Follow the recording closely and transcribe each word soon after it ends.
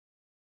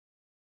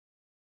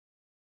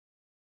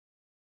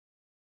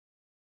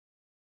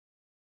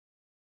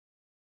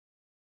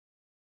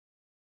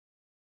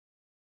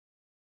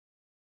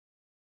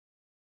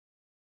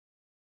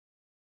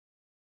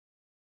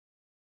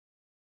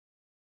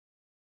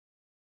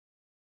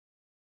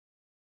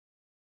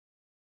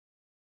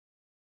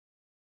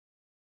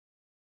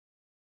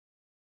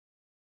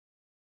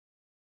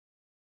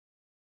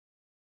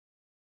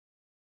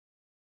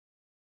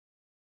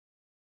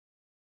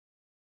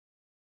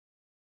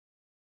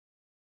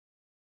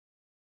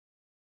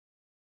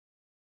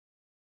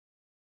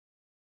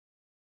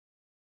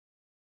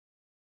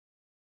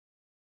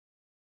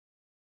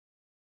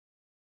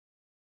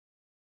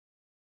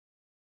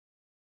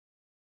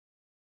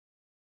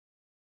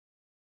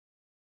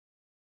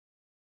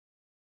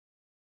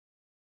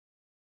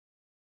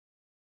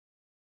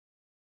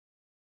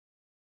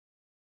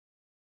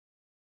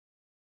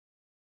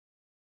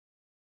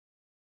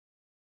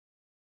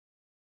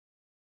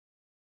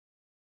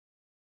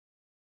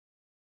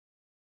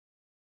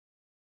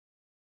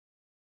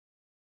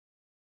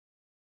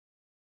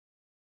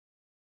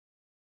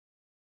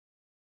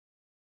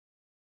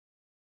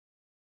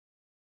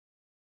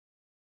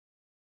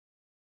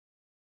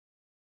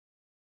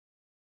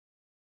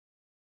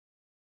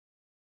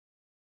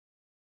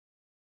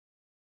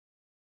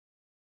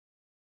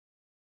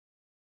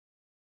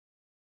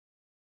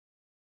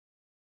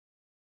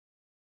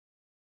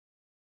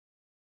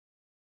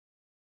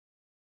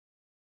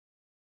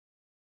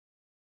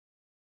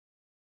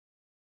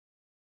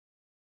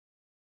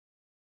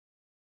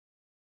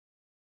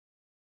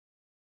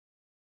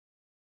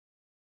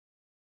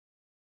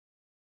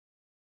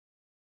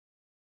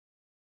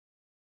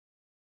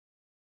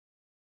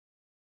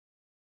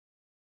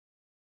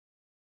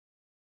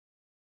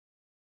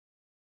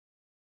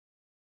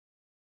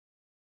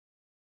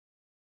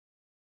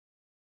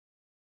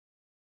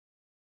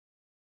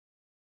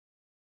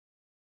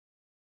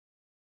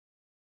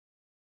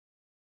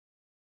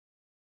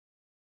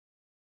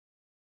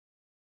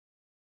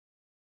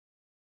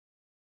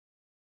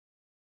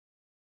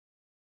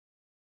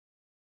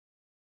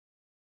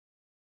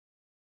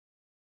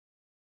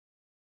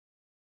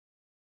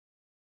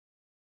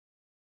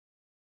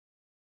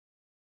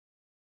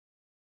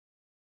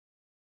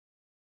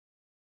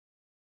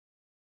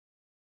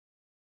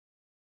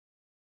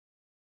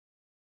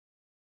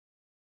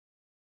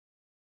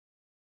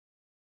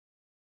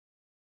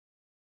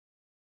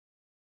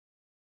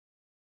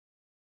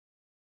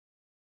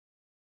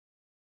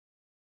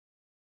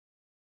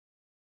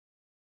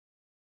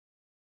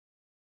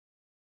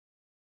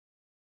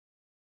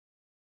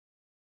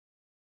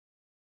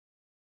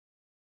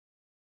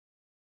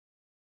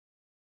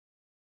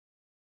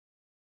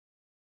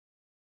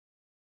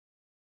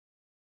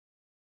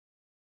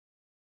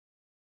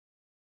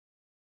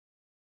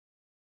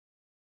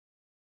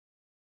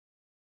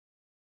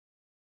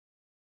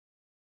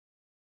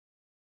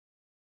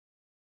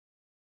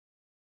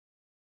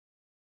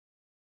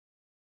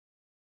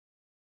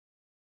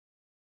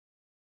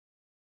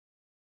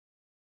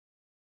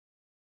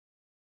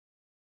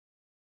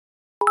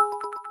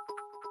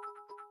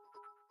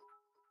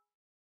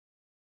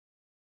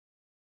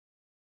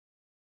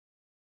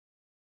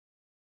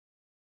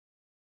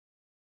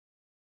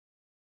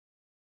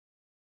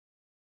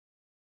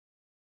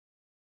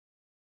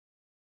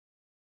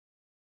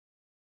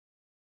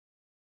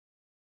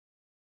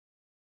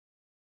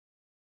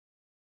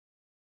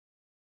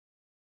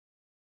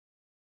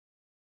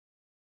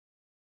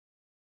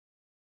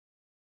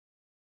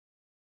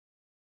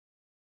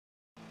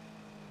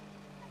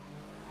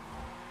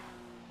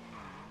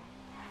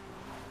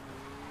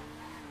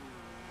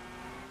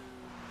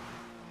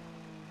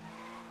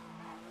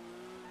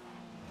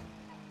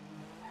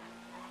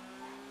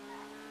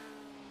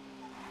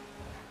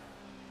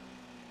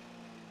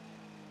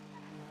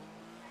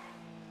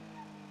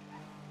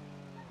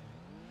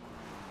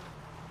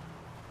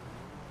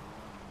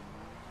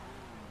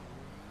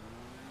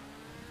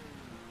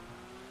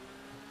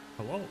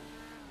Whoa.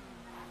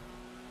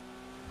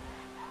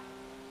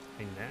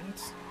 Hey,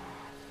 Nat.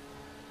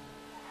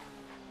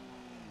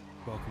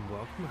 Welcome,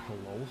 welcome.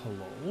 Hello,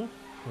 hello.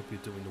 Hope you're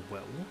doing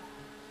well.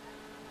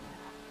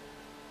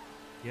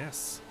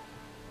 Yes,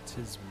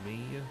 'tis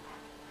me.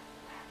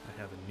 I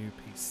have a new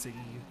PC,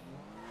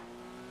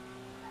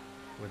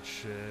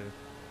 which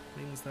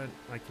means that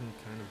I can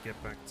kind of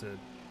get back to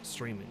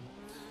streaming.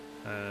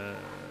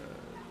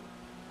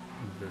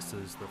 This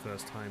is the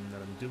first time that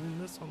I'm doing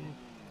this on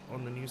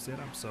the new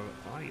setup, so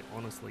I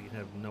honestly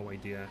have no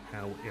idea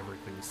how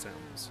everything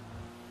sounds.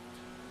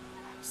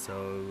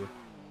 So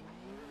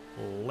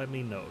let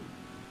me know.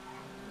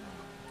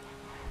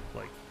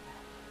 Like,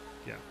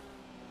 yeah.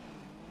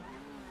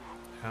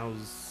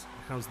 How's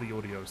the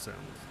audio sound?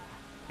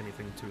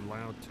 Anything too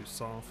loud, too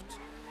soft?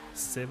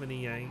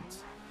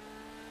 78.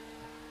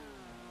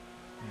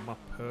 My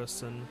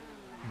person.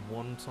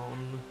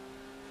 Wonton.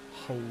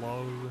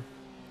 Hello.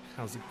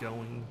 How's it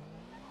going?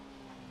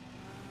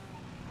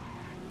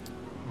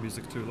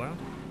 Music too loud?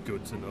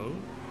 Good to know.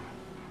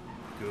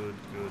 Good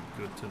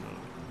to know.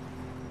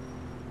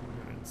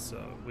 Alright,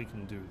 so we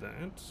can do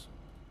that.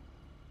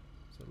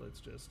 So let's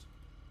just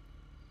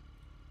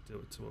do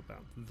it to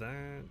about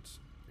that,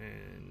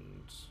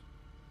 and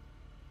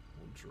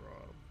we'll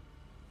drop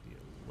the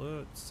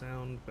alert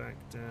sound back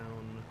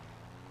down.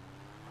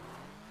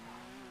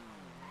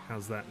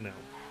 How's that now?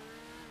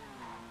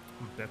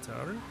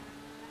 Better?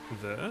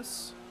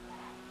 Worse?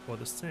 Or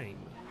the same?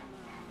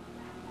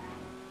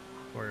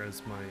 Or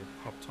as my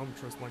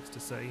optometrist likes to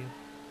say,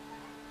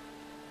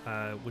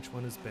 which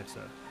one is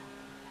better?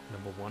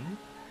 Number 1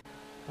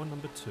 or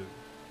number 2?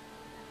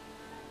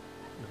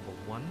 Number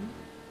 1?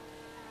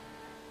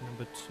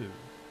 Number 2?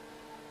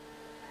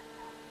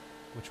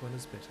 Which one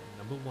is better?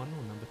 Number 1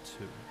 or number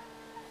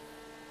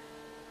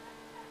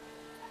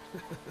 2?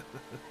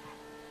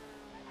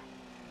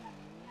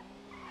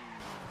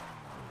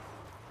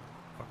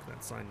 Fuck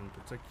that sign in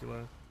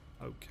particular.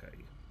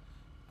 Okay.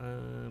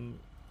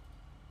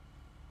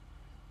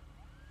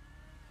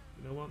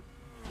 You know what?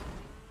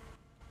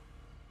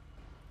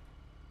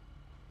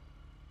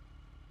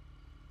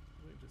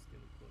 We're just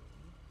gonna put on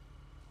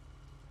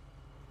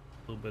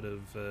a little bit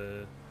of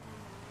oh,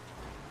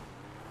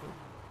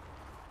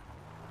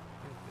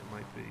 I think there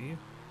might be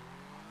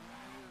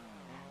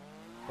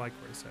bike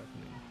race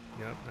happening.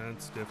 Yep,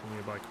 that's definitely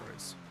a bike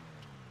race.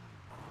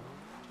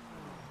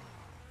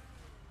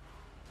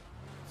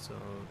 So I'm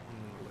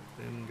gonna let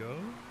them go.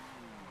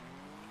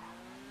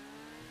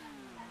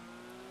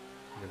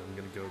 And then I'm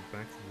gonna go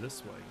back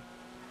this way.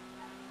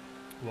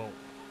 Well,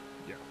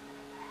 yeah.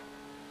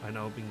 I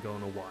know I've been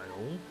going a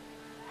while.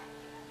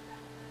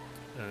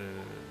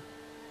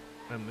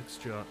 A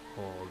mixture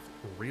of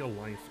real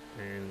life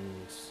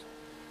and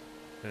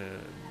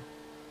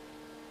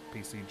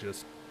PC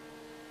just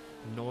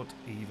not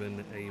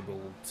even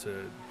able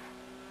to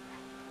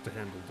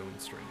handle doing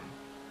streaming.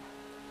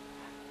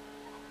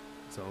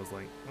 So I was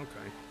like,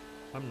 okay,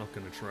 I'm not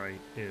gonna try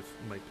if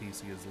my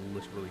PC is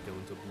literally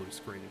going to blue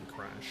screen and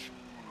crash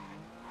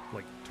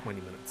like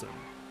 20 minutes in.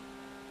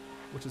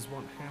 Which is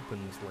what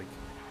happened like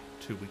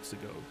 2 weeks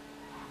ago,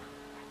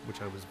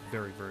 which I was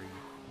very, very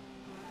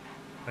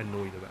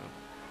annoyed about.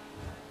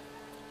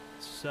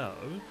 So,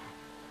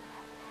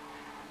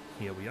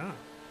 here we are.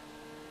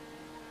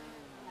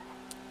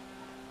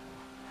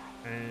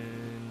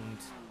 And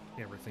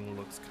everything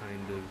looks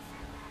kind of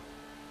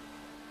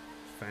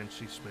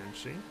fancy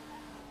schmancy.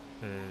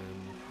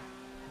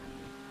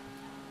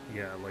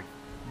 Yeah, like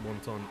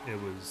Wonton,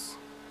 it was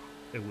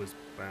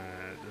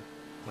bad,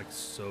 like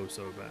so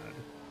bad.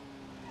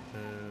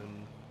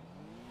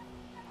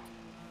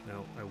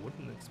 Now I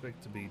wouldn't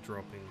expect to be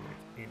dropping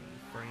like any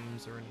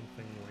frames or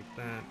anything like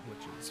that,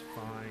 which is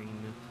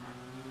fine.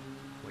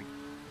 Like,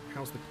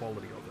 how's the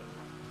quality of it?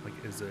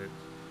 Like, is it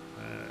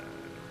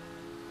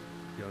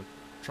you know,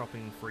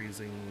 chopping,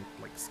 freezing,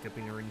 like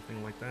skipping or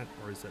anything like that,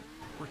 or is it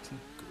pretty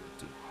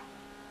good?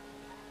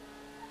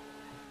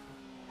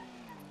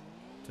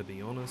 To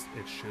be honest,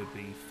 it should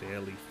be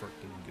fairly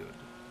freaking good.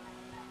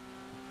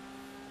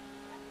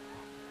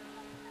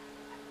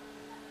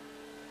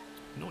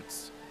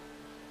 Nice.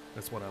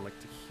 That's what I like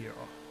to hear.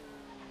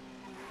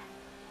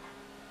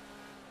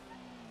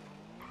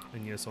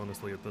 And yes,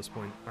 honestly, at this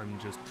point, I'm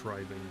just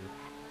driving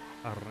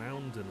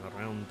around and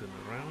around and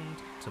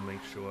around to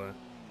make sure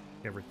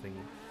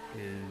everything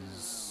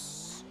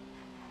is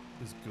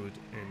good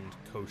and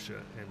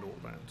kosher and all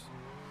that.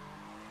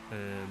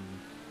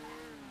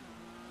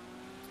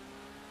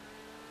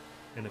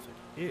 And if it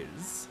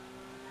is,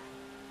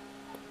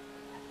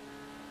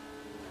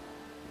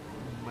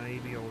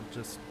 maybe I'll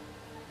just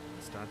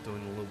start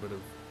doing a little bit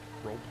of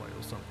roleplay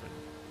or something,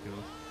 you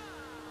know?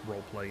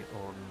 Roleplay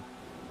on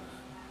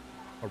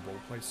a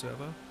roleplay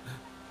server?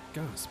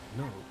 Gasp,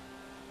 no.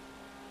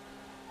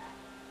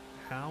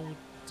 How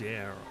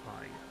dare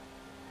I?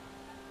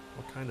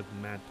 What kind of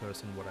mad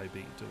person would I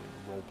be doing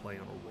roleplay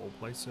on a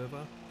roleplay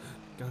server?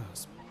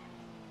 Gasp.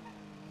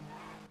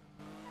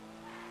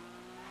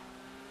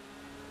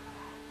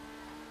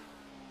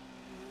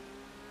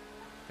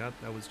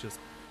 That was just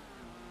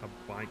a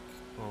bike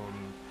on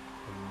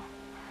a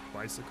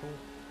bicycle?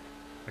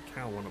 A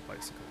cow on a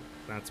bicycle.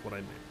 That's what I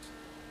meant.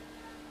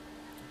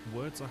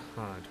 Words are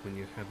hard when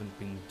you haven't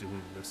been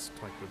doing this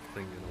type of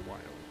thing in a while.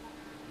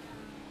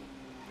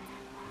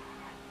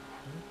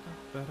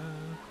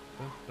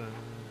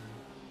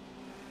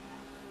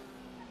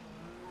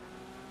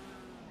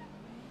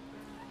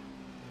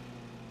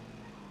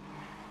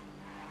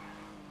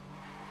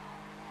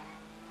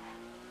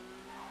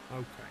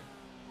 Okay.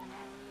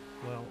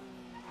 Well,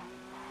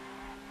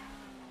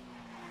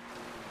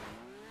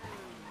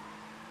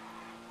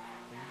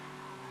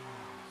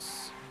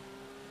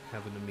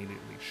 haven't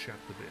immediately shut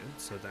the bed,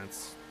 so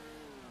that's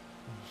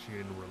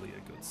generally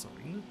a good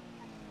sign.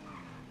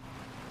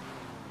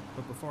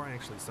 But before I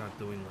actually start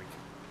doing like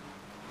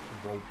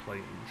roleplay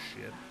and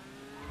shit,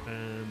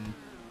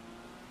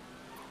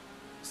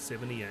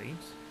 78.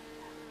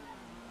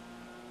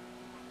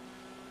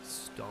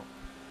 Stop.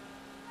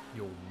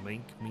 You'll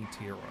make me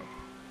tear up,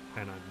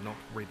 and I'm not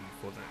ready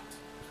for that.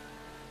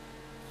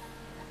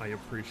 I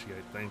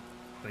appreciate. Thank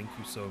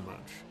you so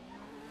much.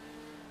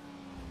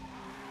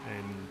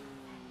 And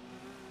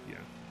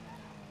yeah,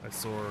 I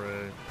saw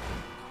a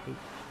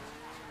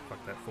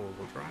fuck that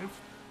four-wheel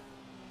drive.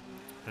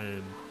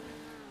 I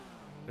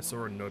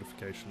saw a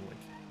notification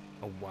like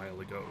a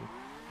while ago,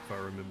 if I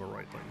remember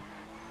rightly,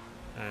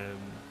 and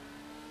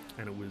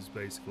it was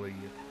basically,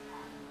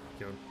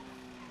 you know,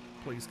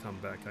 please come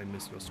back, I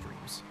miss your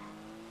streams.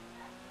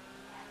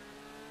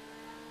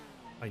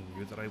 I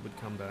knew that I would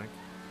come back,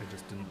 I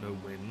just didn't know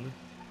when,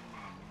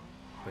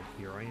 but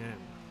here I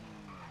am.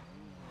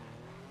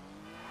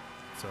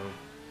 So,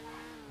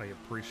 I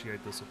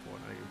appreciate the support,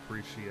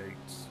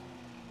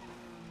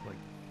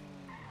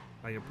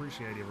 I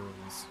appreciate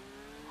everyone's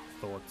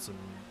thoughts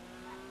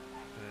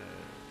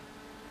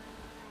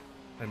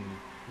and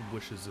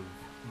wishes of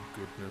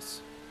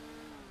goodness.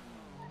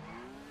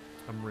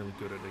 I'm really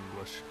good at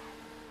English.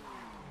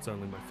 It's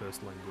only my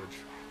first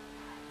language.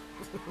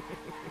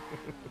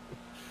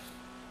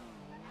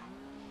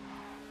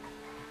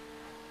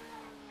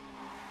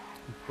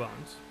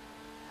 But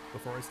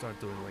before I start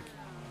doing like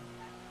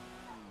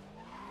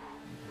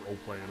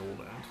roleplay and all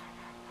that,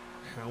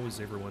 how is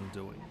everyone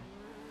doing?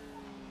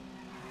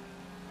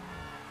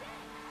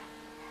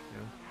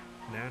 Yeah,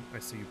 Nat, I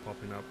see you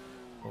popping up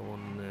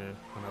on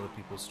other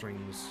people's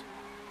streams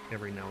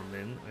every now and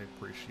then. I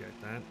appreciate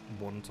that.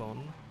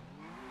 Wonton,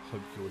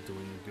 hope you're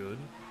doing good.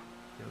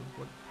 You know,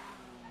 what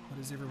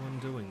is everyone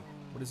doing?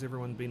 What has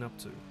everyone been up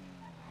to?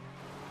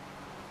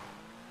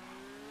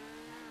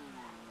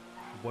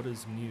 What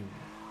is new?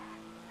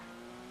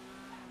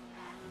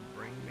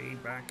 Bring me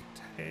back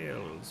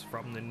tales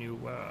from the new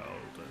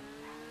world.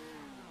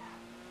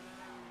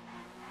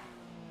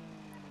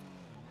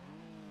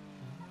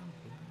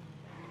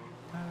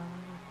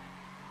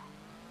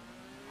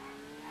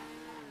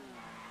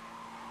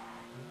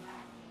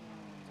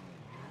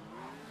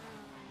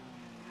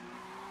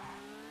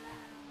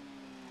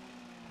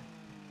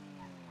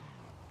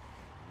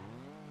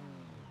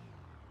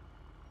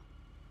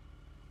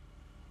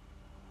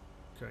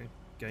 Okay,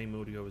 game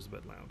audio is a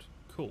bit loud.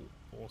 Cool,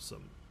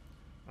 awesome.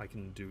 I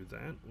can do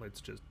that.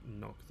 Let's just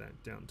knock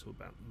that down to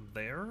about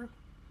there.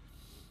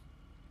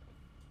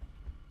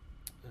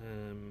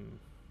 And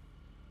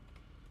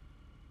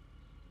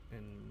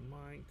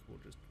mic will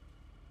just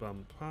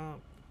bump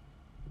up.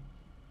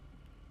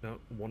 No,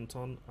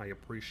 Wonton, I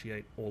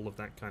appreciate all of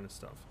that kind of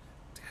stuff.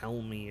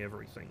 Tell me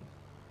everything.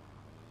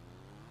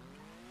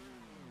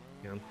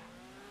 You know,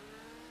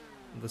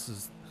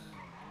 it's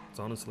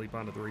honestly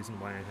part of the reason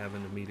why I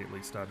haven't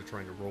immediately started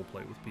trying to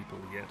roleplay with people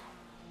yet.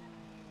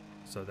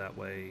 So that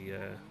way,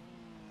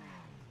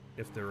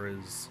 if there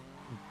is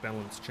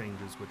balance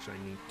changes which I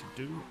need to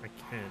do, I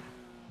can.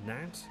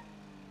 Nat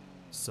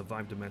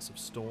survived a massive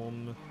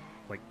storm,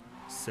 like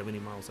 70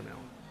 miles an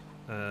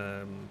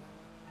hour.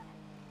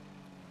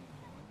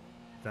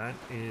 That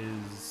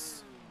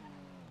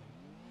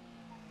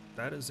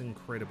is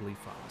incredibly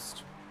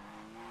fast.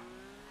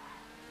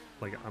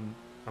 Like I'm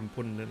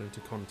putting it into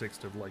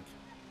context of like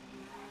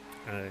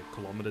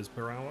kilometers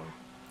per hour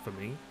for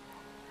me,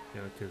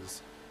 you know,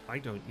 because I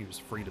don't use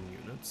freedom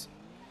units,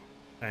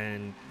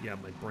 and yeah,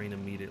 my brain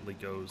immediately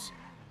goes,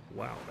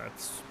 wow,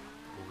 that's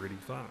pretty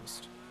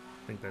fast.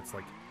 I think that's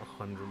like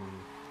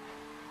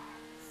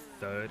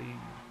 130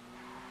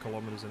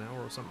 kilometers an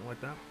hour or something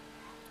like that.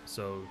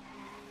 So,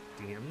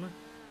 damn.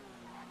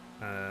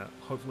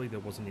 Hopefully there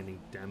wasn't any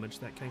damage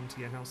that came to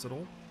your house at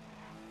all.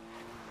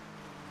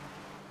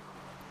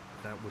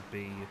 That would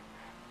be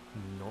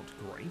not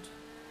great.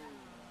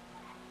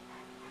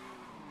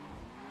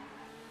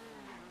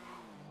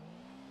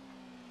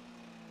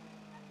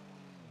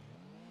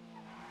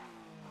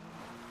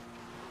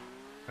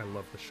 I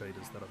love the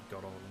shaders that I've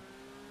got on.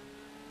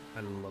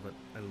 I love it,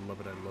 I love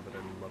it, I love it,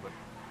 I love it.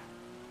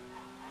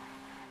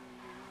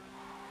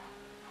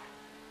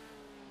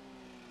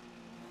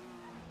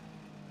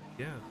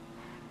 Yeah.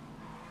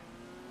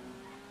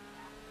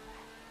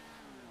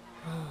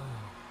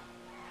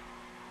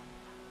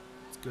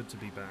 It's good to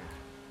be back.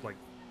 Like,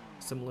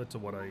 similar to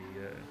what I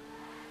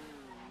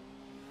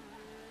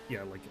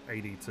yeah, like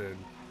 80 to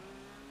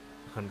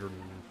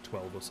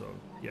 112 or so.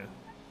 Yeah.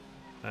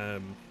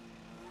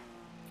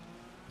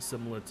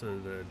 Similar to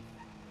the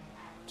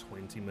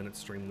 20-minute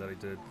stream that I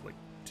did like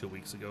 2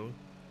 weeks ago,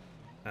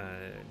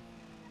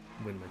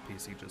 when my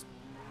PC just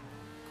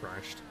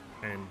crashed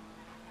and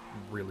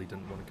really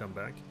didn't want to come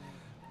back.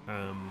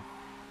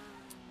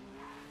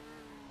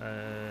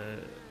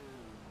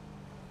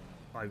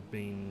 I've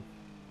been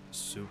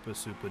super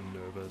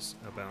nervous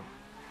about,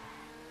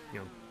 you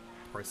know,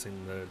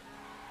 pressing the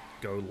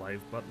go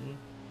live button,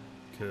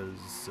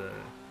 because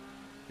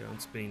you know,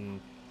 it's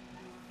been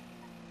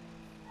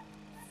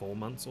 4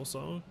 months or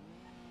so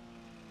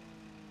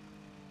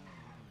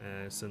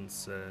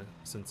since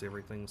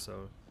everything,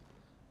 so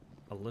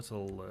a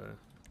little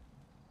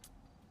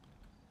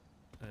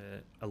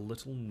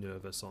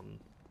nervous on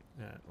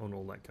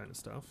all that kind of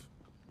stuff.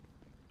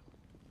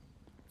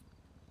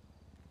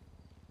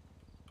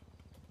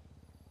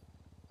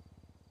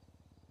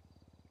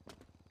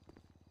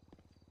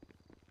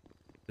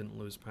 Didn't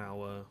lose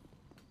power.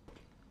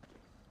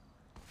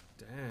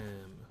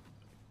 Damn.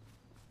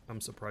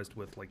 I'm surprised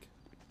with like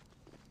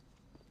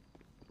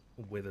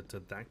weather to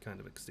that kind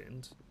of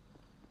extent.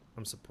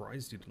 I'm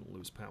surprised you didn't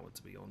lose power,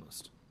 to be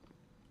honest.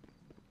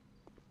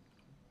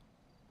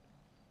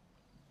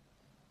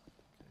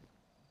 Okay.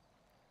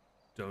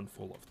 Don't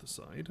fall off the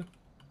side.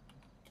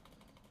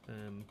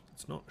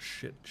 It's not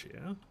shit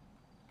chair.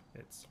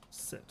 It's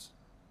sit.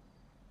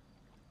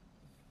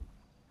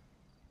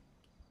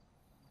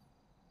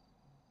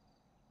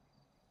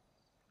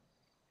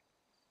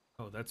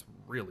 Oh, that's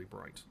really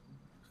bright.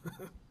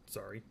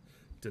 Sorry.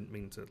 Didn't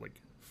mean to,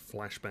 like,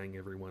 flashbang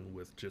everyone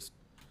with just...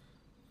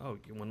 Oh,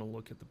 you want to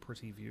look at the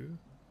pretty view?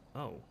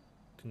 Oh,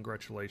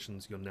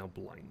 congratulations, you're now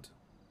blind.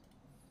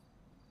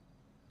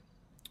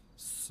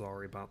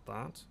 Sorry about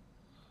that.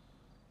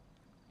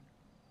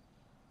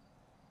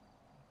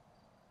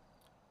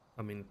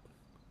 I mean,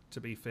 to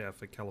be fair,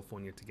 for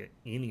California to get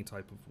any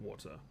type of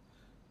water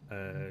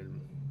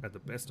at the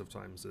best of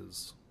times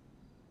is,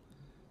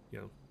 you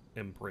know,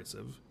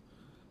 impressive.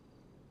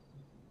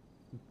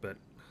 But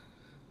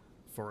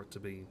for it to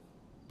be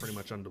pretty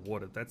much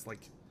underwater, that's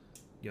like,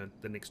 you know,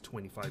 the next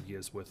 25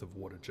 years worth of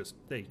water just,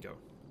 there you go,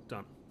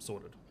 done,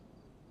 sorted.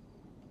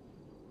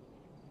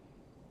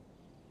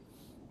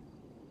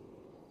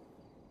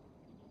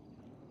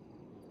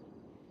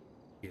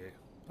 Yeah,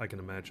 I can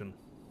imagine.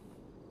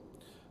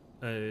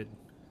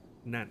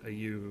 Nat, are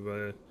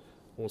you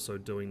also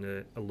doing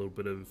a little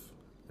bit of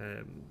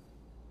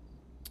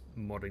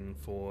modding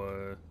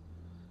for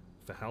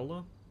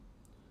Howler?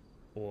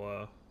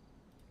 Or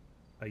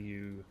are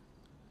you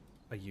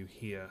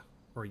here,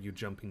 or are you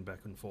jumping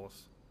back and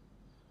forth?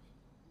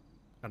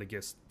 And I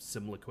guess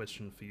similar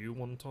question for you,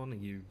 Wonton. Are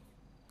you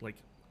like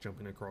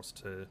jumping across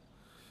to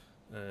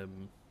you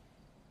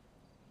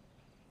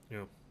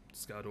know,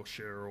 Scud or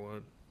Cher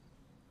or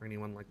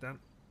anyone like that?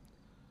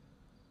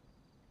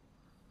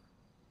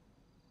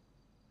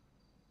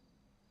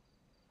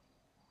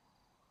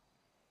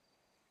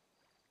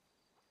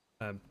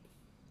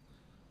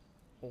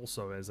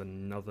 Also, as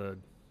another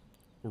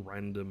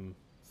random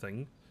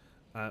thing,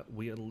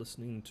 we are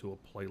listening to a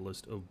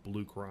playlist of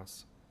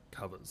bluegrass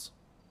covers.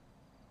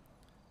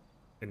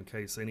 In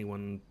case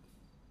anyone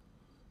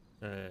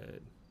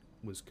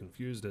was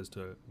confused as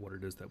to what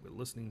it is that we're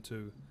listening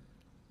to,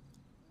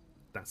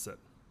 that's it.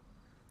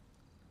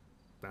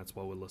 That's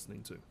what we're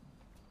listening to.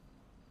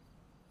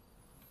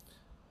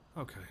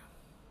 Okay,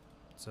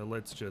 so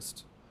let's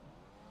just...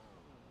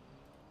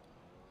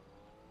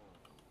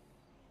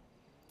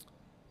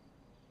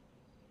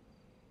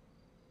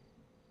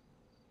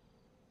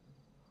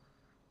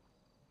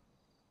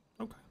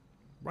 Okay,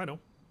 righto.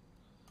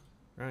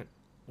 Right,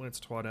 let's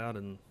twat out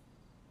and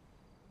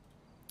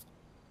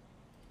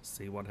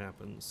see what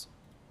happens.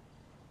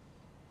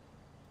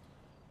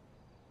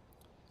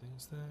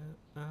 Thinks that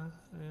I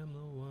am the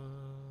one.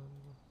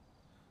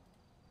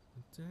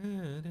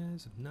 Dad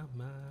is not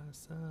my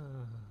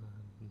son.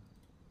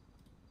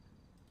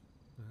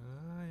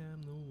 I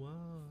am the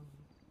one.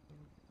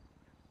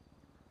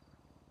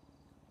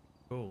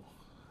 Cool.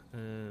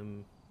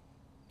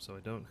 So I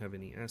don't have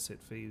any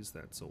asset fees,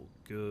 that's all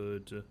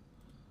good.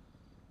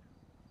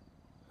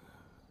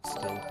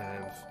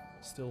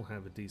 Still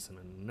have a decent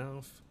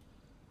enough.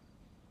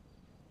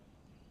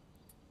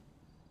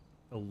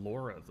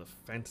 Alora, the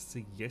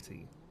Fantasy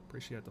Yeti.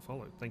 Appreciate the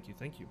follow. Thank you,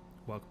 thank you.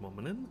 Welcome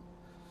on in.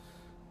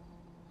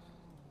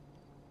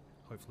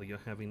 Hopefully you're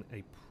having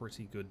a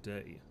pretty good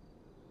day.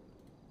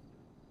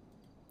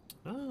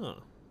 Ah,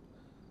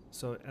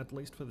 so at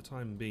least for the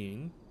time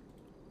being,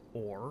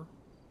 or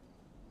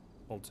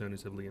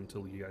alternatively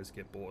until you guys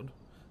get bored,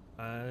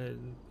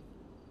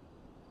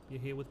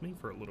 you're here with me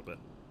for a little bit.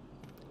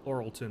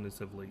 Or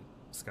alternatively,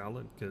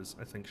 Scarlet, because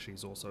I think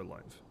she's also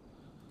live.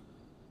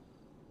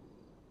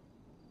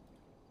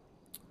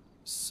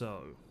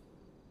 So,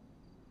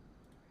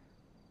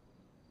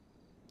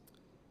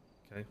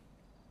 okay.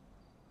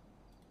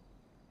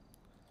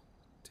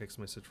 Text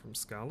message from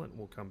Scarlet,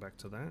 we'll come back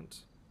to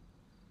that.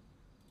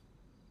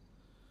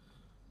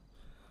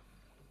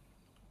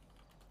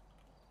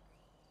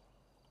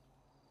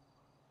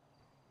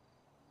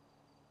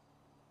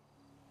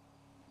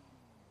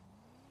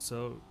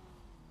 So,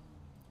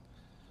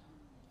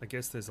 I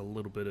guess there's a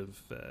little bit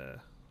of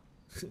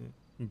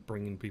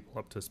bringing people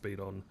up to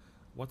speed on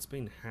what's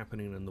been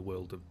happening in the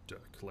world of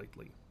Dirk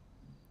lately.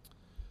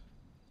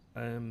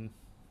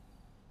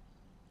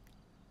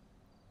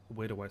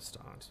 Where do I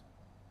start?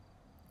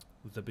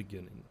 The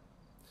beginning.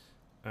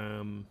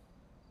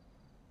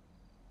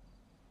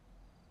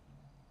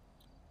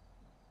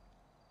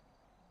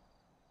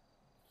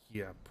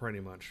 Yeah, pretty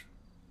much.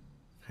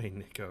 Hey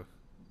Nico,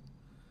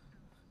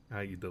 how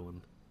you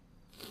doing?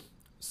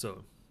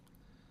 So,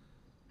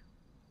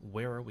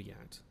 where are we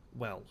at?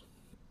 Well,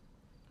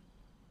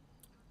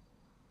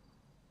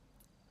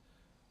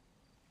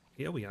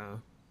 here we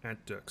are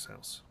at Dirk's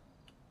house.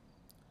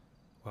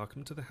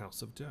 Welcome to the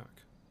house of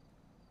Dirk.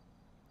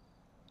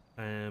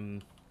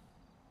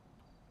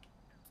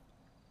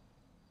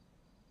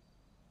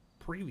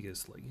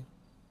 Previously,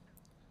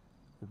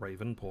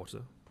 Raven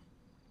Porter,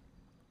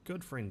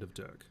 good friend of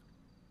Dirk,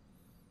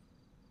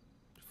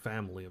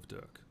 family of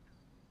Dirk,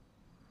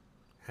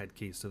 had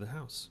keys to the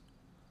house.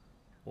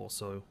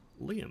 Also,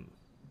 Liam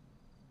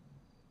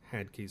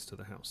had keys to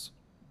the house.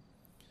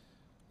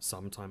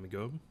 Some time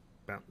ago,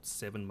 about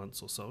 7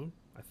 months or so,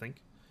 I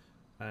think,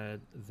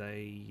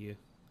 they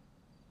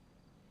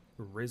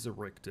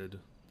resurrected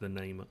the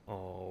name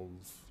of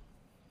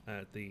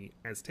the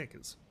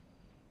Aztecas.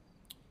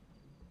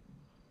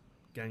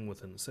 Gang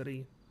within the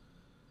city.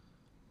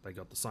 They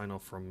got the sign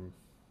off from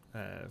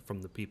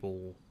the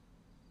people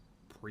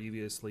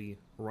previously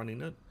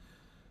running it,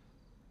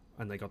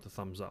 and they got the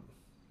thumbs up.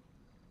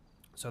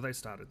 So they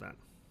started that.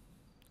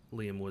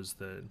 Liam was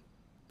the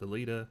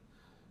leader,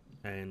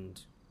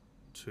 and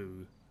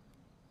to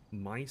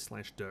my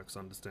 / Dirk's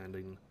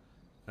understanding,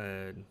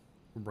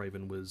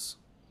 Raven was,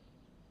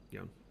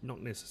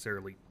 not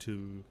necessarily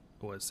two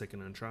or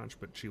second in charge,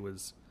 but she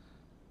was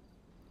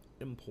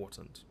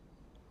important.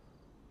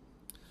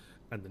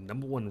 And the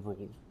number one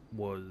rule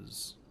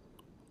was,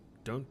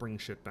 don't bring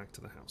shit back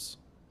to the house.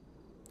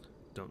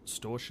 Don't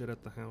store shit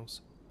at the house.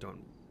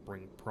 Don't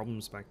bring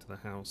problems back to the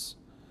house.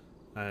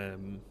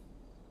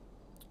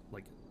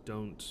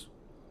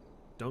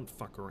 Don't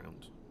fuck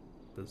around.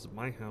 This is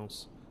my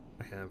house.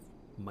 I have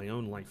my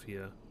own life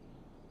here.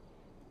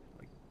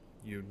 Like,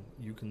 you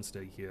can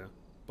stay here,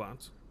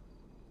 but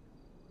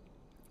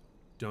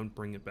don't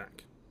bring it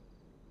back.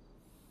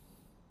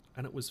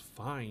 And it was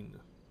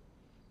fine.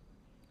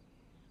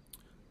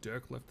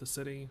 Dirk left the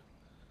city,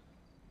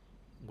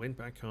 went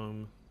back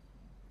home,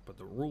 but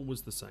the rule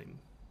was the same.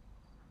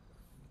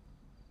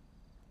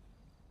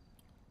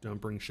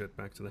 Don't bring shit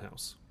back to the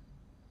house.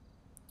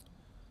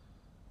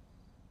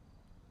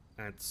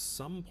 At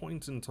some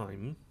point in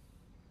time,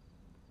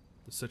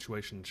 the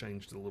situation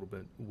changed a little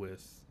bit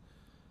with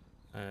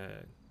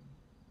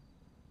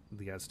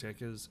the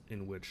Aztecas,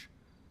 in which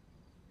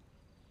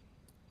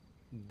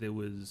there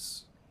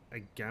was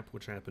a gap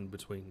which happened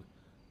between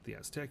the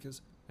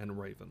Aztecas and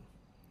Raven.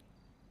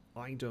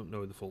 I don't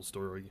know the full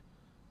story.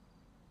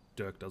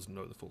 Dirk doesn't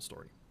know the full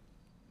story.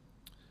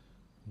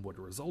 What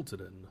resulted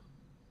in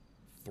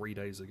 3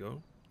 days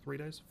ago, 3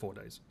 days? 4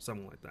 days,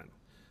 something like that.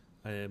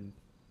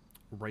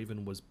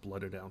 Raven was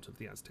blooded out of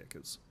the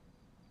Aztecas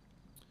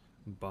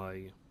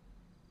by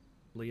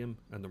Liam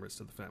and the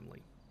rest of the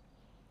family.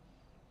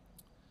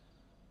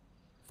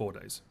 4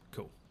 days.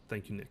 Cool.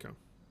 Thank you, Nico.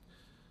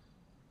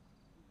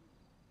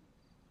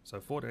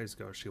 So 4 days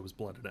ago, she was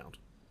blooded out.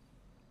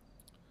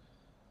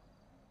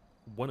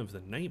 One of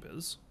the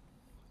neighbors,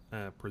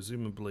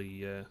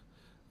 presumably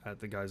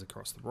the guys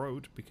across the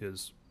road,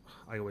 because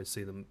I always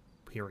see them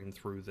peering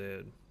through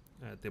their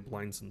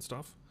blinds and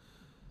stuff,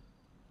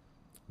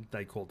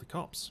 they called the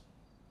cops.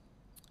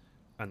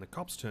 And the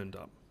cops turned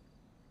up.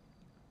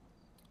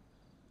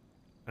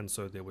 And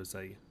so there was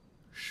a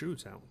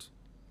shootout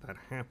that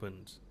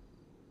happened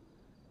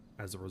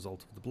as a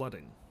result of the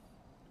blooding.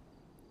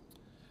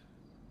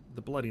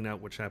 The blooding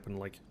out which happened,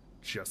 like,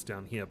 just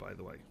down here, by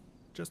the way.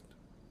 Just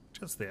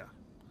there.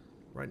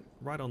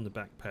 Right on the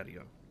back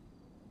patio.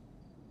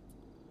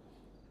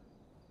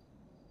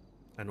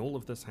 And all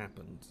of this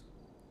happened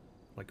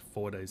like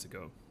 4 days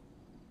ago.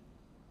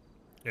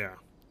 Yeah.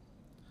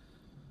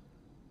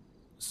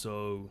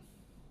 So,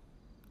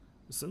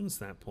 since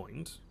that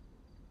point,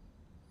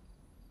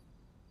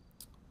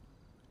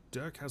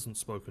 Dirk hasn't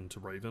spoken to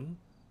Raven.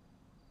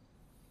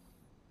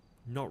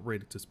 Not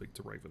ready to speak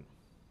to Raven.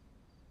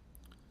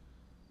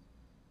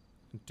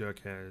 Dirk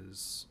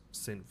has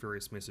sent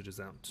various messages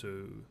out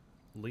to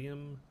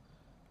Liam,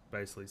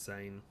 basically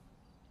saying,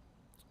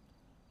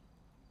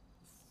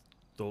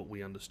 thought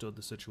we understood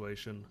the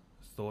situation,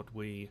 thought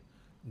we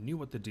knew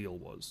what the deal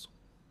was.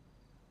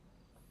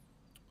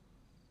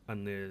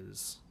 And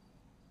there's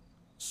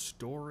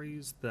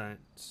stories that,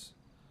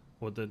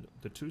 or the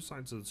two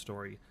sides of the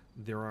story,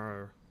 there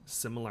are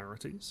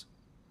similarities.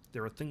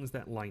 There are things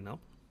that line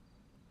up,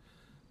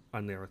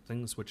 and there are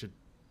things which are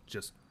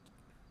just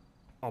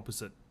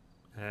opposite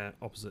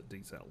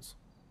details.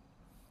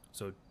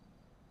 So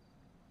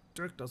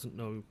Dirk doesn't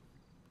know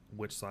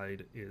which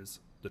side is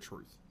the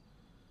truth.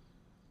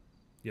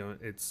 You know,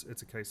 it's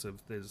a case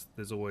of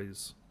there's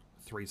always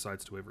three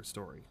sides to every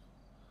story.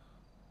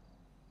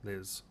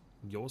 There's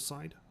your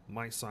side,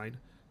 my side,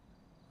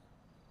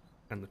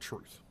 and the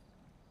truth.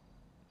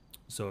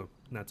 So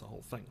that's a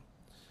whole thing.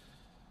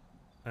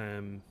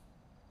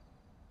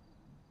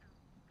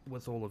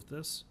 With all of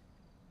this,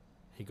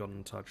 he got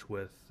in touch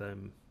with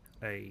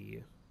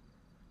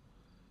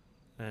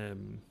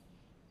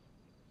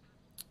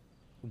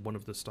one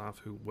of the staff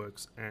who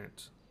works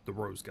at the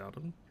Rose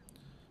Garden,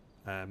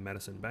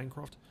 Madison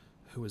Bancroft,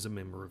 who is a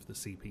member of the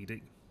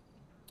CPD,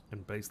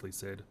 and basically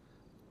said,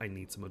 I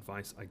need some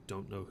advice, I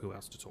don't know who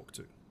else to talk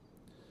to.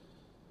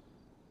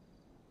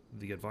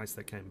 The advice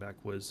that came back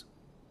was,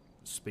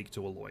 speak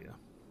to a lawyer.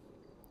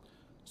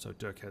 So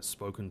Dirk has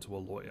spoken to a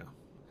lawyer,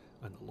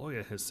 and the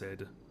lawyer has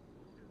said,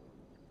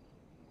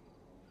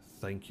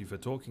 thank you for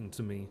talking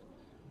to me,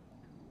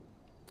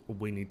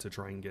 we need to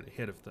try and get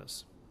ahead of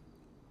this.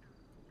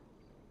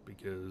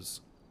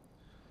 Because,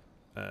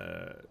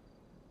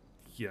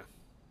 yeah.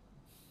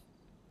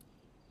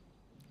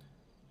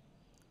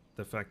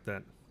 The fact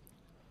that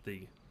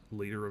the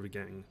leader of a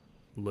gang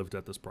lived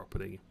at this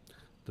property,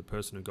 the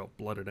person who got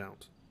blooded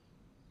out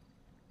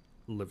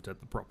lived at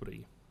the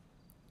property,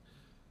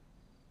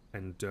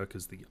 and Dirk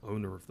is the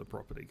owner of the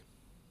property.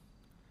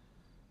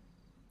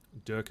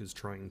 Dirk is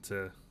trying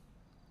to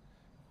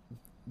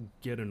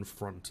get in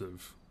front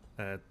of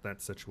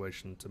that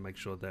situation to make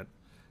sure that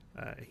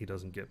he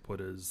doesn't get put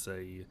as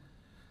a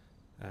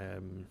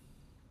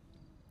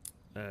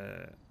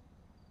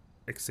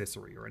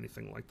accessory or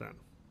anything like that.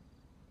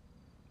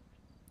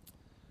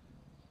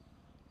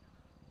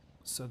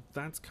 So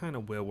that's kind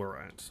of where we're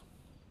at.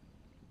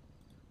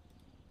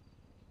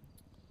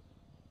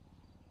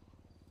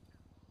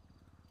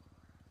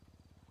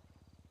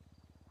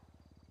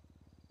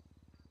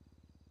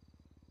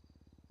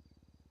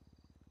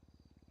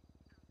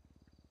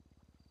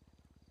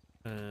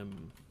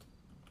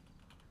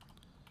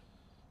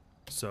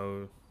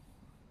 So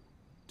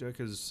Dirk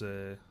has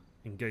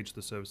engaged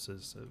the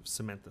services of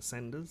Samantha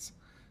Sanders,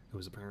 who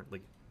is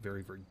apparently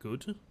very, very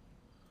good.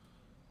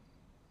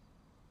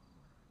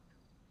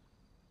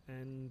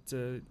 And,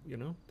 you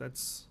know,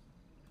 that's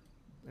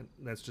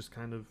just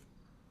kind of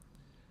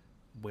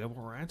where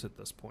we're at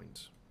this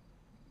point.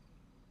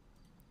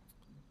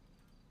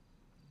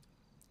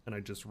 And I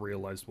just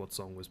realized what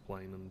song was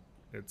playing, and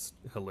it's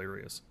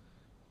hilarious.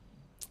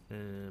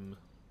 In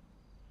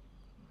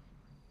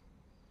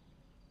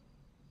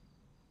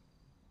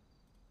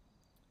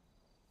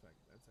fact,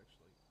 that's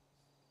actually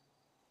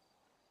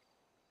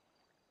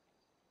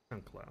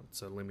SoundCloud,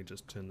 so let me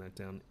just turn that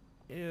down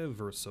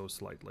ever so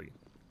slightly.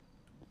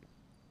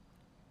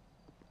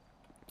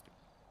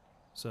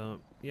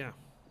 So, yeah.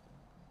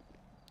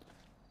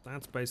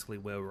 That's basically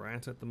where we're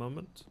at the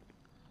moment.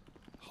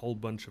 Whole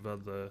bunch of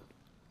other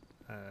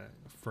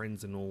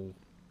friends and all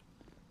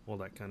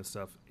that kind of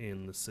stuff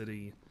in the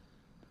city.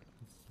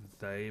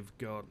 They've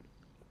got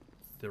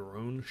their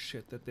own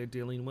shit that they're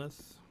dealing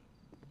with.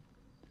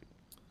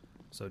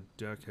 So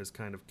Dirk has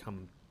kind of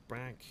come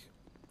back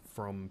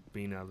from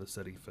being out of the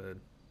city for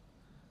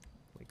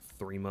like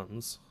 3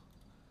 months.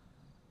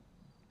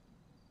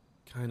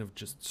 Kind of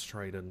just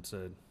straight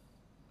into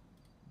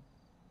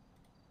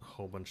a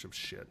whole bunch of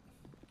shit.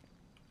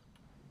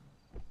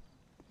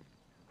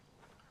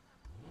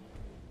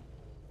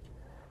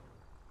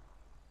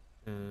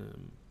 No,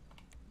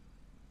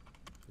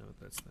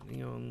 that's the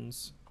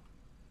neons.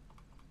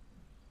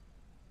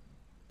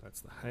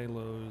 That's the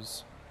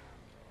halos.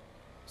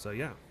 So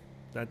yeah,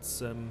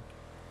 that's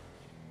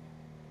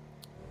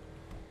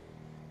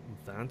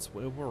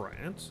where we're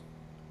at.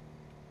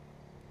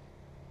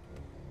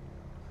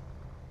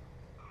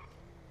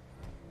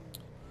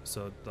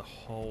 So the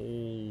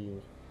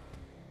whole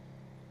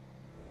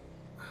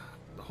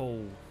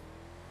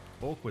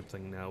awkward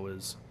thing now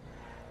is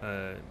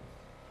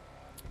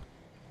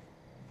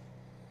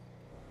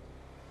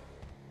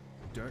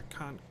Dirk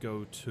can't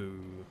go to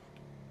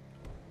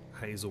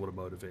Hayes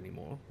Automotive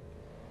anymore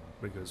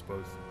because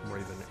both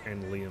Raven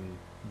and Liam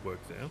work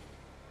there.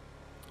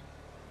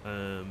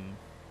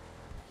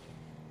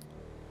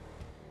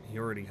 He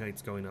already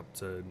hates going up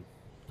to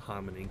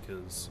Harmony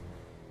because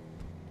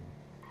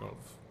of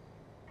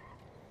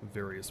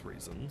various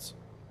reasons.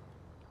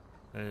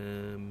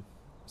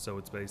 So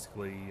it's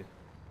basically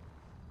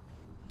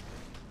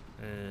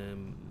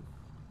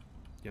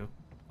you know,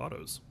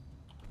 autos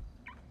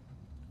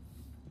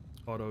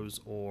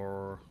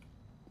or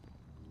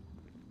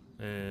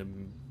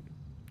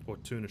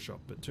Tuna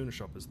Shop, but Tuna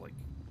Shop is like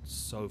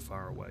so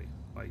far away.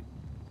 I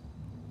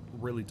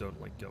really don't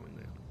like going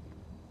there.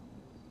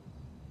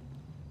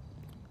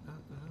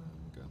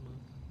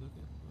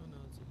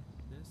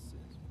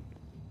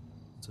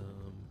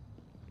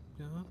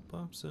 Gonna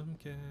pop some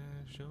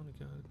cash, only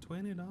got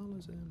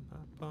 $20 in my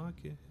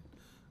pocket.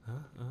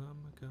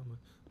 I'm a comer,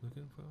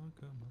 looking for a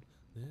comer.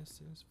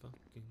 This is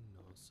fucking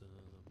awesome.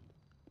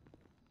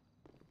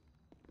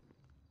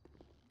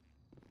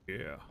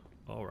 Yeah,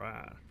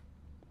 alright.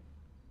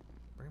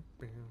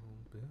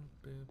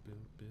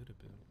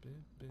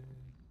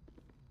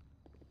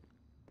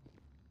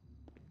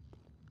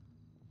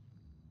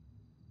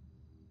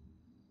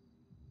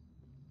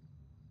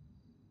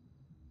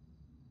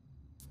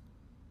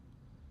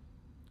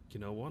 You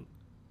know what,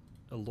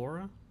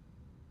 Elora?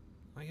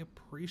 I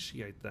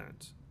appreciate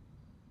that.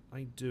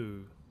 I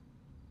do.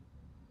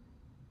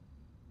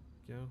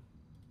 Yeah,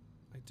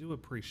 I do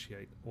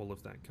appreciate all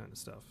of that kind of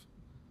stuff.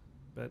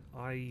 But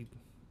I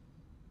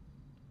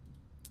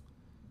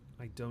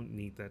don't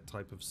need that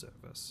type of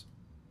service.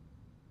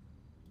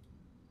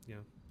 Yeah,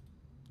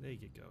 there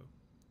you go.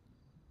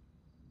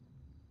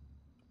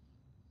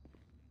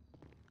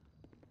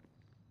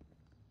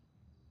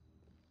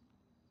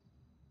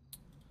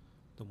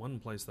 The one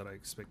place that I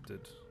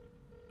expected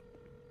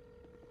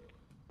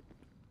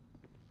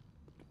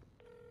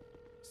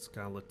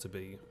Scarlet to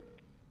be.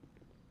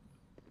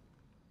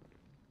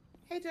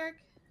 Hey, Dirk.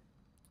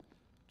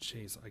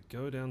 Jeez, I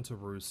go down to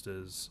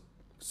Roosters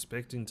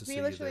expecting to see We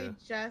you there.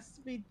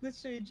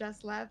 literally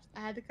just left. I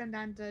had to come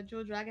down to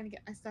Jewel Dragon to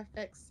get my stuff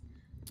fixed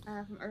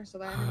from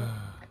Ursula, and then we're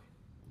back.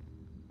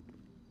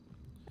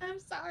 I'm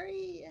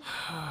sorry.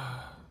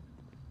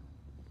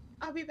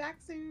 I'll be back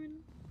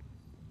soon.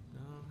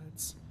 No,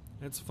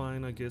 it's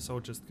fine. I guess I'll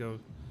just go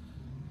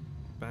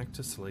back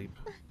to sleep.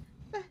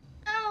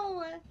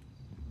 No!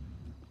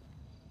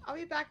 I'll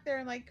be back there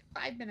in like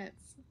 5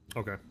 minutes.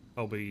 Okay,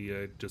 I'll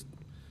be just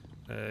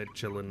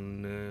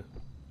chilling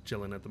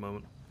at the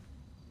moment.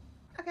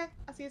 Okay,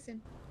 I'll see you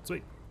soon.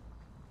 Sweet.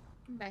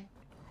 Bye.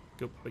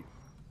 Go. Bye.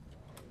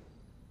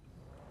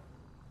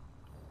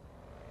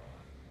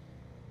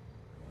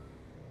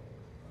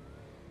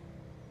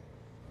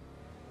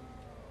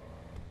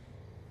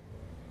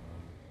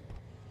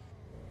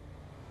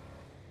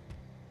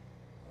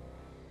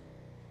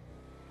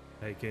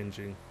 Hey,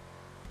 Kenji.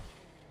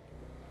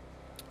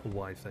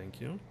 Why,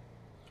 thank you.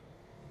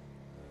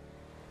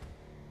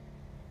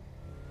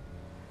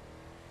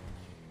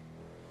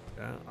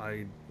 Yeah,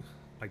 I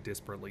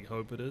desperately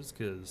hope it is,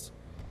 because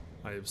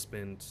I have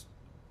spent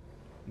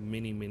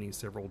many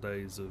several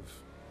days of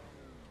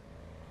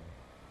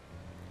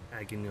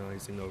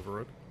agonizing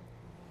over it.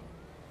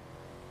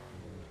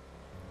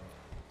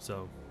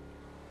 So,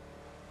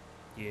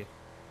 yeah,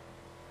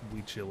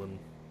 we chillin'.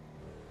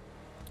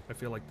 I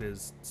feel like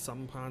there's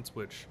some parts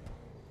which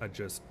are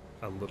just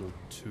a little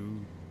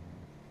too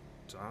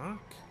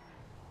dark.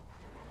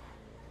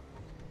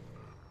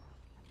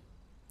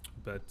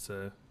 But,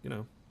 you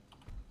know,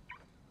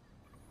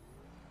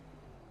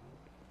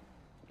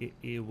 it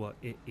is what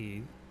it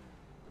is.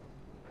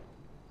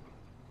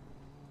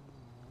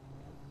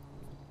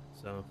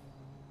 So,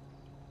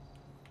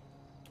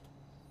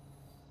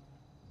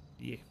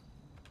 yeah.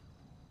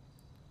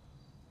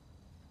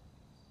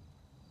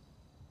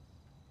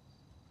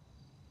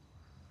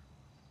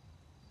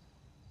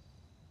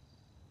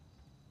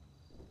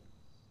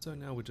 So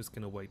now we're just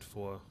gonna wait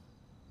for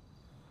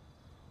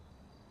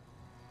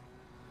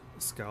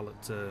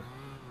Scarlet to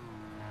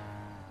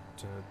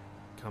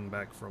come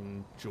back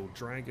from Jewel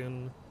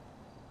Dragon.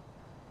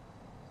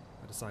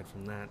 But aside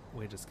from that,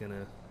 we're just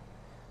gonna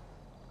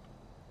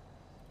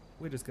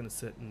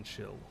sit and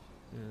chill.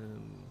 Let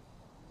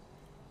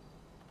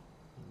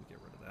me get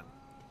rid of that.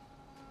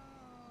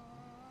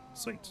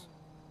 Sweet.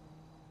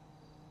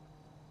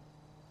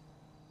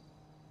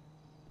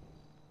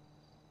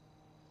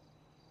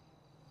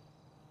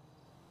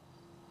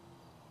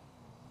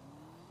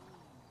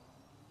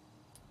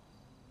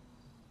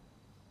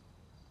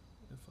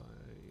 If I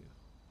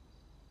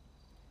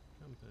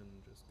jump in,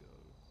 just go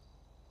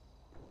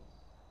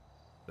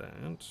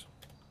that.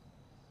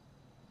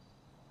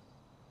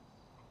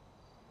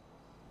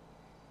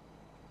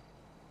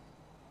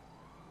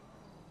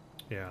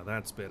 Yeah,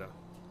 that's better.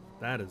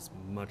 That is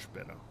much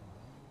better.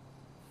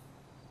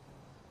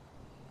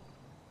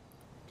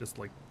 Just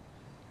like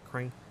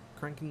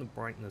cranking the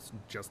brightness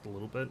just a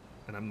little bit,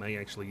 and I may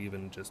actually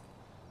even just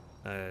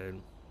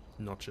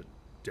notch it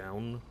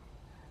down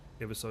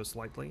ever so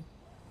slightly.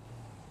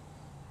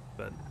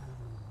 But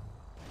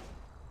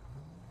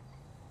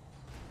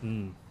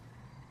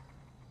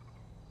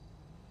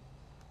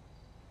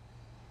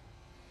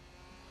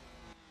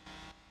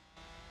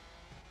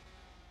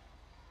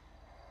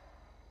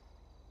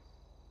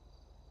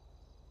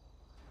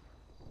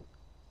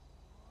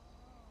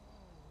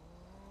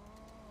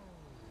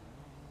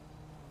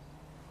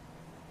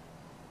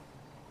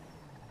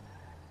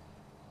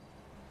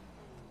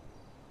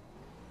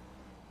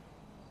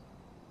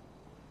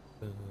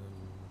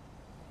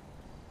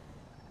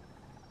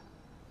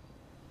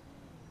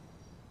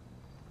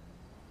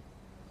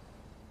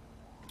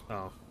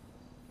oh,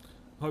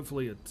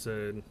 hopefully it's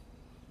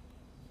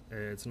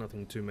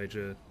nothing too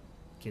major,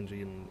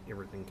 Kenji, and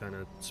everything kind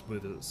of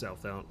smoothes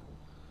itself out.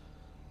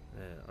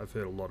 I've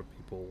heard a lot of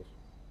people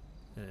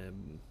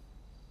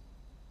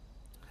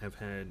have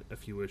had a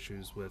few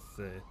issues with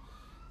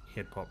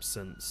head pops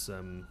since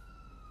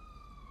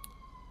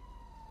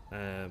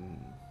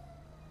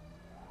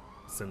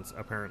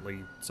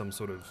apparently some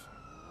sort of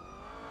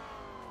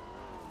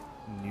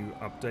new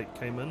update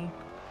came in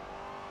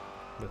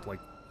with like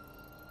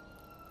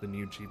the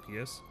new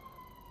GPS.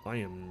 I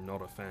am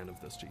not a fan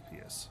of this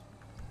GPS.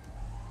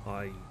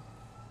 I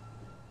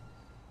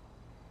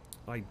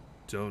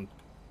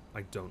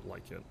don't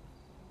like it.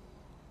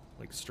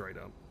 Like, straight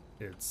up.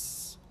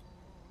 It's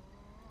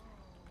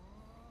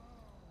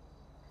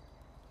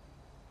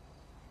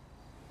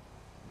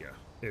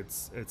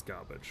It's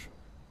garbage.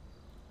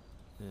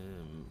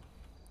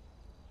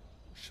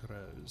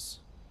 Shrose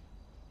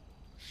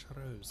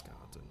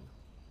Garden.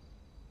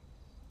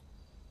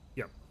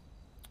 Yep.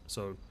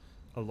 So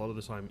a lot of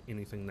the time,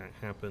 anything that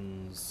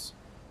happens,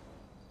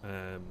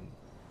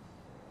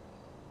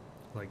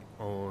 like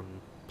on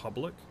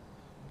public,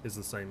 is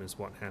the same as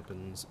what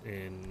happens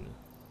in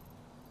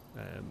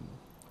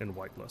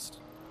whitelist.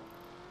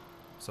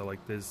 So like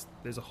there's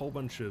a whole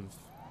bunch of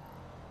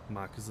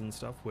markers and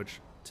stuff which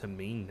to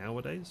me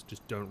nowadays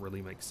just don't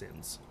really make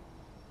sense.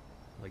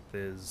 Like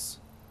there's,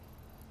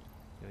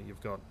 you know,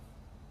 you've got,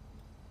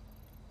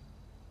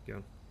 you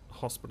know,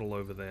 hospital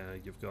over there,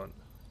 you've got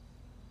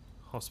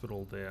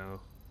hospital there.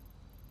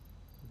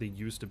 There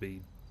used to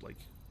be like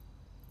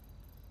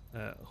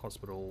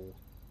hospital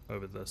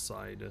over this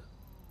side,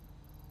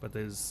 but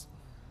there's,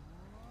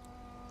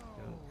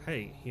 you know,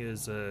 hey,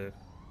 here's a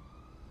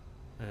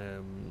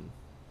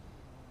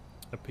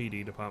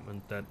PD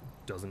department that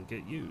doesn't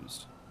get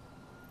used.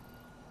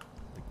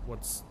 Like,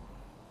 what's...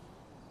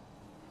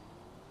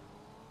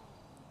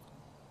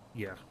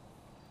 Yeah.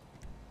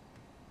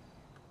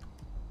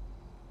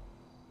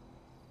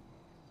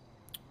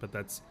 But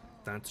that's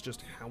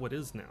just how it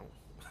is now.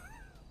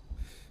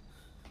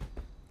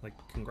 Like,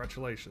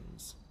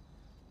 congratulations.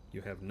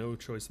 You have no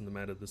choice in the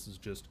matter, this is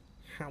just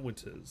how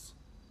it is.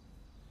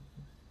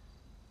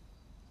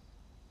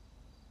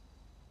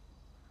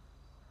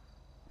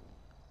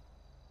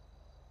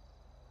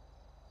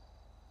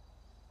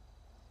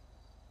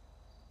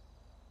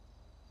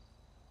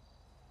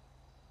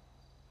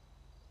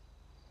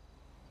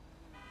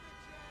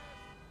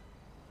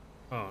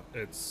 Oh,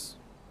 it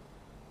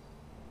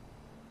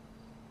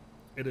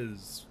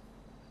is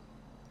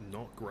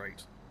not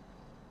great.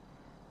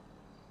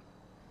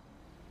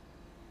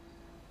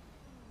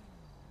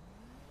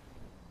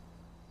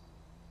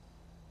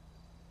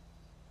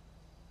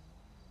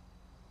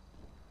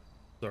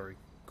 Sorry,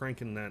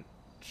 cranking that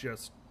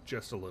just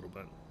a little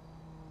bit.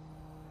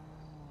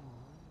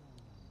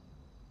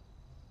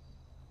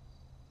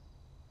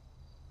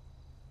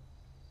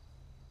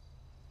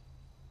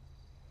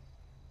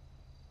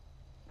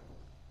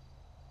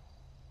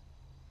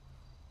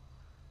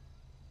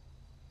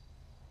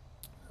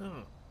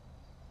 Huh.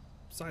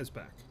 Size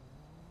back.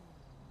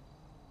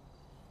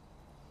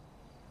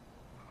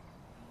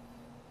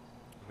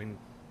 I mean,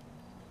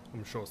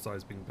 I'm sure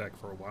size being back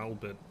for a while,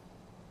 but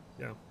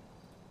yeah.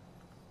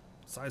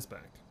 Size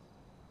back.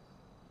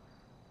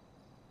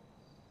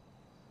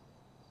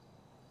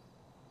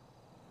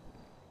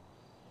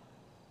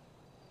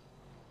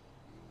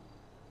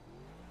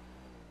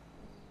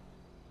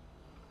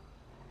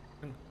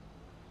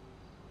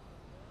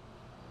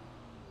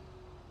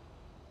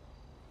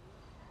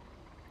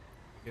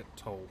 Get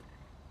told.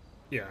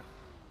 Yeah.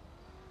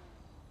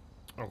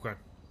 Okay.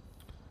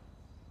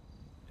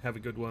 Have a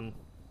good one.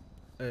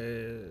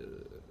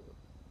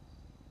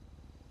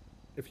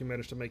 If you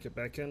manage to make it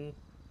back in,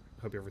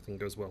 hope everything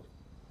goes well.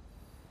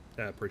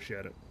 I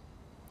appreciate it.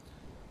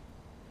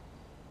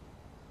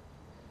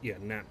 Yeah,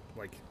 Nat,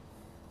 like,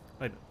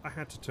 I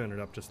had to turn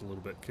it up just a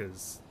little bit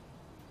because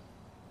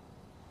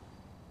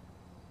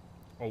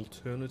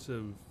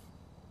alternative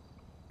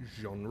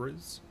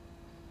genres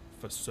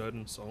for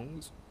certain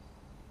songs,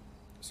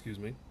 excuse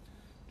me,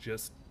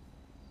 just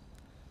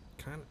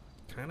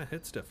kind of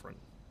hits different.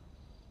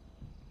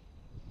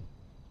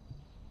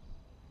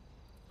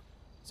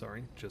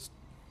 Sorry, just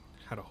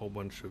had a whole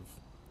bunch of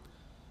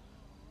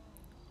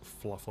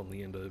fluff on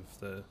the end of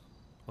the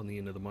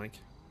mic.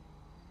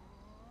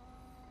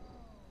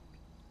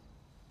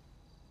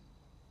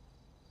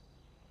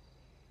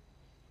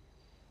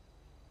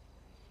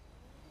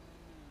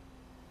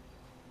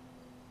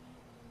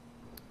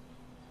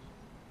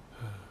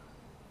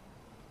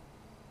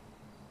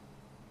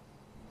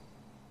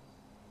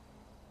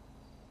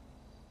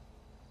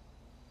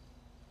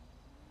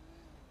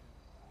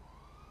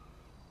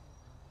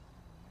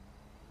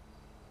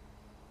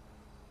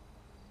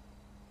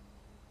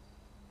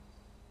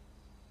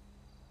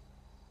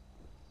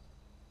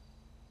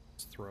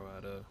 Throw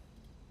out a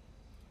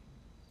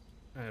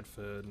ad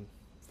for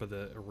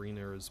the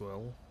arena as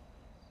well.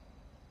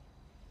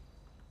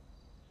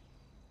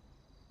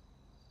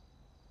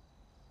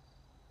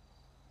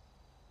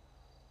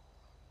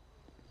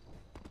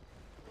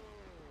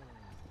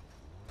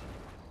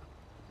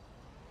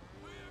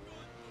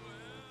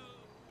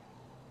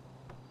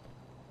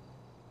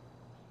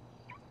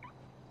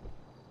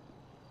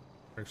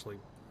 Actually,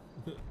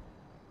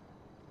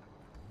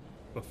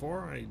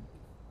 before I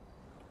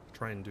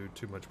try and do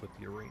too much with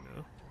the arena,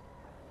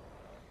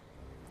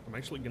 I'm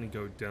actually going to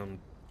go down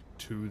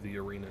to the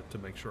arena to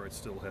make sure I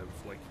still have,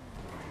 like,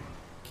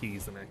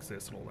 keys and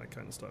access and all that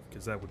kind of stuff,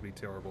 because that would be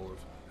terrible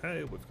if,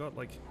 hey, we've got,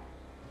 like,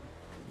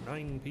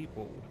 9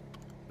 people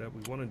that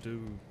we want to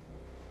do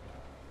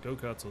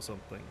go-karts or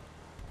something,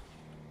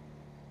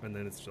 and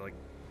then it's like,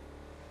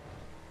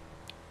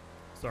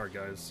 sorry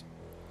guys,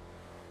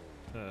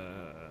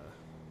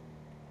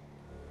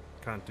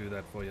 can't do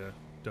that for you,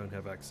 don't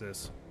have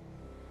access.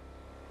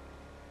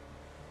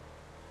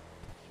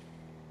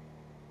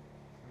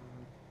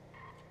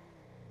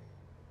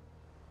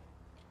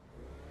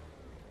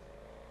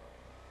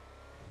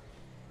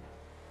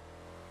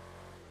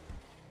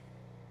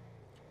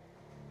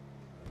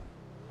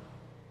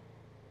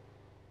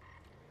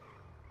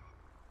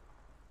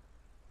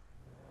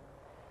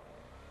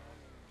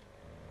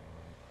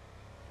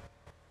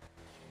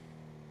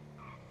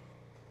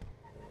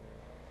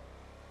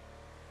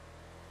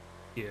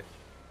 here.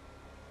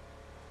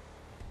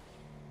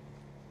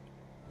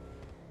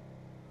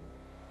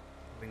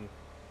 I mean,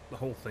 the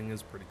whole thing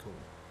is pretty cool,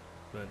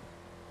 but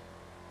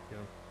yeah,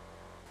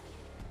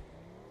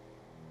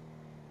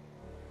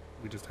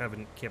 we just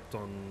haven't kept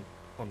on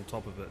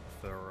top of it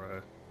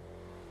for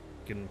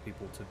getting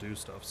people to do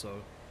stuff.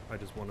 So I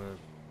just want to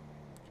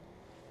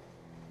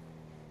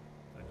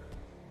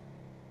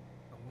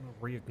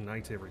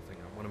reignite everything.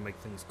 I want to make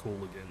things cool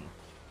again.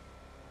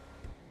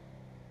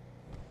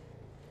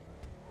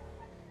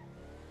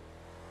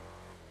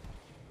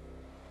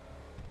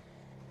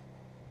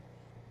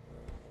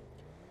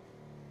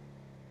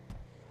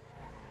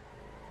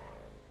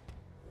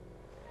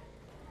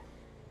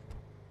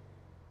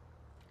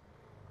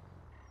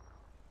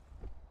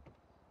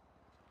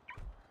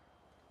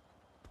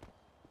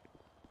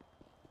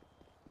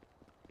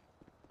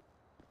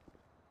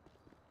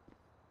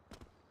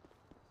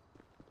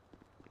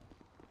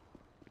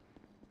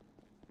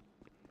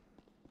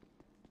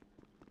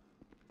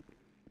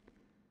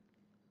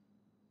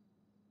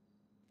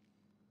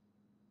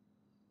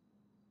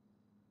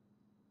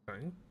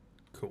 Okay,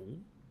 cool.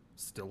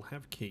 Still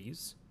have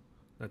keys.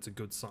 That's a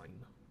good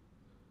sign.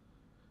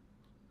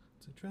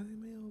 To drive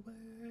me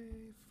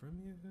away from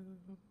you. There's nothing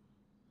that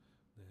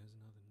 100.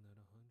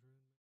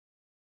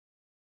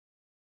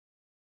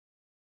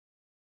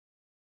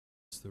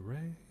 It's the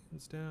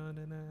rains down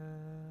in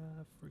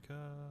Africa.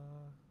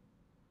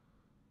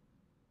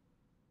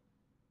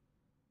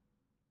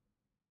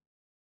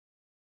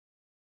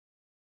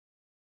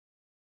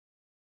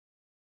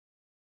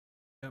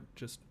 Yep,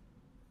 just.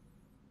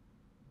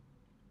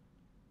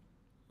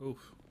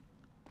 Oof.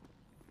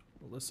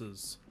 Well, this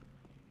is.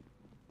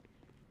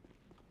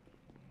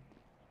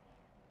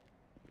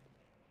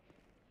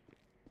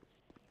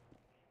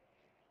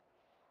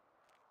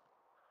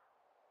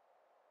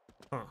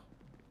 Huh.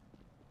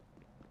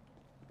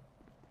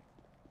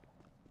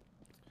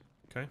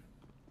 Okay.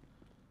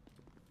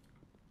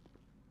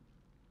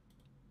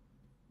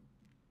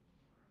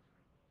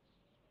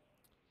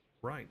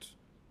 Right.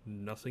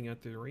 Nothing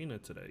at the arena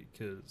today,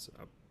 because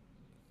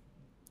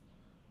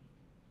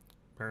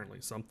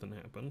apparently something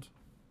happened.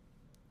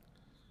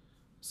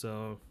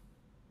 So.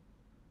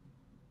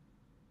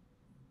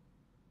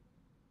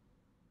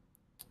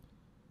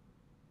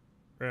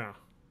 Yeah.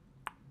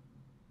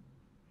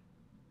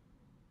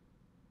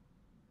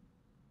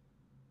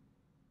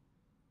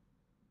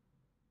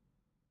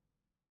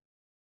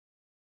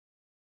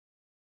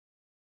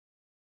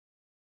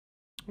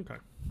 Okay.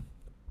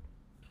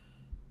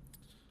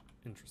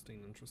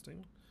 Interesting,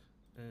 interesting.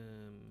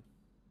 Um,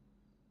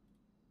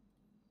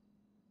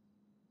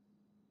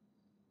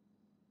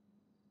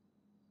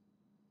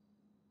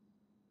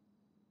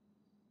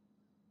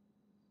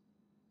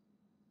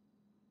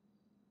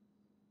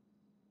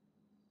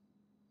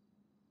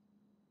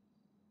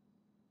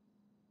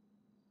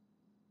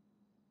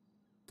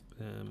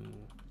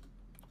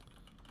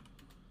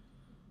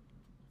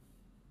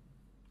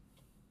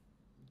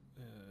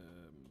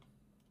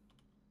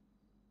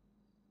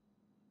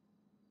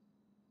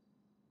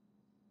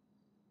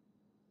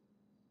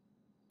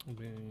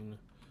 been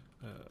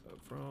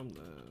from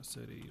the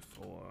city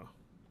for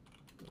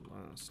the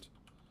last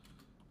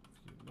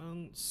few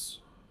months.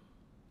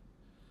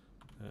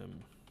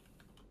 Um,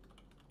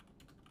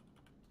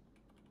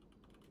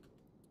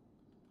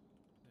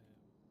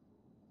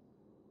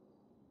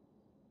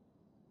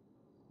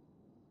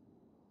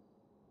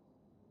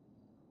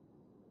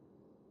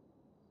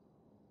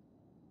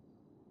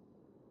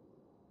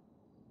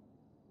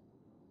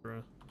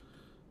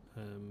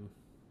 um,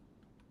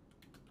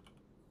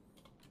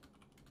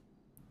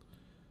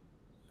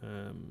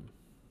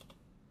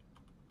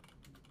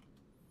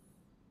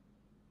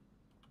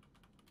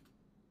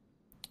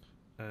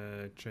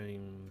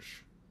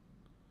 change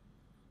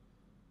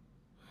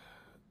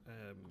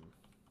layout.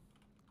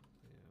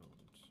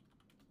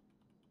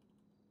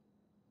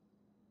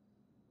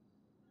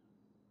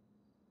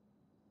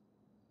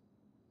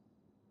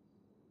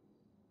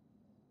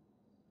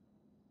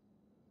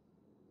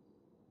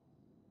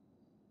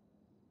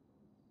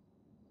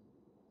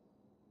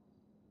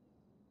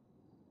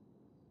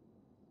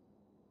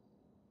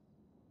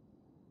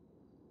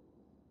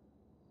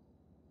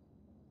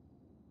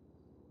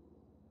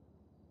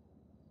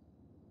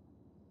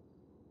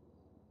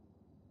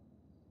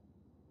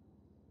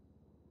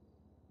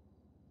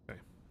 Okay,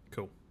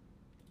 cool.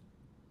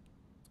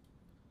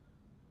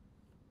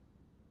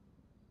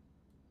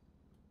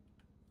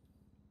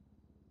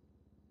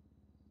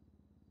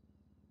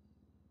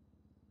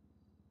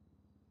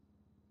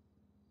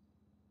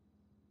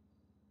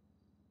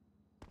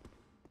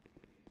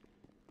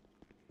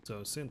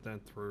 So sent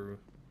that through.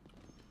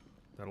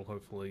 That'll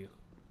hopefully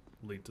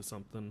lead to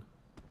something.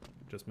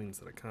 Just means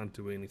that I can't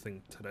do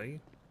anything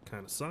today.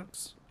 Kinda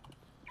sucks.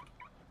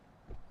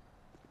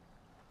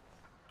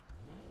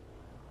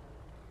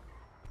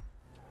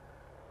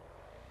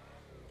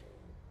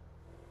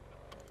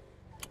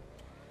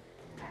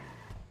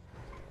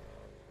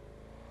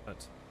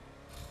 But,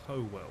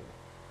 oh well.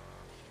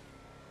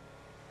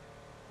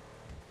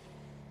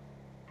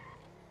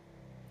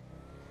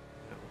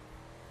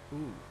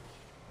 Ooh.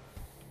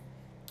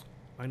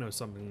 I know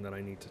something that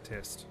I need to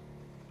test.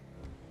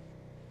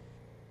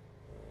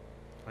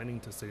 I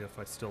need to see if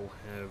I still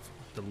have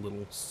the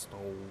little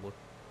stole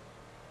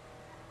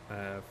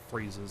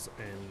freezers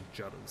and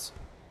judders.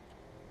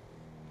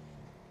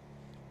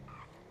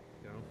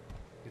 You know,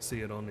 you see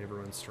it on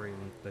everyone's stream.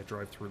 They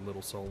drive through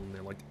Little Seoul and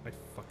they're like, I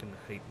fucking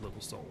hate Little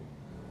Seoul.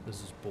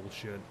 This is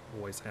bullshit.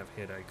 Always have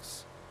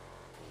headaches.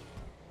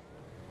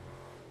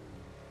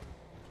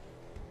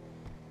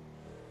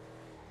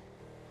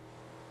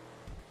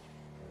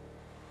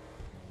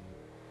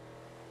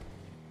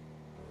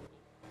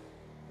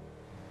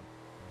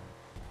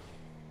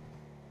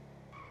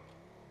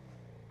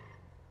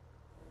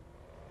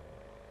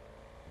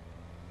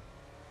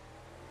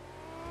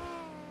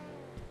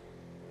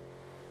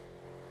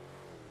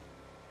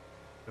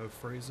 No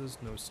freezers,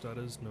 no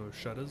stutters, no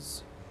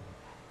shutters.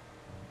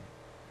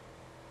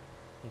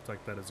 Looks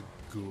like that is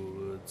a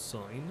good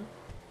sign.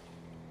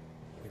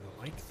 We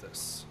like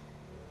this.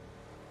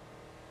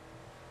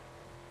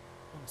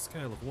 On a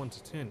scale of 1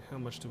 to 10, how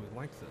much do we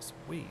like this?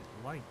 We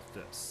like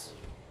this.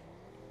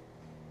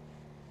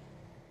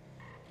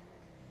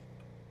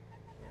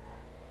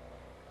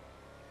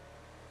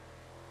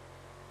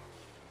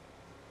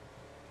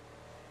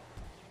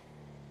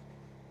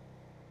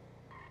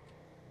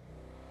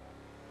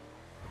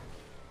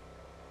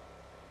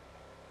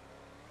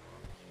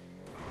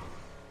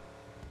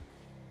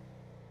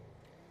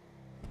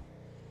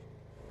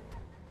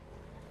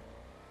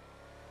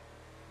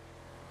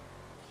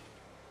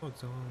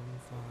 Dog's on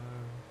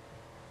fire.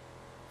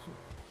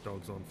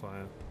 Dog's on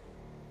fire.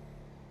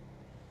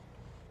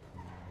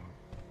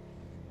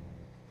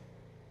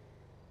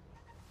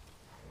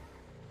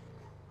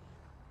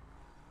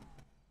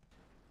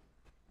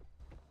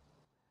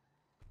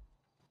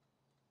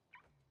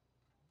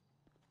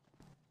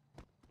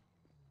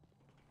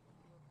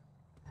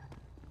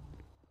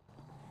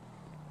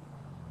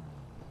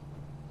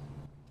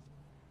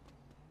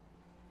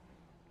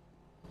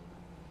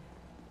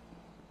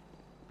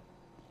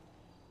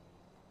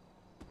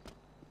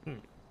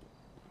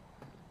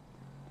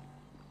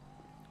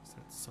 Is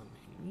that sun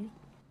here?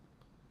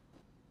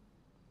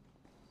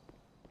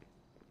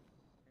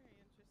 Very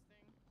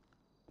interesting.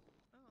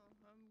 Oh,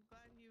 I'm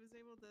glad he was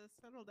able to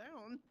settle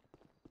down.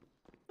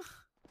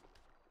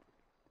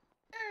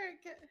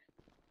 Dirk!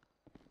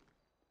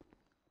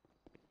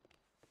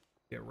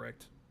 Get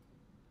wrecked.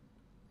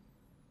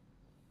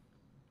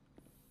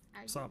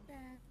 I What's get up?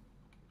 that.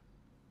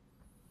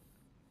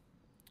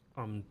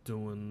 I'm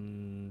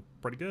doing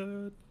pretty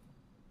good.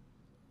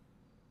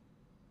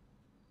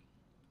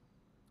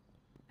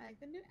 I like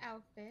the new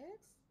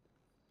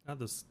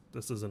outfits.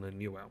 This isn't a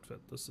new outfit.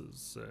 This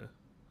is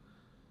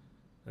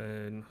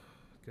and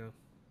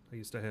I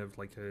used to have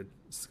like a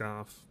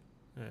scarf.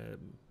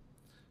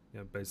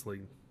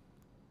 Basically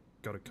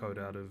got a coat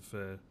out of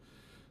the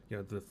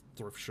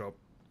thrift shop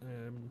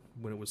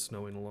when it was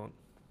snowing a lot.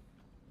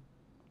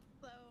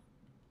 Hello.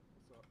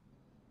 What's up?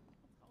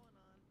 What's going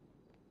on?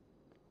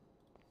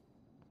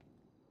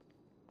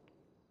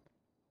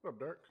 What up,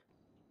 Dirk?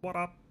 What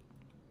up?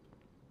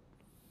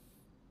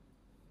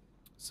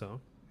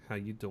 So, how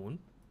you doing?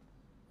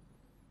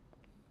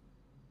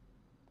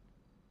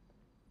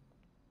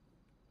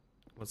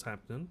 What's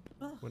happening?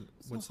 Ugh,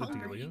 What's so the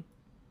hungry. dealio?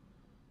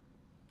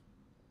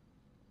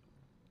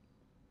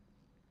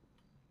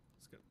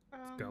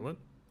 Scarlet?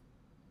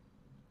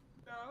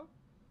 No.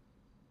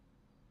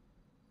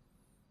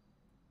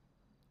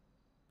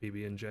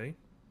 BB&J?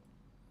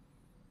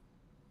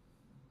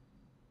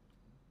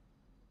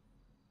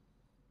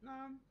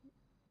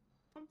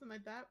 Something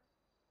like that.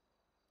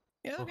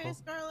 You okay, Uh-huh.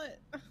 Scarlet?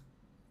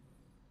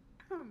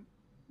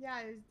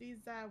 Yeah, these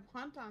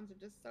wontons are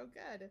just so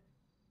good.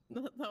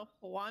 The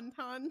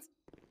wontons?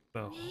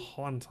 The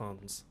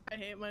Hauntons. I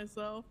hate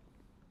myself.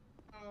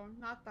 Oh,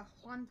 not the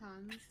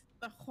wontons.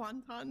 The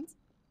wontons?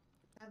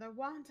 The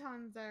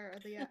wontons are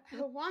the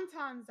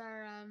wontons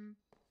are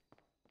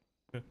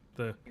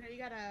The you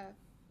gotta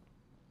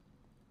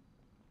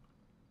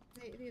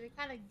they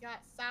kind of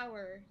got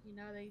sour,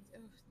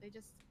 they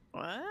just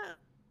What?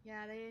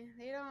 yeah they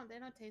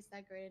don't taste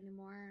that great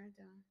anymore.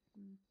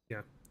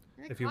 Yeah.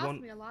 And it If you cost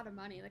want- me a lot of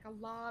money, like a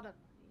lot of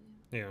money.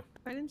 yeah.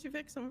 Why didn't you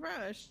fix them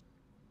fresh?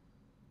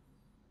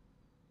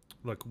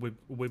 Look, we've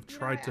You know,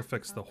 tried I to asked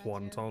fix the myself that too.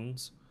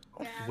 Hauntons.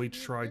 Yeah, We we've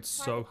tried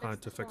so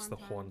hard to the fix the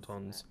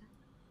Hauntons.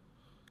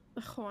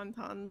 The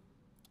wontons.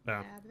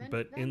 Yeah, Yeah,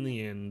 but in then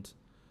the end,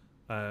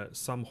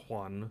 some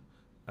Juan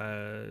got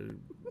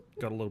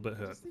a little bit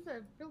hurt. just leave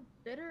a little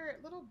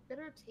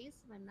bitter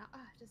taste in my mouth.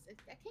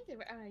 I can't get.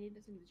 I need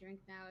something to drink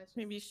now. It's just,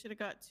 Maybe you should have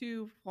got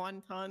 2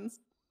 wontons.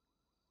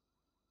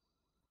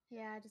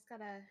 yeah, I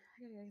gotta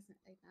get some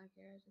eggnog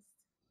here.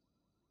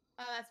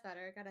 Oh, that's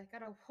better.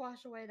 Gotta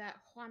wash away that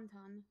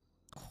wonton.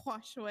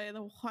 Wash away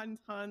the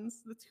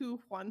wontons. The 2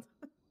 wontons.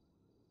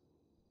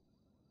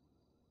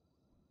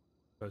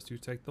 First you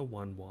take the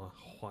one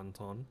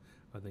Wonton,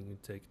 and then you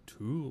take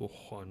 2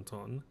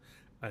 Wonton,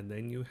 and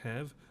then you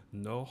have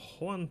no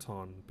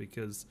Wonton,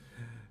 because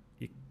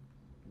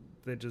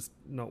they're just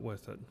not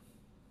worth it.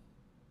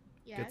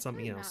 Yeah, Get it's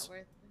something really else. not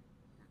worth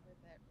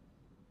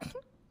it.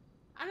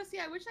 Honestly,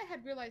 I wish I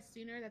had realized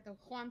sooner that the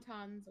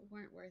wontons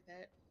weren't worth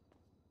it.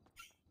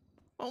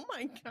 Oh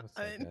my god. What's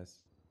up, guys?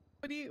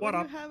 What do you What what do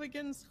you up? have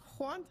against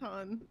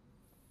wonton?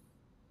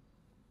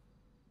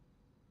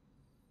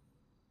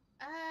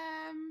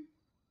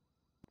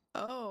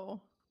 Oh.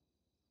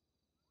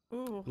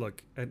 Ooh.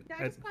 Look, Yeah,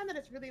 I just find that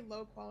it's really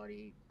low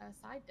quality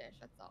side dish.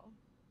 That's all.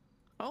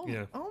 Oh.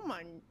 Yeah. Oh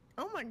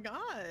my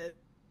god.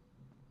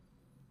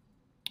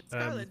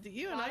 Scarlett, do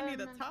you and I need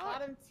to talk?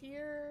 Bottom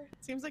tier.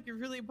 Seems like you're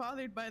really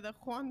bothered by the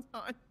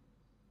wonton.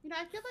 You know,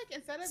 I feel like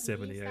instead of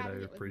 78, me I stabbing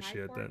it with my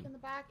appreciate fork that. in the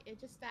back, it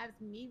just stabs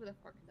me with a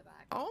fork in the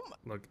back. Oh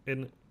my. look,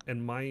 in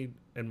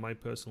my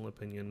personal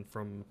opinion,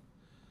 from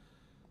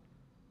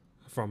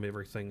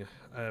everything,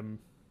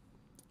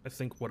 I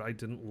think what I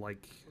didn't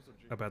like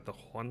about the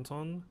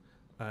wonton,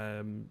 What's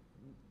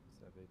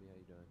up, baby? How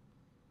you doing?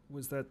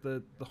 was that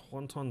the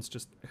wontons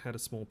just had a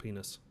small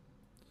penis.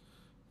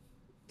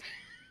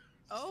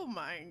 Oh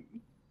my.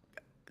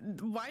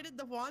 Why did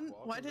the wonton?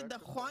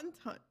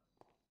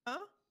 Huh?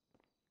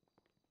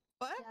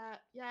 What?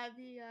 Yeah,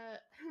 the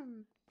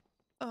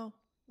Oh,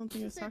 I don't think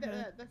to it's say talking.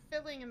 the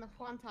filling in the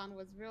wonton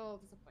was real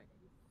disappointing.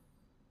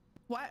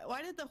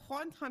 Why did the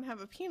wonton have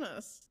a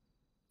penis?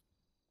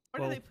 What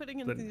are Well, they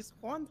putting in the- these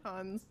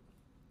wontons?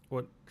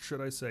 What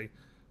should I say?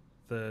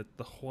 The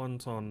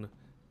wonton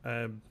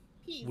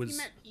Peas. was He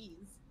meant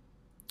peas.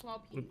 Small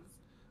peas.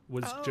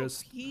 was Oh,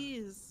 just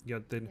peas. yeah.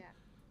 Then Yeah.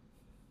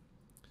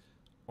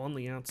 on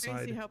the outside,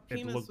 Crazy how it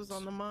penis looked, was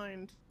on the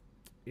mind.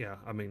 yeah.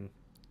 I mean,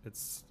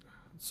 it's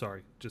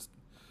sorry, just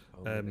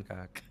Oh, the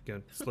cock.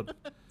 go slip.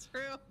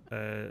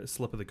 True.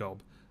 Slip of the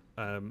gob.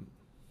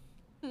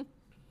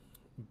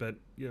 But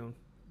you know,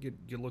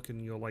 you look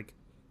and you're like,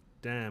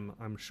 damn,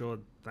 I'm sure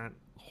that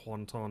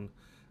wonton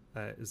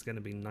is going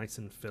to be nice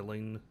and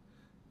filling,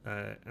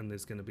 and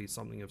there's going to be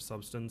something of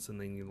substance, and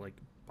then you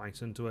like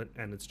bite into it,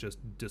 and it's just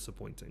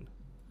disappointing.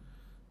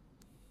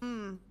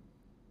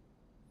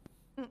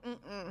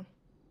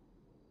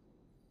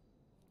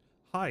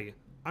 Hi,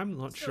 I'm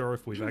not sure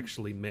if we've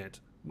actually met.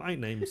 My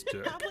name's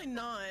Dirk. Probably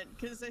not,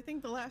 because I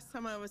think the last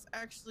time I was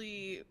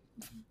actually,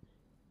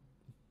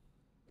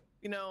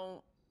 you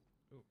know,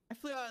 I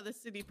flew out of the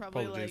city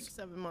probably Apologies. like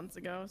 7 months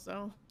ago.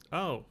 So.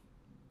 Oh,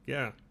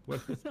 yeah.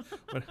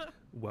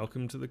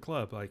 Welcome to the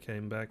club. I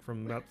came back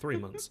from about 3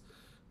 months.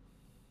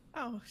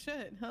 Oh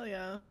shit! Hell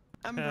yeah!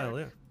 I'm Hell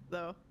Brooke, yeah.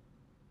 though.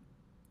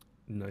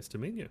 Nice to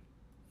meet you.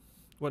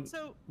 What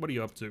So, are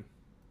you up to?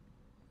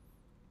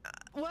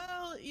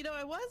 well, you know,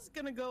 I was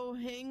gonna go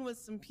hang with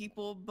some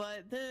people,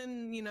 but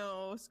then, you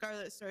know,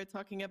 Scarlett started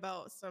talking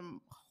about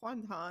some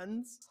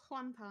wontons,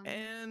 Wonton.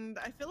 and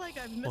I feel like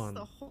I've missed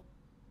the whole.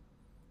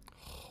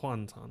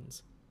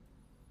 Wontons.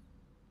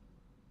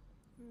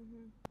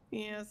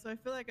 Yeah, so I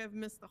feel like I've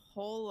missed a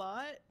whole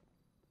lot,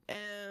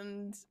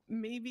 and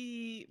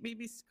maybe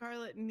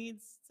Scarlett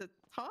needs to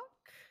talk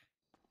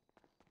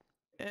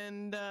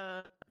and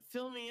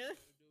fill me in.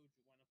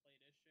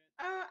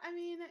 I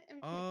mean,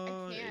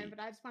 I can, but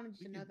I just wanted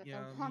you to know that the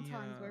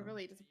wontons were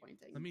really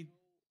disappointing. Let me.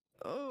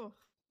 Oh.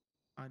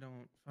 I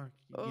don't. Fuck.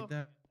 You Oh. get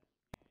that?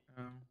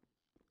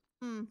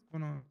 What's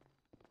going on?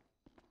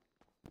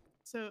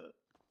 So.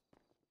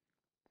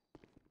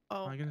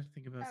 Oh. I gotta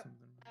think about something.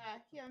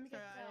 Here, let me get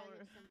Sorry,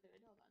 some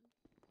food.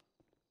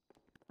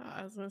 Hold on.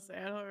 I was gonna say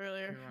I don't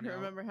really You're running out.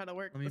 remember how to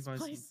work Let me this buy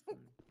place. some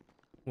food.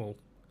 Well,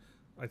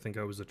 I think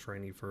I was a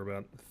trainee for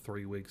about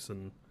 3 weeks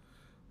and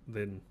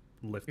then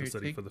left the Here,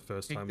 city for the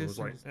first take time and this was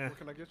like, and- eh, What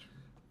can I get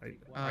you?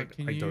 I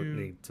Can don't you-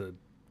 need to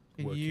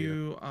Can work here.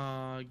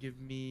 you give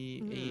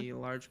me a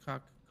large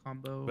cock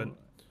combo? But,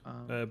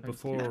 times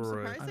before, two? I'm I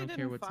surprised don't they care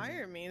didn't what's in it.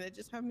 fire me. They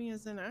just have me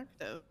as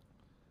inactive.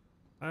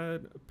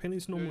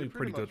 Penny's Yeah, normally you're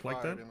pretty good much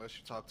like that. fired Unless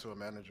you talk to a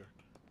manager.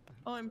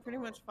 Oh, I'm pretty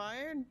much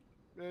fired.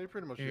 Yeah, you're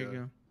pretty much. Here you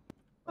go.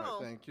 All right,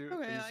 Oh, thank you.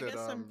 okay, You I said guess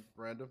I'm-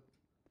 random.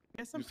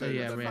 Guess I'm You So said pretty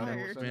yeah, that much random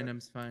fired. was-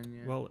 random's fine.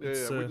 Yeah. Well, Yeah,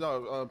 it's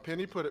no.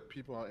 Penny put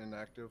people on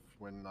inactive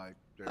when like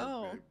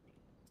Oh.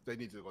 they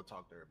need to go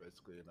talk to her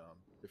basically, and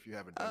if you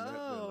haven't done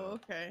Oh,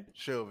 that, then okay.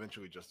 she'll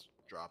eventually just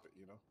drop it.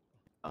 You know.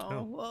 Oh,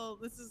 Oh. well,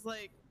 this is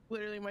like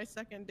literally my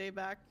second day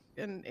back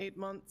in 8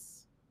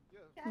 months. Yeah.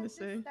 Yeah, Let me just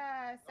see. send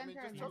I her mean,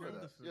 a just tell her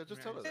message. that. Yeah,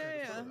 just tell her that. Yeah,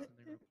 Just tell her yeah. that.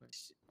 Something real quick.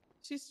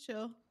 She's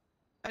chill.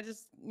 I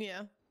just,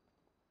 yeah,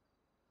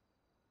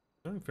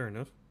 oh, fair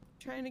enough.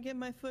 trying to get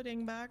my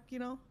footing back, you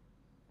know?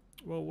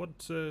 Well,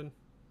 what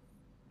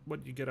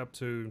you get up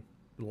to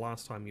the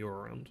last time you were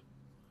around?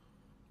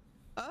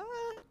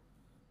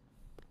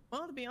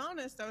 Well, to be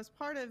honest, I was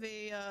part of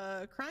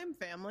a crime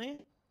family,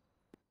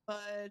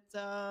 but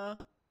the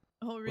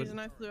whole reason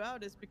I flew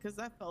out is because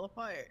that fell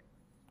apart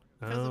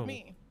because Oh. of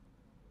me.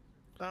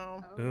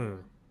 So,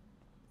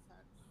 Sucks.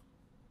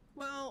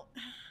 well,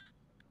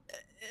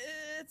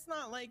 it's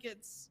not like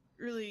it's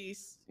really,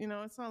 you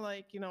know, it's not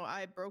like, you know,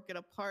 I broke it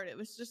apart. It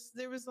was just,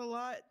 there was a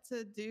lot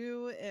to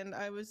do, and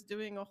I was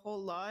doing a whole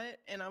lot,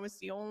 and I was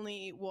the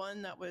only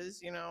one that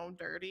was, you know,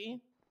 dirty.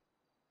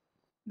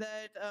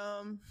 That,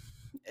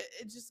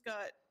 it just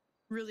got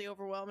really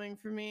overwhelming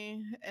for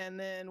me. And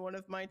then one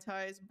of my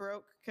ties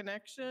broke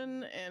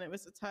connection, and it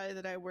was a tie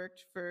that I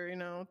worked for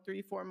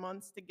 3-4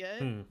 months to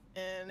get, and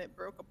it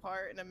broke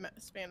apart in a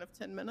span of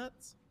 10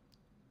 minutes.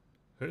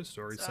 Her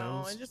story So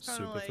sounds I just kind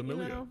of super like,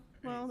 familiar.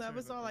 well, that sorry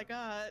was about all I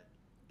that.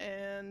 got.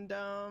 And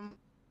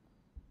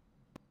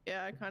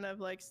yeah, I kind of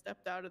like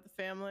stepped out of the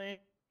family.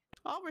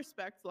 All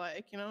respect,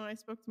 like, I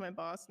spoke to my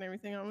boss and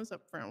everything. I was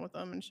upfront with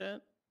them and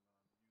shit.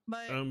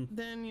 But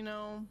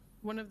then,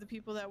 one of the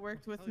people that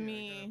worked with hell yeah, I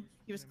gotta me,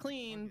 he was restrain my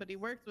clean, but he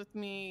pockets. worked with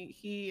me.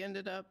 He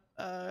ended up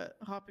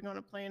hopping on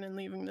a plane and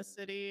leaving the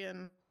city,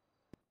 and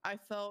I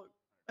felt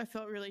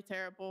really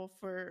terrible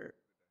for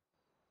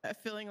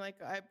feeling like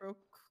I broke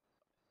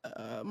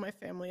my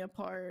family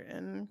apart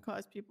and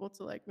caused people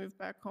to like move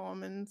back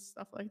home and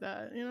stuff like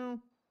that. No,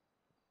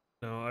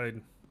 I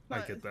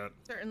Not get that.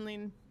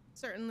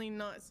 certainly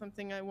not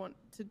something I want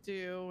to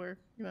do, or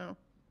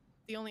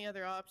the only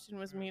other option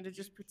was me to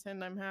just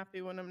pretend I'm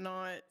happy when I'm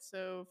not,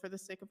 so for the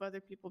sake of other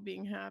people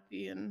being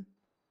happy and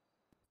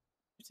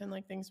pretend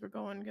like things were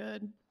going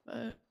good.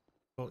 But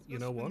Well, Let's you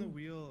go know spin what? the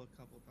wheel a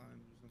couple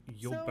times or something.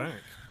 You're So-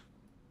 back.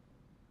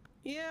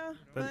 yeah,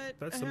 That- but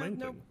that's I the have main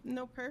no thing.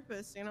 no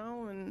purpose,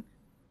 and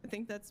I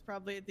think that's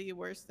probably the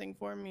worst thing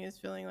for me, is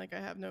feeling like I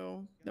have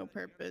no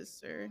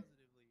purpose. Or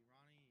Positively,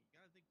 Ronnie. You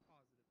gotta think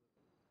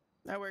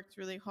positively. I worked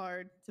really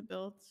hard to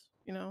build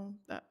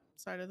that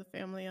side of the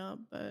family up,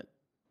 but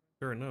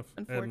Fair enough.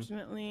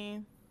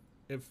 unfortunately,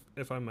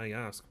 If I may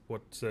ask,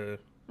 what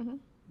Mhm.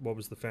 what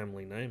was the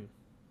family name?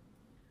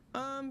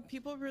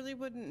 people really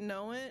wouldn't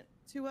know it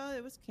too well.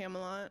 It was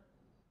Camelot,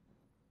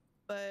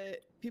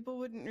 but people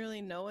wouldn't really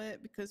know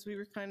it because we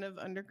were kind of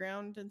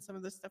underground in some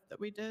of the stuff that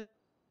we did.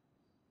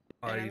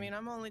 And I mean,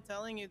 I'm only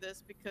telling you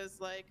this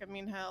because, like, I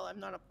mean, hell, I'm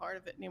not a part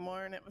of it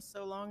anymore, and it was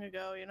so long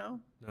ago,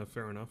 No,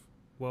 fair enough.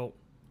 Well,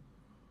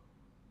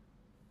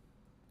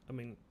 I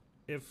mean,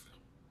 if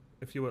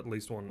you at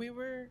least want We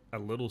were. a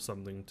little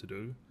something to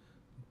do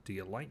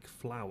you like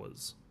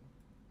flowers?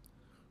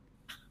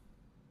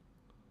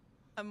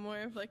 I'm more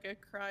of like a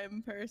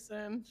crime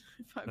person,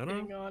 if I'm No, no.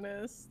 being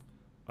honest.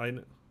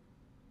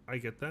 I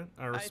get that.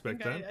 I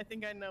respect that. I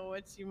think I know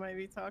what you might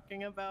be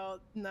talking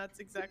about, and that's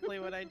exactly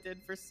what I did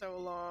for so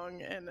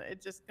long, and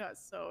it just got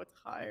so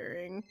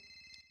tiring.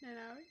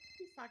 No,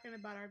 he's talking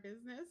about our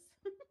business.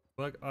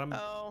 Like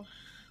Oh.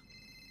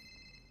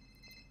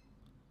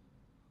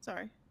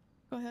 Sorry.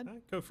 Go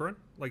ahead. go for it.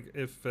 Like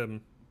if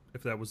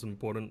that was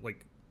important,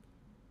 like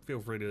feel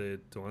free to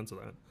answer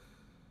that.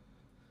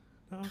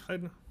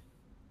 No,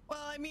 Well,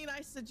 I mean,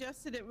 I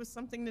suggested it was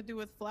something to do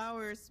with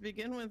flowers to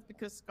begin with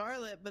because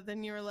Scarlet, but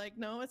then you were like,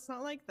 no, it's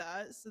not like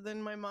that. So then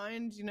my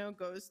mind,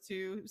 goes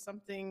to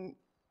something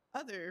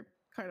other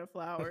kind of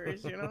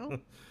flowers, No.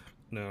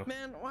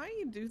 Man, why do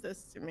you do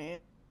this to me?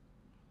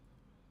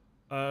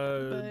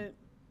 Because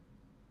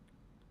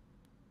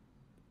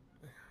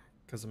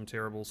But I'm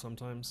terrible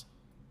sometimes.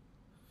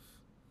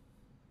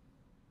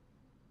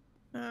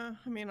 I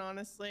mean,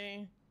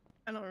 honestly,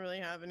 I don't really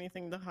have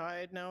anything to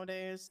hide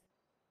nowadays.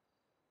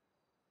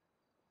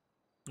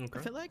 Okay.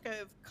 I feel like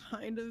I've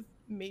kind of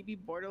maybe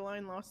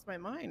borderline lost my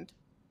mind.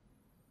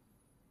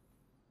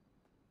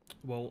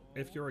 Well,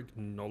 if you're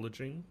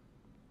acknowledging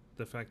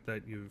the fact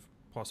that you've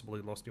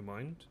possibly lost your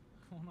mind,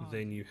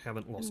 then you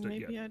haven't lost it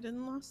Maybe yet. I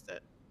didn't lost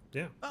it.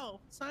 Yeah. Oh,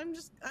 so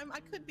I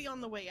could be on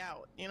the way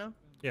out,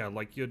 Yeah,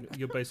 like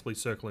you're basically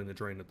circling the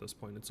drain at this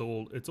point. It's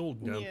all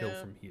downhill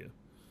Yeah. from here.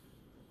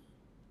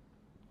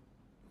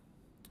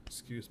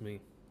 Excuse me.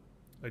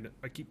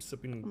 I keep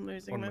sipping I'm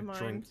losing on my my mind.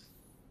 drink.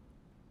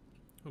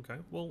 Okay,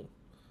 well,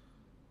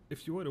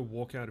 if you were to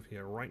walk out of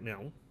here right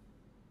now,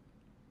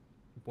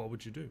 what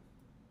would you do?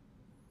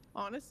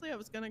 Honestly, I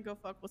was gonna go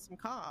fuck with some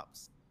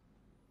cops.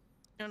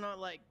 Not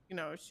like,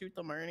 shoot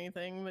them or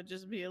anything, but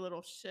just be a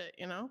little shit,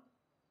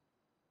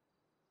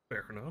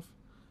 Fair enough.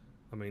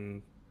 I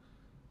mean,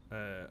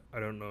 I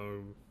don't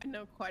know. I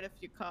know quite a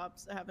few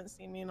cops that haven't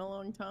seen me in a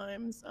long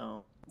time,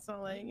 so it's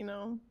not like,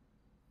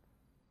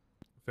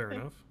 Fair Yeah.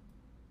 enough.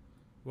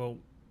 Well,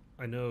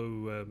 I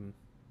know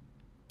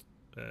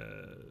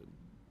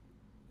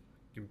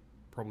you've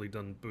probably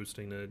done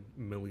boosting a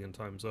million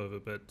times over,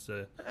 but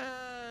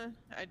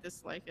I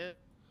dislike it.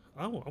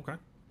 oh, okay,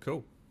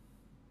 cool.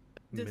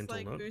 Mental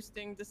Dislike note.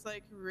 boosting,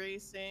 dislike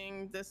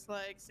racing,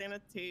 dislike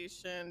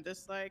sanitation,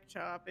 dislike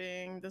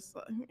chopping,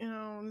 dislike,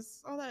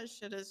 all that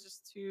shit is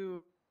just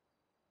too.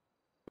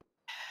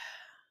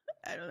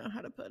 I don't know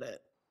how to put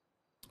it.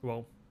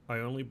 Well, I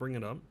only bring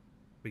it up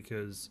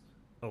because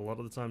a lot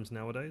of the times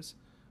nowadays,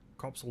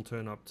 cops will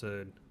turn up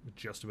to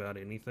just about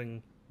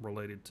anything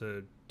related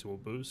to a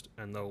boost,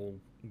 and they'll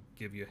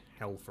give you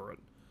hell for it.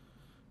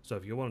 So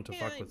if you wanted to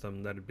fuck with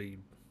them, that'd be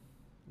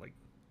like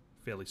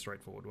fairly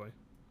straightforward way.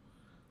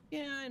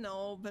 Yeah, I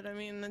know, but I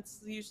mean,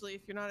 that's usually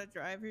if you're not a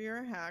driver, you're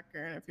a hacker,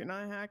 and if you're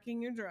not hacking,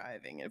 you're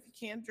driving. And if you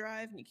can't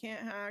drive and you can't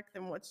hack,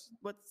 then what's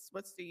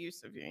the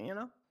use of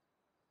you?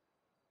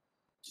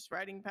 Just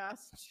riding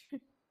passenger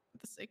for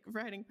the sake of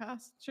riding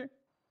passenger.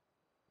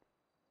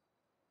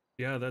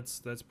 Yeah,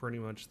 that's pretty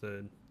much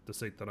the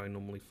seat that I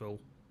normally fill.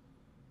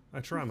 I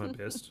try my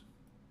best.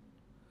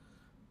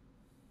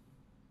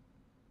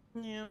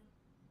 Yeah.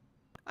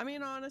 I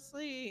mean,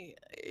 honestly,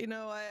 you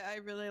know, I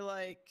really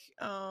like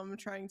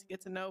trying to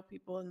get to know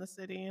people in the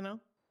city, you know?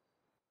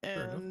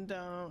 Fair enough. And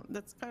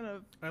that's kind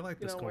of, I like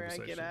you this know, where I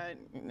get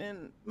conversation. at.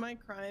 And my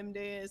crime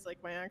days,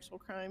 like my actual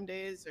crime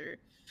days, are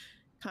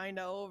kind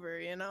of over,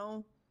 you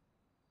know?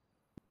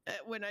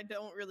 When I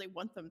don't really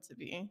want them to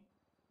be.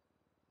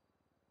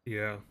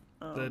 Yeah,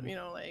 You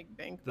know, like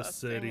bank the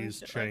busting and city's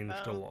shit like changed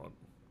that. a lot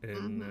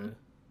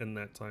in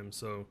that time.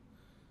 So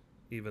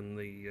even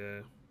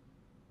the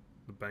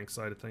bank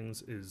side of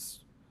things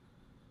is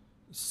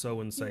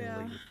so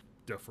insanely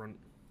different.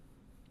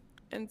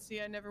 And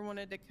see, I never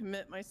wanted to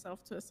commit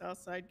myself to a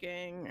Southside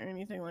gang or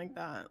anything like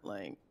that.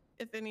 Like,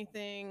 if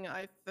anything,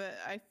 I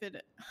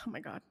fit. Oh my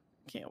god,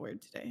 can't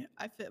word today.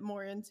 I fit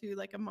more into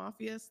like a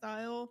mafia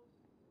style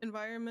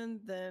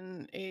environment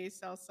than a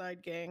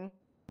Southside gang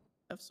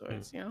of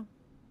sorts, you know.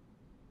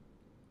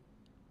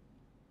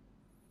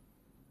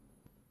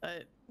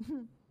 But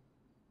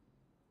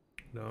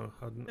No,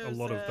 a there's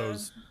lot of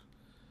those,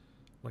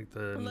 like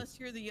the unless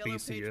you're the Yellow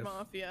Page BCF.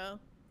 Mafia,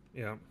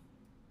 Yeah,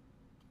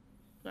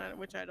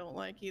 which I don't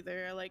like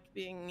either. I like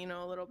being, you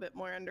know, a little bit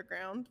more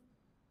underground.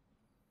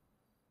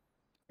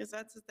 Because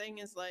that's the thing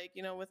is like,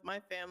 you know, with my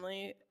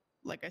family,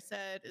 like I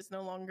said, is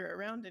no longer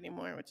around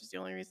anymore, which is the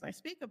only reason I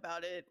speak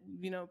about it.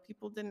 You know,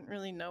 people didn't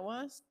really know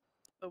us,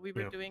 but we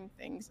were doing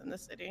things in the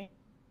city.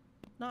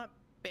 Not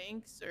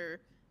banks or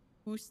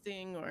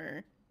boosting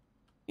or,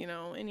 you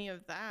know, any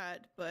of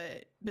that,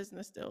 but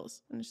business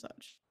deals and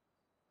such.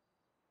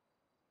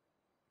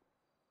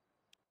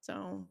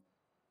 So.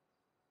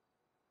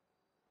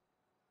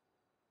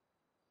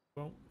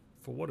 well,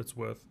 for what it's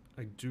worth,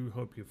 I do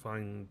hope you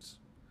find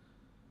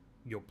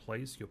your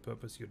place, your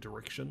purpose, your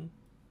direction.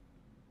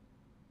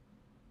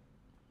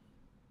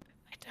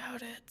 I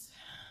doubt it.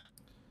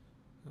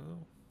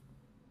 Oh.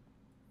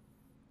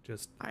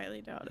 Just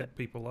highly doubt hit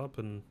people up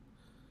and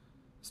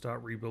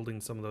start rebuilding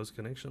some of those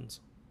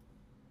connections.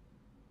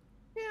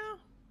 Yeah.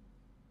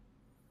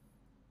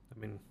 I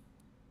mean,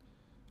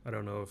 I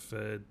don't know if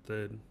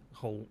the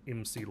whole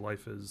MC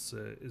life is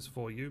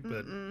for you,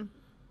 but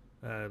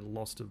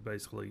Lost have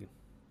basically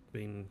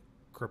been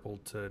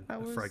crippled to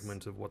a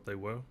fragment of what they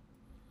were.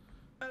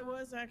 I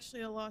was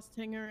actually a lost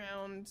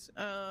hangaround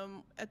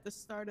at the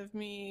start of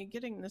me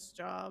getting this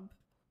job,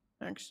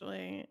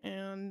 actually,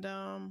 and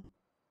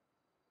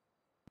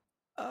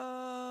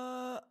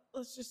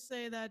let's just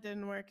say that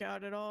didn't work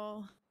out at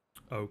all.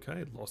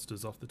 Okay, Lost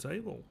is off the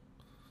table.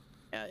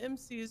 Yeah,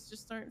 MCs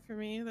just aren't for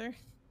me either,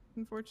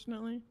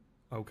 unfortunately.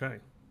 Okay,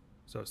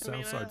 so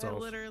Southside's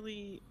off.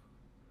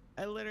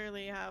 I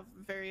literally have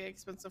a very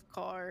expensive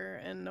car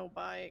and no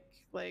bike.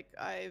 Like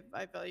I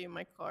value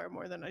my car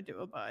more than I do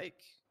a bike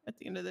at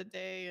the end of the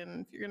day.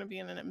 And if you're gonna be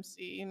in an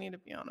MC, you need to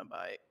be on a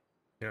bike.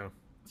 Yeah.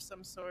 Of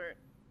some sort.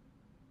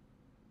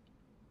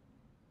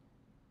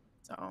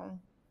 So.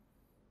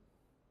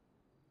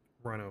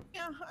 Rhino.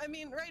 Yeah, I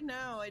mean, right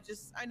now,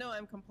 I know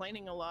I'm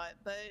complaining a lot,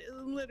 but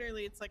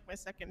literally it's like my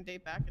second day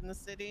back in the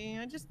city.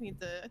 I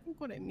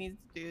think what I need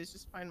to do is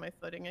just find my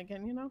footing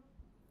again, you know?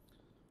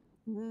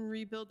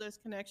 Rebuild those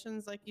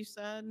connections like you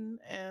said,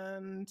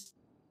 and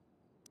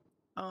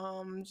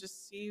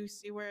just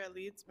see where it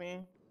leads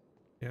me.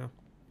 Yeah.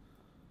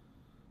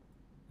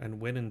 And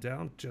when in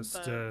doubt,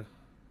 just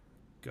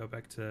go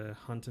back to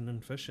hunting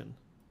and fishing.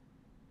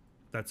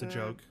 That's a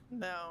joke.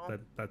 No.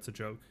 That's a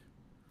joke.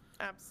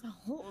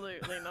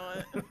 Absolutely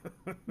not.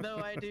 Though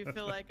I do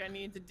feel like I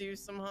need to do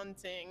some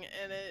hunting,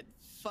 and it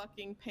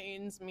fucking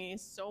pains me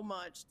so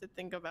much to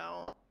think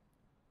about.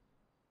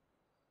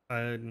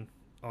 And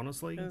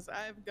honestly, because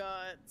I've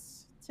got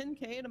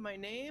 10K to my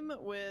name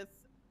with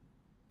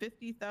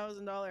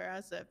 $50,000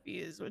 asset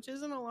fees, which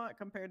isn't a lot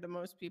compared to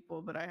most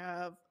people, but I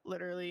have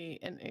literally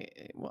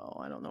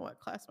well, I don't know what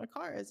class my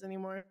car is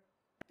anymore,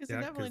 because it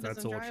definitely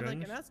doesn't drive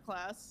like an S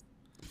class.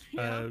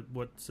 Yeah.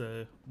 What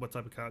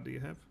type of car do you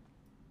have?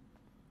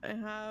 I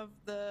have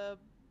the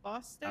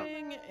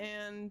Mustang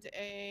and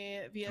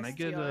a VSTR. Can I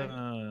get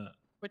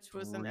which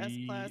was an S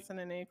class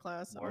and an A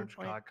class. Large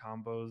cock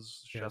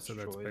combos. Yeah, so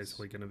that's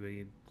basically going to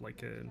be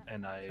like a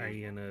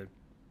A and a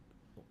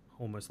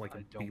almost like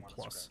a B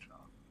plus.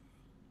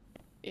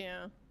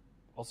 Yeah.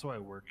 Also, I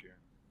work here.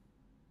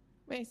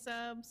 Hey,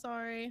 Seb.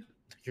 Sorry.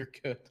 You're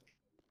good.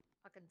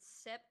 Fucking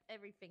Sep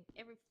everything,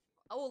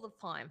 all the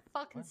time.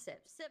 Fucking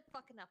Sep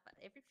fucking up at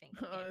everything.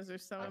 Oh, those are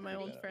some of my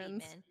old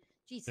friends. Man.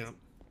 Jesus. Yeah.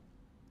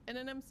 And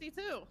an MC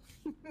too.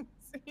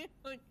 See,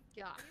 like,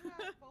 yeah.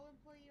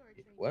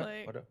 What?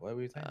 Like, what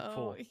were you saying?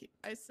 Oh,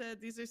 I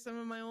said these are some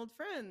of my old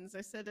friends.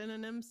 I said in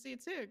an MC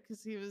too,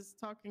 because he was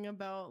talking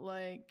about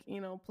like, you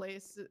know,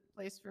 place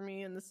for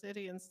me in the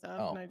city and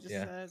stuff, and I just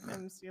said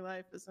MC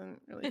life isn't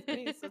really for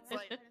me. So it's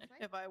like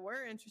if I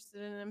were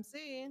interested in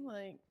MC,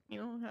 like, you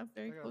know, have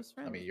very close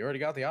friends. I mean, you already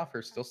got the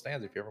offer. Still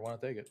stands if you ever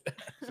want to take it.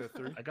 So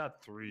I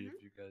got 3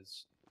 if you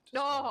guys.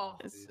 No,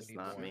 it's just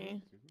not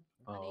me.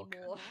 Oh, okay.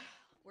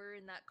 We're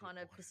in that kind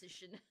of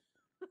position.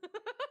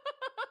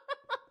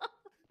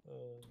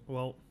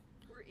 Well,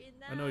 in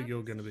I know that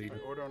you're gonna be,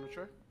 position. Order on the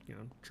tray. you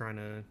know, trying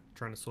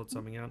to sort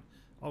something out.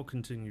 I'll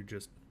continue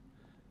just,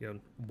 you know,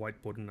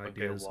 whiteboarding Okay,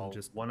 ideas well, and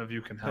just one of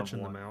you can have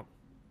pitching one. them out.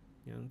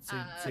 You know,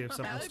 see if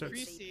something I sticks.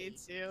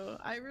 appreciate you.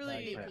 I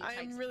VP am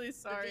takes- really the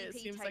sorry. It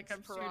VP seems like takes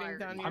I'm shooting down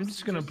priority. your I'm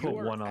just gonna put You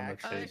are one on the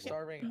actually table.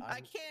 starving.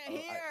 I can't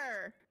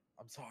hear.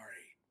 I'm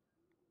sorry.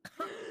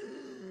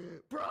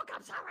 Brooke,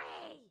 I'm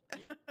sorry.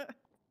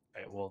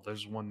 Okay, well,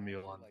 there's one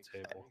meal on Like, the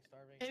table.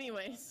 starving.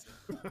 Anyways,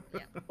 Yeah.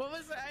 what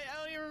was I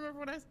don't even remember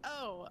what I.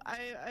 Oh,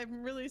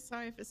 I'm really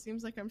sorry if it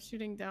seems like I'm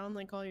shooting down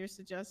like all your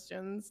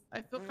suggestions.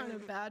 I feel kind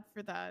of bad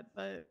for that,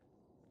 but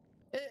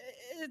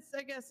it's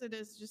I guess it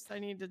is just I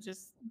need to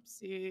just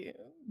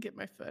get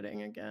my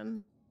footing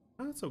again.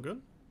 Oh, that's all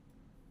good.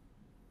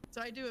 So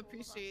I do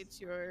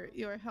appreciate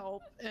your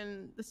help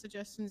and the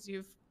suggestions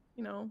you've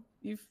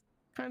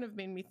kind of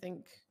made me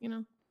think.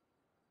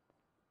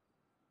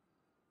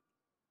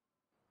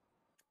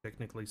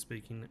 Technically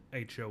speaking,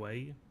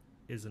 HOA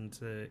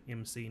isn't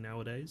MC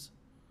nowadays.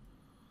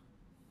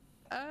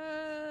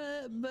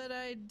 But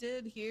I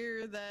did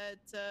hear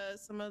that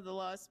some of the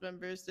Lost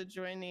members did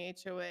join the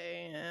HOA,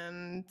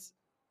 and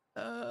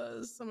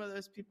some of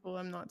those people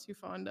I'm not too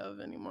fond of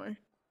anymore.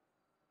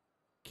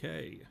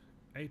 Okay,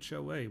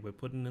 HOA, we're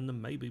putting in the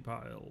maybe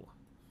pile.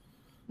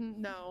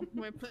 No,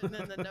 we're putting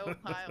in the no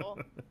pile.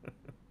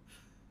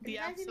 You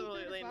guys eating food as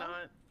Absolutely well?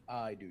 not.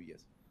 I do,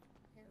 yes.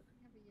 Okay, we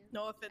can have you.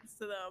 No offense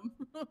to them.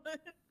 Can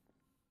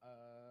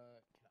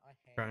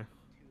I have Okay.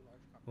 2 large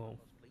cocktails, Well,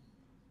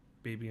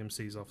 please?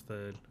 BBMC's off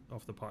the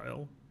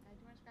pile. Do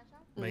you want to scratch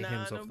off?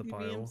 Mayhem's nah, off no the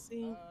pile.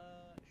 PBMC.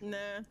 Nah.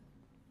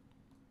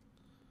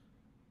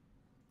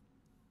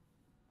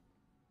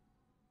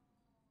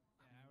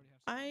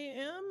 I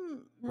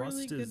am really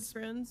Rust good is-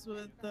 friends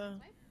with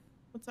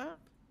what's that?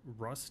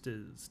 Rust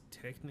is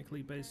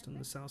technically based in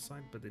the south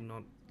side, but they're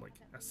not like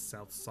a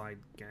south side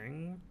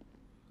gang.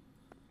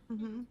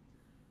 Mm-hmm.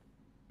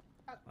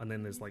 Oh, And then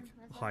you there's can like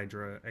press it.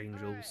 Hydra Alright,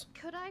 Angels.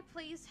 could I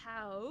please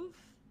have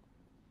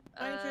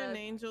Hydra and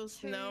Angels,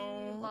 two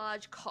no.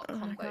 large cock Oh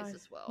my combos God,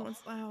 as well?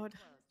 What's loud?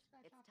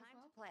 Scratch It's off as time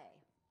well. to play.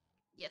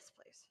 Yes,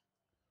 please.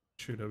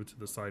 Shoot over to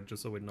the side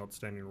just so we're not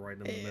standing right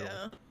in the middle.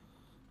 Yeah.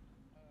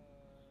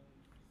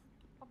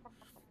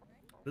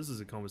 This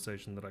is a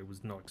conversation that I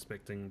was not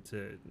expecting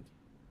to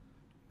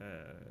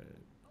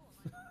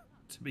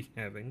to be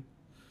having,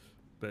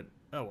 but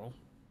oh well.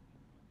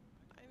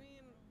 I mean,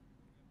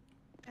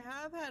 I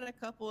have had a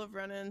couple of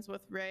run-ins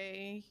with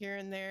Ray here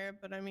and there,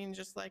 but I mean,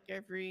 just like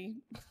every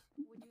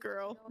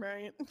girl,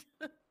 right?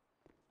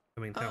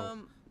 I mean, hell,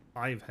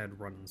 I've had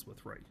run-ins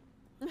with Ray.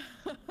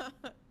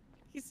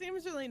 He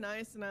seems really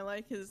nice, and I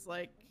like his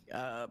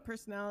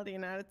personality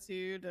and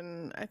attitude,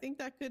 and I think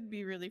that could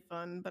be really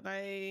fun. But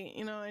I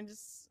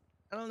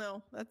don't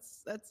know.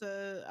 That's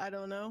I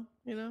don't know.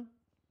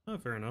 Oh,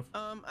 fair enough.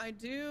 I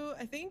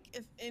think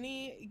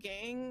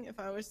if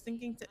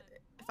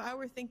I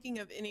were thinking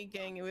of any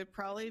gang, it would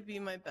probably be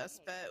my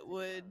best bet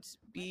would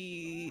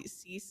be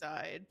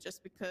Seaside,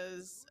 just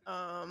because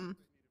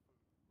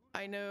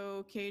I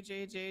know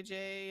KJ,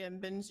 JJ,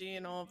 and Benji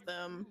and all of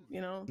them,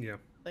 Yeah.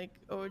 like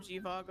OG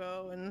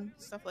Vago and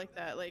stuff like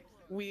that. Like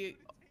we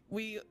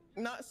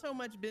not so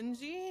much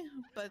Benji,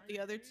 but the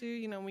other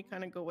two, we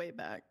kind of go way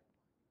back.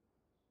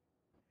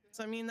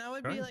 So I mean, that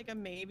would be Okay. like a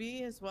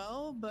maybe as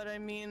well. But I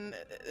mean,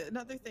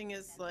 another thing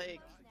is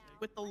like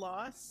with the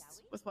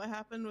Lost, with what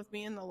happened with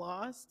me in the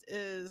Lost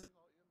is,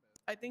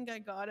 I think I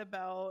got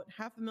about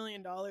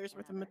 $500,000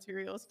 worth of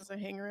materials as a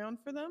hang around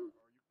for them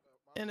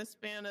in a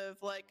span of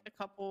like a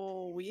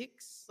couple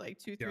weeks, like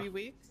 2-3 Yeah.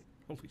 weeks.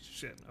 Holy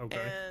shit.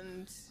 Okay.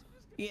 And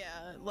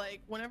yeah,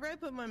 like whenever I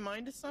put my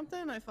mind to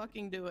something, I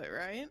fucking do it,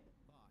 right?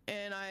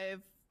 And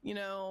I've,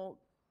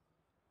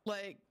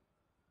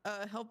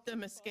 helped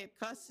them escape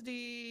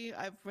custody.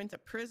 I've went to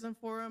prison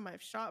for them.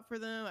 I've shot for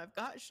them. I've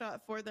got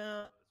shot for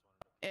them.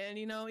 And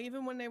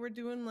even when they were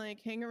doing like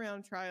hang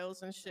around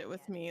trials and shit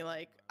with me,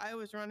 like I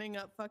was running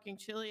up fucking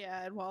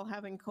Chiliad while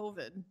having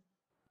COVID,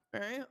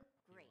 right?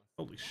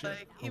 Holy shit.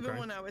 Like even Okay.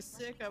 when I was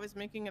sick, I was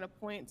making it a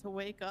point to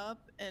wake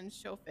up and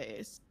show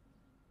face.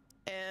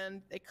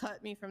 And they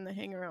cut me from the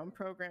hang around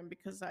program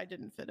because I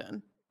didn't fit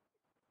in.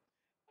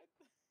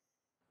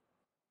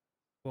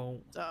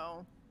 Well,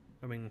 So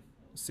I mean,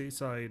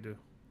 Seaside,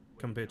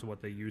 compared to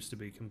what they used to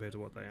be, compared to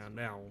what they are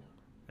now,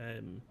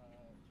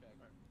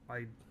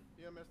 I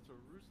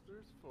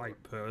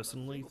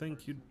personally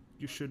think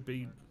you should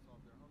be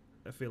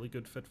a fairly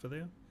good fit for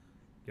there.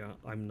 Yeah,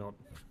 I'm not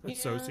Yeah.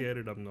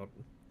 associated.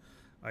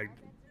 I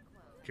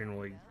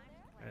generally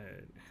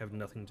have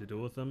nothing to do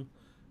with them.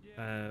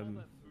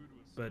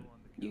 But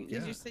did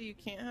yeah. you say you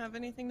can't have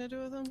anything to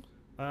do with them?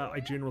 I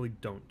generally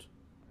don't.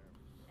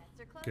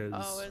 Because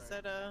Oh, is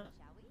that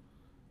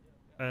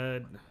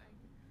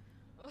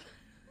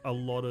a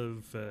lot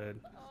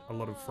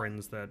of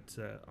friends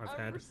that I've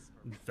had,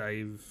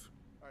 they've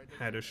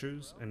had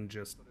issues, and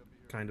just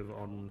kind of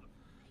on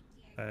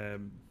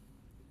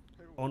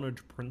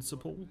honored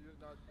principle,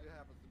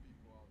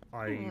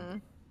 I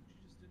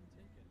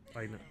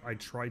I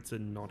try to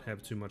not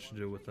have too much to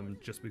do with them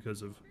just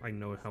because of I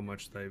know how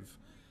much they've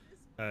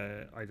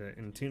either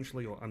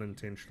intentionally or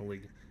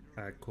unintentionally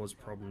caused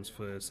problems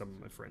for some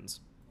of my friends.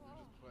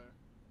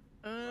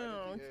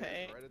 Oh,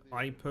 okay.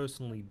 I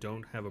personally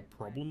don't have a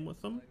problem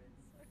with them,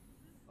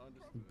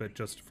 but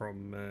just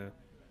from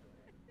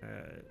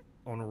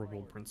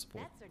honorable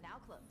principle. Bets are now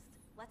closed.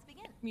 Let's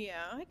begin.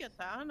 Yeah, I get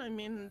that. I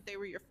mean, they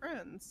were your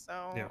friends,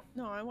 so Yeah.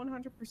 no, I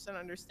 100%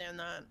 understand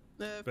that.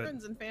 The But-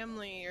 friends and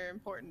family are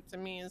important to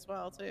me as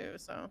well too.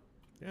 So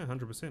Yeah,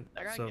 100%.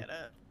 like, I So get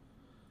it.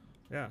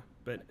 yeah,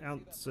 but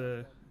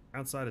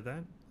outside of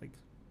that, like,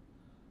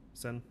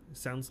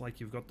 sounds like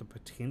you've got the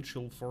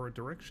potential for a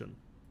direction.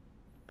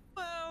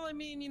 Well, I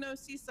mean, you know,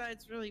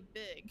 Seaside's really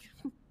big,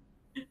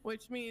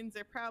 which means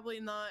they're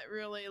probably not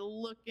really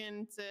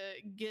looking to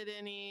get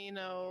any, you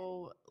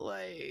know,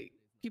 like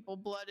people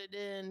blooded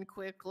in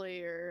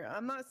quickly. Or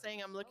I'm not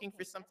saying I'm looking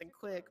for something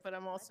quick, but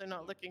I'm also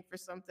not looking for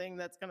something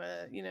that's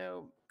gonna, you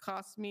know,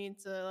 cost me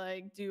to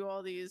like do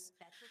all these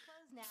Bets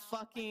are closed now.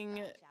 fucking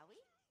Let's start, shall we?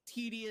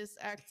 tedious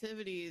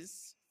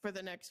activities for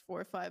the next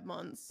 4 or 5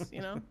 months, you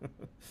know?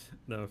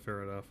 No,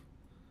 fair enough.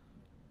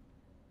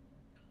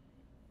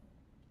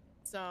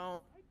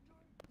 So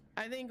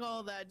I think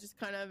all that just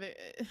kind of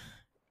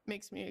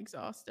makes me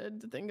exhausted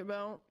to think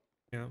about.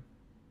 Yeah,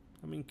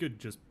 I mean, could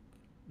just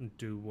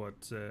do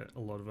what a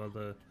lot of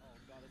other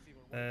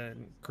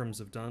crims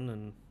have done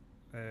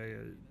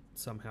and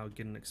somehow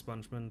get an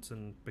expungement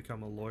and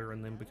become a lawyer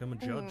and then become a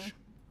judge.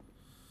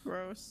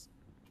 Gross.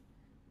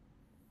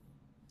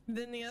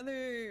 Then the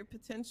other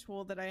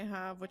potential that I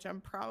have, which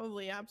I'm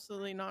probably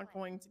absolutely not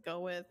going to go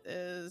with,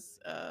 is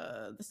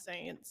the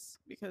Saints,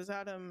 because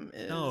Adam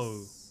is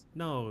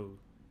No,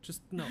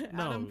 just no.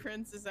 Adam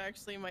Prince is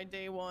actually my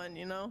day one,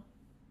 you know?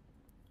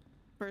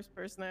 First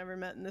person I ever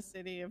met in the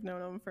city. I've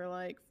known him for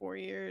like 4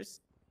 years.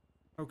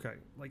 Okay,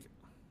 like,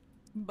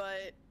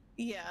 But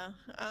yeah,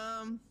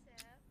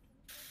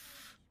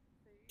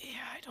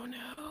 yeah, I don't know.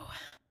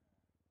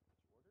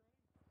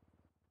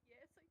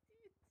 Yes, I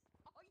did.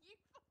 Oh, you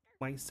fucker.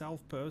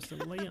 myself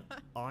personally,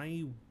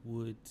 I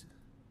would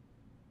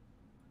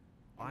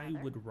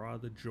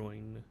rather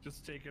join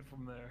Just take it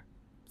from there.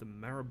 the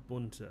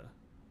Marabunta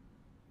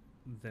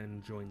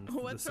than join the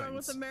What's wrong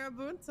with the Saints.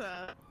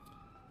 Marabunta?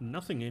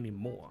 Nothing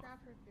anymore. Grab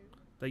her food.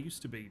 They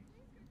used to be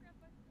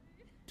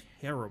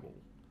terrible.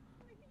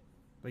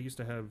 They used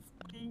to have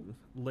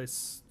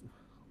less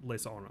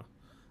honor,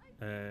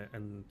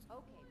 and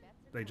Okay,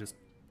 bets are they just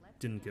closed. Let's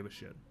didn't begin. give a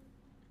shit.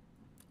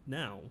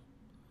 Now,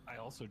 I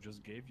also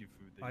just gave you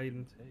food that you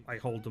didn't take. I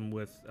hold them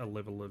with a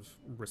level of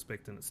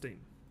respect and esteem.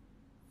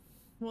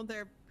 Well,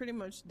 they're pretty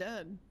much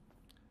dead.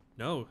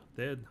 No,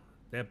 they're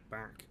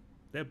back.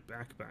 They're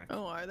back.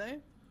 Oh, are they?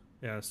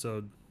 Yeah,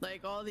 so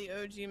Like all the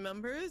OG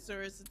members,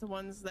 or is it the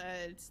ones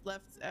that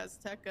left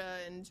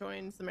Azteca and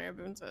joined the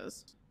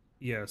Marabuntas?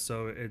 yeah,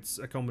 so it's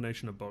a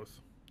combination of both.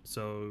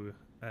 So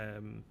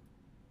Another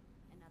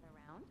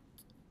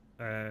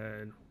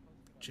round.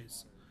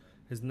 jeez,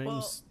 his Well,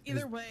 name's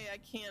either way, I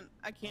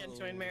can't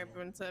join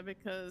Marabunta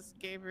because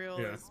Gabriel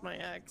Yeah. is my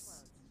ex.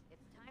 Closed.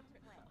 It's time to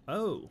play.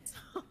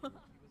 oh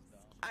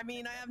I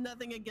mean, I have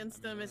nothing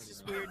against him. It's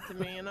just weird to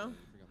me, you know.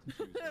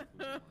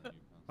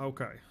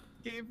 okay.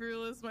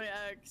 Gabriel is my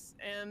ex,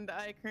 and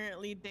I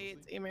currently date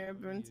a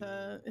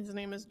Marabunta. His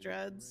name is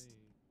Dreads.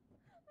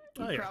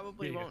 You Oh, yeah.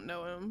 probably Yeah, yeah. won't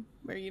know him.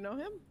 Or you know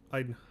him?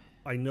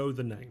 I know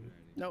the name.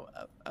 No.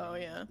 Oh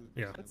yeah.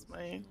 Yeah. That's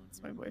my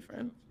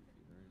boyfriend.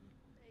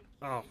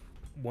 Oh,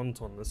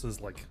 wonton. This is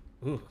like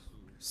ugh,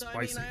 So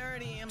spicy. I mean, I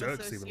already am Dirk's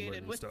even associated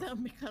learning with stuff.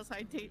 them because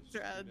I date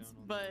Dreads,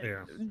 but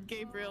Yeah.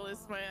 Gabriel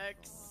is my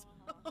ex.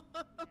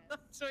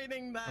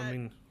 Joining that. I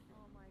mean,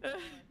 Oh my god.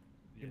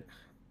 Yeah.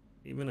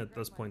 even at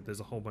this point, there's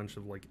a whole bunch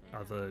of like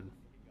other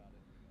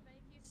Thank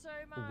you so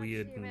much.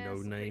 weird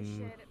Heroes. no-name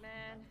Appreciate it,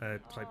 man.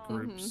 type Oh,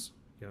 groups.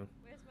 You know,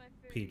 Where's my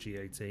food?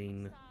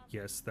 PG-18.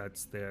 Yes,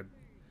 that's their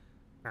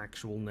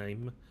actual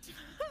name.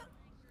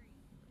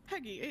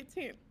 Peggy,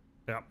 18.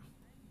 Yep.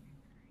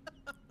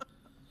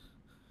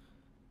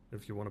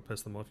 If you want to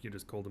piss them off, you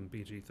just call them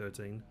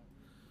PG-13.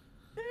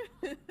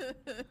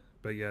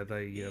 But yeah,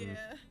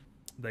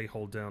 they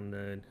hold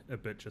down a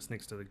bit just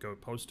next to the Go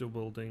Postal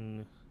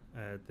building.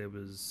 There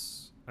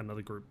was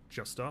another group,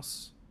 Just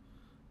Us.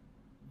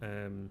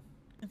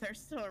 They're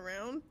still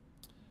around?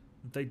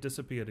 They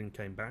disappeared and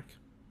came back.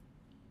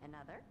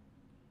 Another.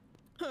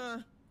 Huh.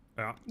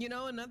 Yeah. You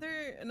know,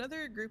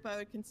 another group I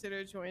would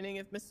consider joining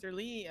if Mr.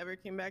 Lee ever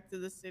came back to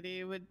the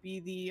city would be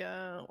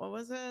the what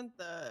was it?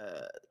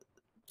 The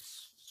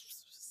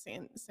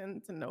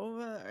Santa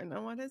Nova, or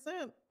no, what is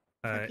it?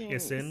 Fucking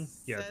SN.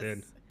 Yeah,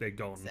 they're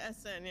gone.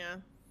 SN, yeah.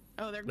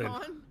 Oh, they're They've-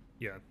 gone?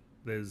 Yeah,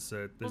 there's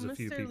Well, a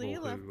few Mr. people Lee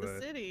who left the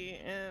city,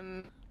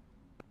 and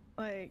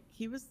like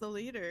he was the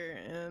leader,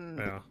 and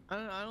Yeah.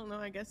 I don't know.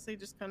 I guess they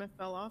just kind of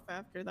fell off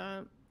after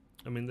that.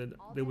 I mean,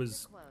 All there bets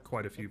was are closed.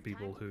 quite a few It's time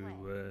people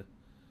to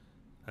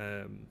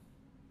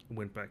who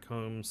went back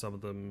home. Some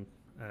of them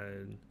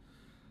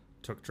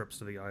took trips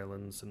to the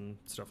islands and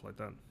stuff like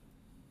that.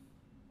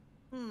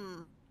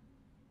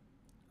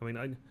 I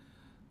mean,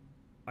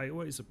 I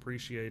always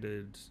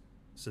appreciated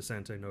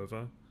Sesante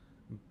Nova,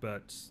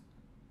 but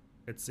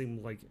it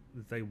seemed like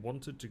they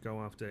wanted to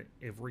go after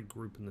every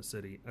group in the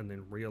city and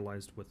then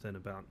realized within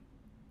about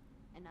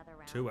Another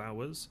round. 2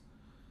 hours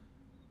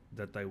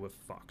that they were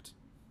fucked.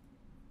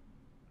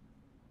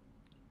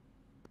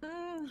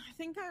 I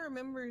think I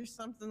remember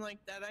something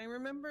like that. I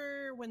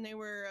remember when they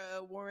were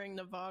warring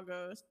the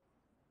Vagos,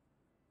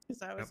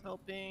 because I was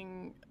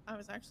helping. I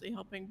was actually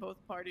helping both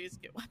parties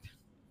get weapons.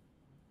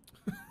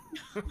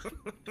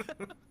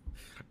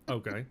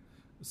 Okay,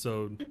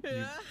 so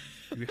Yeah.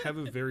 you have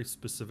a very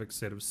specific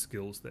set of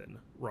skills then,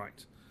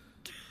 right?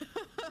 Okay,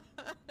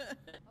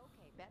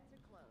 bets are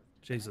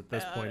closed. Jeez, at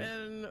this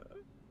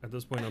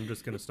point, I'm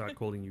just gonna start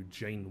calling you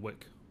Jane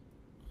Wick.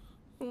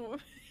 Well,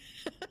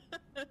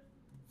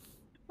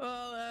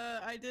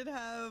 I did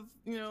have,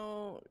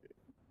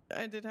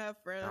 I did have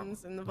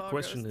friends in the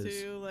question Vagos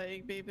is- too,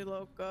 like Baby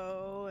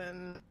Loco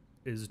and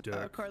Is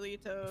Dirk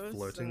Carlitos,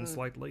 flirting and,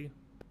 slightly?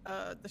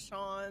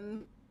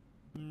 Deshaun,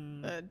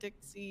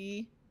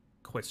 Dixie,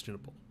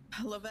 Questionable.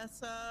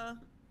 Lavessa.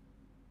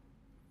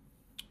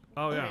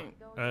 Oh yeah.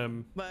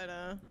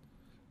 But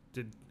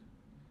Did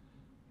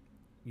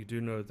you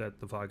do know that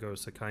the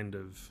Vagos are kind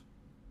of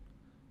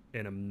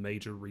in a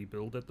major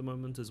rebuild at the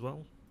moment as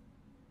well?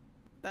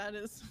 that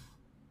is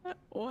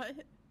what?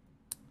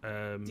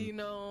 Do you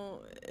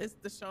know, is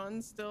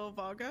Deshaun still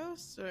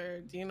Vagos,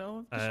 or do you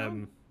know of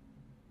Deshaun?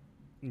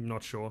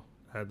 Not sure.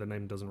 The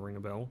name doesn't ring a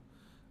bell.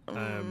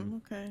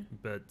 Okay.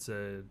 But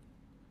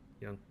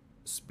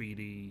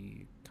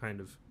Speedy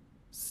kind of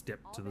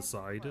stepped to the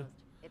side.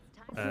 It's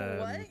time.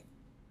 What?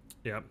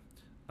 Yeah.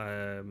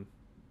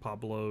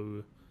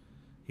 Pablo,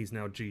 he's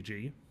now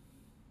GG,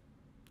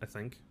 I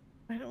think.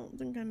 I don't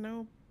think I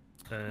know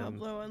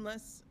Pablo,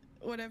 unless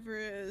whatever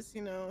it is,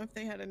 if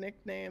they had a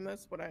nickname,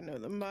 that's what I know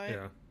them by.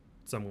 Yeah,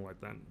 something like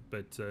that.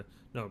 But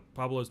no,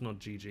 Pablo's not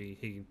GG.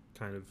 He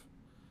kind of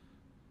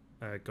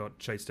got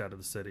chased out of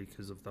the city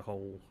because of the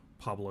whole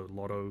Pablo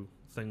Lotto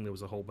thing. There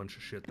was a whole bunch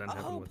of shit that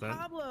happened with that.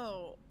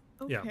 Pablo!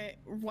 Yeah. Okay,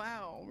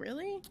 wow,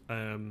 really?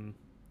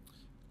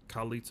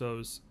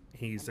 Carlitos,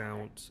 he's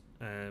out.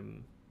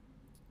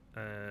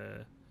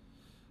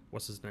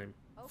 What's his name?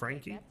 Okay,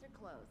 Frankie? bets are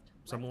closed.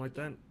 Something Let's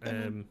like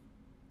that.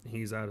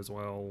 He's out as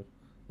well.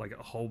 Like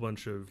a whole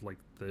bunch of like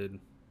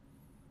when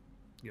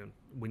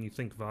you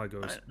think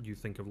Vagos, you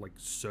think of like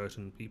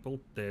certain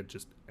people. They're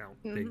just out.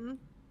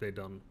 They're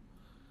done.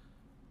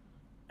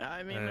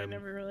 I mean, I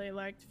never really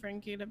liked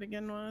Frankie to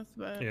begin with,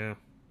 but Yeah,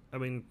 I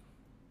mean,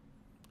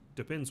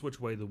 depends which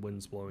way the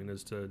wind's blowing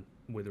as to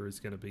whether he's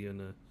going to be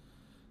in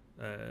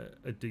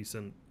a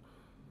decent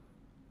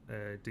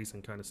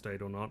kind of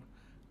state or not.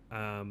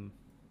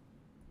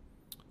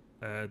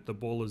 The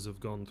Ballers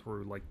have gone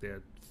through like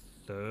their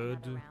third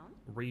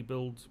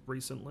rebuild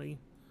recently.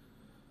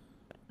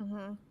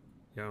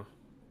 Yeah,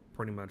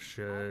 pretty much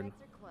All bets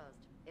are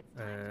closed. It's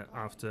time to play.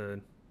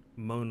 after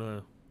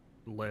Mona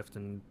left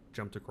and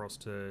jumped across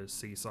to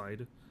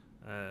Seaside,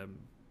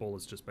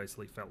 Ballers just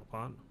basically fell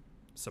apart.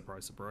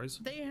 Surprise, surprise.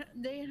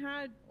 they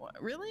had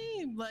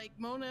really, like,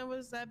 Mona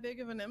was that big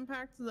of an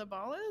impact to the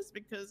Ballas,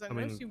 because I know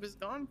mean, she was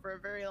gone for a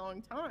very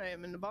long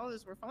time and the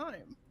Ballas were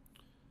fine.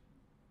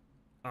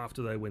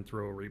 After they went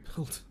through a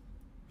rebuild.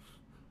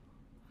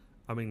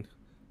 I mean,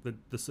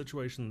 the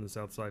situation in the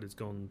South Side has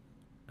gone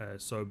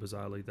so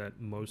bizarrely that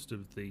most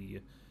of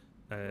the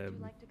Would you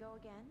like to go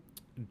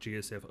again?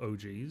 GSF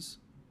OGs,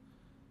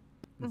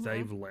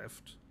 they've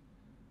left,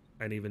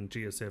 and even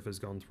GSF has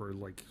gone through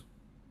like,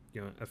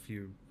 a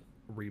few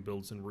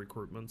rebuilds and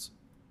recruitments.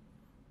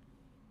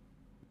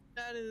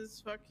 That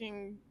is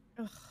fucking,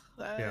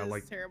 that Yeah, is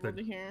like terrible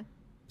to hear.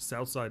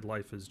 Southside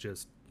life is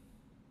just,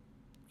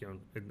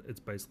 it's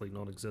basically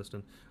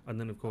non-existent. And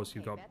then of course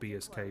you've Okay, got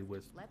bets are BSK closed.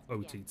 with Let's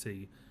begin.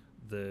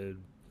 OTT.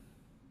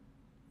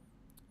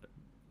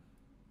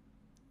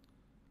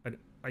 And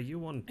are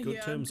you on good Yeah,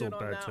 I'm terms or good on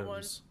bad that one.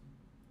 terms?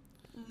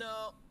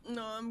 No,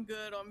 I'm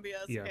good on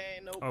BSK. Yeah.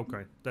 Nope.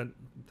 Okay,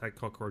 that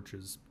cockroach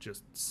is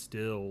just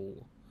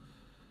still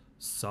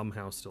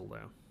somehow still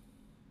there.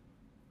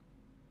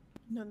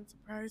 Doesn't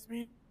surprise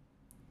me.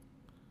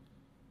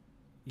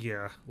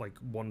 Yeah, like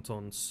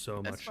wonton so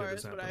much As shit far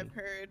has as what happened. I've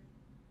heard.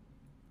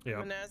 Yeah.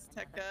 When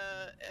Azteca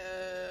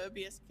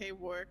BSK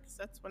works,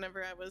 that's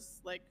whenever I was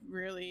like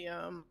really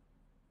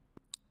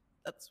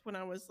that's when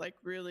I was like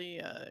really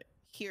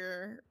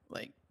here,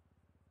 like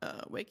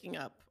waking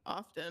up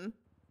often.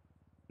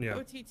 Yeah.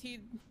 OTT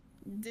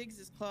digs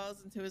his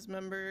claws into his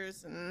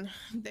members, and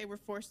they were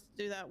forced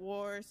to do that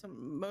war.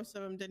 Most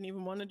of them didn't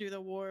even want to do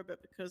the war,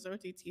 but because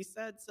OTT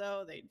said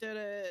so, they did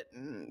it,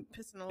 and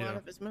pissing a lot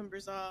of his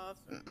members off.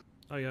 And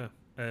Oh yeah.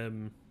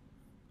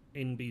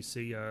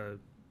 NBC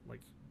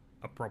like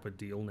a proper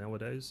deal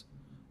nowadays.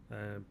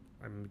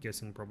 I'm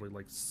guessing probably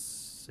like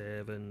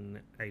 7-8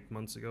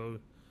 months ago.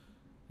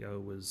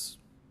 It was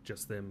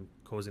just them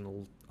causing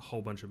a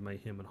whole bunch of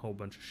mayhem and a whole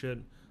bunch of shit.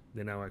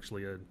 They're now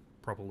actually a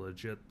proper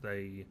legit.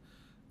 They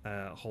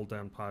hold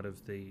down part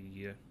of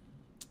the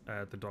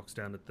docks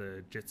down at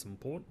the Jetsam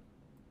port.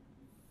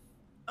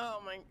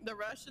 Oh my, the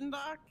Russian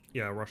doc?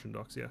 Yeah, Russian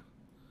docs. Yeah.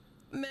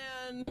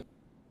 Man.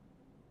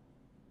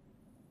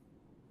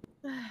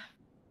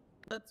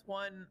 That's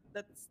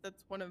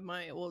one of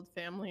my old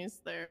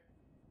families there.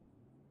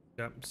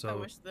 Yep. I So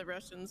wish the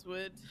Russians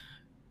would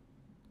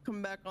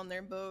come back on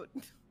their boat.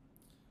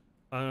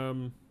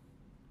 I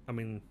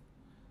mean,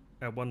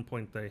 at one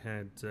point they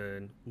had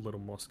Little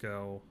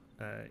Moscow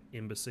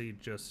embassy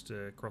just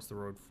across the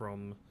road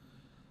from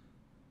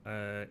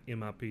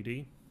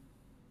MRPD.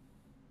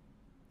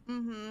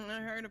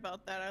 I heard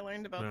about that. I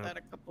learned about that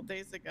a couple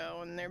days ago,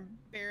 and their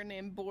bear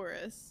named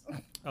Boris.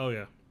 Oh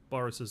yeah,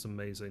 Boris is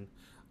amazing.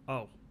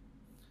 Oh,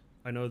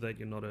 I know that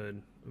you're not a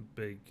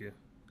big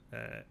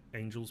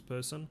Angels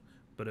person,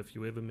 but if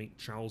you ever meet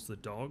Charles the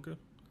dog,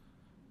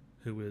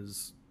 who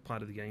is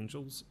part of the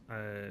Angels,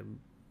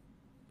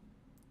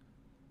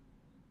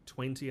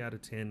 20 out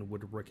of 10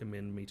 would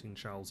recommend meeting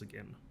Charles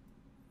again.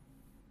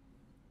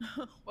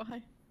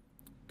 Why?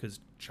 Because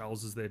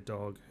Charles is their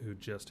dog who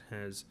just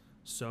has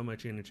so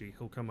much energy.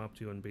 He'll come up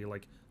to you and be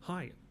like,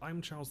 "Hi,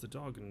 I'm Charles the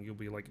dog," and you'll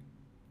be like,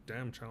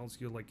 "Damn, Charles,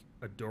 you're like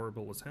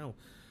adorable as hell."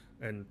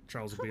 And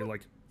Charles will be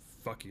like,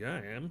 "Fuck yeah,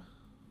 I am."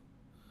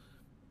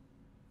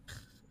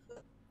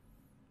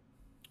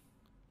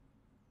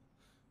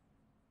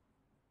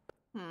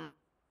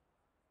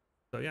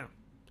 So yeah,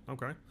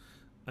 okay.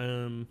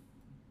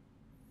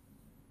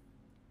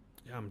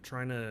 Yeah, I'm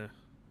trying to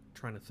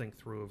think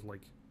through of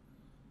like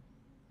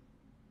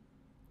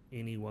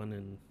anyone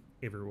and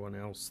everyone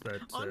else that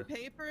on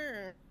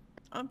paper,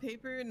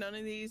 none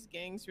of these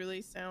gangs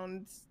really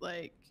sound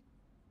like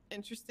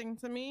interesting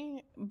to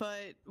me,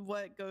 but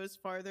what goes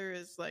farther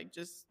is like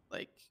just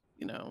like,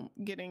 you know,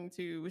 getting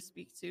to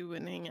speak to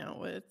and hang out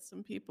with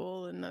some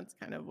people, and that's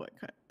kind of what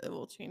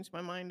will change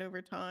my mind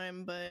over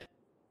time. But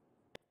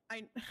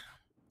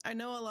I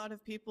know a lot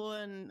of people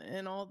in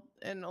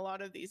a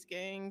lot of these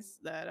gangs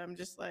that I'm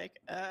just like,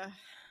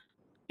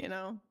 you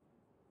know.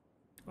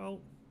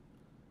 Well,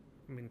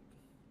 I mean,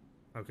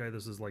 okay,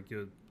 this is like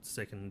your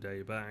second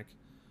day back.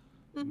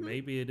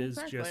 Maybe it is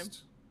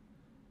just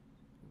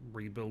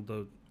rebuild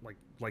the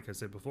like I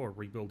said before,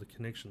 rebuild the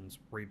connections,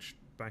 reach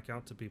back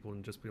out to people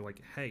and just be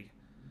like, hey,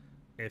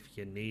 if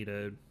you need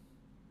a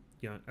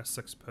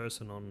sixth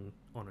person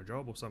on a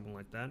job or something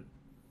like that,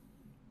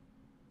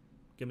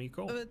 give me a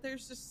call. But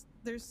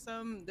there's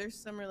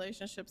some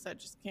relationships that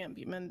just can't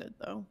be mended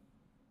though.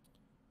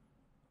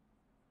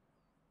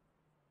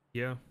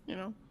 Yeah. You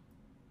know?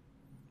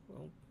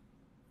 Well,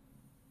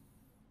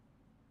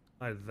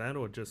 either that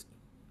or just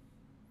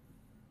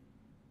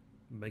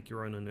make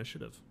your own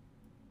initiative.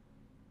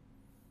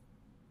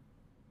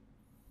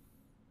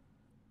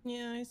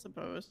 Yeah, I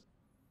suppose.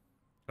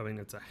 I mean,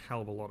 it's a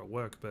hell of a lot of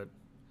work, but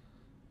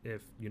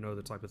if you know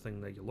the type of thing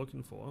that you're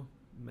looking for,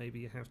 maybe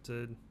you have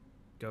to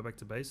go back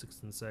to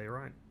basics and say,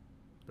 right,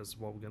 this is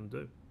what we're going to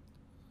do.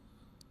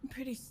 I'm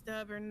pretty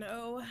stubborn,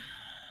 no.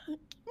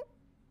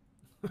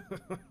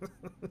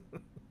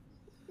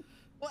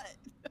 What?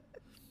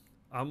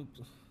 I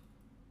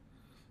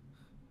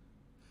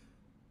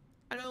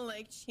don't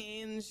like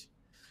change,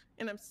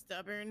 and I'm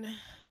stubborn.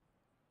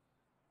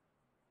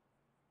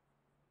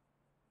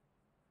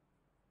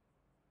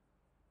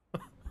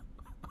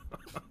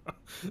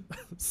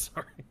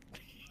 Sorry.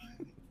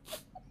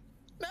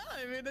 No,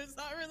 I mean, there's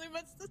not really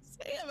much to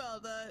say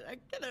about that. I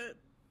get it.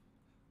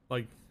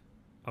 Like,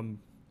 I'm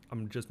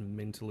just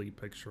mentally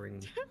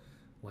picturing,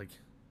 like,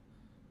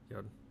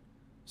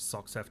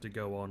 socks have to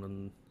go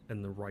on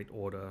in the right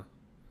order.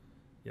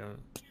 Yeah.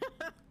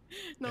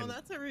 No, and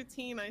that's a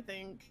routine, I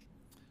think.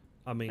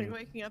 I mean, like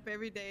waking up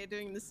every day,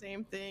 doing the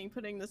same thing,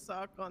 putting the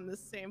sock on the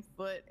same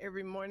foot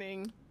every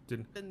morning,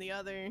 then the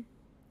other.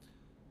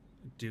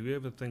 Do you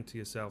ever think to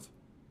yourself,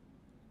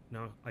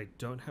 no, I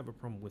don't have a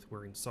problem with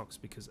wearing socks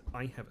because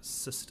I have a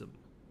system.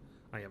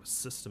 I have a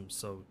system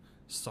so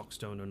socks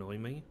don't annoy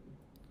me.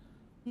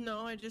 No,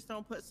 I just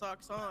don't put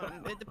socks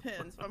on. It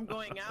depends. If I'm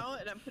going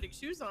out and I'm putting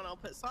shoes on, I'll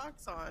put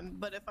socks on.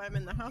 But if I'm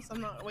in the house,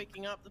 I'm not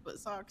waking up to put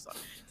socks on.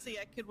 See,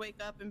 I could wake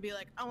up and be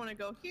like, I want to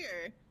go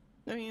here.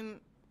 I mean,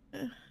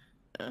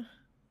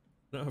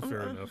 no,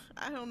 fair enough.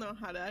 I don't know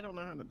how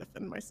to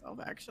defend myself.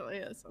 Actually,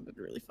 that sounded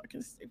really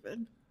fucking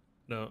stupid.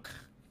 No,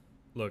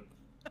 look,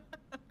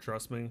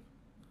 trust me.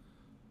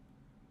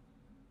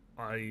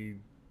 I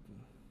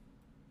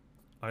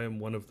am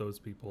one of those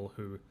people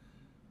who,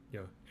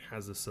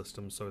 has a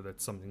system so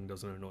that something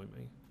doesn't annoy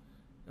me.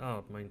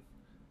 Oh,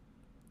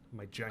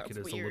 my jacket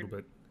is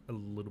a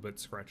little bit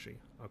scratchy.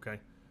 Okay,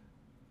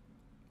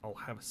 I'll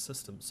have a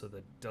system so that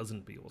it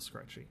doesn't be all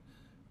scratchy.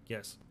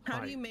 Yes.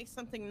 How do you make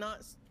something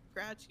not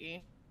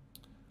scratchy?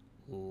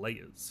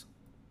 Layers.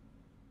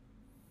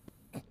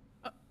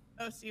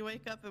 Oh, so you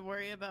wake up and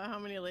worry about how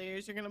many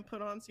layers you're gonna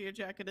put on so your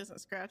jacket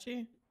isn't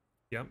scratchy?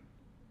 Yep.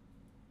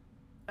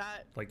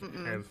 That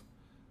have,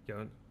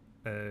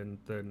 and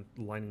then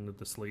lining of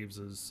the sleeves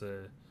is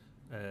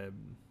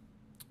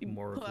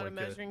more pull of out like a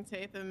measuring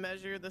tape and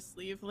measure the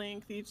sleeve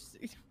length each.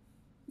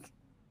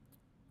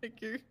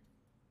 Like you're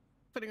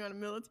putting on a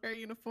military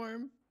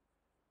uniform.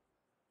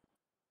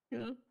 You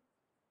know?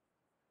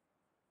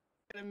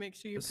 Gotta make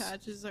sure your This-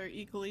 patches are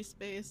equally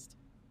spaced.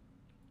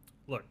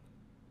 Look.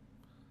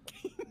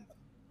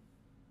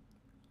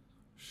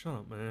 Shut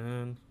up,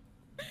 man.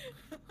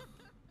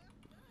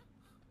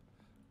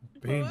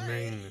 Being What?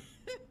 mean.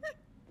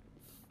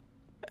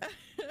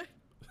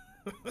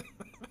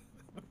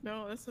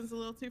 No, this one's a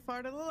little too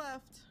far to the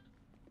left.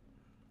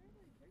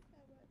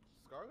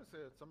 Scarlett said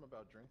something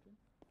about drinking,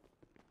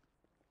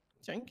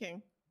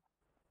 Drinking.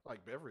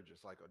 like beverages,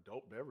 like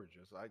adult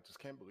beverages. I just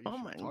can't believe. Oh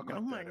she my, would talk oh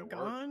like my that at work.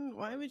 god.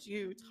 Why would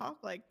you talk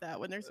like that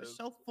when there's a It's-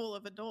 shelf full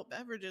of adult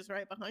beverages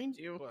right behind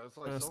you? Well, it's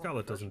like so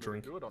Scarlett doesn't unprofessional to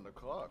drink. Do it on the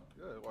clock.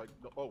 Yeah, like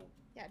oh,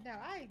 Yeah, no,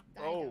 I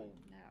Oh. don't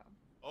know.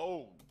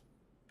 oh.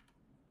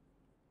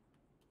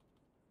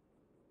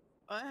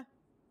 What?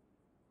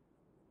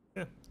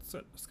 Yeah,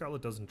 so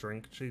Scarlett doesn't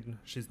drink.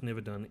 She's never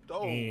done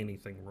Oh.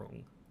 anything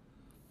wrong.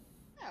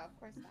 No, of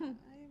course not.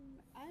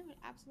 I'm an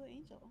absolute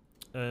angel.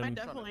 I Um,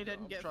 definitely I'm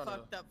didn't get trying to-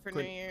 fucked up for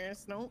Quin- New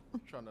Year's. Nope. I'm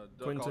trying to duck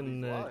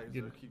Quentin, all these flies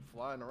you- that keep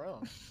flying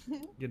around.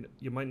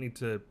 you might need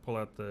to pull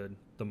out the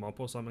mop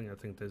or something. I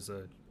think there's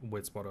a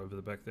wet spot over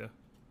the back there.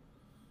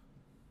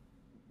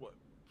 What?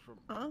 From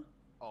Huh?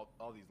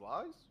 all these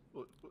lies?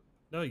 What?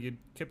 No, you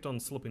kept on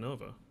slipping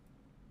over.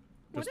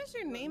 What Just- is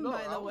your name, No,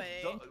 by I the was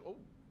way?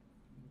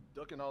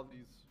 ducking all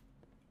these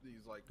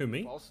like Who,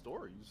 me? false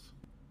stories.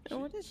 Oh,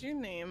 what is your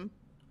name?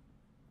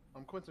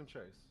 I'm Quentin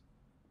Chase.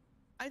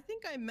 I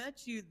think I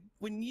met you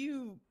when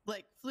you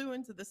like flew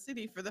into the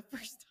city for the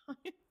first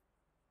time.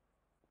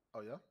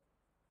 Oh yeah.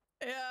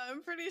 Yeah,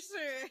 I'm pretty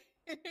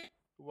sure.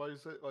 Why you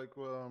say like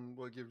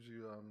what gives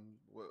you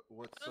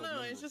what's I so don't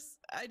know. memorable?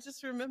 I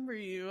just remember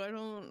you. I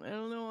don't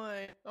know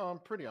why. Oh, I'm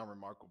pretty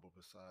unremarkable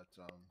besides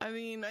I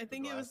mean, I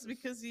think it was glasses.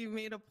 because you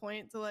made a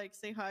point to like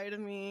say hi to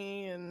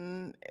me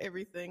and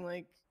everything,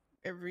 like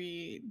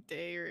every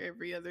day or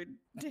every other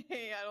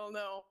day. I don't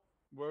know.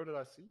 where did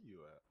I see you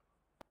at?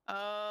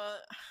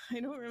 I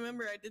don't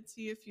remember. I did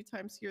see you a few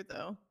times here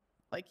though.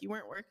 Like you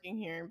weren't working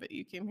here, but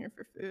you came here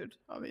for food,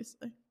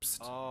 obviously. Psst,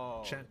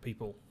 Oh, chat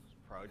people.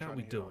 probably How trying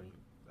we to hit on doing? you.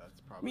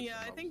 That's probably Yeah,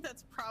 I something think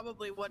that's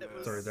probably what it Yeah,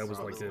 was. Sorry, that was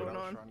what like was a going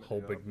on. trying to-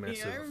 whole yeah. big massive,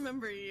 Yeah, I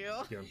remember you.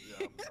 yeah,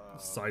 Yeah,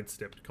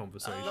 sidestepped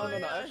conversation. Oh, no,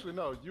 yeah. actually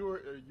no.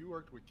 You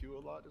worked with Q a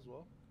lot as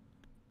well.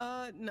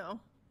 No.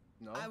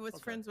 No, I was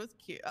Okay. friends with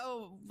Q.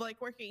 Oh,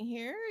 like working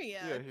here?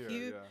 Yeah, Yeah, here,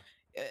 Q.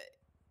 yeah.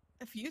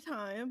 A few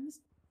times.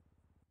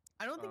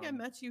 I don't think I Um,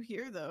 met you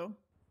here though.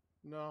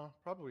 No,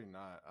 probably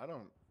not. I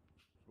don't.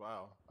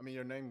 Wow. I mean,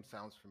 your name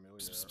sounds familiar or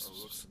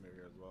looks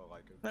familiar as well.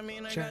 Like. It's, I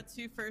mean, I Chat. got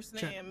two first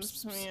Chat.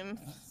 names. I mean,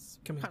 it's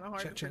Come here, kind of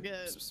hard chat, to chat.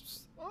 forget. Psst,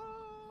 psst,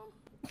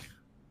 psst.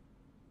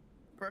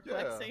 Brooke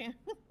Yeah. Lexi.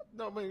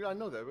 No, I mean I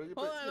know that. But,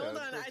 Hold on, yeah, hold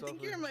on. it's I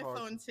think definitely you're on my hard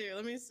phone to- too.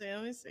 Let me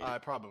see.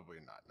 Probably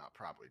not. Not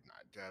probably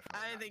not. Definitely.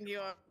 I not think your you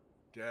are.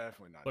 phone.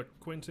 Definitely not. Look,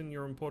 Quentin,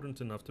 you're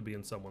important enough to be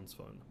in someone's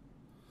phone.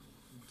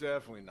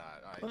 Definitely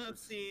not.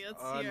 Let's see.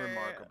 Let's see.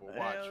 Unremarkable.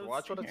 let's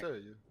Watch what I see here. tell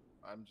you.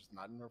 I'm just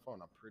not in her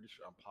phone. I'm pretty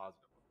sure. I'm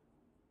positive.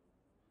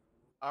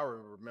 I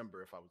will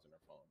remember if I was in her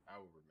phone. I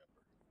will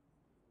remember.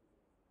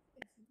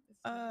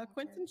 It's so awkward.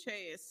 Quentin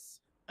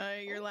Chase.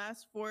 Your Oh.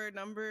 last four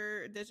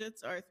number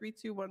digits are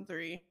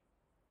 3213.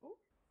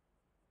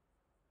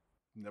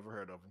 Never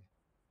heard of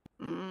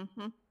him.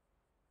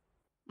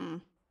 Mm-hmm.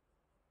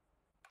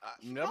 I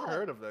never Oh.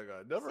 heard of that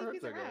guy. Never See if heard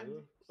he's that guy.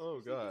 around. Oh See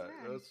if he's god,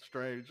 around. that's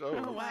strange.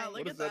 Oh, wow, what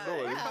look is at that that.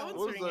 noise? Your Wow. phone's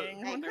What is that?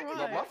 ringing. Wonder Hey,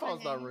 No, why. my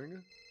phone's not Ringing.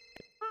 ringing.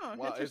 Oh,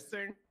 Wow, it's-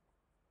 interesting.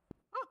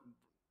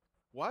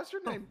 Why is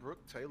your name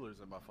Brooke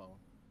Taylor's in my phone?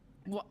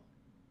 What?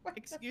 What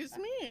the Excuse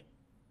fuck? me?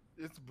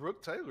 It's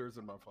Brooke Taylor's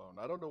in my phone.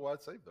 I don't know why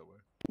it's saved that way.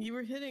 You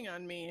were hitting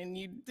on me and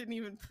you didn't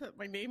even put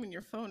my name in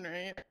your phone,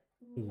 right?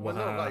 Well,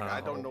 no, like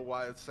I don't Wow. know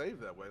why it's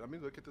saved that way. Let me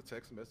look at the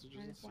text messages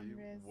and Minus one see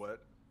Riz.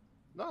 what.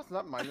 No, it's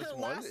not minus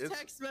one. Last It's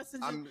text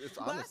message. it's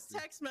Last honesty.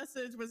 text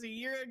message was a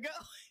year ago.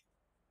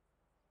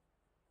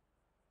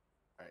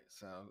 All right,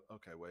 sound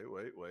okay. Wait.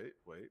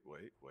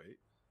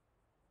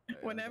 Hey,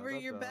 Whenever da,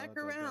 you're da, back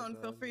da, da, around,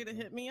 da, feel da, free to da.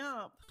 hit me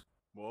up.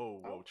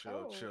 Whoa, Oh,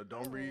 chill. oh,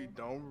 Don't oh. read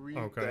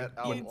Okay. that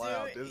out You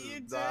loud. do- This you is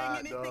doing not,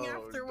 anything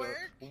no, after no.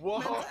 work? Whoa,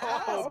 Meant to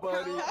ask.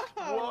 buddy.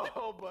 Oh.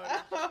 Whoa, buddy.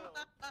 Chill.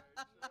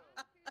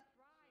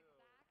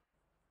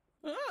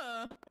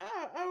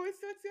 Oh, what's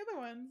the other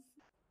ones?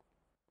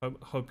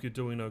 Hope you're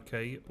doing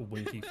okay,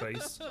 winky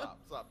face.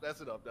 Stop.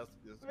 That's enough. That's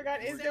Oh my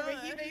god, is Is there there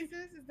Winky a-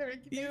 Faces? Is there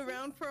Winky You Faces?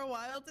 around for a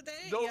while today?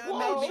 No, yeah,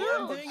 whoa, maybe.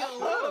 chill, I'm doing a chill.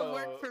 lot of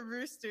work for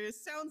Roosters.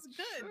 Sounds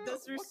good. Chill. Does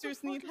What the Roosters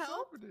fuck need is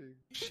help? happening?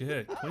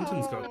 Shit,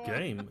 Quentin's got Oh.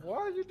 game. Why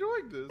are you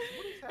doing this?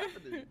 What is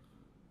happening?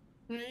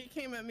 You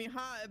came at me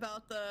hot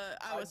about the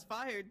I was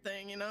fired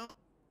thing, you know?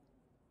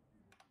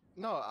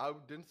 No, I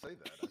didn't say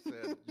that. I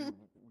said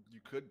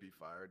you could be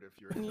fired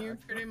if you're You're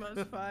inactive. pretty much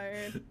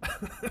fired.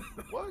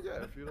 Well,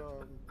 yeah,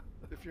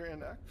 if you're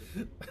inactive.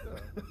 Yeah.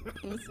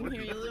 Listen Would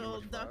here, be you pretty little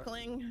much fired.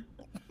 duckling.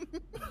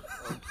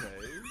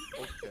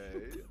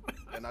 Okay.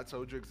 And I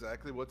told you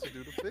exactly what to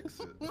do to fix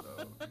it.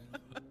 So,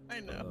 I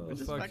know. Oh, I'm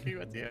just fuck. fucking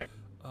with you.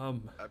 I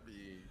mean,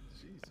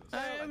 Jesus.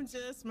 I'm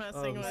just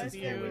messing this with is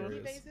Is there you. Winky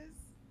hilarious. Faces?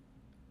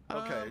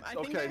 Okay, I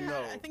think okay,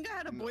 no. I think I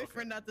had a No, okay.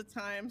 boyfriend at the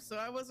time, so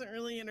I wasn't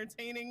really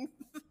entertaining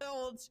the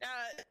whole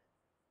chat.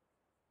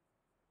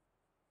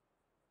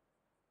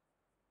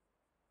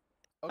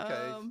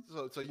 Okay,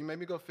 so you made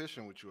me go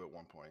fishing with you at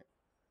one point.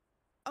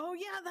 Oh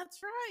yeah,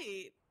 that's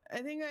right. I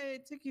think I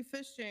took you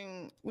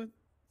fishing with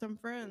some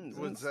friends.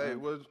 With and Zay,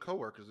 stuff. with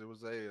coworkers. It was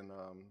Zay and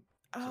some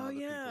Oh other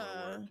people yeah.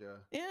 at work.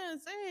 Yeah. Yeah,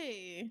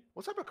 Zay.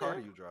 What type of car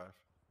do Yeah. you drive?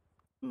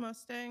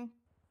 Mustang.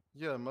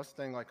 Yeah,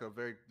 Mustang, like a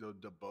very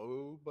the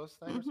Bow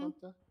Mustang or Mhm.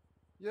 something.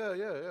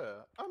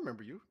 Yeah. I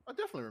remember you. I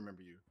definitely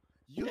remember you.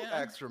 You Yeah.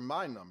 asked for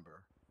my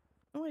number.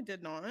 No, I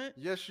did not.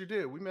 Yes, you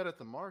did. We met at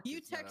the market.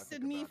 You now that I texted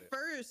think me about it.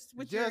 first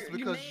with Yes, your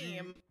because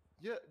name.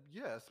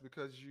 yes,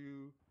 because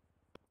you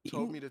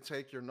told me to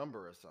take your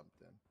number or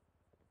something.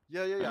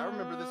 Yeah. I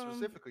remember this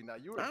specifically. Now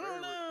you were I very.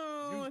 don't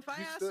know. If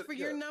I asked for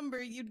your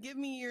number, you'd give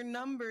me your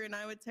number and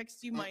I would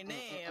text you my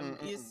name.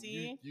 You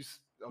see?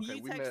 Okay,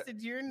 You we texted met.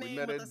 your we name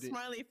met with a at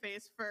smiley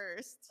face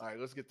first. All right,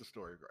 let's get the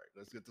story right.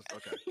 Let's get this.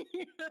 Okay.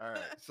 All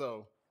right.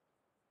 So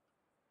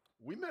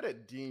we met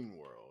at Dean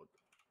World.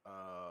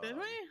 Did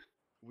we?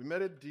 We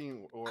met at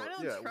Dean. I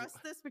don't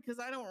trust this because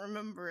I don't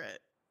remember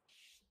it.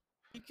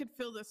 You could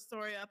fill this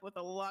story up with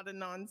a lot of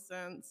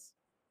nonsense.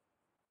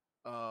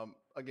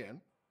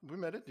 Again, we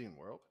met at Dean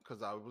World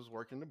because I was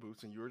working the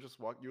booths and you were just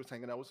you was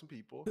hanging out with some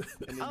people. And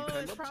then you Oh, came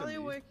it's up probably to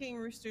me. working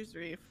Rooster's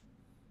Reef.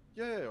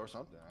 Yeah, or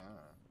something. I don't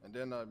know. And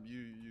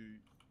then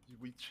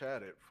we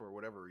chatted for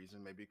whatever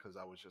reason, maybe because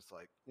I was just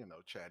like,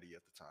 chatty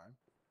at the time.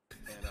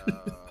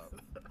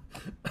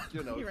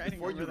 And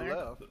before you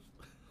left,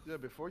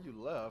 before you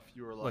left,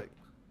 you were like,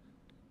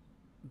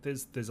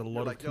 there's a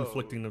lot of like, "Yo,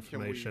 conflicting can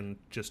information.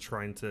 Just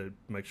trying to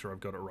make sure I've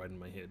got it right in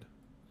my head.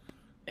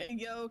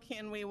 Yo,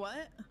 can we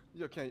what?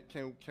 Yeah,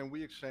 can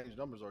we exchange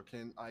numbers or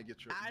can I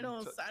get your? I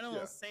don't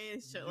say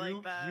shit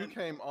like that. You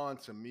came on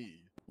to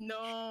me. No,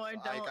 I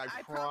don't.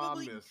 I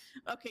probably promise.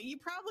 okay. You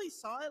probably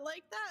saw it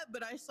like that,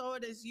 but I saw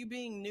it as you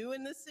being new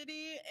in the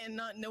city and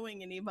not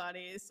knowing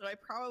anybody. So I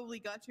probably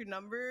got your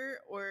number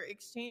or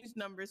exchanged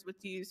numbers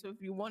with you. So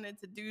if you wanted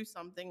to do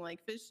something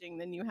like fishing,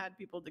 then you had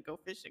people to go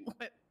fishing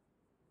with.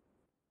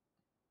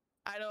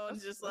 I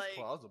don't That's like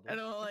plausible. I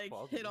don't That's like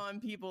plausible. hit on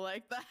people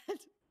like that.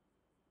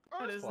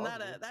 Oh, that's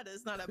plausible. That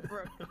is not a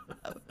Brooke.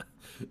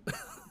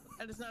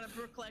 That is not a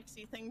Brooke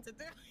Lexi thing to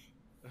do.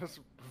 That's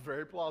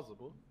very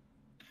plausible.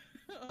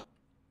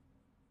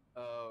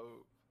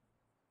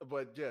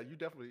 But yeah, you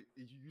definitely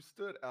you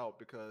stood out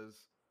because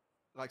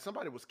like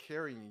somebody was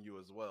carrying you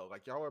as well.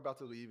 Like y'all were about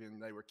to leave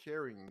and they were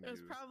carrying you. It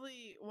was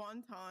probably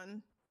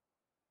Wonton.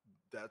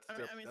 That's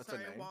I mean, that's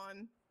sorry, a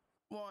name.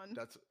 Juan.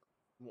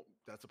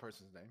 That's a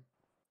person's name.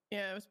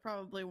 Yeah, it was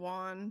probably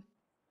Juan.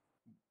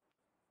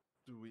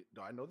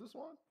 Do I know this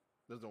one?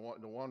 There's the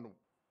one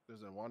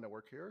that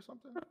work here or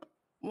something?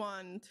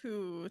 1,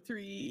 2,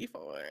 3,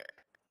 4.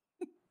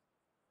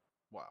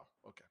 Wow.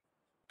 Okay.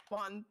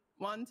 1,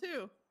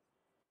 2.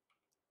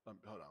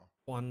 Hold on.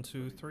 1,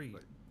 2, 3.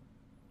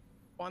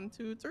 1,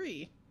 2,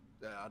 3.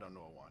 Yeah, I don't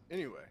know a one.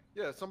 Anyway,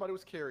 yeah, somebody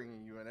was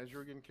carrying you, and as you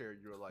were getting carried,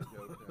 you were like,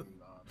 "Yo,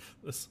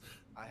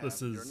 I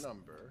have your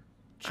number."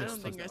 I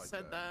don't think I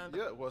said that.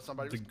 Yeah, well,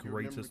 somebody the was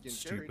greatest,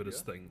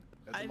 stupidest thing.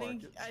 I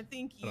think And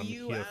I'm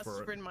you here asked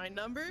for for my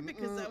number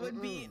because that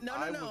would be no.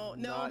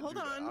 Hold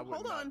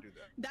on.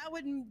 That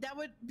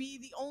would be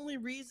the only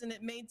reason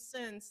it made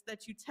sense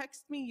that you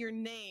text me your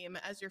name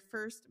as your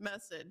first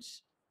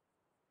message.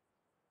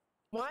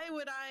 Why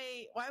would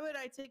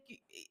I take you?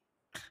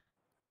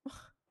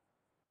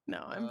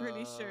 No, I'm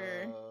pretty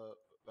sure.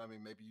 I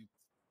mean, maybe you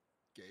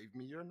gave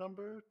me your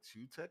number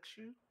to text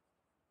you,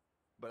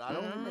 but I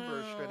don't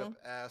remember straight up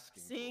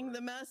asking. Seeing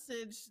the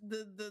message,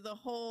 the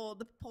whole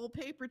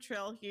paper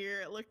trail here,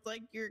 it looked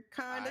like you're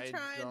kind of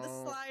trying to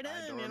slide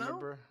in. I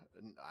don't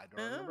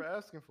remember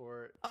asking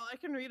for it. Oh, I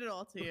can read it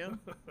all to you.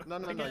 No.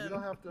 You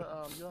don't have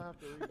to. You don't have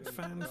to read it.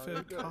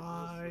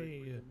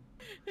 Fanfic.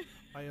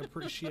 I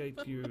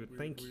appreciate you.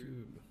 Thank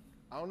you.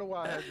 I don't know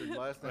why I had your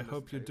last name. I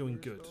hope you're doing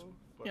good.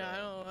 But,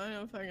 yeah, I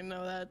don't fucking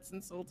know. That's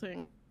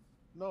insulting.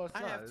 No, it's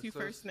not. I have two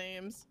first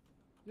names.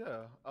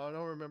 Yeah, I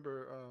don't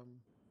remember.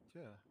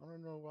 Yeah, I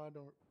don't know why I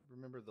don't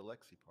remember the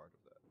Lexi part of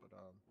that, but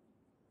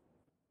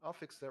I'll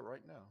fix that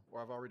right now,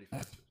 or I've already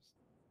fixed it.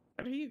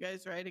 What are you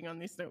guys writing on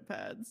these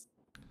notepads?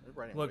 They're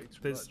writing Look, way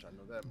too much. I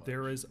know that much.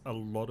 there is a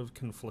lot of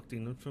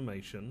conflicting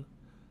information.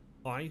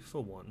 I,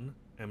 for one,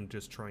 am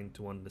just trying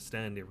to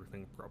understand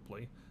everything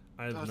properly.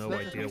 I have no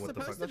idea what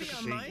the fuck supposed is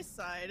to be on my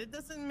side. It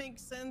doesn't make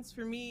sense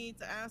for me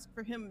to ask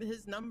for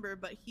his number,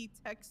 but he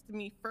texted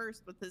me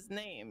first with his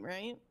name,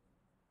 right?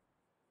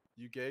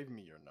 You gave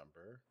me your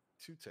number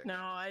to text. No,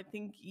 I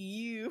think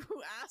you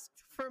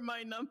asked for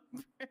my number.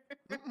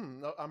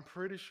 No, I'm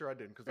pretty sure I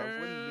didn't, because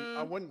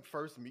I wouldn't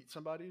first meet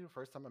somebody. The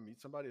first time I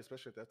meet somebody,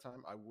 especially at that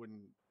time, I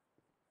wouldn't,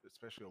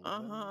 especially a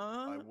woman,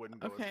 I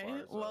wouldn't go as far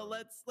as, well,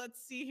 let's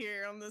see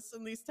here on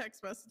these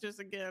text messages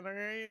again. All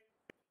right.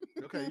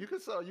 Okay, you can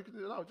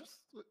no, just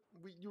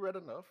you read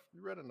enough.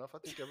 You read enough. I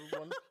think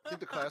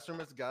the classroom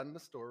has gotten the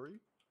story.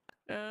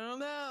 I don't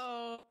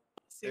know.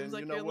 Seems And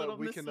like you know you're a what? little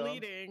We can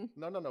misleading.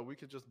 no. We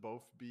could just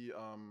both be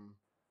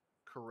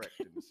correct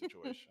in the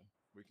situation.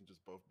 We can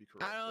just both be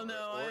correct. I don't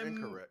know. Or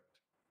incorrect.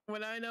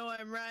 When I know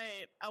I'm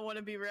right, I want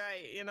to be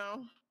right. You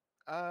know.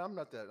 I'm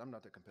not that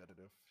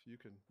competitive. You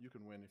can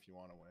win if you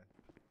want to win.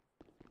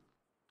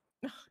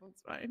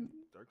 That's fine.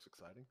 Dirk's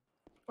exciting.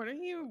 What are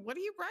you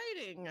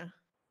writing? What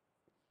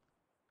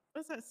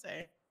does that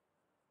say?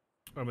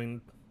 I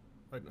mean,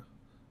 I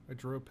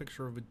drew a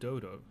picture of a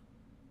dodo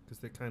because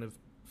they're kind of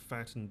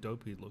fat and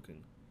dopey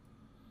looking.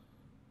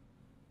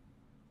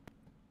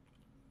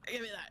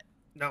 Give me that.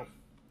 No.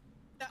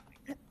 No.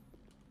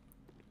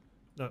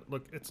 No,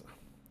 look, it's...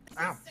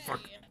 Ow,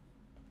 fuck. Read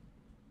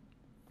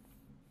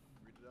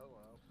it out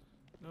loud.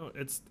 No,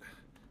 it's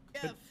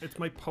Jeff. it's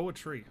my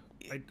poetry.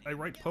 I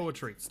write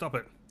poetry. Stop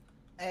it.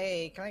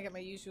 Hey, can I get my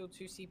usual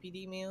 2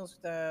 CPD meals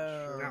with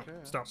Sure. No,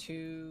 stop.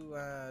 2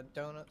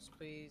 donuts,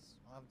 please?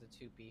 I'll have the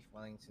 2 beef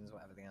Wellingtons,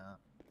 whatever they are.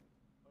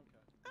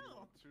 Okay.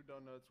 Oh. 2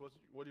 donuts. What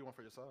do you want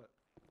for your side?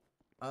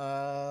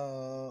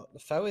 The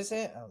pho is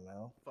it? I don't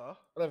know. Pho.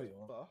 Whatever you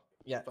want. Pho.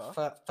 Yeah, Pho.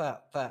 pho.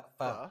 Pho.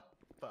 Pho.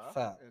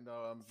 And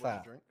what's Pho.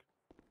 your drink?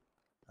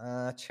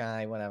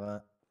 Chai,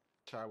 whatever.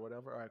 Chai,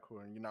 whatever. All right, cool.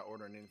 And you're not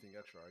ordering anything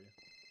extra, are you?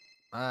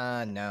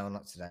 No,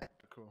 not today.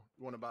 Cool.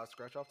 You want to buy a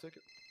scratch-off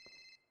ticket?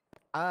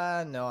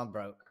 No, I'm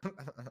broke.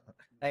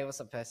 Hey,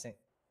 what's up, Percy?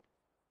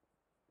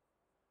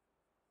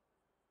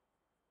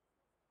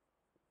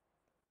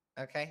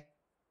 Okay.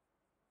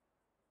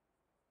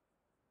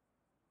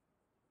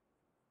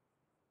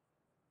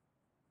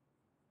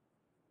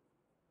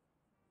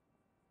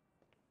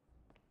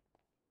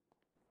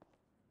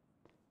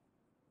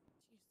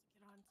 She used to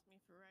get on to me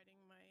for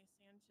riding my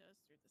Sanchez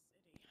through the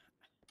city.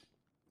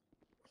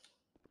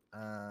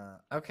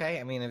 Okay.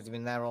 I mean, have you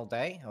been there all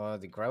day, or are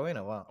they growing,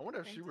 or what? I wonder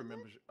if she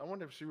remembers you. I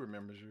wonder if she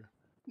remembers you.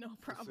 No,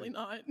 probably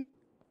not.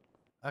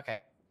 Okay.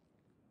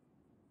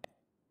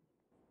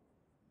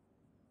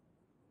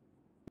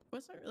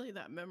 Wasn't really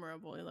that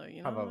memorable, though.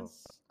 You know. Probably.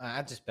 It's-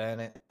 I'd just burn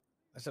it.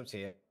 It's up to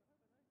you.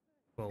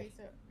 Well, Wait,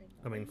 so- wait,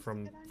 I mean, what used to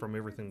from get on from you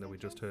everything for that we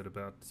just Sanchez? heard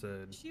about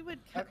She would.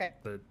 Okay.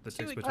 the She text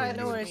would- between Alright,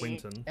 no you and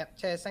worries. Quentin. Yep.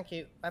 Cheers. Thank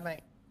you. Bye, bye.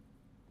 I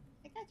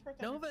think I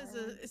worked on my car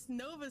once.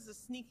 Nova's a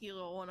sneaky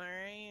little one, all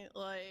right.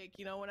 Like,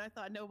 you know, when I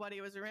thought nobody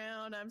was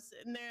around, I'm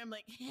sitting there, I'm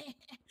like,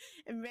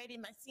 I'm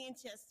riding my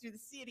Sanchez through the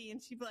city,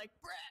 and she'd be like,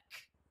 Breck.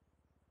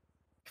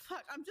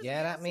 Fuck, I'm just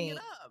Yeah, that gassing it mean-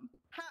 up.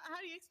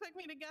 How do you expect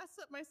me to gas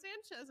up my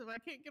Sanchez if I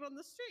can't get on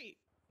the street?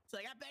 It's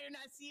like, I better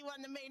not see you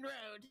on the main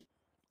road.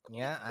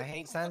 Yeah, I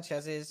hate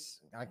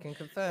Sanchez's. I can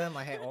confirm.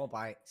 I hate all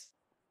bikes.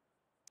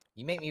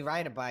 You make me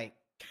ride a bike,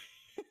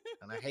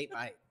 and I hate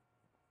bike.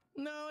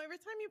 No, every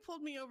time you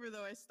pulled me over,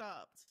 though, I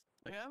stopped.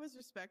 Like, I was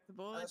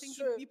respectable. I That's think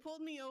true. you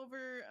pulled me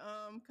over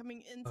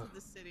coming into the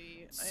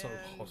city. So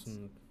hot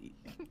in the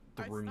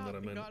I room that stopped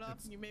I'm and in. got off,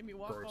 It's and you made me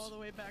walk gross. all the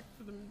way back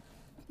to the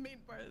main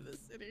part of the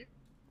city.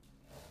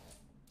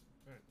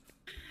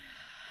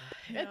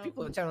 Yeah,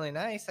 people are generally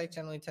nice. I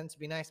generally tend to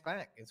be nice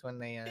back. It's when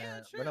they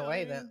true, run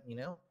away I that, mean- you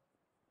know.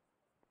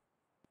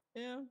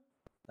 Yeah.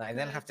 I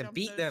then Yeah, have to jump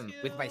beat those them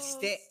with my hills.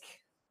 stick.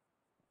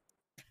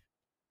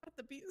 At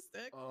the beat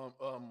stick.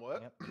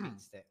 What? Yep, beat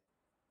stick.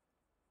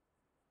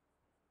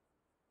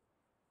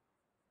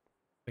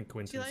 I think She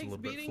Quentin's a likes little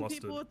bit beating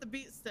flustered. people with the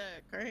beat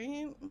stick,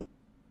 right?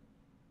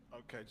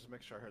 Okay, just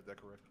make sure I heard that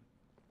correctly.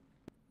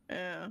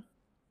 Yeah.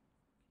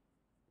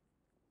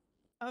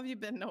 How have you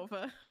been,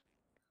 Nova?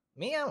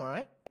 Me, I'm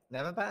alright.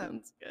 Never bad.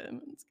 That's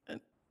good. That's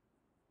good.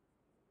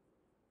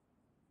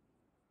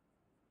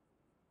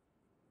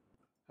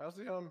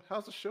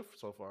 How's the shift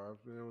so far?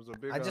 It was a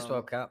big. I just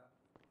woke up.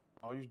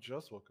 Oh, you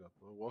just woke up.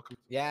 Well, welcome.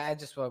 Yeah, I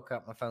just woke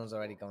up. My phone's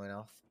already going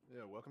off.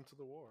 Yeah, welcome to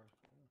the war.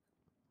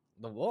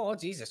 The war?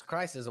 Jesus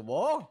Christ, there's a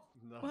war?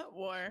 No. What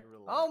war? relax,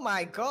 Oh my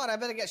relax. god, I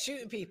better get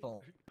shooting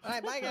people.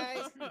 Alright, bye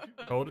guys.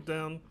 Hold it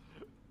down.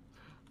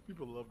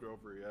 People love to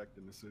overreact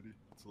in the city.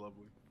 It's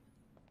lovely.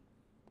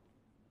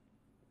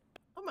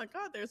 Oh my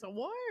god, there's a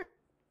war?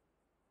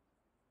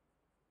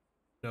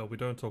 No, we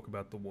don't talk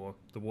about the war.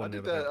 The war I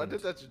did never that. I happened.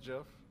 did that to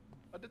Jeff.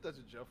 I did that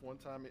to Jeff one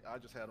time. I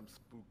just had him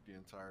spooked the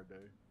entire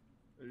day.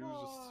 He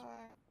was just.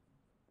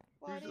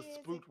 He was just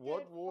spooked.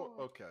 What war?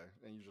 Okay,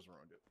 and you just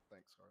ruined it.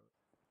 Thanks,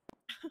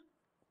 Scarlett.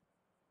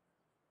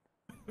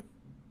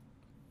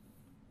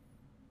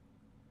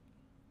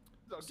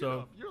 No, get So-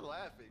 up. You're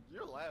laughing.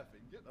 You're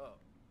laughing. Get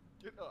up.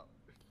 Get up.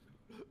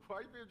 Why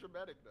are you being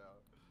dramatic now?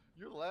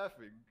 You're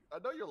laughing. I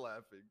know you're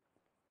laughing.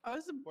 I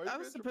was Why are you I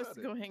was being supposed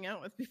to go dramatic? hang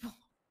out with people.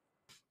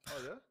 Oh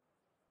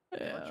yeah.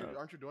 Yeah.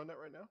 Aren't you doing that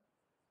right now?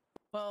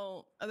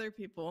 Well, other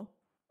people.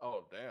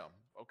 Oh damn.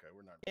 Okay,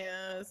 we're not.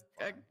 Yes.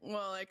 Fine.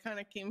 I kind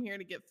of came here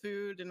to get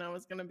food, and I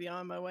was gonna be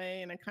on my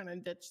way, and I kind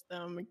of ditched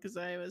them because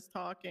I was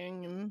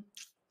talking, and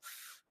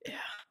yeah,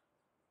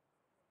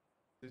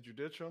 Did you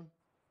ditch him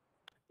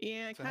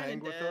yeah, I to kind hang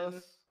of with did.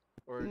 us,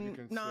 or you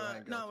can still hang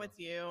out? Not with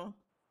you.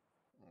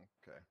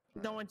 Okay.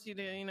 Don't want you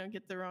to,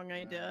 get the wrong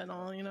idea and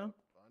all,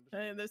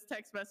 Hey, those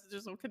text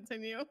messages will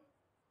continue.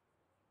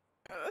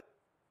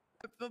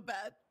 I feel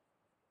bad.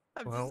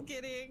 I'm Well- just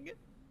kidding.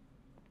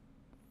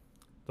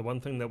 The one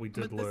thing that we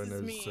did But learn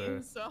this is is,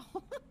 me, so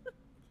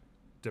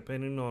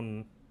depending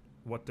on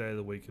what day of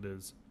the week it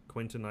is,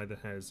 Quentin either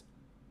has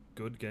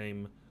good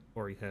game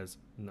or he has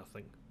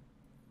nothing.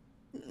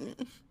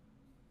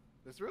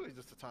 It's really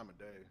just the time of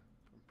day.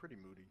 I'm pretty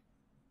moody.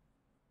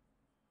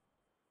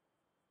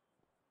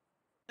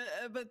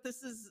 but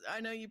this is,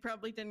 I know you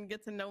probably didn't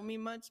get to know me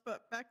much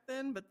but back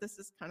then, but this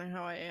is kind of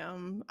how I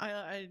am.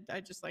 I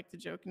just like to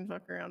joke and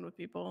fuck around with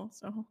people,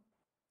 so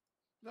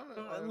No,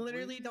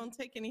 literally don't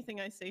take anything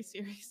I say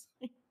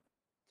seriously.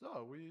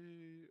 No, we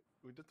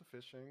did the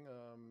fishing.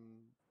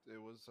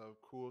 It was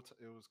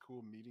it was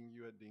cool meeting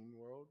you at Dean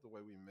World the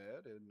way we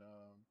met, and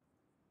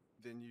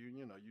then you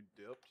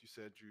dipped. You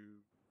said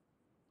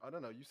I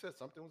don't know, you said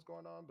something was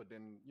going on, but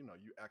then you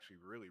actually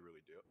really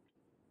dipped.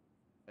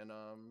 And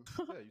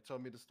yeah, you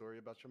told me the story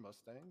about your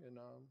Mustang, and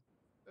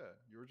yeah,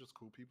 you were just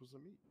cool people to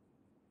meet.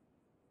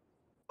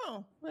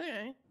 Oh,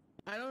 okay.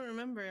 I don't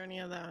remember any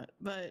of that,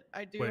 but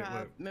I do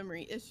have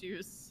memory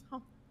issues.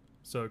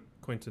 So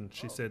Quentin,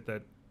 she Oh. said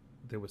that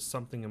there was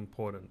something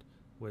important.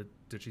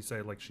 Did she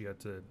say like she had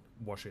to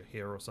wash her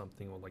hair or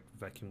something, or like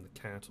vacuum the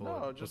cat, or, No,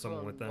 or just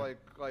something like that?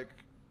 like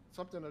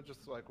something of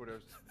just like where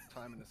there's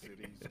time in the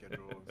city,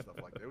 schedule and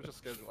stuff like that. It was just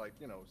schedule, like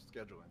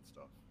scheduling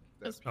stuff.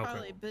 It's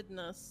probably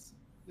business.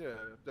 Yeah,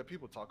 that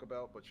people talk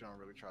about, but you don't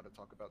really try to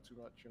talk about too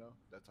much.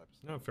 That type of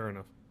stuff. No, fair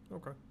enough.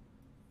 Okay.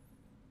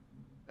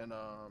 And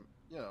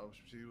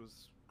she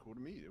was cool to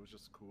meet. It was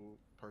just a cool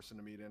person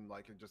to meet, and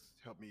like it just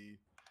helped me.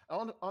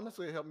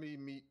 Honestly, it helped me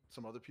meet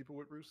some other people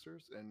with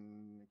roosters,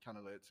 and kind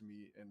of led to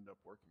me end up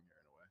working here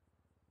in a way.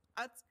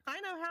 That's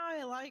kind of how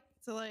I like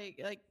to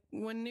like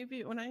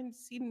when I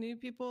see new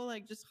people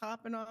like just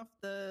hopping off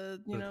the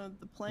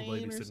the plane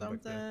lady or sitting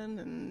back there. something,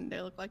 and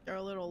they look like they're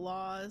a little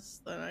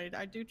lost. Then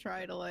I do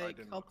try to like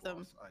didn't help look them.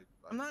 lost.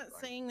 I'm not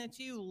saying that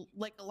you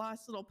like a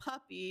lost little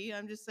puppy.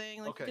 I'm just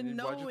saying like Okay, you didn't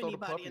why'd you know throw the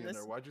anybody puppy in in this.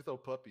 there? Why'd you throw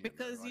puppy in there?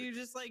 Because Like- you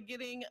just like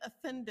getting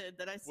offended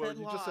that I said Well,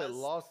 you lost. just said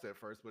lost at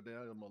first, but then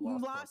I'm a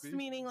lost puppy.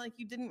 Meaning like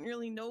you didn't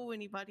really know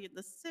anybody in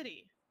the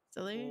city.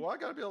 Silly. Well, why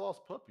gotta be a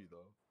lost puppy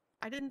though?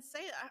 I didn't say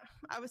that.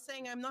 I was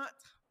saying I'm not.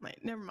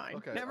 Wait, never mind.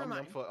 Okay, never I'm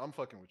mind. I'm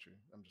fucking with you.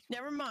 I'm just.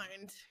 Never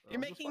mind. You're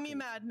I'm just making me fucking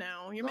with mad you.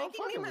 now. You're No,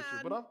 making I'm me fucking mad.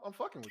 with you, but I'm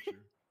fucking with you.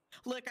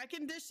 Look, I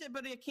can dish it,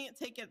 but I can't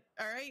take it.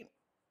 All right.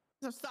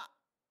 So stop.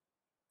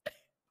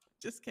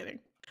 Just kidding.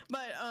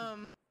 But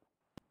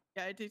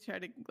yeah, I do try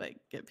to like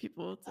get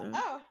people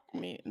to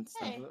meet and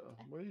stuff. Hey.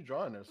 What are you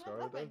drawing there,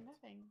 Scarlett? Nothing.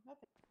 No,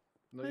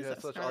 What you is had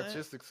that, such Scarlett?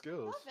 artistic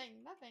skills.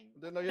 Nothing.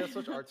 Didn't know you had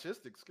such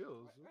artistic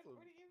skills. What do you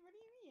mean?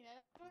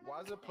 I don't Why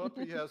have does a anything.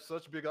 puppy have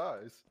such big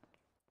eyes?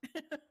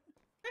 What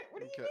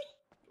do you Okay.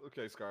 mean?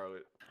 Okay,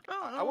 Scarlett.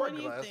 Oh, I wear what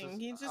do you glasses. think?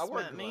 You I just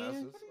wear met me.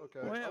 glasses. Okay.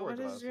 I wear What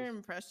glasses. is your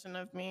impression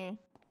of me?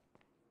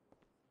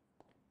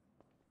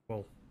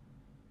 Well,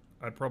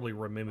 I'd probably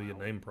remember your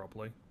name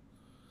properly.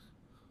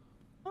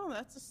 Oh,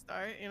 that's a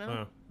start, you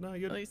know. No, At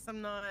you're. least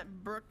I'm not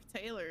Brooke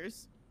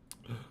Taylor's.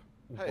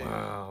 Hey,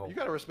 Wow. you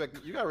gotta respect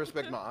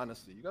my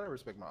honesty. You gotta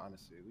respect my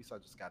honesty. At least I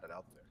just got it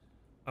out there.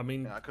 I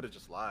mean, Yeah, I could have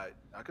just lied.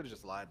 I could have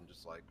just lied and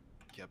just like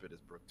kept it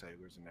as Brooke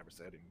Taylor's and never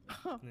said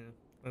anything.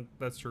 yeah,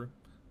 that's true.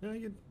 Yeah,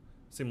 you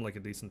seem like a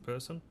decent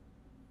person.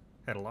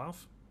 Had a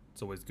laugh.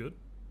 It's always good.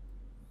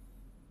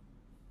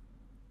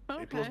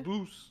 A plus Okay.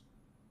 boost.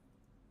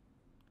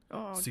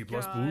 Oh, C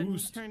plus God,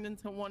 boost. turned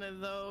into one of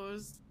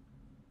those.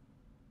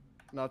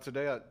 No,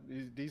 today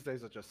these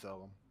days I just sell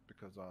them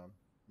because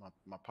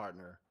my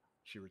partner,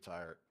 she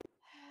retired.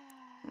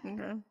 Okay.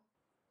 Didn't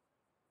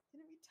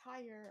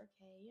retire,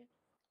 okay?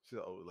 She's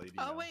an old lady.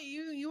 Oh now. wait,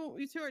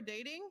 you two are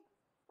dating?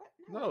 What?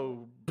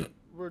 No,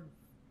 we're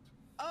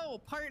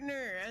Oh,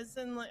 partner, as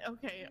in like.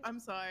 Okay, I'm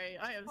sorry.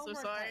 I am so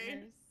Homework sorry.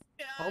 partners.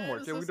 Yeah, I homework.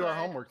 am Yeah, so we do our sorry.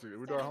 homework together.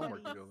 We do our Study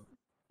homework buddies. together.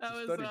 That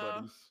was Study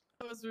buddies.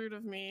 that was rude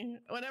of me.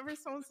 Whenever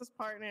someone says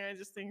partner, I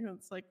just think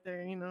it's like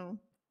they're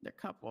they're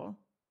couple.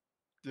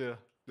 Yeah.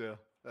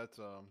 That's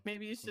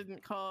Maybe you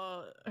shouldn't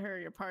call her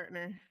your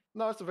partner.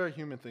 No, it's a very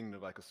human thing to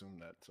like assume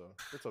that, so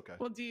it's okay.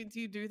 Well, do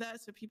you do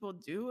that so people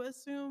do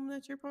assume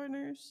that you're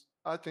partners?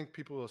 I think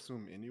people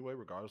assume anyway,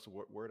 regardless of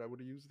what word I would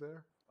have used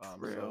there. So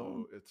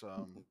True. it's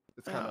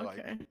kind of Oh, like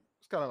okay.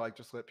 it's kind of like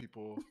just let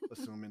people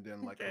assume and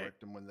then like Okay. correct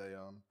them when they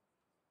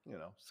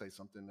say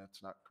something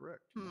that's not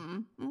correct. you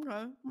know? Okay.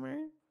 All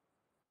right.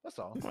 That's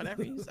all.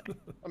 Whatever you say. I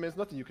mean, there's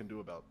nothing you can do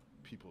about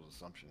people's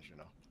assumptions, you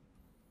know.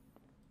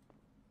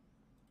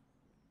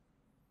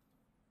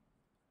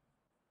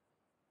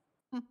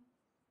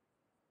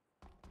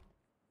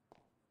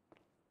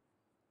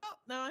 Oh,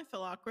 now I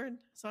feel awkward,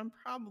 so I'm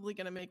probably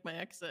gonna make my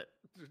exit.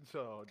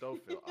 No,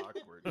 don't feel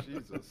awkward.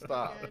 Jesus,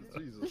 stop.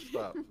 Jesus,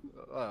 stop.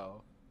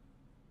 Oh,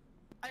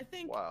 I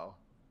think wow.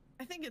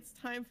 I think it's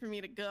time for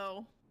me to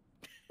go.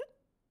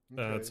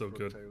 That's so Brooke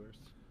good. Taylor's.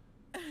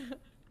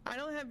 I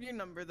don't have your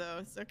number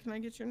though, so can I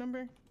get your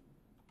number?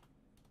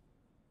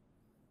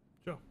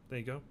 Sure, there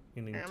you go.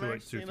 Ending I'm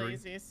actually 2823.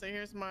 lazy, so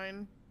here's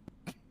mine.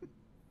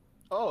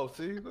 Oh,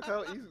 see, look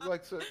how easy,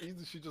 like so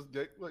easy she just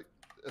get like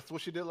that's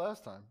what she did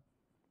last time.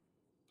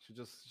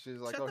 She's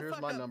like, Shut oh, the here's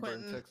fuck my up, number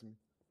Quentin. and text me.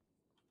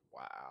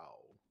 Wow.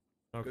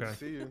 Good Okay. to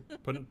see you.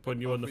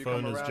 Putting you on the Hopefully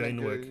come phone as around and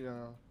Janwick. get, you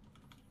know,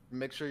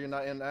 make sure you're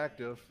not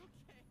inactive.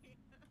 Okay.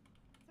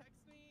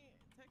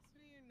 Text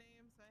me your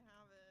name so I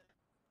have it.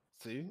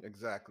 See,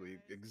 exactly,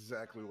 Guys,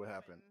 exactly what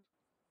happened.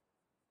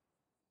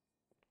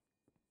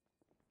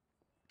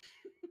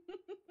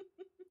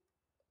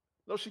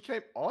 No, she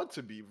came on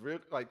to me.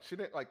 Like she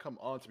didn't like come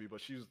on to me, but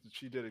she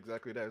did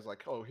exactly that. It's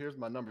like, oh, here's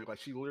my number. Like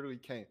she literally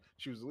came.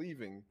 She was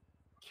leaving,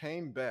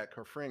 came back.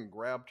 Her friend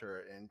grabbed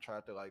her and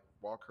tried to like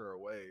walk her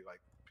away. Like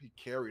he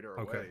carried her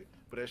Okay. away.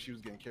 But as she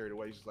was getting carried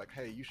away, she's like,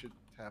 hey, you should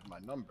have my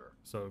number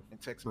So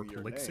and text me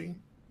your Brooklexy,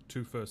 name.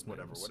 2 first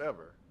names.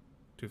 Whatever.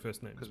 2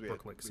 first names. Because we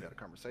Brooklexy. had a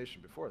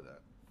conversation before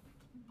that,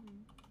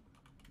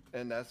 Mm-hmm.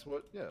 and that's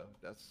what. Yeah,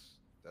 that's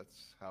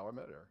how I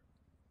met her.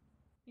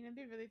 You know,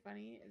 it'd be really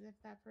funny is if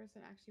that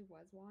person actually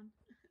was one.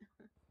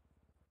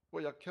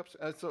 Well, y'all kept.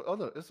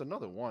 It's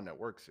another one that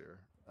works here.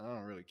 I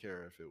don't really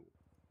care if it.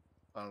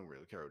 I don't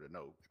really care to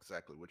know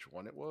exactly which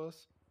one it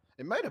was.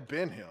 It might have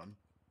been him.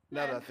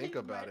 Now that I think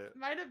about it,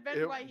 Might have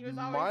been why he was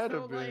always might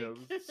so have been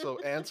him. like So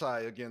anti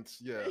against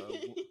yes.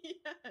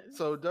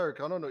 So Dirk,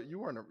 I don't know. You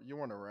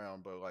weren't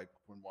around, but like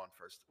when Juan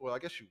first. Well, I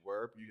guess you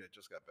were. But you had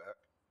just got back.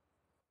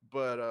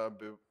 But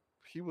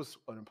he was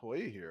an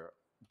employee here.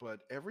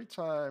 But every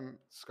time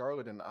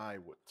Scarlett and I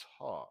would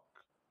talk,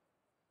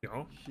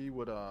 Yeah. he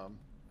would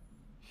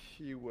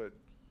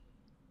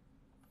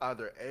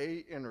either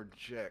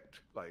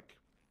interject like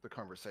the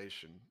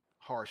conversation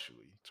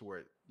harshly to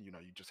where you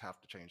just have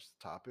to change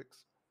the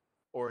topics,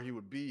 or he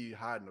would be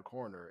hide in the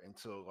corner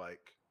until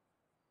like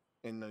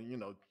in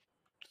the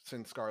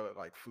send Scarlett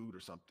like food or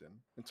something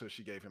until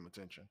she gave him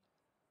attention.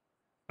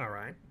 All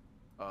right.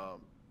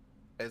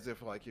 As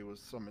if like it was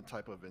some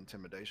type of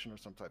intimidation or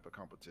some type of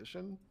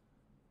competition,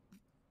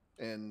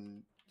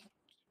 and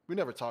we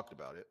never talked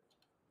about it.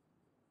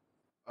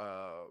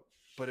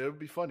 But it would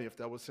be funny if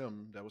that was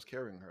him that was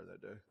carrying her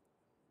that day.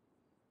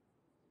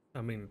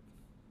 I mean,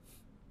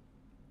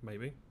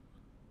 maybe.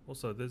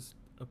 Also, there's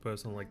a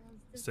person like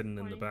sitting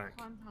in the back.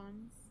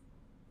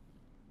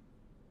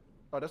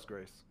 Oh, that's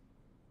Grace.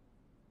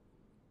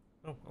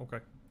 Oh, okay.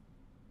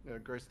 Yeah,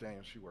 Grace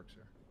Daniels. She works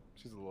here.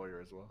 She's a lawyer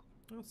as well.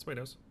 Oh, sweet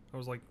as. I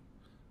was like,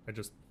 I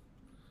just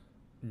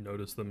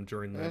noticed them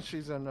during the. And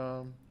she's in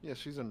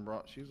she's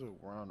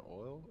around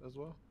oil as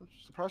well. I'm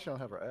surprised she don't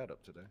have her ad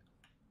up today.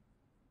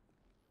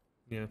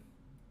 Yeah.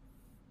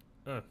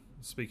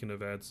 Speaking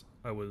of ads,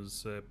 I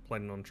was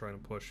planning on trying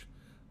to push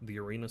the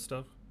arena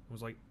stuff. I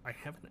was like, I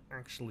haven't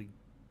actually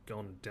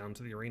gone down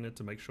to the arena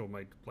to make sure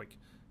my like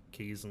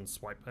keys and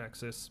swipe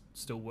access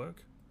still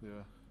work.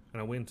 Yeah.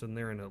 And I went in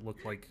there and it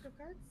looked like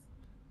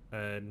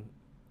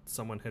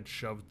someone had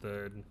shoved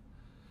the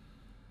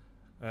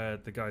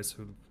guys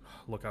who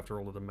look after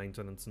all of the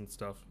maintenance and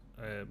stuff.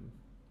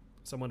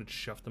 Someone had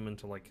shoved them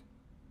into like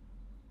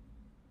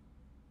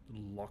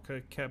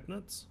locker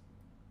cabinets.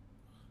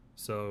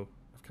 So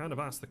I've kind of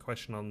asked the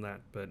question on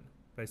that, but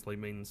basically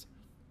means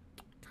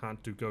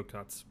can't do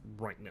go-karts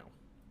right now.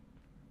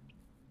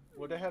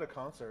 Well, they had a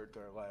concert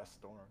there last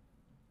storm.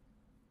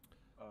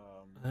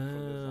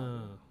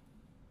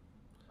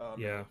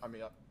 Yeah. I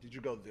mean, did you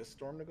go this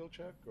storm to go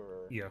check,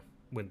 or? Yeah,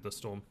 went the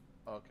storm.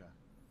 Okay.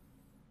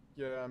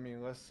 Yeah, I mean,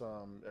 unless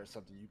there's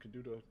something you can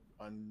do to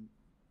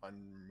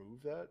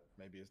unmove that.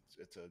 Maybe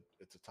it's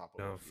a top.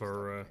 No,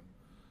 for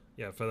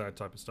for that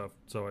type of stuff.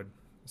 So I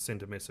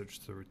sent a message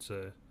through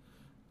to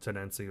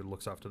Nancy, who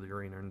looks after the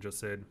arena, and just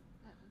said,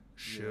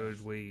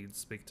 should we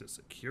speak to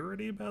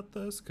security about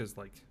this? Because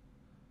like,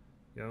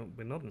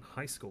 we're not in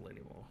high school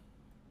anymore.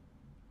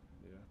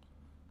 Yeah.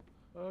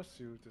 Let's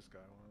see what this guy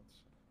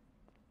wants.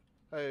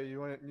 Hey,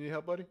 you need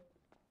help, buddy?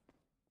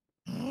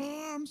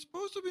 I'm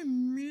supposed to be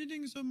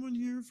meeting someone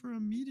here for a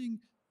meeting,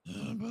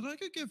 but I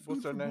could get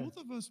food for both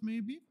of us,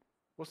 maybe.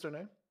 What's their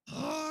name?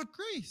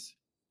 Grace.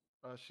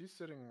 She's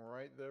sitting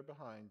right there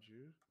behind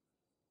you.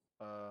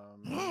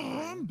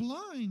 I'm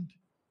blind.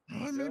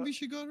 Maybe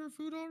she got her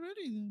food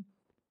already then.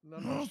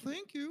 No,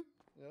 thank you.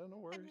 Yeah, no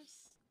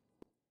worries.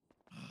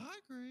 Hi,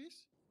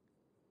 Grace.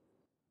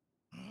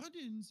 I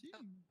didn't see you.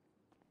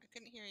 I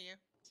couldn't hear you.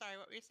 Sorry,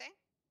 what were you saying?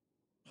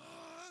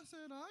 I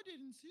said I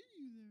didn't see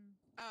you there.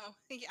 Oh,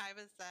 yeah, I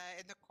was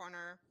in the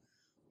corner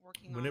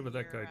working Whenever on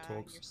that your, guy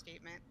talks, your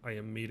statement. I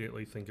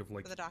immediately think of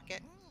like For the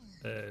docket.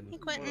 Hey,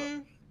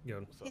 Quentin.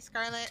 Hey,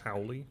 Scarlett.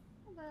 Towley.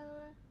 Hello.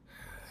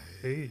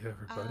 Hey,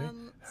 everybody.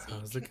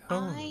 How's it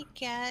going? Can I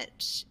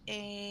get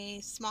a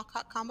small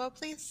cock combo,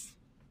 please?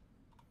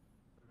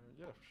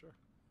 Yeah, for sure.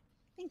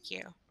 Thank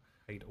you.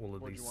 I hate all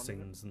of these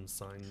scenes and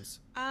signs.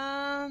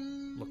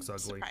 Looks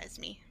ugly. Surprise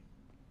me.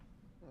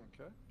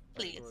 Okay.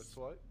 Please.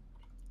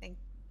 Thank.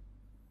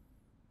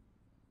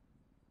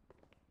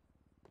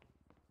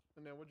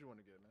 And then what do you want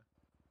to get, man?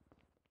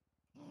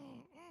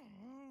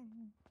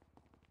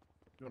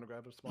 You want to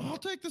grab a small? I'll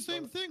take the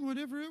same thing,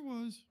 whatever it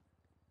was.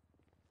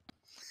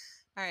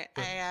 All right,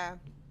 I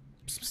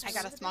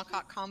got a small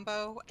cock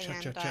combo,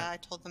 and I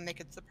told them they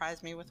could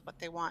surprise me with what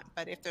they want.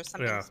 But if there's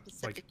something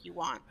specific you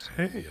want,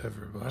 hey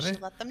everybody, you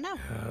should let them know.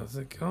 How's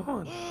it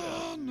going?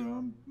 Oh no,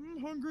 I'm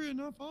hungry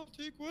enough. I'll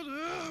take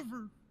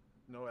whatever.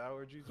 No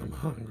allergies. I'm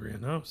hungry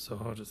enough, so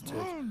I'll just take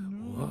Oh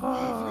no! If you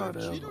have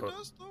whatever. Cheeto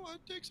dust though,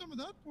 I'd take some of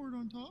that poured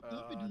on top.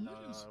 That'd be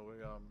delicious. No, we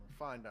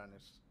fine dining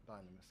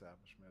establishment.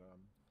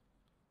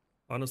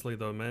 Honestly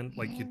though, man,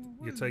 like you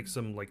Oh, take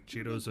some like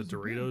Cheetos or is good.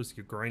 Doritos,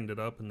 you grind it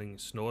up and then you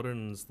snort it,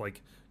 and it's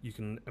like you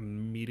can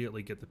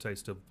immediately get the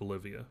taste of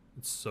Bolivia.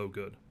 It's so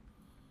good.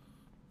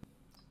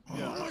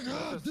 Yeah, Oh my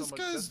god, this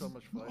guy's so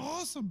much flavor.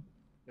 awesome.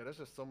 Yeah, there's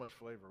just so much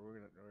flavor. We're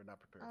not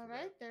prepared. All for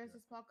right, that. there's a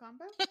small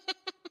combo.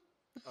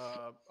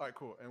 All right,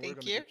 cool. And we're Thank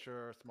gonna you. get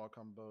your small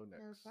combo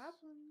next. No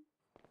problem.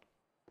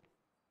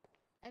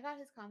 I got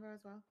his combo as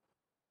well.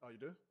 Oh, you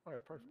do? All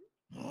right, perfect.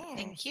 Oh,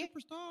 Thank you.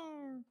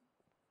 Superstar.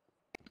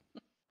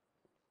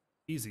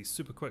 Easy,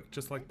 super quick,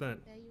 just like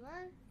that. There you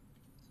are.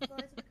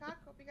 Boys of the cock.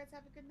 Hope you guys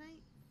have a good night.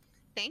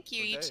 Thank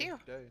you. So You day, too.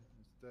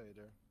 It's day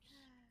there.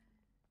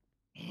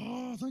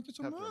 Oh, thank you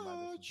so Have to remind us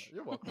much. sometimes.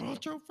 You're welcome.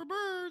 Watch out for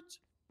birds.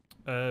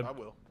 I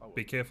will.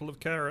 Be careful of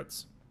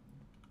carrots.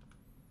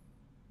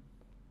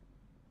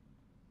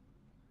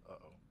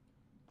 Uh-oh.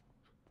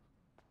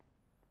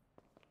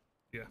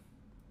 Yeah.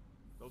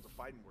 Those are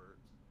fighting words.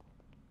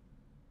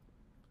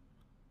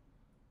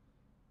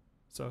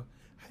 So,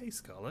 hey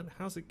Scarlett,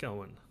 how's it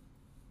going?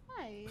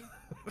 Hi.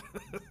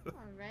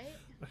 All right.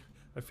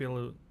 I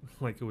feel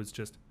like it was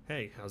just,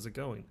 hey, how's it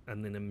going?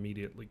 And then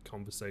immediately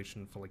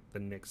conversation for like the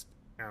next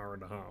hour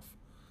and a half.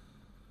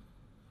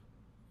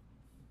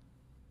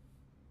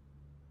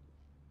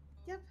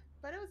 Yep,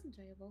 but it was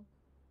enjoyable.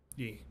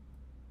 Yeah.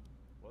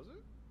 Was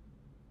it?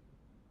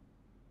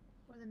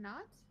 Was it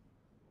not?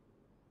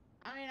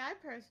 I mean, I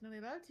personally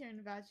loved hearing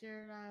about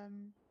your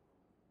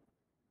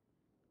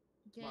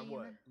game.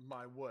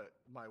 My what?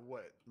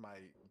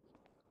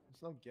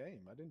 It's no game.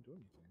 I didn't do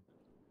anything.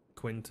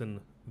 Quentin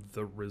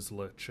the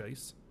Rizzler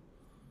Chase.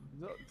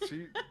 No,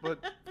 see,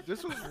 but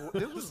this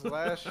was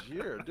last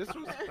year. This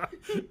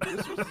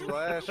was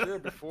last year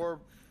before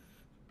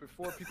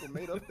people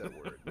made up that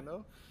word. You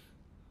know,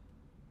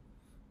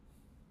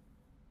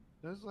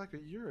 that was like a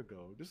year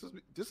ago. This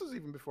is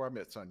even before I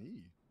met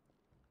Sunny.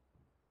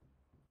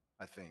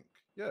 I think,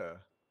 yeah.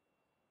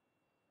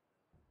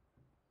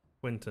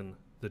 Quentin,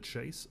 the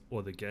chase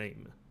or the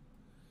game?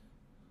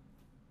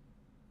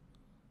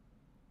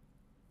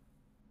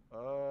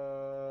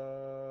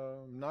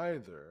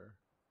 Neither.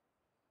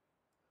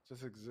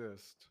 Just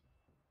exist.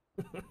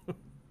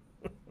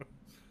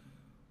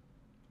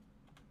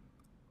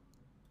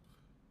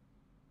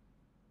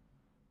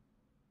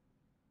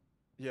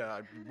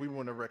 Yeah, we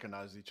wouldn't have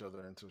recognized each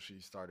other until she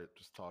started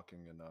just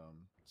talking, and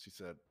she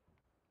said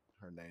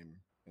her name.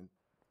 And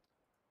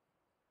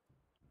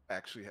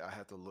actually, I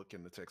had to look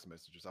in the text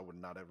messages. I would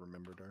not have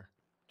remembered her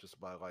just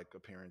by like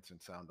appearance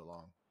and sound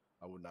alone.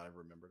 I would not have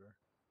remembered her.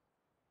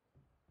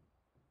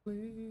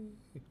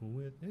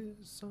 With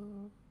his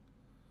song.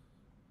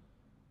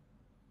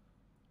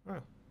 Oh,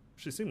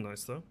 she seemed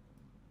nice though.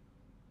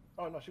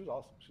 Oh no, she was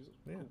awesome. She's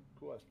a Yeah.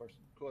 cool ass person.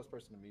 Coolest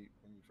person to meet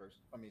when you first.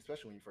 I mean,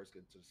 especially when you first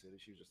get to the city.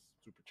 She was just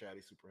super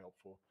chatty, super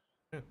helpful,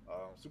 Yeah.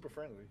 super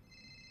friendly.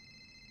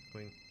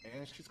 Queen.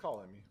 And she's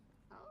calling me.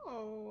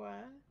 Oh.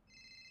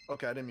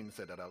 Okay, I didn't mean to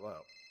say that out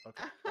loud.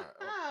 Okay. All right.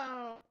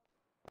 Oh.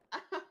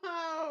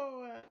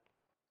 Oh.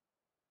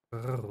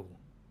 Oh.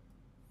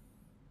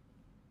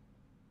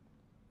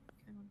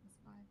 I want the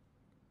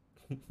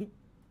spy.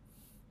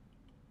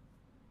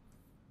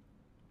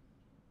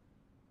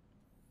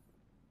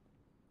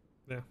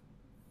 Yeah.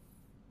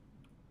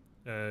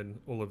 And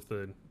all of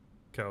the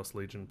Chaos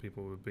Legion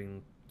people were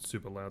being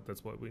super loud.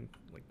 That's why we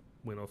like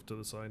went off to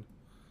the side.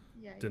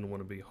 Yeah. Didn't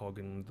want to be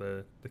hogging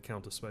the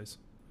counter space.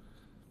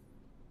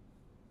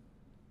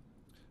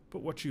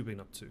 But what you been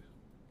up to?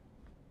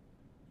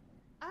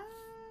 Oh.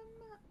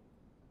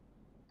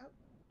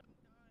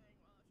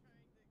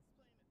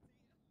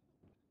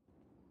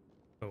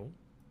 Oh.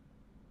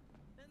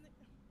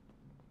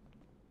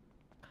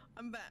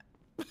 I'm back.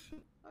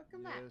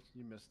 Welcome back. Yes,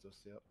 you missed us.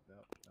 Yep.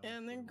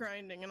 And they're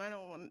grinding, and I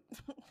don't want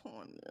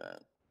to do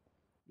that.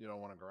 You don't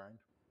want to grind?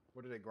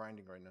 What are they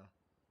grinding right now?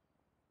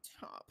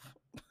 Chop.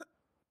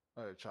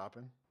 Oh, they're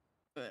chopping?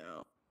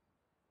 Yeah.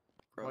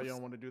 Why you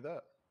don't want to do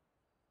that?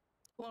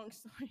 Long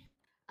story.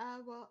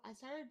 Well, I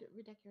started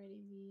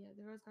redecorating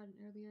the rose garden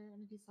earlier. I don't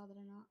know if you saw that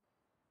or not.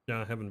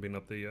 Yeah, I haven't been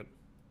up there yet.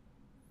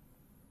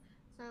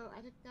 So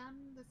I took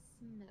down the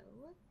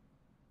snow,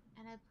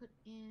 and I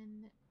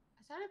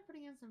started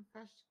putting in some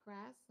fresh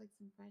grass, like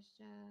some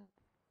fresh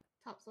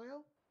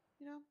topsoil,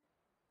 you know,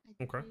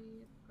 like Okay.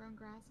 grown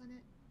grass on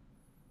it.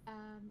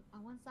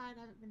 On one side,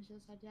 I haven't finished the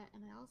other side yet,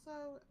 and I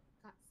also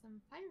got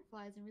some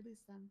fireflies and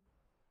released them.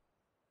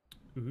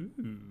 Ooh.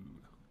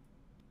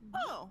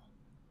 Oh,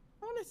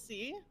 I want to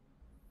see.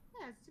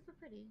 Yeah, it's super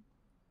pretty.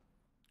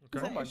 Okay.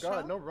 Is Oh that my your god,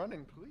 shell? no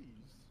running,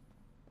 please.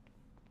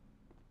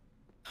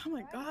 Oh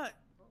my god.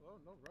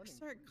 No I running.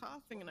 started please.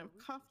 coughing and Slow I've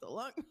release. coughed a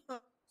lung.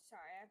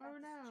 Sorry, I got Oh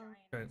this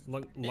no. giant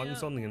Okay,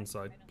 lungs Yeah. on the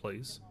inside,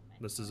 please.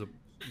 This is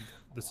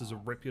a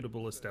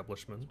reputable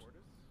establishment.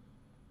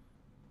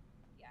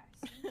 Yeah,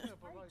 I see this Yeah,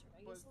 but party like- trick.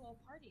 I use a little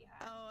party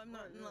hat. Oh, I'm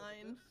not Right, in yeah,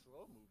 line. they're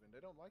slow moving. They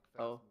don't like fast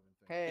Oh, moving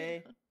things.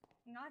 hey.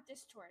 not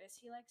this tortoise.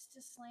 He likes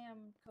to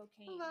slam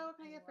cocaine. Hello,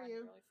 can I and get for run you?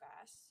 really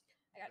fast.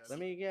 I got Let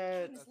me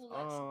get chicken's little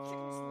legs.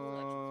 Chicken's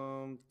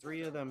little legs.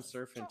 3 of them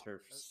surf and Stop,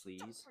 turfs, Stop,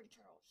 please. Party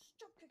Turtle.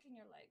 Stop kicking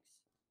your legs.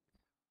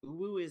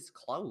 Uwu is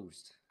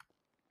closed.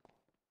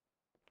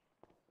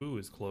 Ooh,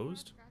 is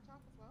closed. Scratch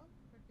off as well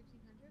for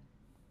 1,500.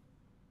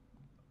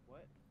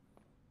 What?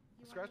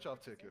 Scratch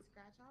off ticket.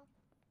 Scratch off.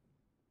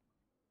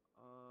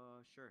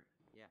 Sure.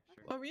 Yeah,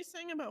 sure. What were you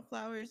saying about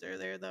flowers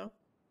earlier, though?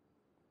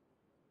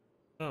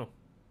 Oh,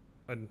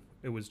 and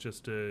it was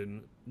just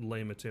a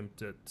lame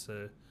attempt at.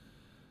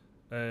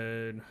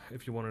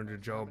 If you wanted a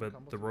job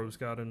at the Rose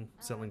Garden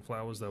selling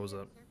flowers, that was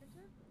it.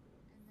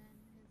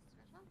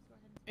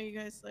 Are you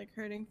guys like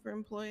hurting for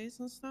employees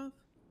and stuff?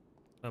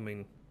 I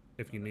mean,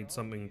 if you need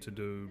something to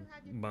do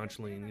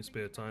marginally in your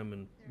spare time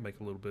and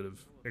make a little bit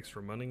of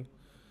extra money,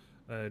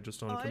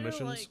 just on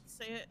commissions. I don't like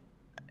say it.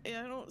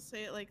 Yeah, I don't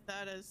say it like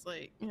that as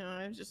like, you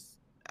know,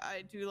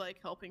 I do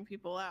like helping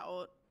people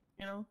out,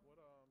 you know?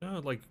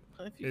 Like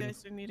if you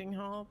guys are needing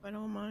help, I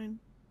don't mind.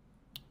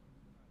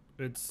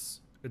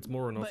 It's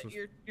more an office. But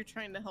you're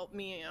trying to help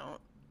me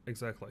out.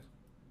 Exactly.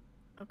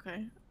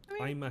 Okay. I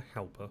mean, I'm a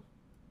helper.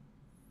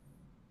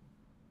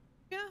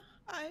 Yeah,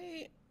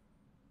 it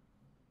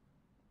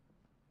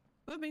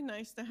would be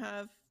nice to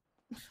have,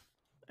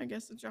 I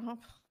guess, a job.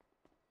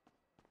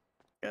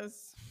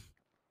 Because,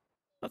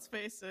 let's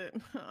face it,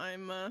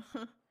 I'm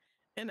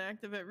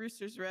inactive at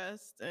Rooster's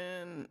Rest,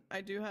 and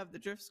I do have the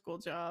drift school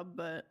job,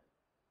 but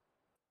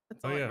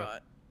that's all I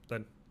got.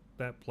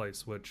 That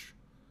place, which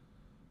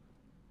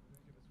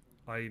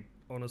I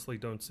honestly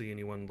don't see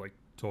anyone like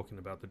talking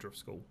about the drift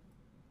school.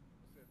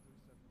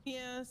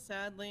 Yeah,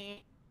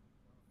 sadly.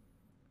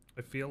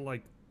 I feel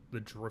like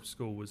the drift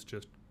school was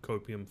just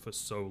copium for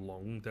so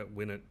long that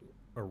when it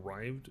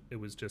arrived, it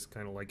was just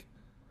kind of like,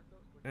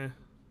 eh.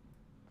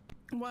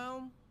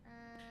 Well,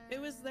 it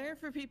was there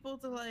for people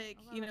to like,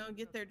 you know,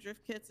 get their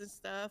drift kits and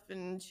stuff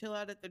and chill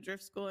out at the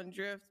drift school and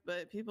drift,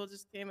 but people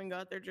just came and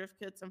got their drift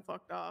kits and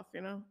fucked off, you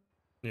know?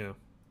 Yeah.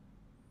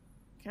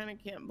 Kind of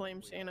can't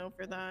blame Shano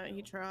for that.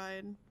 He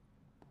tried.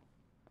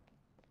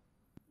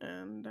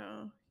 And,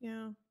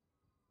 yeah.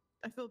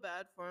 I feel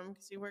bad for him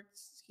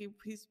because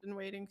he's been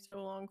waiting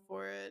so long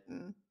for it,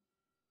 and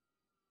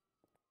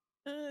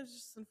it's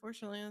just,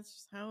 unfortunately, that's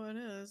just how it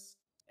is.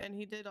 And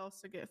he did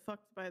also get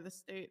fucked by the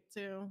state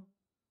too.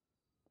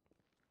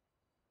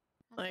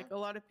 Like a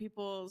lot of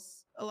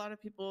people's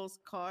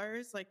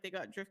cars, like they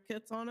got drift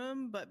kits on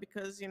them, but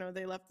because, you know,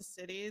 they left the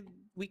city,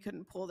 we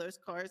couldn't pull those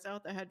cars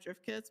out that had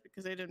drift kits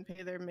because they didn't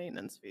pay their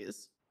maintenance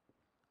fees.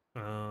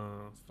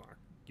 Fuck.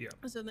 Yeah.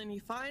 So then he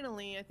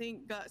finally, I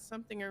think, got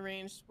something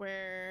arranged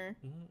where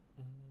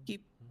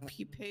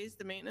he pays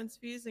the maintenance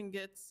fees and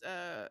gets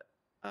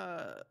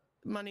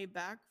money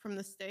back from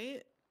the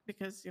state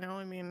because, you know,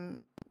 I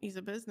mean, he's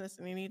a business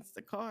and he needs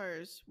the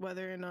cars,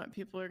 whether or not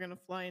people are going to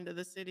fly into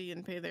the city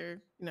and pay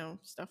their, you know,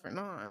 stuff or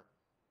not.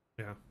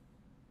 Yeah.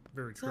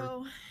 Very true.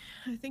 So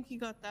I think he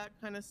got that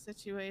kind of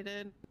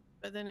situated,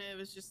 but then it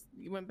was just,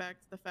 he went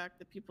back to the fact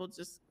that people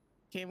just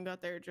came,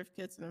 got their drift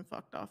kits and then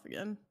fucked off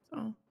again.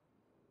 So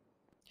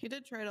he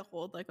did try to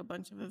hold like a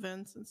bunch of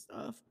events and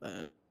stuff,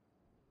 but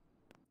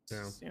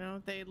yeah, you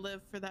know, they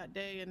live for that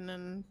day and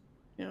then,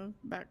 you know,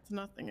 back to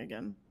nothing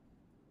again.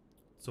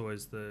 It's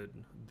always the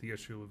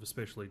issue of,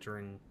 especially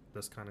during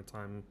this kind of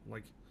time,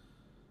 like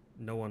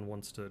no one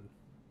wants to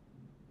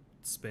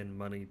spend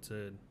money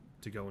to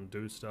go and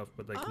do stuff,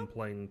 but they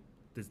complain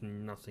there's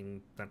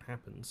nothing that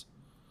happens.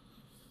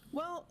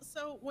 Well,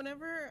 so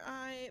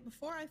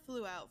before I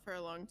flew out for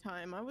a long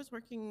time, I was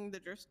working the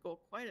drift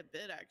school quite a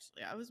bit,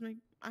 actually. I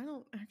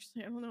don't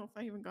know if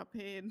I even got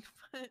paid,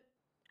 but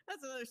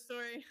that's another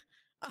story.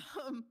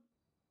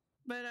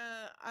 But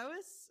I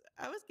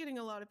was getting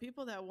a lot of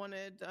people that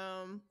wanted,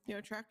 you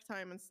know, track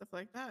time and stuff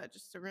like that,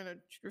 just to rent a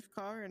drift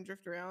car and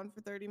drift around for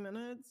 30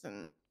 minutes.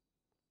 And,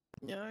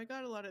 you know, I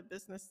got a lot of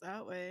business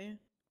that way.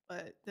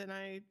 But then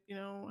I, you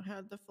know,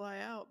 had to fly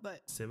out.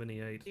 But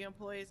 78. The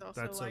employees also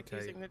That's like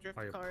okay. using the drift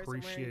I cars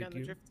and wearing down the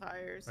you. drift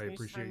tires. I and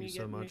appreciate you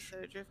so much.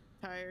 The drift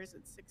tires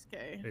at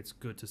 6K. It's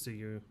good to see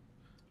you.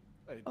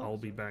 Hey, I'll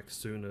be back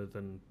sooner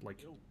than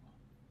like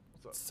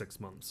 6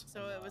 months.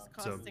 So it was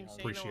costing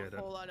Shano a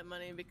whole lot of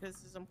money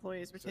because his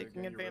employees were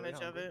taking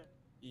advantage of it.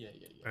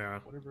 Yeah.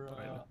 Whatever.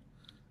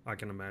 I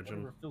can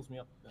imagine. Fills me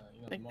up,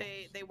 you know, like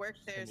they work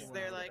there, so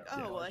they're like,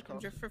 oh, well, I can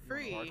drift for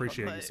free.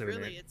 Appreciate but you saying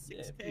really, that.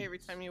 it's 6K every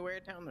time you wear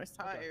down those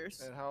tires.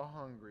 And how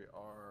hungry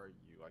are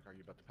you? Like, are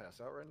you about to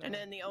pass out right now? And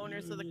then the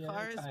owners of the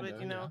cars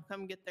would, you know,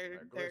 come get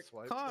their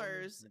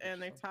cars,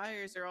 and their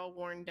tires are all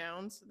worn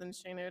down. So then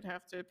Shana would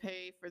have to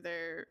pay for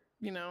their,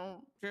 you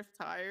know, drift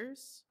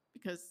tires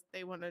because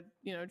they want to,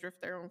 you know,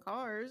 drift their own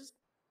cars.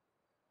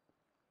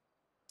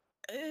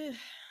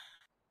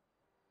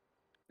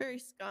 Very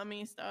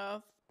scummy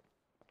stuff.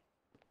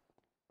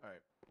 All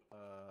right.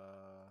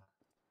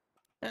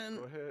 And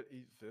go ahead,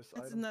 eat this.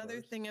 That's item another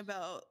first. thing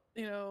about,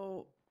 you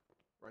know,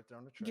 Right there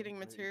on the train. getting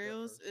Go ahead, eat that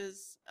materials first.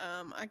 is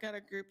I got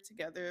a group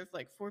together of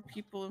like 4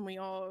 people, and we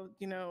all,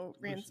 you know,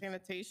 ran Delicious.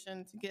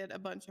 sanitation to get a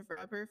bunch of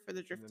rubber for the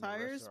And drift then the rest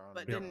tires, are on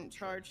but the didn't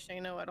tray. charge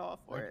Shano at all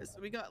for Thank it. you.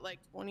 So we got like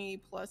 20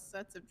 plus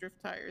sets of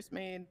drift tires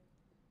made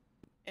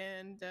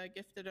and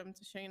gifted them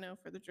to Shano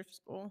for the drift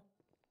school.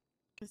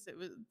 Because it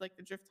was like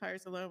the drift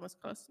tires alone was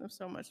costing him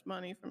so much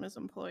money from his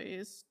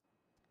employees.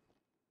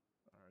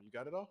 You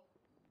got it all?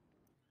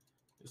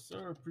 Yes,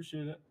 sir.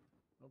 Appreciate it.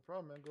 No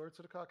problem, man. Go right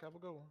to the cock. Have a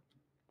good one.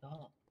 Oh.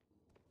 All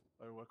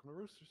right, welcome to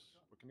Roosters.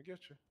 What can I get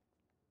you?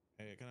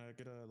 Hey, can I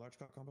get a large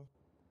cock combo?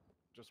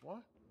 Just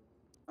one?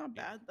 Not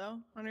bad though.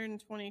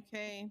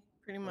 120K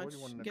pretty What do much you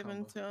want in the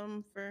given combo? to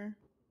him for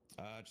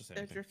Just their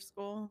anything. drift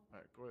school All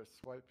right, go ahead.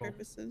 Swipe it.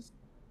 purposes.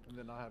 And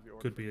then I'll have your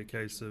order. Could for be you a in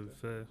case case you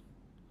of need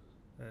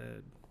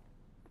that.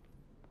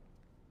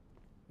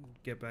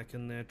 get back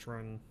in there, try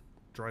and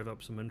drive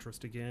up some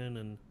interest again,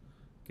 and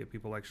get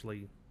people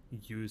actually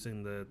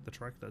using the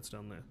track that's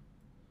down there.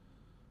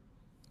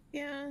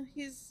 Yeah,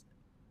 he's.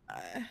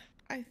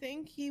 I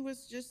think he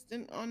was just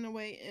on the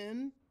way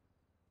in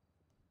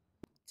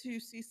to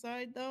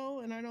Seaside though,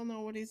 and I don't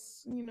know what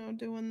he's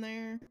doing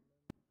there.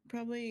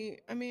 Probably,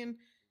 I mean,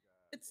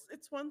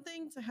 it's one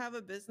thing to have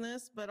a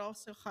business, but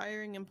also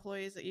hiring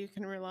employees that you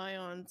can rely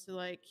on to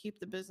like keep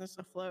the business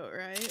afloat,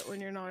 right?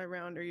 When you're not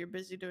around or you're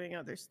busy doing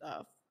other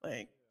stuff.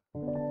 Like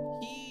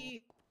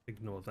he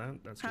Ignore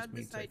that. That's had just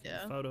me this taking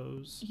idea.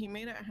 photos. He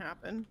made it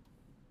happen.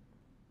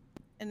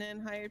 And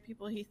then hired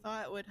people he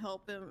thought would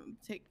help him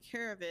take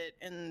care of it,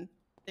 and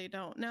they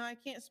don't. Now, I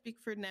can't speak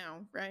for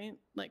now, right?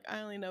 Like, I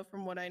only know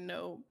from what I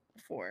know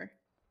before.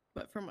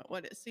 But from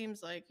what it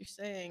seems like you're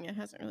saying, it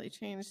hasn't really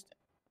changed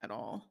at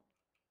all.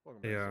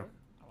 Welcome back, Yeah.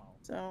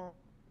 sir. So,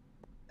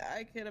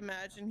 I could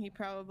imagine he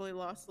probably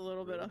lost a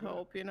little bit Really of good.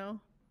 hope,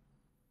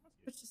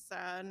 Which is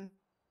sad.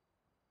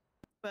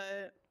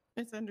 But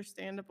it's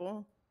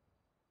understandable.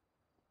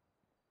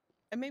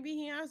 And maybe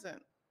he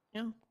hasn't,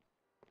 Who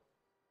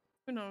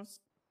knows?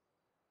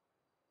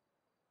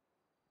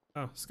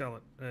 Oh,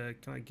 Scarlett,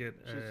 can I get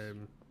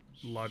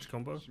large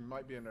combo? She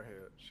might be in her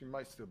head. She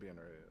might still be in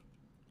her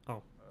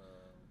head.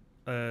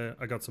 Oh.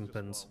 I got some just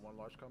pins. One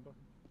large combo?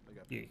 I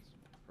got Yeah. pins.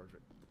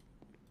 Perfect.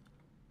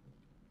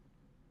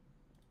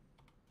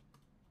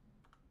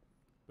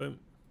 Boom.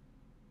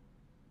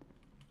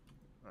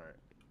 All right.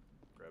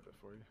 Grab it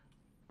for you.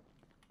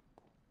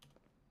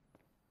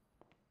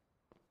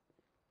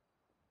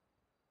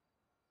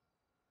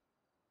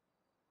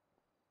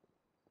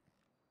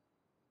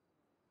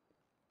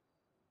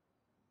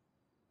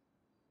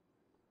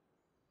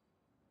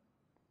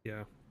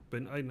 Yeah,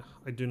 but I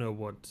do know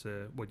what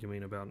you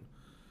mean about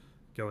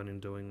going and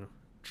doing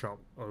chop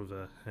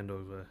over and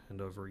over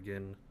and over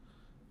again.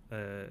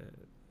 I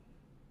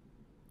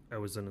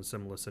was in a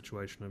similar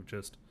situation of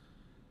just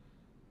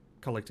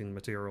collecting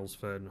materials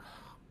for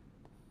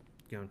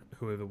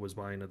whoever was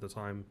buying at the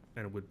time,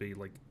 and it would be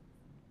like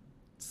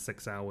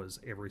 6 hours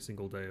every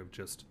single day of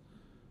just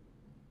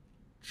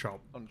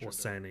chop or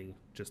sanding,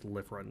 just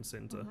left, right, and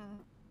center. Mm-hmm.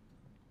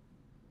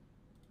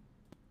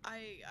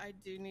 I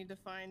do need to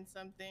find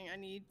something. I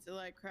need to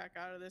like crack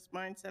out of this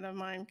mindset of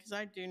mine because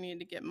I do need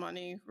to get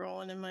money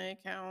rolling in my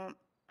account.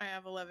 I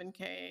have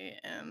 11K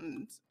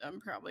and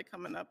I'm probably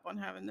coming up on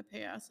having to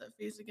pay asset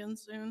fees again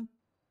soon.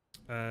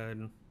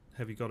 And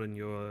have you gotten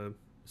your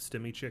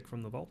stimmy check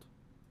from the vault?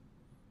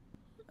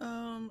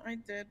 I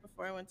did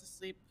before I went to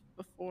sleep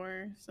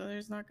before, so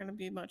there's not going to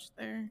be much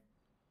there.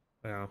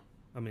 Yeah,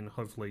 I mean,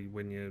 hopefully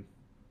when you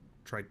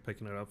tried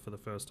picking it up for the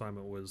first time,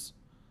 it was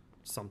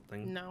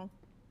something. No.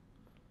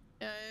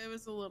 Yeah, it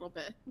was a little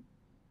bit.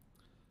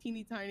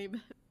 Teeny tiny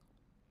bit.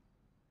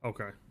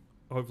 Okay.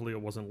 Hopefully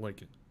it wasn't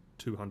like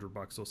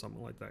 $200 or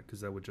something like that,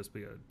 because that would just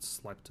be a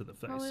slap to the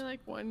face. Probably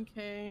like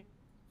 1K.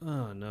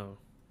 Oh, no.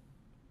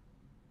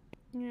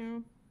 Yeah.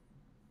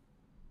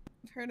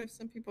 I've heard of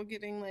some people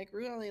getting like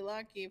really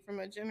lucky from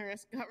a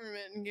generous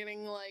government and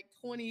getting like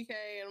 20K,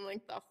 and I'm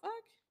like, the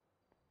fuck?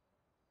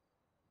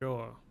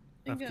 Sure.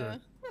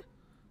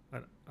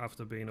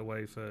 After being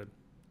away for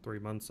 3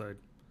 months, I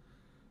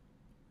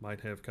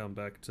might have come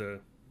back to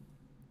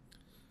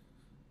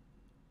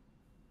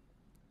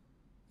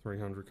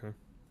 300K.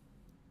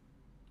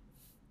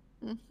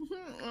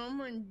 Oh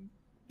my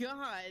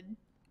god.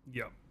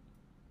 Yep.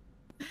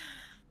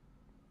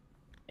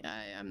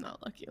 Yeah, I'm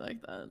not lucky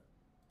like that.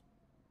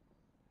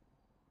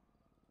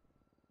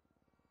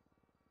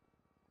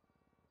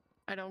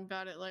 I don't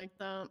got it like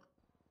that.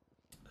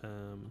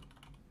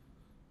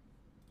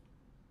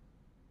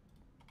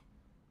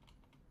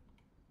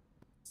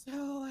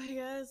 So I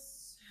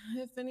guess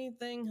if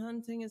anything,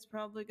 hunting is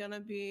probably gonna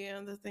be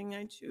the thing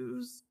I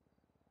choose.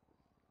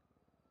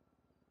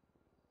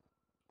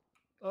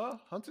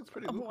 Hunting's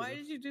pretty lucrative. Why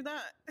did you do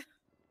that?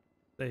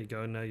 There you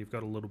go. Now you've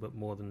got a little bit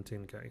more than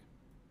 10K.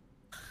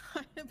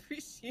 I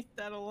appreciate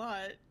that a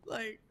lot.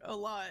 Like, a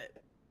lot.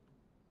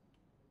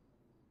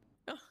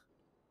 Oh.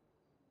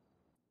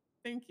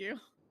 Thank you.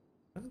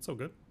 That's all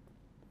good.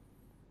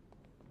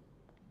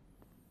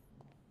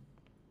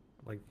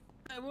 Like,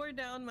 I wore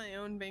down my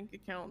own bank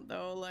account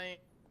though, like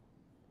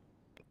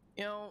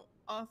you know,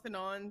 off and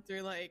on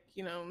through like,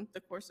 you know,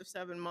 the course of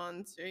 7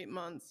 months or 8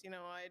 months, you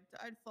know,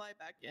 I'd fly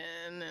back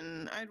in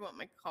and I'd want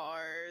my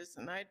cars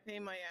and I'd pay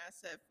my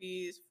asset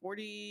fees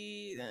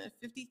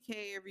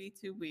 50K every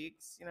 2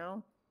 weeks, you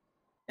know.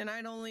 And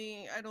I'd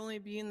only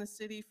be in the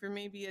city for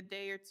maybe a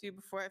day or two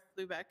before I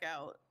flew back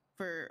out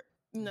for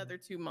another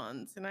 2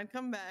 months, and I'd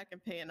come back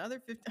and pay another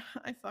 50.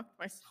 I fucked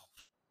myself.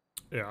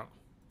 Yeah.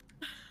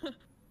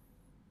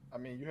 I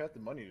mean, you had the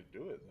money to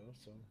do it though, so.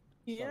 it's not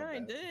Yeah, a I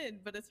bad thing.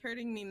 did, but it's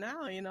hurting me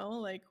now, you know,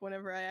 like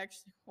whenever I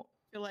actually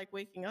feel like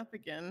waking up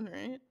again,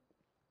 right?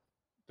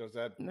 Does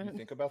that you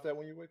think about that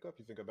when you wake up?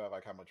 You think about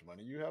like how much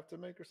money you have to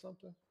make or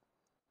something?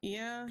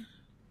 Yeah.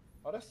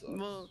 Oh, that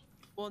sucks.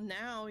 Well,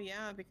 now,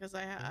 yeah, because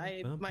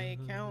I my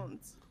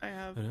account, I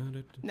have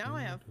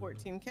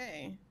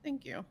 14K.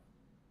 Thank you.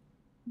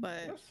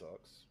 But That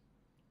sucks.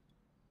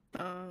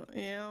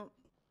 yeah.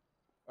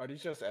 Are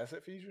these just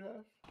asset fees you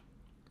have?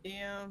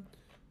 Yeah.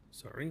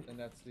 Sorry. And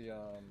that's the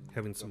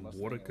Having the some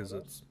Mustang water and because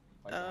what else? it's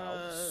Like the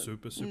house?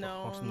 super No,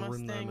 hot in the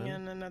room there, Mustang man.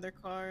 and another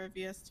car,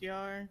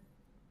 VSTR.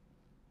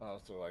 Oh,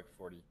 so like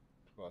 40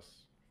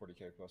 plus,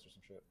 40K plus or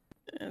some shit.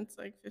 It's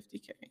like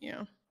 50K,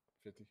 yeah.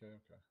 50K,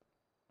 okay.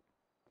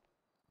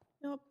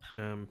 Yep.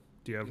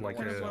 Do you have You like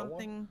don't wanna a sell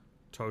one?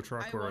 tow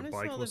truck I or a want to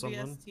bike sell or the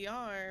something?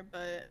 VSTR,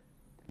 but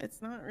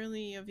it's not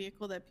really a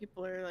vehicle that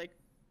people are like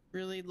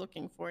really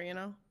looking for, you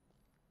know?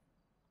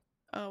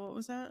 Oh, what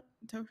was that?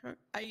 Tow truck?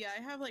 Yeah,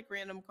 I have like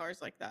random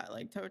cars like that,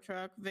 like tow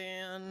truck,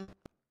 van,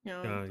 you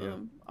know, the Yeah.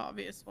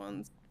 obvious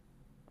ones.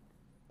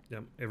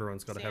 Yep,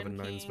 everyone's got to have a Sand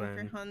nines King for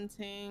van.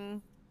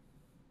 hunting.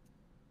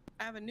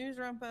 I have a news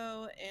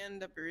rumpo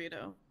and a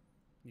burrito.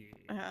 Yeah.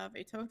 I have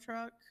a tow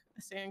truck,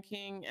 a Sand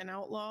King, an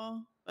Outlaw,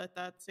 but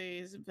that's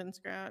a zip and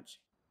scratch.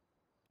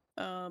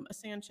 A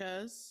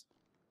Sanchez.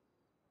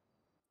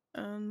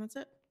 That's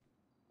it.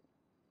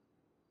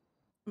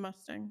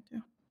 Mustang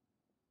too.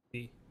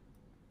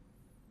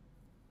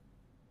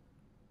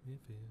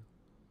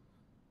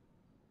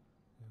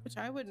 Which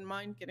I wouldn't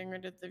mind getting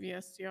rid of the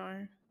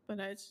VSTR, but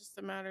it's just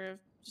a matter of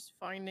just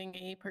finding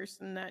a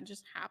person that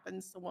just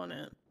happens to want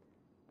it.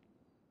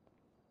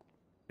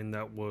 And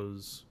that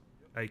was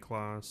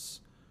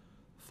A-Class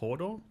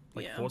 4-door?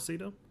 Like Yeah.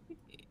 4-seater?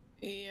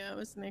 Yeah, it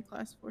was an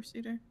A-Class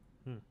 4-seater.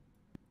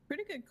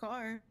 Pretty good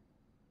car.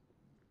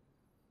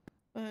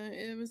 But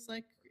it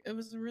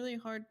was a really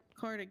hard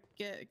car to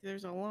get.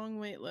 There's a long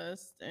wait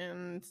list,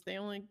 and they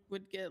only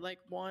would get like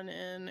one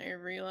in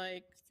every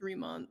like 3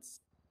 months.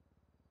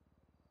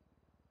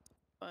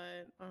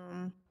 But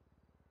I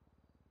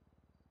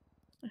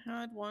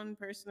had one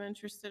person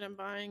interested in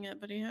buying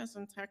it, but he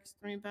hasn't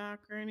texted me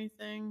back or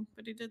anything.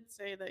 But he did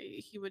say that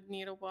he would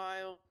need a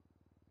while,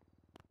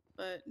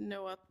 but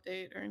no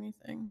update or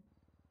anything.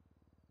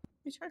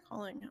 Let me try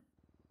calling him.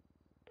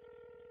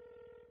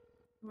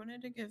 He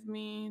wanted to give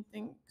me, I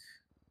think,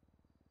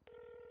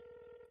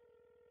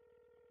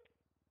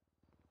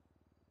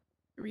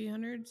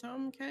 300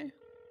 something K.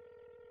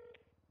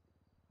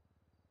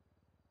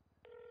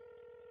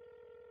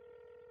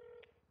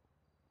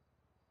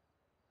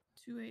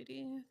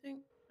 $280, I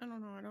think. I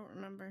don't know. I don't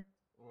remember.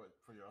 What,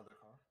 for your other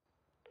car?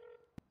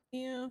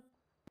 Yeah,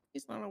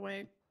 he's not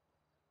awake.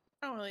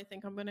 I don't really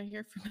think I'm gonna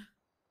hear from him.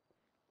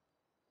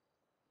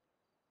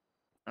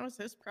 That was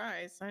his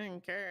price. I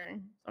didn't care. As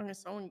long as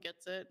someone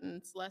gets it and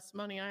it's less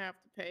money I have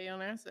to pay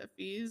on asset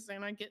fees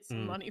and I get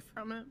some money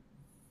from it.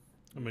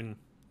 I mean,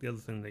 the other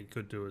thing they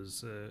could do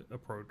is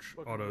approach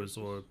autos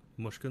or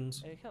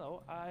mushkins.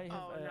 Hello, I have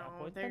Oh an no,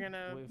 appointment they're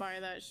gonna with buy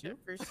that shit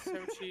for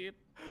so cheap.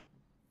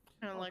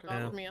 And like Okay.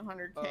 offer me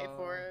 100K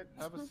for it.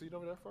 Have a seat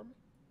over there for me?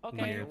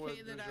 Okay. Yeah.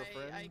 Okay, that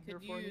I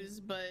could use,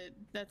 but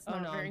that's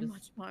not very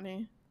much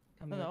money.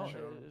 No,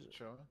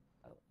 Chill.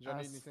 Do you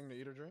need anything to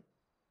eat or drink?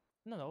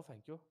 No,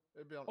 thank you.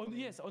 It'd be on- Oh I mean,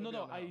 yes, it'd be on the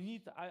house.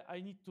 I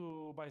need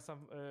to buy some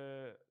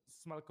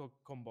small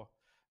combo.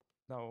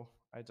 No,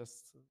 I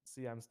just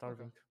see I'm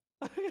starving.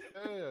 Yeah.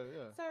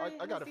 Sorry,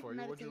 I got it take for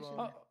you. Would you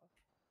medication.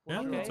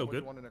 Yeah, that's all what you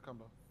good. want in a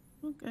combo?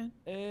 Okay.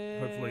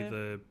 Hopefully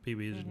the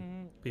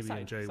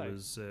PB&J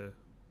Side.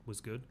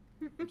 was good.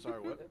 I'm sorry,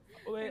 what?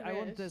 Wait, I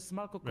want the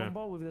small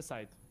combo with the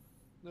side.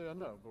 Yeah,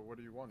 no, but what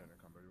do you want in a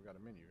combo? We got a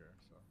menu here,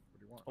 so what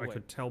do you want? I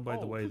could tell by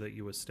the way that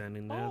you were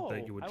standing there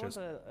that you were I want just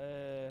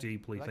a,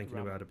 deeply like thinking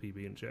ramen. about a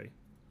PB&J.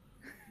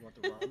 You want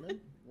the ramen?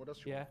 What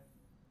else you want?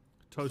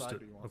 Toasted,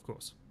 do you want? of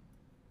course.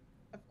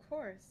 Of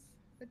course,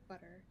 with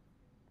butter.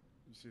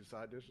 You see the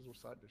side dishes? What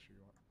side dish do you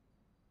want?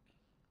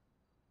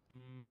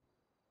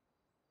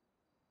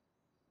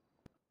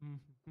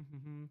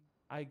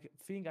 I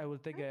think I will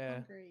take I'm a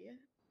hungry.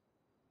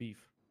 beef.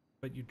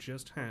 But you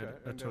just had Okay,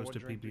 a and then what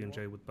toasted drink do you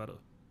PB&J with butter.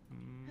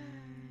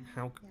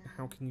 How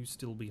can you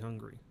still be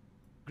hungry?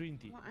 Green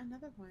tea. Want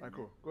another one? Alright,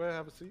 cool. Go ahead,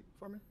 have a seat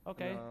for me.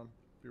 Okay. And,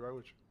 be right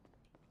with you.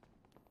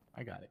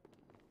 I got it.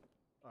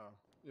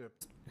 Yeah.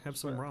 Have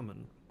some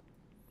ramen.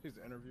 He's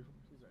the interview.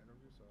 So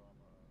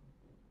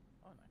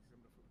I'm Oh, nice. give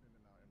him the food and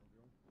then I'll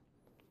interview him.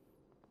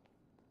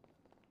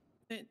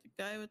 Wait, the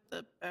guy with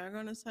the bag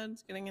on his head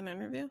is getting an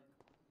interview?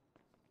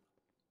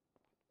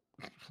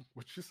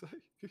 What'd you say?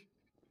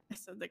 I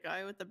said the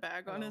guy with the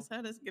bag on his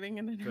head is getting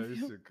an interview.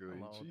 Basically,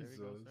 Jesus,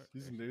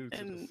 he's new to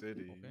the And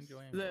city.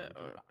 the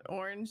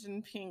orange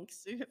and pink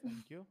suit.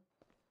 Thank you.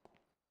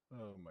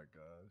 Oh my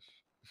gosh.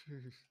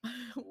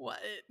 What?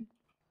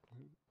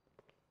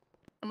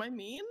 Am I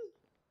mean?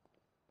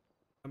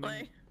 I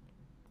mean,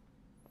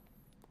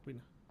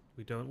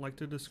 we don't like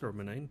to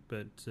discriminate,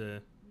 but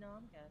No,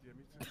 I'm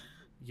good.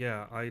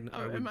 yeah, I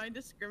would, Am I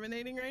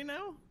discriminating right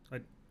now?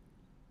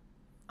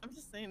 I'm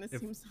just saying this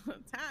seems a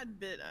tad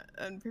bit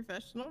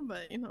unprofessional,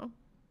 but you know,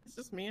 it's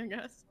just me, I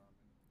guess.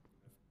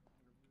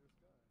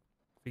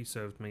 if he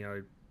served me,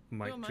 I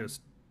might man.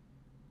 just,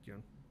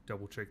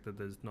 double check that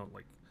there's not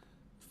like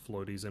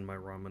floaties in my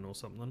ramen or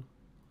something.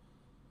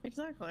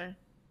 Exactly.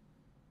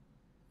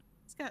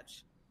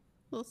 Sketch.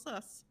 A little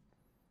sus.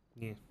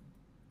 Yeah.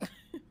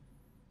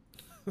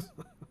 I'm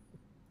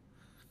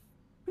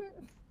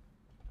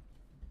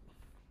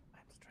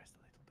stressed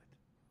a little bit.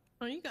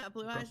 Oh, you got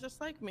blue eyes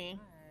just like me.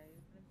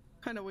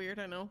 Kind of weird,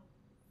 I know.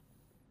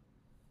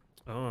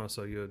 Oh,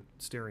 so you're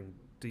staring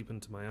deep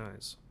into my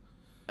eyes.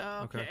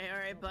 Okay, all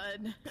right,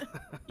 bud.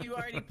 You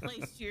already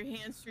placed your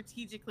hand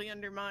strategically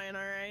under mine,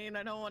 all right?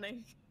 I don't want to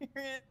hear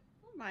it.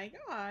 Oh my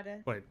god.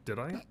 Wait, did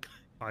I?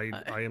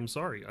 I am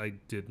sorry. I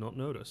did not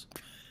notice.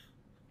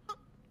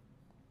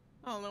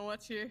 I don't know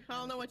what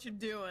you're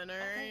doing, all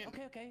right?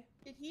 Okay.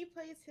 Did he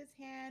place his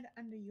hand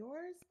under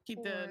yours? He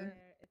or did.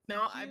 No,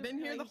 did I've you been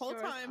here the place whole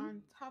yours time.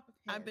 On top of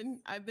his?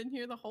 I've been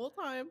here the whole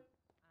time.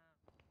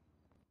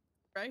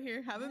 Right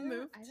here, haven't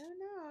moved. I don't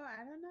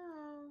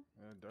know.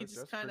 Yeah, Dirk, He's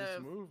that's kind pretty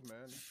of smooth, man.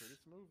 Pretty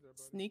smooth there,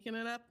 buddy. Sneaking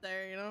it up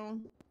there, you know,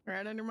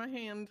 right under my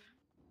hand.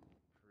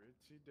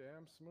 Pretty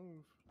damn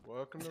smooth.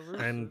 Welcome to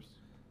Roosters. And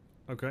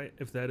okay,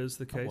 if that is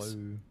the case,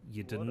 Hello.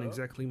 you didn't What up?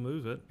 exactly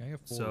move it. Can I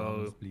have 4 So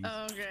ramens, please?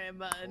 Okay,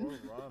 bud.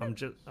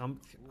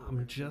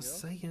 I'm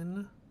just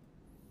saying.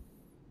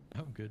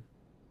 I'm good.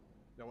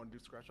 Y'all want to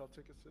do scratch off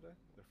tickets today?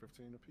 They're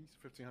 15 apiece,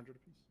 1,500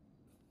 apiece.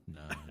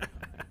 No.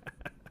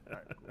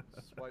 Alright, cool.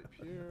 Swipe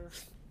here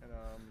and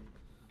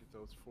get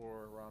those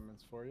 4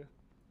 ramens for you.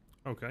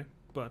 Okay,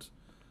 but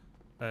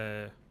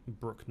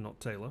Brooke, not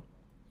Taylor.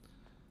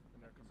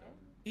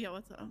 Yeah,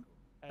 what's up?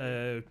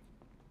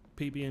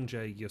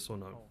 PB&J, yes or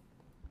no?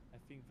 I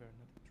think they're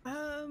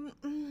not.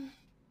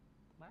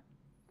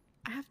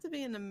 I have to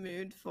be in the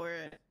mood for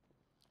it,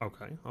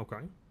 Okay.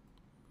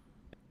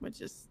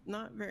 which is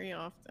not very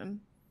often.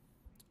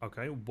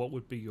 Okay, what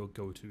would be your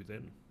go-to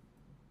then?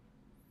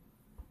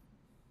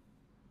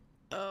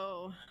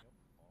 Oh.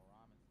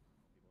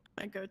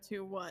 I go to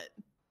what?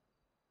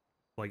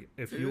 Like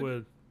if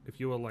Food?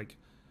 you were like,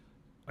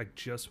 I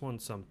just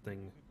want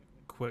something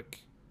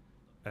quick.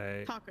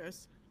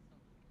 Tacos.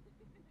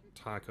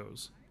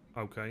 Tacos.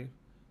 Okay.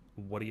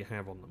 What do you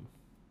have on them?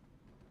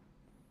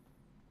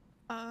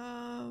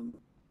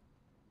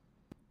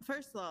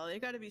 First of all, they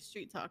gotta be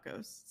street tacos.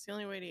 It's the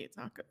only way to eat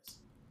tacos.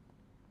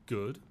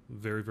 Good.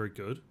 Very, very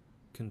good.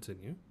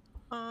 Continue.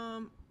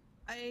 I'm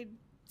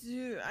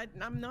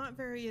not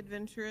very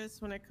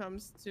adventurous when it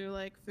comes to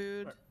like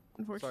food,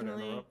 unfortunately.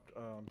 Sorry to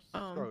interrupt.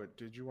 Scarlett,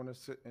 did you want to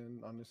sit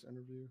in on this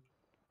interview?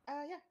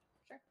 Yeah,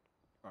 sure.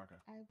 Okay.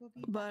 I will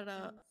be. But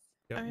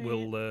Yeah, I-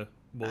 we'll I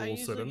all sit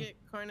usually in. get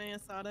carne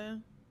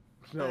asada.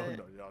 No, but-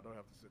 no, y'all don't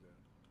have to sit in.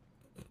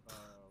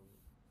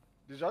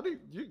 Did y'all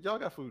y'all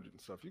got food and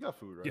stuff? You got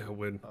food, right? Yeah,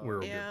 we're all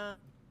good. Yeah.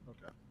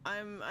 Okay.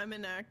 I'm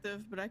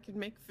inactive, but I can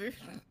make food.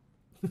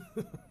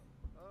 I'm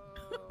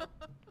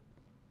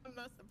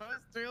not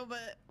supposed to,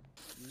 but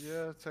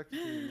Yeah,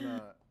 technically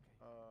not.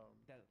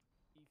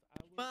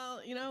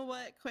 well, you know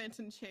what,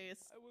 Quentin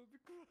Chase.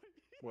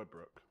 What,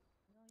 Brooke?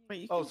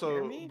 Wait, you Oh, can so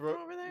hear me Brooke,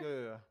 from over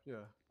there?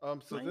 yeah.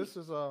 So Am I- this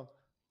is Am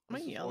I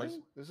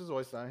yelling? This is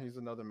Oystein. He's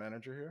another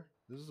manager here.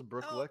 This is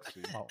Brooke Oh.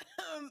 Lexi.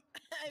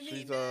 I mean,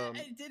 She's, I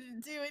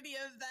didn't do any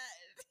of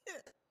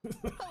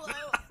that.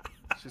 Hello.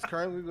 She's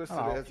currently listed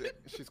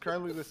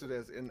Oh.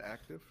 as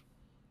inactive.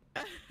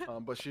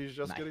 But she's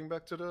just getting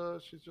back to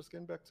the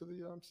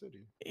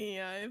city.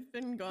 Yeah, I've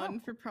been gone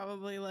for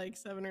probably like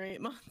 7 or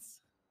 8 months.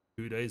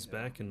 2 days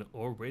back and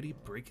already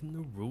breaking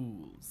the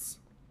rules.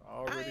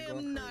 Already I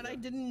going am not. crazy. I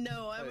didn't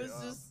know. I Hey, was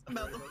just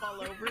about to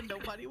fall over and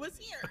nobody was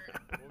here. What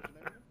was your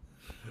name again?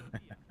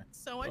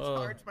 So I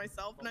charged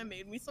myself and I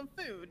made me some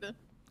food.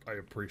 I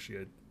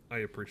appreciate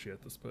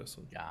this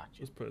person. Gotcha.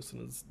 This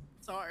person is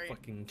Sorry.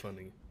 fucking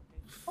funny.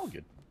 All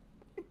good.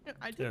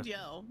 I did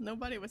yell.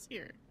 Nobody was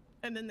here.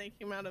 And then they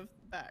came out of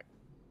the back.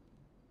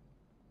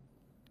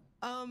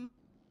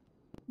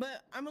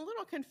 But I'm a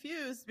little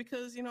confused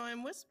because, you know,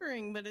 I'm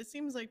whispering, but it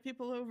seems like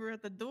people over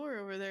at the door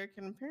over there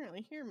can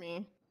apparently hear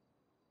me.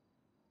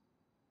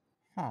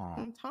 Huh.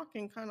 I'm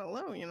talking kind of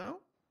low, you know?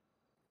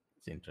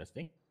 It's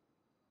interesting.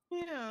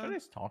 Yeah. Try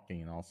just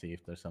talking and I'll see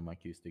if there's some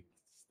acoustic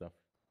stuff.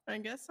 I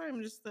guess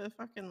I'm just the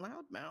fucking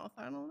loudmouth.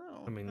 I don't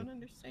know. I mean, don't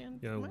understand.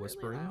 Yeah, Am I really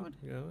whispering. loud?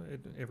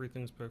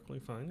 Everything's perfectly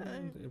fine.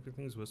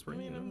 Everything's I whispering.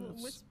 mean, you know, I'm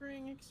it's-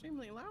 whispering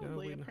extremely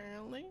loudly, we-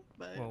 apparently.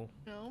 But, well,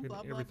 you know, blah,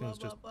 blah, blah, everything's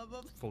blah, just blah,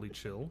 blah. fully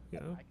chill. You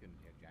know. I couldn't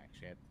hear jack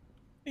shit.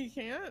 You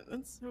can't?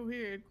 That's so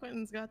weird.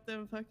 Quentin's got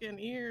them fucking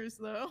ears,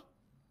 though.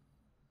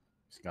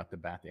 He's got the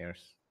bat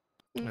ears.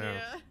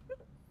 Yeah.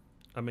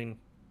 I mean,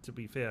 to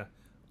be fair,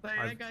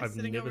 Like, that guy I've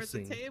sitting never over at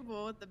the seen.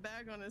 table with the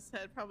bag on his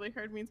head probably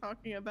heard me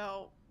talking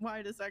about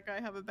why does that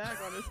guy have a bag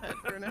on his head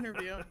for an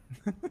interview.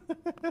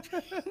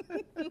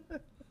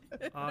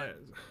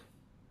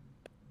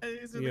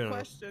 These are the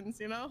questions,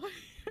 you know?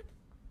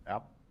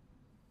 Yep.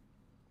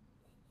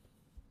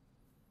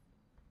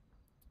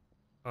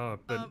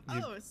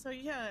 So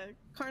yeah,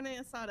 carne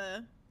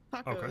asada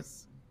tacos. Okay.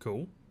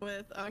 Cool.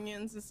 With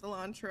onions and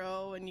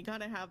cilantro, and you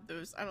gotta have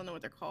those. I don't know what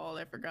they're called.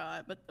 I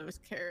forgot, but those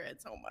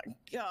carrots. Oh my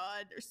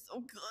god, they're so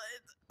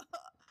good.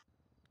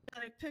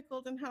 Like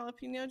pickled and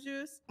jalapeno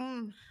juice.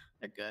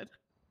 They're good.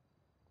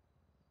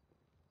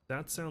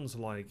 That sounds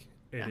like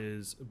it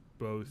is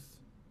both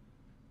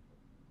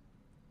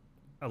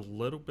a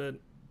little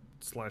bit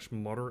 /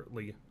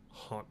 moderately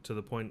hot to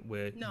the point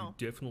where you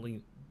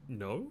definitely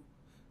no.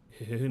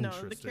 Interesting. No,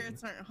 the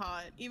carrots aren't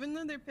hot. Even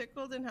though they're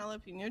pickled in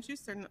jalapeno juice,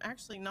 they're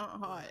actually not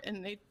hot,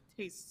 and they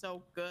taste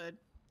so good.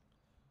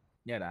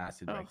 Yeah, the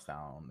acid breaks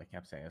down the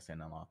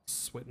capsaicin a lot.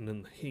 Sweating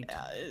in the heat.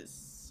 Yeah, it's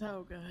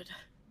so good.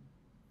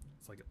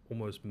 It's like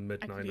almost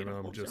midnight and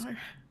I'm just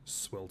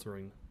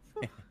sweltering.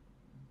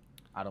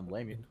 I don't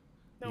blame you.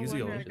 No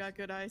wonder I got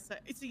good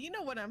eyesight. So you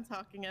know what I'm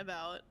talking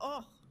about.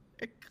 Oh,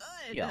 they're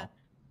good. Yeah.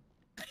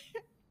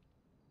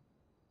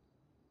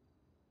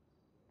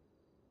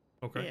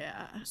 Okay.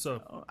 Yeah.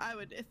 So I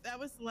would, if that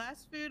was the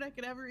last food I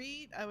could ever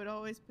eat, I would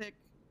always pick,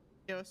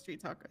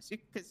 street tacos.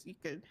 Because you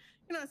could,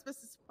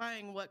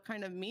 specifying what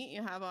kind of meat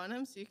you have on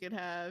them, so you could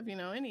have,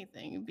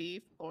 anything,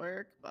 beef,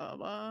 pork, blah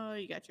blah.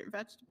 You got your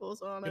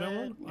vegetables on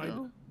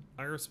it.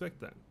 I respect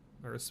that.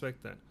 I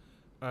respect that.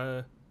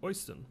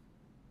 Oyston.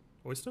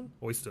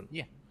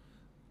 Yeah.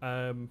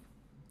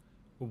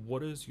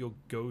 What is your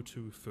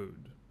go-to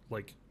food?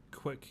 Like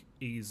quick,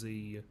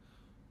 easy,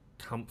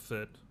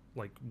 comfort.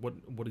 Like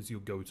what is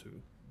your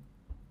go-to?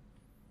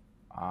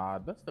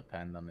 Does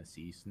depend on the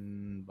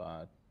season,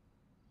 but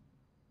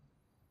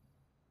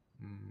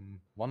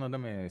one of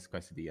them is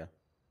quesadilla.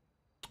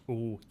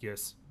 Oh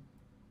yes.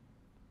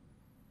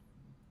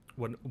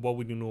 What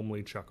would you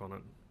normally chuck on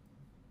it?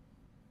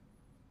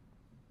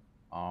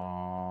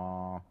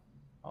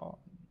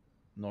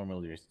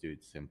 Normally just do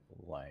it simple,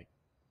 like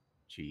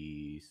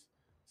cheese,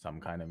 some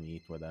kind of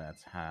meat, whether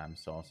that's ham,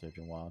 sausage,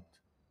 or what,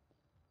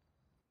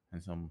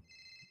 and some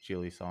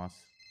chili sauce.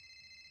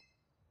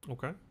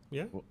 Okay,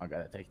 yeah. Oh, I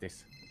gotta take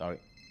this. Sorry.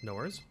 No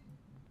worries.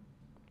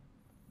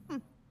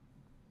 Damn,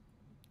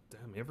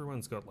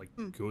 everyone's got like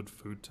good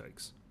food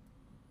takes.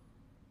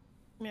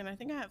 Man, I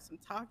think I have some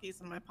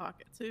Takis in my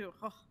pocket too.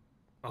 Oh,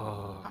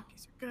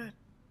 Takis are good.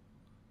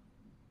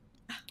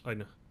 I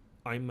know.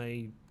 I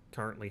may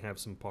currently have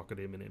some pocket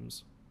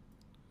M&Ms.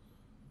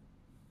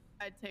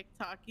 I'd take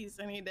Takis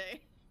any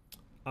day.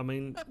 I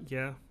mean,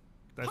 yeah,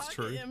 that's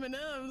true. Pocket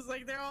M&Ms,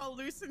 like they're all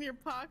loose in your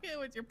pocket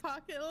with your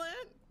pocket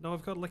lint. No,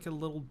 I've got like a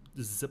little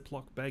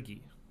Ziploc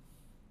baggie.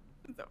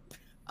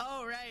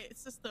 Oh right,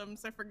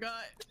 systems. I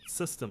forgot.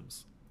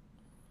 Systems.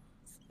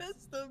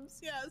 Systems,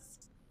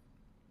 yes.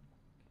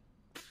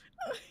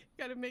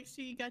 Gotta make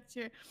sure you got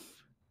your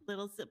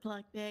little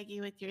Ziploc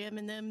baggie with your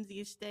M&Ms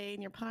you stay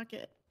in your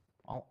pocket.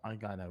 Oh, I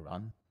gotta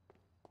run.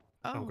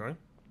 Oh. Okay.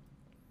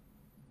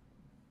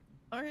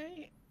 All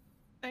right.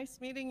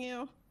 Nice meeting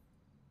you.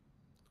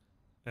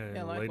 And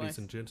Yeah, ladies likewise.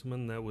 and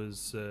gentlemen, that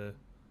was the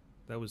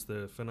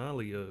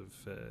finale of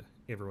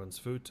everyone's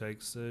food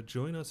takes.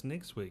 Join us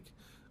next week,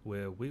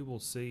 where we will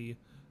see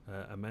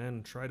a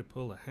man try to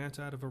pull a hat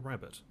out of a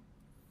rabbit.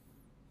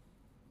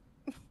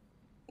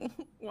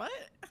 What?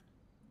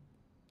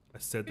 I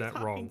said Who are you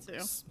that wrong. talking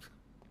to?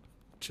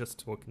 Just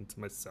talking to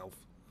myself.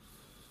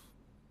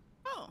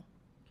 Oh.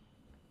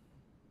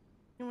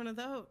 You're one of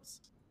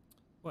those.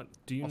 What?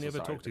 Do you Also never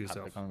sorry talk to cut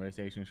yourself? the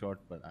conversation short,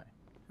 but I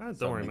Don't worry,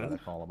 suddenly got man. a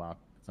call about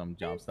some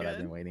jobs that I've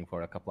been good. waiting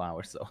for a couple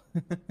hours. So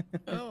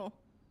Oh.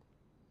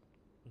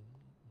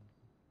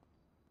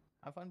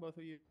 have fun, both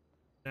of you.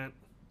 Nat,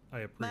 I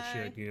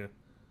appreciate Bye. you.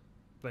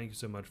 Thank you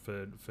so much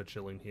for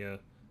chilling here.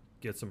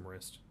 Get some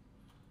rest.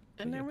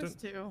 And Yeah, there was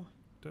two.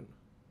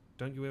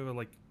 Don't you ever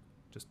like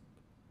just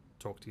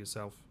talk to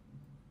yourself?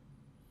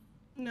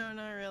 No,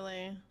 not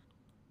really.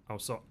 Oh,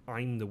 so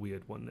I'm the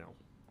weird one now.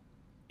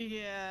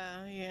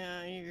 Yeah,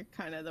 you're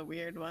kind of the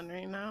weird one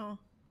right now.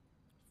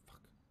 Fuck.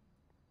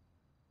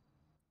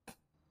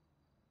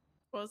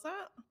 What was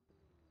that?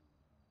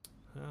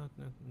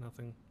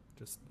 Nothing.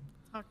 Just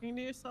Talking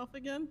to yourself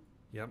again?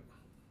 yep.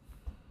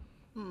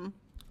 Hmm.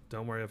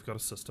 Don't worry, I've got a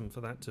system for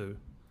that too.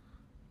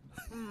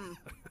 Hmm.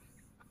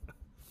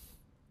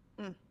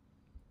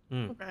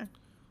 Okay.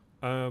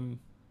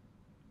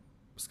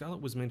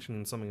 Scarlett was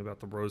mentioning something about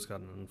the rose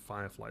garden and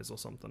fireflies or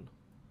something.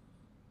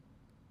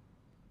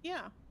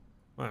 Yeah.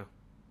 Wow.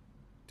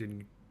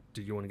 Did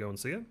you want to go and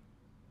see it?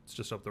 It's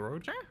just up the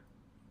road. Sure.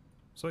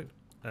 Sweet.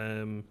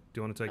 Do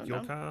you want to take I'm your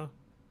down.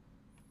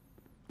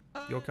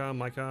 car? Your car,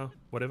 my car,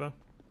 whatever.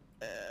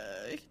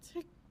 We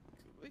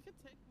could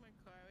take my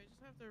car. We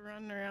just have to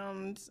run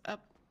around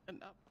up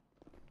and up.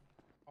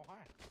 Oh, hi.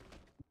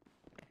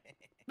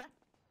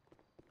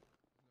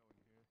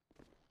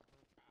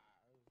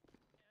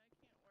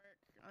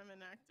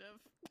 inactive.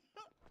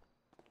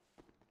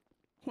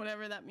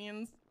 Whatever that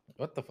means.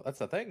 What the?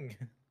 That's a thing.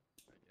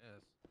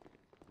 Yes.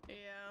 Yeah.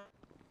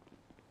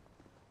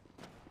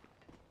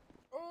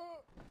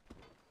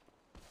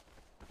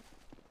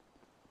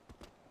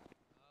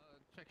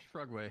 Check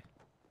Shrugway.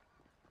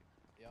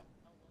 Yeah.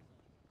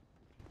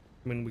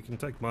 I mean, we can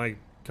take my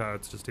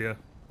cards just here.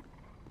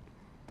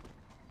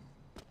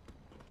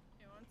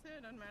 You want to?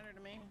 It doesn't matter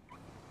to me.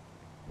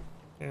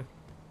 Yeah.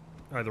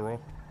 Either or.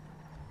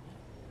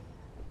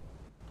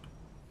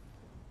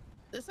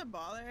 This a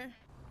baller?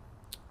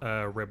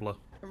 Rebla.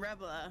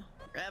 Rebla.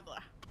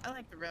 I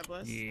like the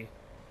Reblas. Yeah.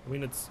 I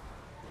mean, it's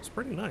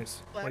pretty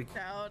nice. Blacked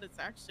out. It's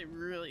actually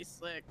really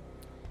slick.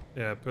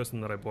 Yeah, person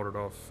that I bought it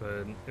off,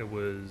 it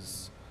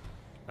was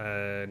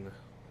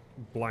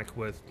black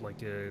with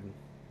like a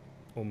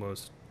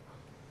almost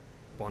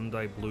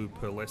Bondi blue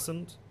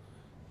pearlescent.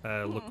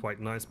 Looked quite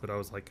nice, but I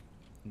was like,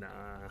 nah.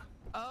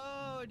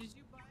 Oh, did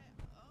you buy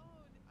it?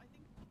 Oh, I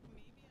think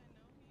maybe I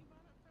know who you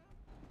bought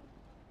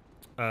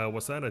it from.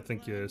 What's that? I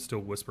think you're still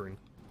whispering.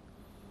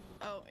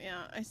 Oh,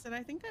 yeah. I said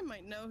I think I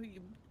might know who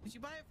you... Did you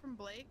buy it from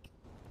Blake?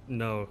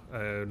 No,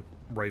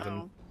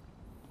 Raven.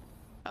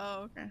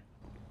 Oh, okay.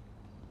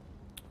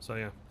 So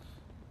yeah,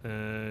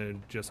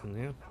 just in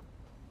here.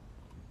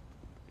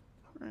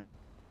 Right.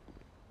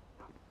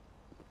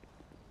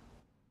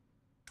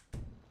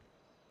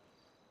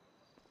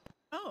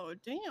 Oh,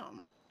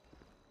 damn.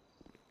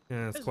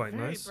 Yeah, it's quite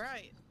nice. Very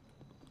bright.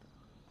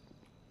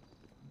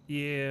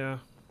 Yeah.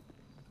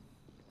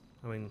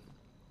 I mean,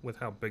 with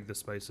how big the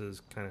space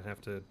is, kind of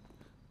have to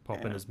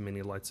pop in as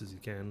many lights as you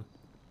can.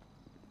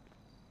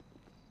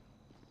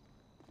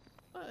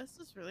 Oh, this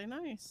is really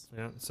nice.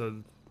 Yeah,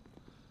 so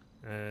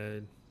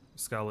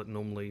Scarlet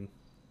normally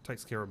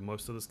takes care of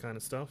most of this kind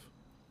of stuff.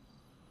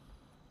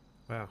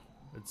 Wow,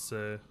 it's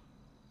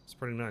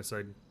pretty nice.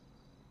 I'd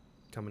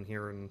come in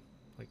here and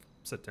like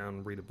sit down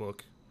and read a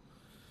book,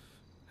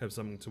 have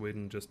something to eat,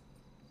 and just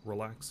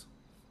relax.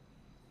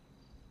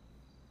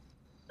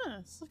 Yeah,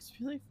 this looks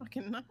really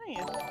fucking nice.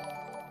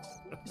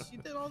 She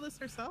did all this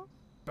herself?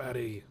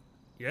 Batty.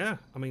 Yeah,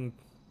 I mean,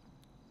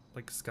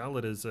 like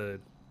Scarlet is a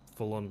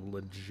full-on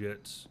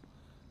legit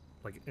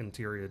like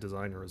interior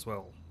designer as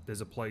well.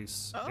 There's a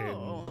place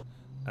in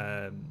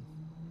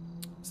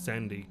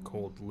Sandy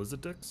called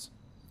Lizard Dicks,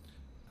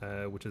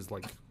 which is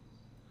like,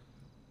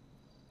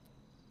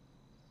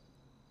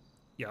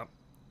 yeah,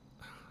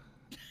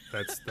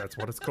 that's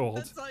what it's called.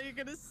 That's all you're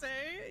gonna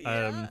say?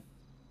 Yeah.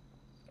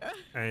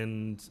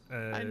 And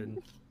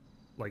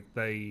like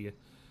they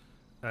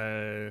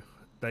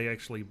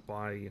actually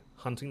buy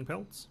hunting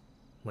pelts,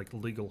 like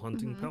legal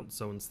hunting pelts.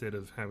 So instead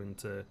of having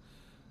to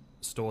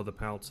store the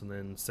pelts and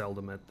then sell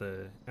them at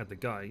the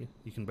guy,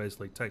 you can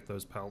basically take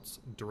those pelts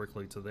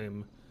directly to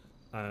them.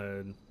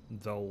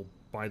 They'll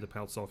buy the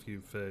pelts off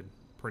you for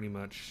pretty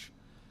much,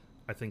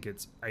 I think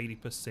it's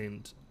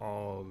 80%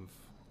 of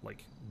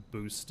like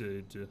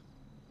boosted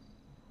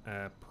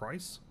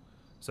price.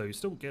 So you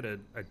still get a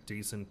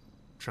decent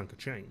chunk of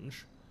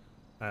change,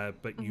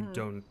 but you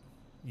don't.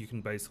 You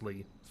can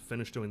basically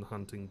finish doing the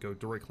hunting, go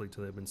directly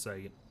to them and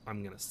say,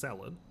 I'm going to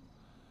sell it,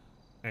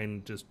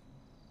 and just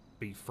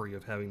be free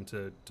of having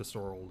to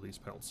store all of these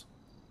pelts.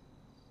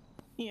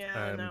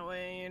 Yeah, and that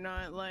way you're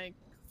not like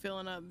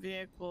filling up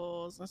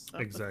vehicles and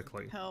stuff.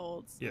 Exactly. With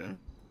pelts. Yeah.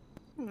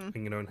 And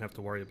you don't have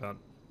to worry about,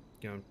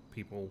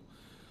 people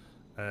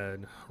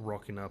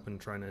rocking up and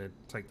trying to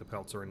take the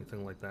pelts or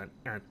anything like that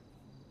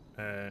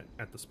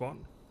at the spot.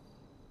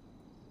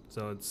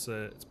 So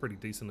it's pretty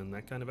decent in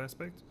that kind of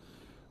aspect.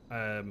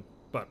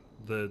 But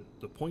the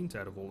point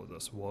out of all of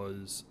this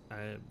was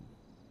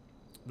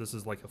this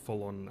is like a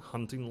full-on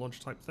hunting lodge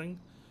type thing.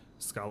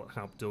 Scarlet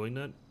helped doing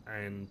it,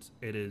 and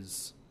it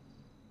is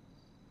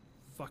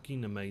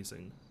fucking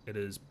amazing. It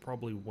is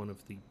probably one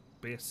of the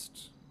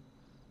best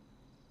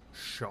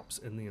shops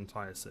in the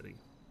entire city.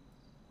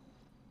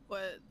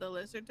 What, the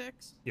Lizard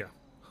Dicks? Yeah,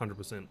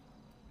 100%.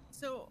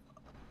 So,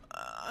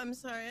 I'm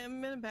sorry,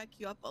 I'm gonna back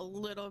you up a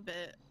little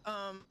bit.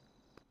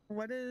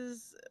 What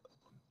is...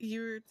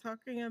 You were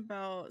talking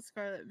about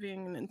Scarlett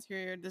being an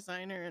interior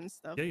designer and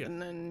stuff, and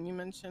then you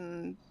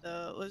mentioned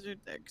the Lizard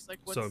Dicks. Like,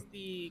 what's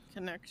the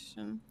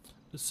connection?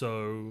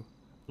 So,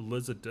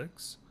 Lizard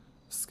Dicks,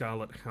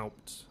 Scarlett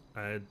helped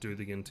do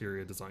the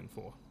interior design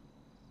for.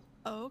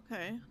 Oh,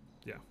 okay.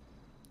 Yeah.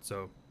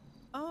 So,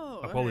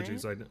 oh,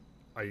 apologies. right.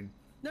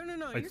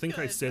 No, I think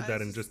I said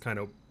that and just kind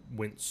of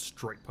went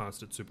straight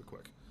past it super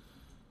quick.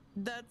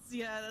 That's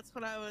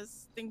what I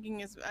was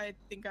thinking. Is I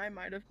think I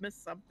might have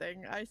missed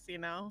something. I see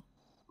now.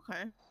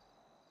 Okay.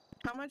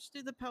 How much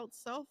do the pelts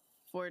sell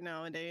for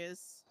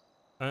nowadays?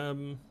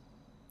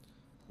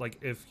 Like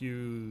if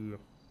you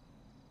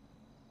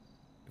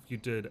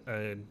did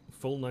a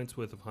full night's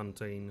worth of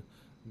hunting,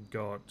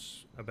 got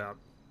about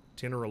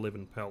 10 or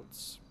 11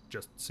 pelts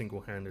just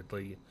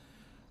single-handedly.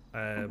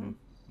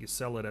 You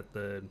sell it at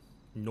the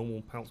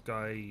normal pelt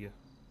guy.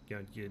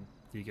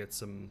 You get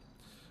some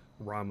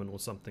ramen or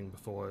something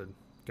before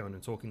going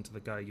and talking to the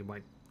guy. You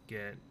might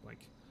get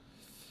like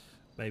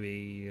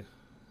maybe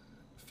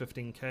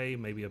 15k,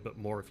 maybe a bit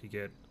more if you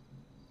get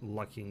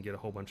lucky and get a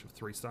whole bunch of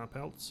 3-star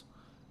pelts.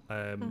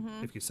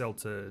 If you sell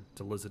to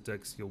lizard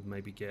dicks, you'll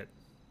maybe get,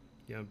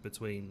 you know,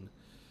 between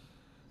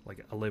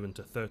like 11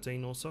 to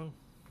 13 or so.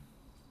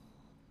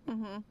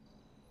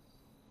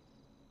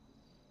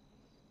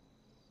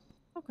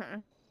 Okay.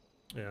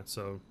 Yeah,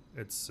 so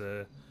it's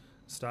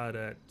start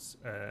at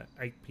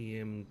 8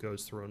 p.m.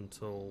 goes through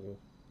until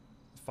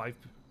 5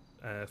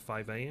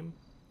 a.m.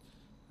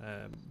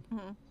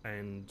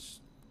 And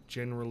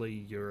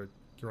generally you're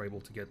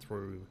able to get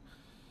through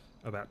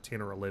about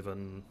 10 or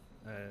 11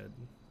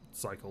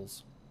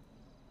 cycles.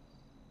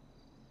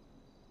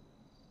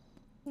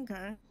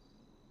 Okay.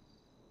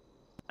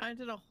 I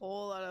did a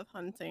whole lot of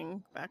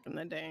hunting back in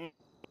the day.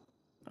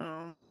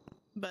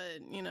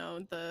 But you know,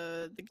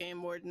 the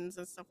game wardens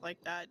and stuff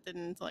like that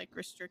didn't like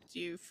restrict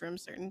you from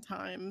certain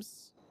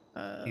times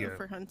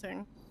for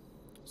hunting.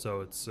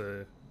 So it's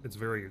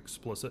very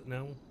explicit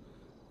now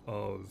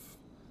of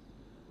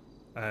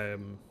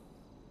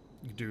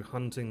you do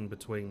hunting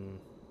between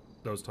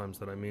those times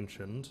that I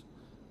mentioned,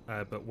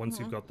 but once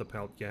you've got the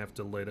pelt, you have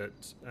to let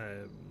it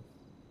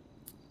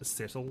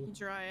settle,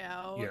 dry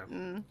out.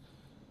 Yeah.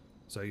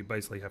 So you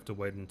basically have to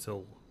wait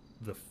until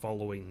the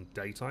following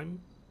daytime,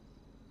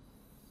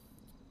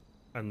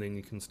 and then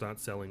you can start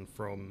selling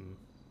from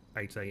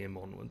 8 a.m.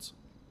 onwards.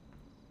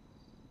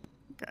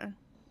 Okay.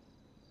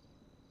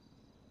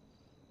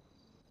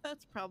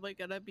 That's probably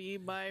gonna be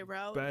my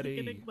route to Betty.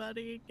 getting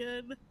money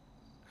again.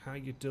 How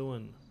you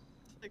doing?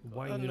 Like,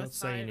 Why are on you the not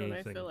saying side when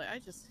anything? I feel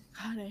like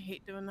God, I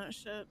hate doing that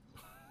shit.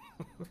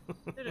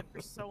 Did it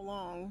for so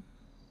long.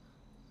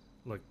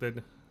 Look,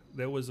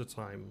 there was a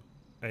time,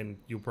 and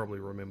you'll probably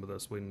remember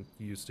this, when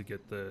you used to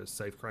get the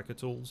safecracker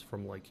tools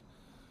from, like,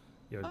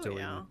 you know,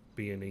 doing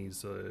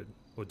B&Es or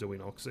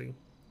doing Oxy.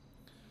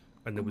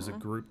 And there was a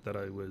group that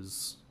I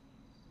was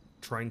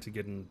trying to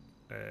get an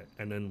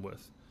in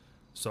with.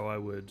 So I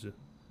would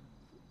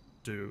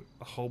do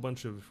a whole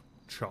bunch of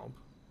chop,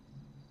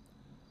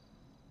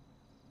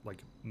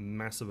 like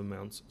massive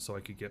amounts, so I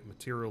could get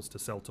materials to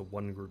sell to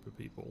one group of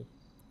people.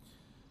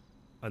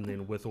 And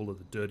then with all of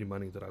the dirty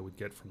money that I would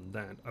get from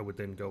that, I would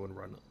then go and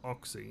run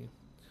Oxy.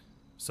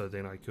 So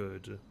then I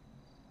could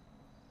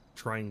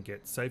try and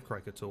get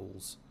safecracker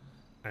tools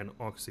and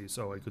Oxy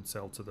so I could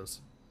sell to this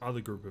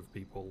other group of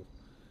people.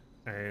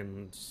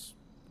 And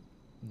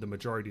the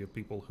majority of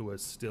people who are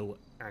still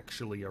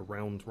actually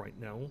around right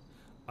now,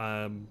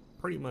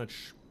 pretty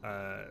much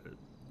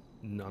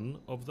none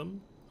of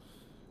them.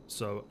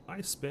 So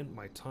I spent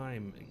my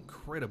time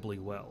incredibly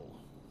well.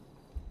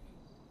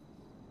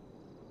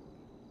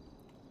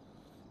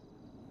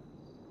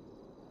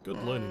 Good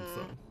learnings,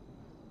 though.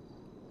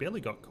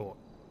 Barely got caught.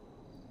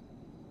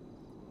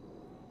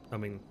 I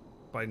mean,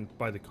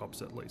 by the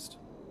cops at least.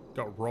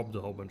 Got robbed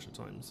a whole bunch of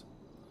times.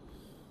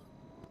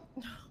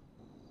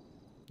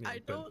 Yeah, I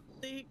don't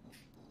think...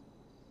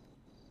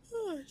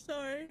 Oh,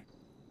 sorry.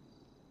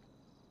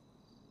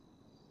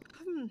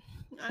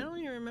 I don't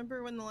even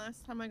remember when the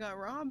last time I got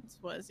robbed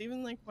was.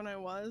 Even like when I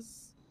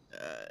was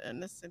in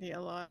the city a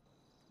lot.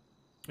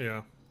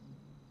 Yeah.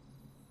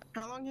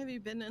 How long have you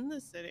been in the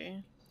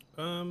city?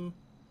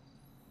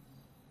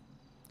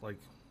 Like,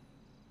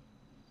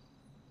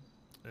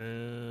 Let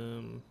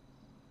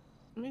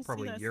me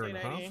probably see a year and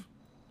a that state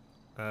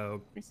half.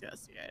 Let me see that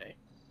state ID.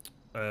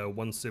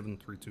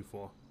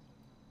 17324.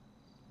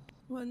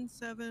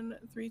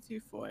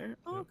 17324.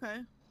 Oh,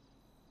 okay.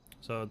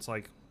 So it's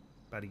like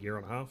about a year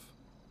and a half.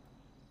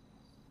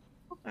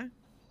 Okay.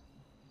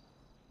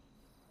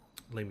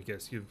 Let me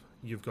guess,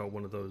 you've got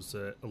one of those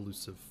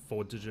elusive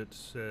 4-digit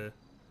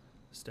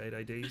state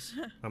IDs.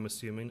 I'm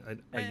assuming.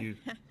 Are you?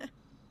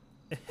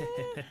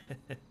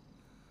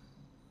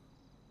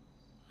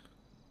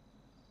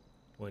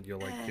 When you're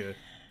like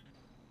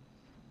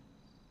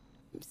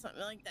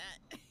something like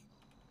that.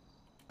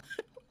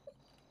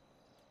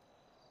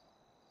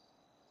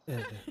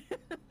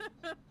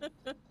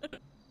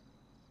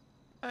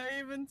 I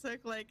even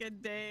took like a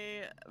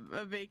day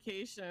of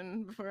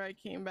vacation before I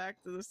came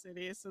back to the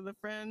city. So the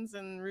friends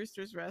and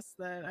Rooster's Rest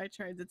that I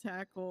tried to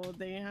tackle,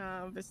 they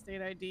have a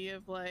state ID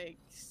of like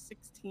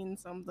 16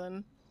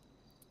 something,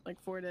 like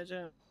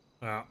 4-digit.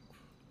 Well,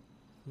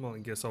 I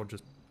guess I'll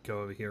just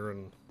go over here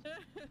and.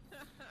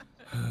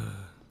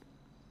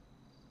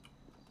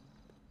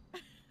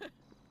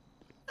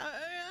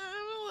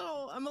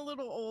 I'm a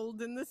little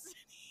old in the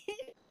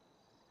city.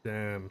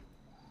 Damn.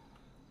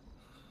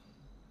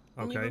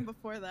 And Okay. even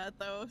before that,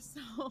 though,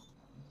 so.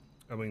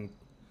 I mean,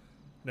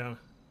 now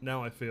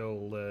I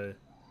feel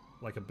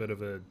like a bit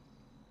of a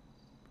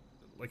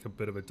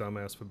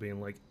dumbass for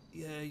being like,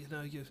 yeah, you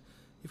know, you've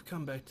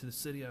come back to the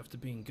city after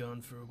being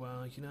gone for a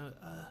while, you know.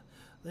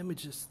 Let me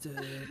just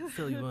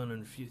fill you in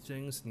on a few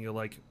things, and you're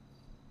like,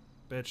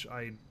 bitch,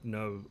 I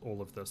know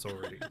all of this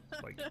already.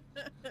 Like,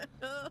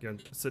 you know,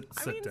 sit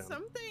I mean, down.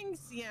 some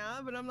things,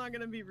 yeah, but I'm not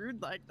gonna be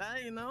rude like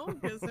that, you know,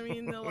 because I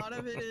mean, a lot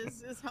of it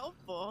is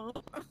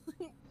helpful.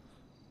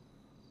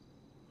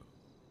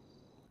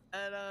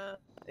 And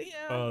Yeah,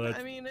 Oh,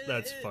 I mean,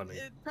 that's funny.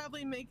 it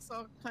probably makes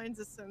all kinds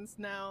of sense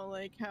now,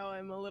 like how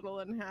I'm a little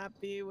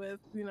unhappy with,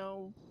 you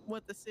know,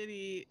 what the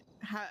city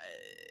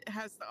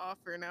has to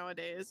offer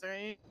nowadays,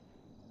 right?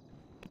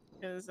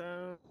 Because,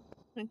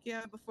 like,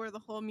 yeah, before the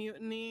whole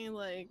mutiny,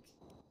 like,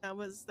 that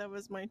was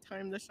my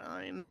time to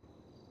shine,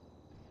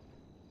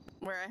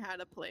 where I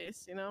had a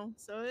place, you know.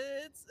 So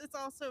it's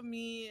also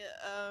me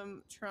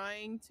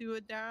trying to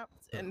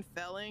adapt and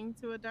failing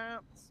to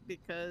adapt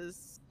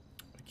because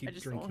keep I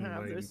just don't drinking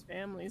have my those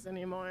families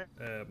anymore.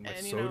 my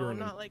And you soda know, and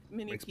not it like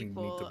many makes me need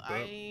to people. burp.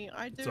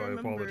 I do So I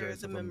remember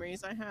apologize the if I'm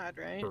memories I had,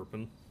 right?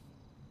 burping.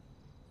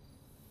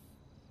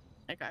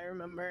 Like I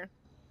remember.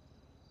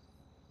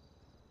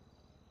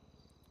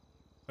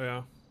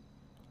 Yeah,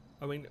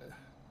 I mean,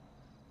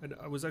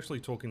 I was actually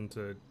talking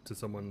to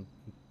someone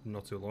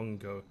not too long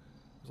ago.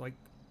 I was like,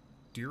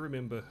 "Do you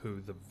remember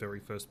who the very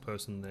first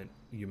person that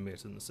you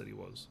met in the city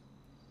was?"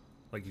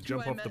 Like, you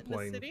jump Who I off met the in the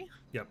plane. city?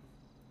 Yep.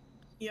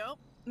 Yep,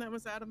 that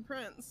was Adam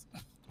Prince.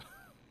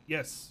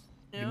 Yes,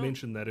 you Yep.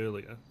 mentioned that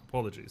earlier.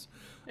 Apologies.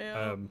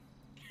 Yep.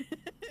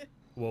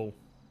 Well,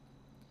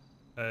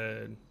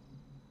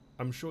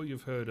 I'm sure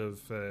you've heard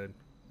of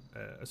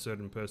a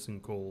certain person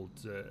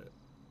called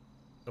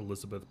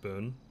Elizabeth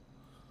Byrne.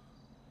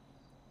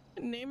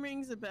 Name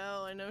rings a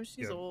bell. I know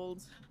she's Yeah.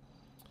 old.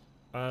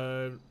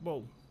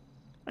 Well,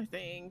 I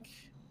think.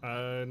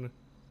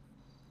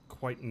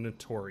 Quite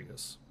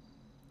notorious.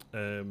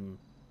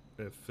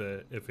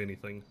 If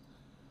anything.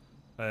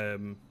 Yeah,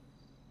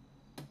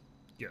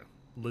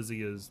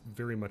 Lizzie is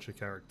very much a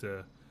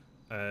character.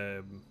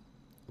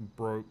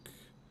 Broke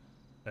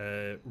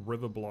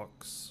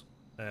Riverblock's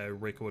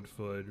record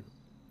for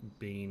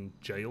being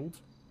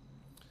jailed.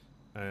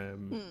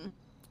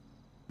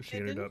 She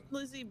ended Didn't up.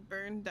 Lizzie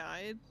Byrne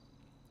died?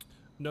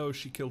 No,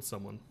 she killed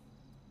someone.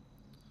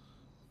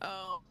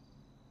 Oh.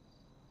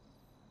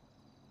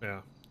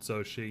 Yeah,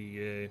 so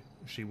she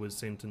was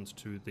sentenced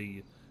to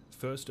the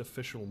first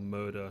official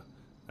murder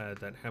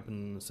that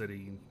happened in the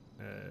city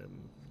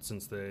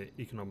since the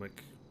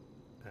economic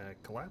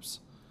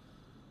collapse.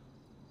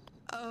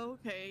 Oh,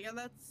 okay.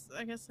 Yeah,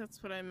 I guess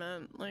that's what I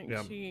meant. Like,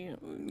 Yeah. she, you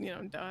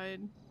know,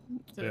 died.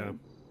 So,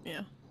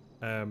 Yeah.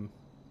 Yeah.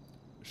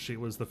 She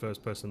was the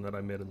first person that I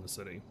met in the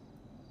city.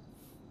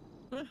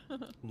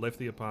 Left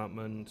the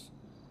apartment,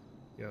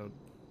 you know,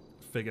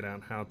 figured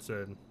out how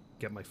to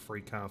get my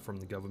free car from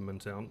the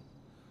government out.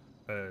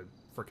 A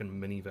frickin'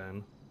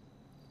 minivan,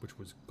 which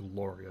was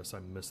glorious. I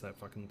miss that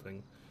fucking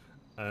thing.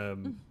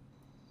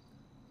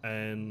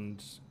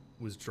 And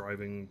was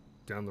driving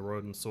down the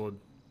road and saw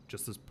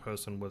just this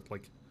person with,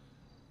 like,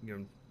 you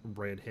know,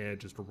 red hair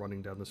just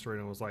running down the street,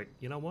 and I was like,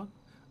 you know what?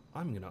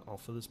 I'm gonna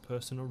offer this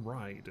person a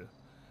ride.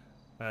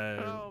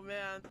 Oh,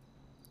 man.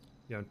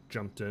 You know,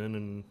 jumped in,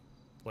 and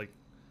like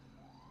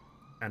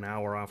an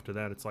hour after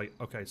that, it's like,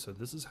 okay, so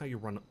this is how you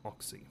run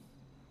Oxy.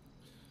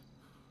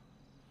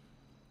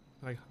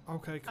 Like,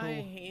 okay, cool.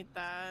 I hate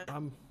that.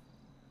 I'm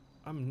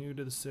new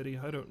to the city.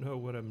 I don't know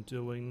what I'm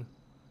doing.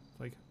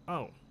 Like,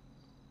 oh,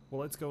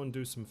 well, let's go and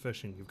do some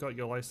fishing. You've got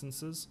your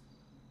licenses?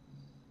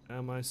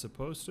 Am I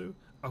supposed to?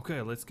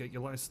 Okay, let's get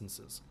your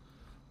licenses.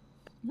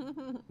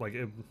 Like,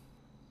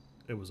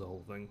 it was a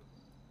whole thing.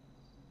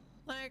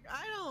 Like,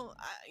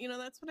 you know,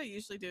 that's what I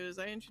usually do is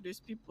I introduce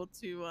people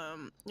to,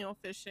 you know,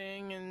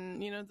 fishing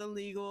and, you know, the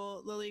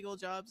legal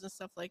jobs and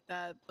stuff like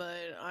that.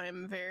 But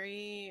I'm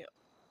very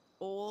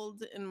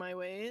old in my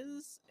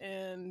ways,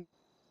 and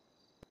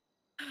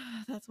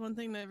that's one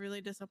thing that really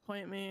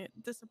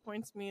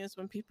disappoints me is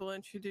when people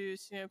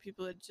introduce, you know,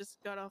 people that just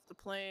got off the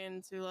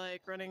plane to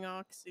like running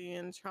Oxy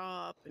and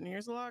Chop, and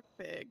here's a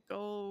lockpick,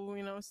 go,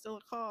 you know, steal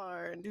a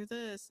car and do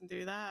this and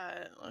do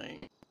that.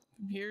 Like,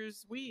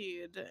 here's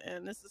weed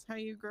and this is how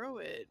you grow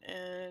it,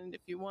 and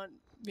if you want,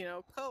 you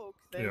know, coke,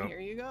 then here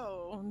you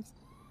go.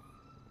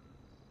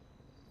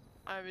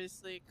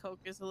 Obviously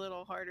coke is a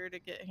little harder to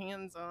get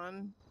hands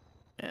on,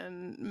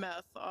 and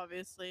meth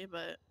obviously,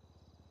 but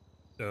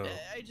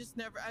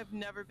I've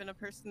never been a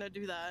person to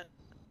do that.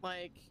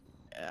 Like,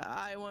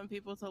 I want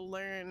people to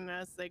learn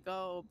as they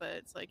go, but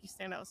it's like you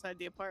stand outside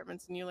the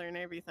apartments and you learn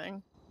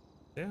everything.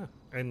 Yeah,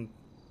 and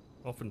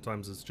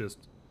oftentimes it's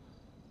just,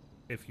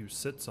 if you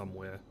sit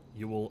somewhere,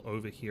 you will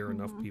overhear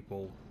enough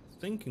people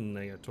thinking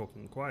they are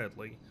talking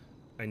quietly,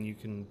 and you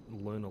can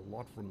learn a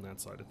lot from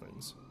that side of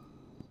things.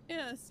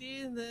 Yeah,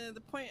 see,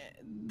 the point,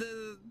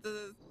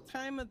 the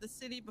time of the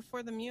city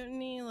before the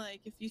mutiny,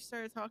 like, if you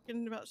started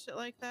talking about shit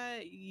like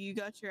that, you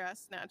got your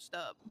ass snatched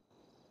up.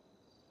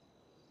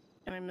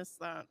 And I miss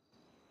that.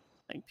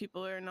 Like,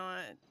 people they're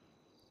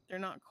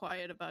not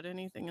quiet about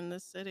anything in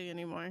this city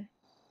anymore.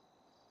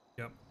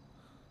 Yep.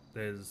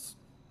 There's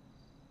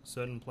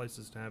certain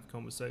places to have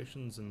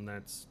conversations, and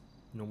that's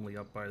normally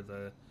up by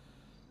the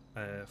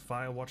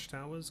fire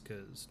watchtowers,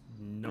 because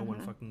no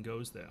one fucking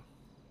goes there.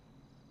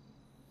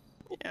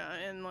 Yeah,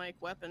 and like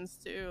weapons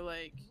too.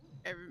 Like,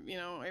 you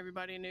know,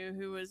 everybody knew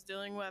who was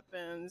dealing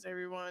weapons.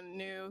 Everyone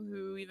knew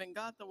who even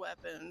got the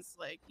weapons.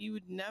 Like, you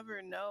would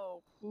never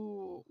know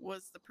who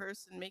was the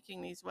person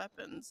making these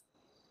weapons.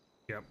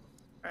 Yep.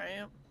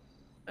 Right?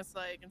 It's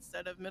like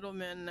instead of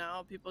middlemen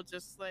now, people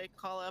just like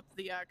call up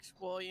the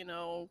actual, you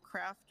know,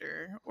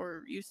 crafter,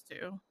 or used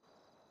to.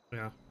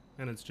 Yeah,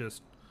 and it's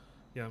just,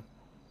 yeah.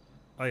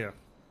 Oh yeah,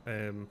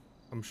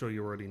 I'm sure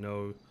you already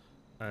know,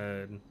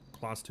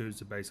 class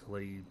 2s are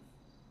basically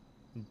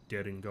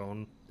dead and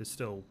gone. There's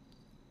still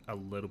a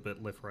little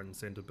bit left, right, and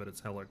center, but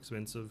it's hella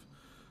expensive.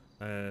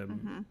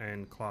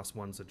 And class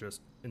 1s are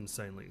just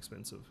insanely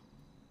expensive.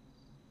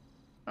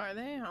 Are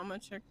they? How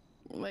much are,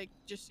 like,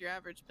 just your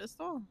average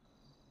pistol?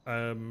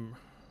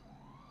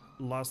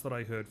 Last that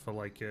I heard for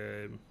like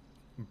a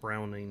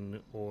Browning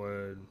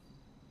or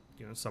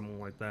something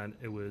like that,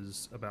 it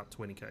was about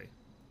 20k.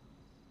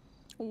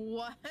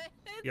 What?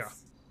 Yeah.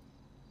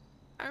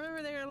 I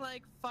remember they were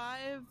like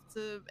 $500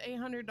 to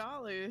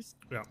 $800.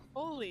 Yeah.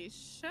 Holy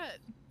shit.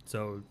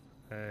 So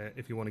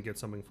if you want to get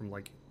something from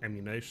like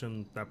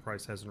ammunition, that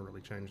price hasn't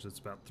really changed. It's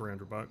about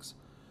 $300.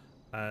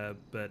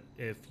 But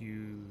if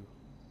you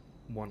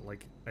want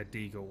like a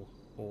Deagle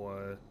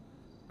or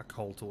a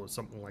Colt or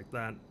something like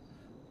that,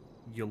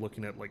 you're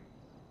looking at like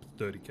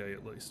 30k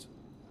at least.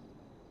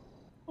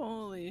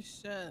 Holy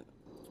shit.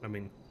 I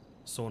mean,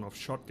 sawn-off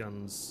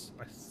shotguns,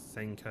 I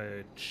think,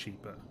 are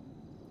cheaper.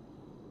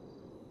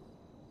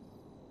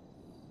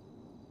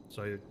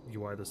 So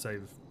you either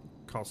save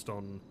cost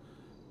on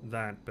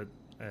that, but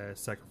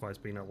sacrifice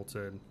being able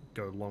to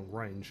go long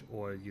range,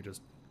 or you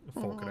just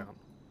fork it out.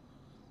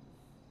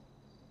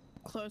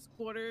 Close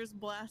quarters,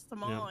 blast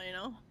them Yeah. all, you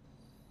know?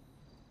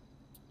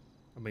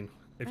 I mean,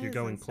 if That you're is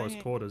going close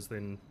insane. quarters,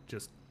 then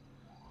just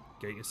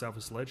get yourself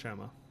a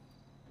sledgehammer.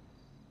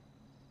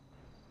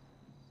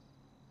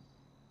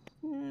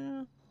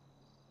 Yeah.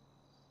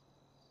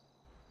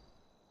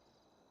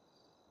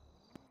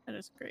 That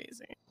is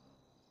crazy.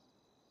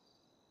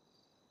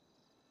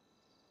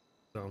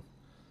 So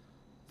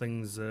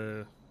things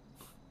are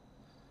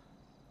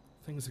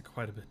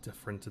quite a bit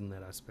different in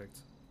that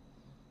aspect.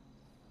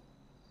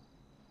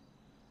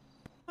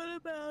 What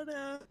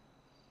about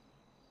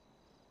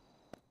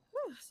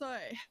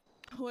sorry.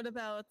 What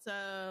about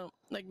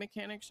like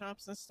mechanic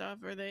shops and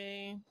stuff? Are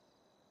they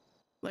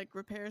like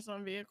repairs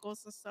on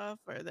vehicles and stuff?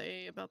 Are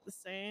they about the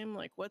same?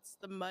 Like what's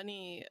the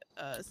money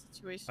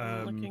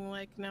situation looking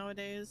like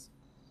nowadays?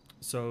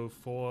 So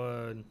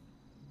for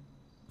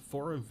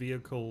a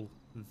vehicle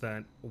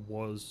that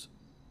was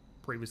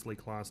previously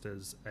classed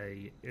as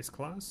a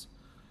S-Class,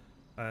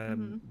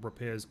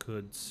 repairs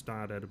could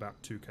start at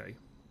about 2k.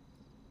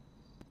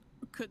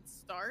 Could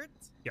start?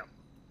 Yeah.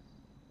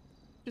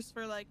 Just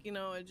for like, you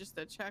know, just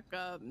a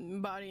checkup,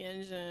 body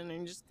engine,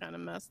 and just kind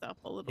of messed up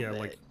a little Yeah, bit.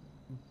 like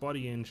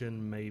body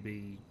engine,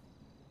 maybe,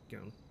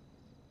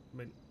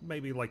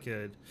 maybe like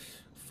a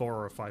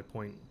 4 or 5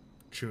 point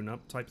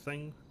tune-up type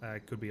thing.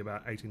 Could be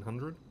about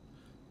 1800.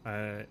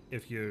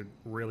 If you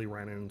really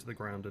ran it into the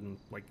ground and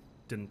like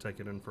didn't take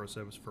it in for a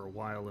service for a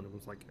while, and it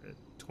was like a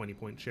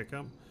 20-point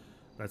checkup,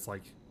 that's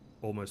like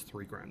almost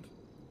 $3,000.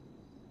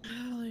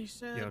 Holy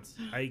shit. You know,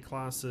 A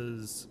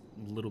classes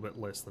a little bit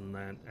less than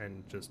that,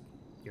 and just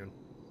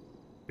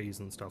B's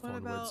and stuff What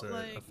onwards about,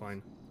 are like,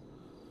 fine.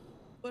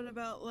 What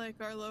about like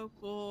our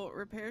local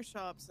repair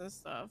shops and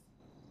stuff?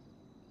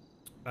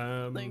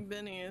 Like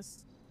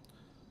Benny's.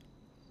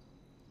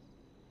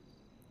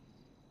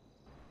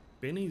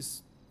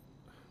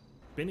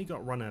 Benny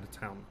got run out of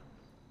town.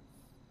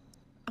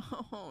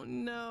 Oh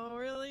no,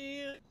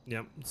 really?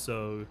 Yep.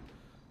 So,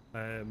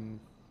 and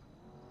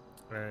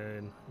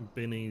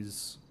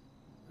Benny's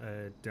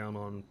down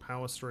on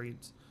Power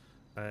Street,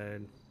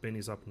 and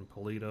Benny's up in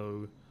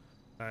Polito.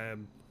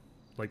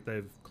 Like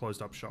they've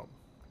closed up shop.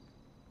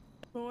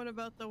 But what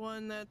about the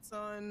one that's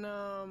on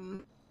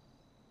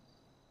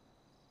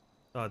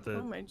Oh,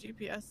 my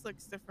GPS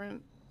looks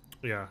different.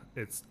 Yeah,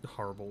 it's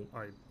horrible.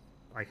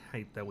 I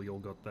hate that we all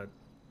got that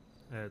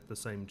the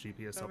same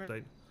GPS Over.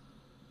 update.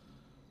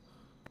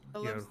 The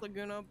Los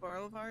Laguna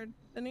Boulevard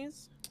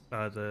Benny's?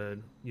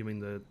 You mean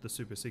the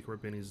super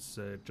secret Benny's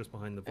just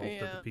behind the vault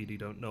that the PD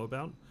don't know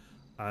about?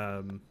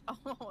 Oh,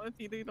 a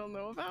PD don't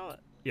know about?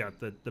 Yeah,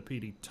 the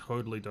PD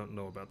totally don't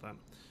know about that.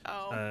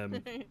 Oh.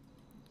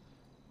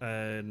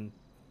 And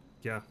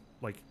yeah,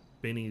 like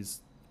Benny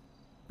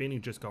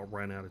just got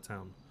ran out of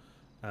town.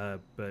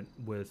 But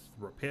with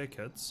repair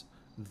kits,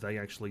 they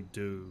actually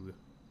do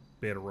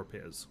better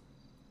repairs.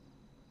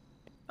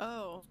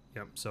 Oh.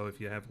 Yep. So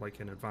if you have like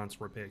an advanced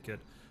repair kit,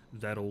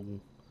 that'll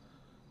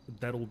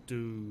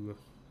do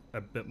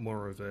a bit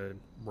more of a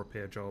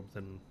repair job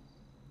than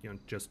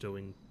just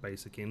doing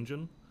basic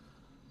engine.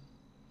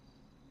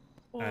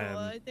 Well,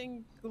 I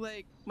think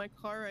like my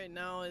car right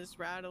now is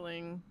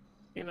rattling,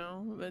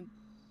 but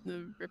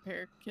the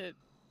repair kit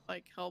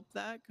like help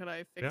that. Could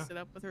I fix it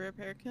up with a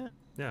repair kit?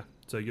 Yeah,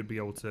 so you'd be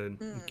able to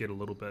get a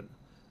little bit.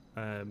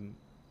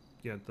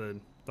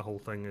 The whole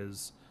thing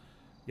is,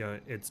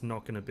 it's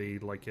not going to be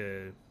like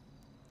a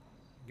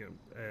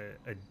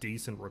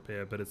decent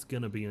repair, but it's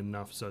going to be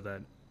enough so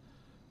that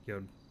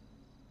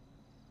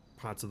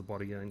parts of the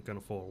body aren't going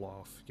to fall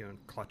off.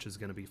 Clutch is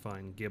going to be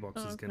fine,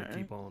 gearbox is going to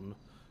keep on,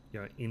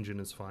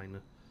 engine is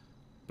fine,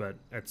 but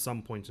at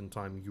some point in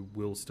time, you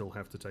will still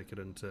have to take it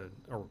into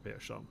a repair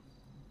shop.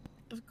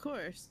 Of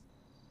course.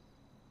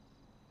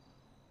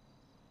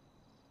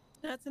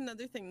 That's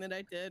another thing that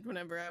I did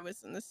whenever I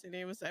was in the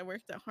city was I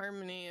worked at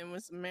Harmony and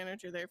was a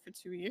manager there for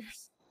 2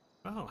 years.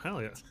 Oh,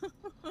 hell yeah.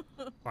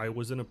 I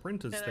was an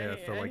apprentice And there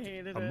for I like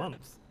hated a it.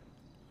 month.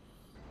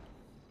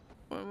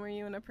 When were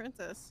you an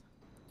apprentice?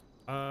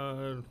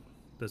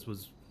 This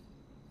was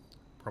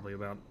probably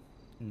about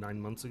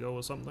 9 months ago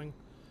or something.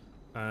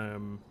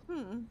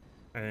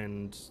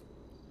 And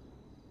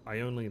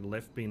I only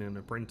left being an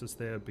apprentice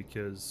there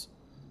because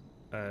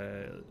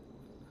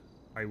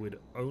I would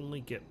only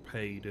get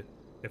paid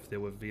if there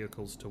were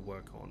vehicles to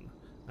work on,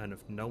 and if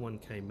no one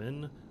came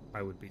in,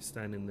 I would be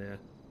standing there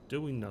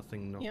doing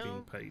nothing, not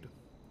being paid.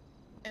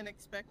 And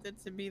expected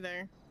to be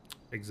there.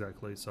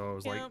 Exactly. So I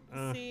was like,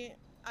 see,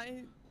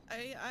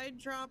 I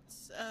dropped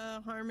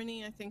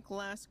Harmony, I think,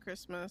 last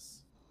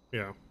Christmas.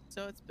 yeah.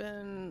 So it's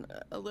been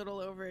a little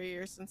over a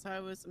year since I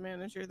was a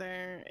manager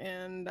there,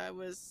 and I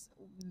was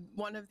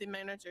one of the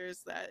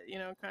managers that, you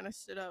know, kind of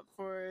stood up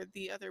for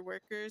the other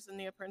workers and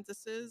the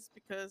apprentices,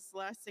 because the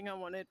last thing I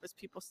wanted was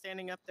people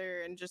standing up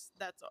there and just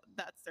that's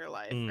their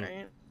life,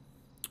 right?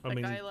 I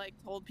mean, I like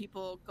told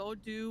people, go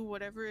do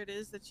whatever it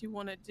is that you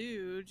want to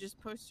do, just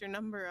post your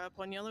number up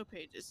on Yellow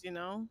Pages, you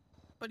know?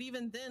 But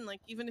even then, like,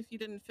 even if you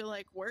didn't feel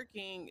like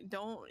working,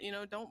 don't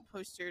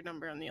post your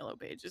number on the Yellow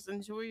Pages.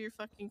 Enjoy your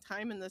fucking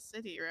time in the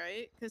city,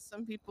 right? Because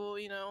some people,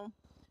 you know,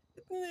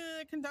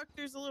 the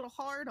conductor's a little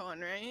hard on,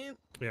 right?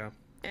 yeah.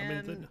 And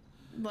I mean,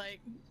 like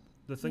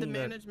the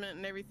management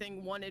and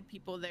everything wanted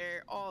people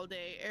there all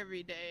day,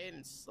 every day, and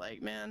it's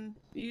like, man,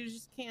 you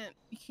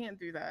can't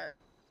do that.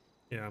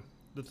 Yeah.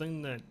 The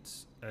thing that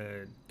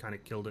kind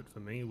of killed it for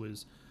me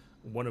was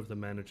one of the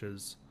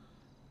managers.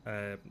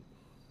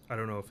 I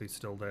don't know if he's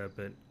still there,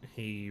 but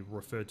he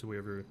referred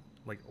to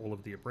all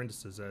of the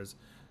apprentices as,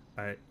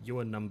 you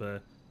are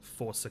number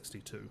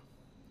 462.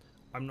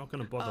 I'm not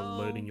going to bother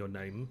learning your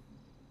name.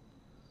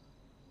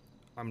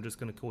 I'm just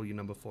going to call you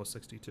number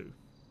 462.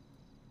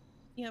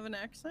 You have an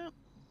accent?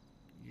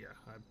 Yeah,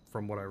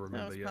 from what I remember,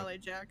 That was yeah. probably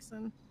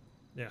Jackson.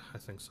 Yeah, I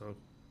think so.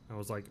 I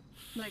was like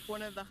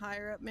one of the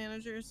higher up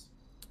managers?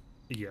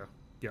 Yeah,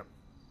 yep.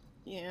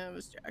 Yeah, it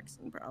was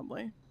Jackson,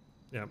 probably.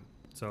 Yeah,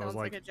 so Sounds I was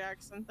like a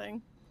Jackson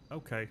thing.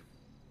 Okay.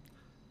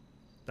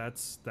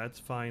 That's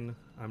fine.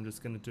 I'm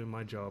just gonna do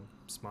my job.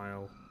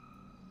 Smile.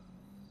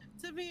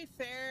 To be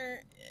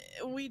fair,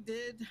 we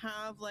did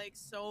have like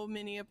so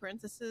many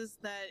apprentices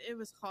that it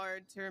was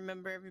hard to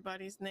remember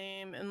everybody's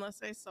name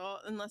unless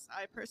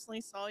I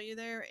personally saw you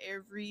there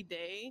every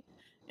day,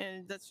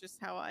 and that's just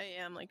how I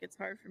am. Like, it's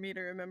hard for me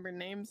to remember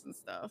names and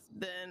stuff.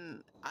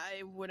 Then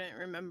I wouldn't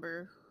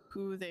remember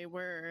who they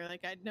were.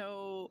 Like, I'd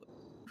know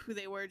who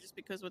they were just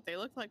because what they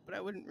looked like, but I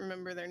wouldn't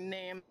remember their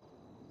name.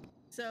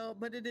 So,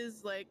 but it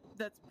is like,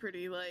 that's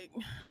pretty like,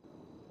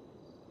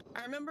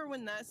 I remember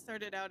when that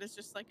started out as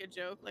just like a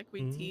joke, like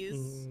we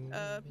tease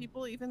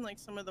people, even like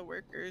some of the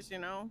workers, you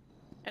know.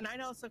 And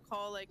I'd also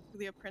call like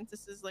the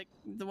apprentices, like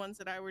the ones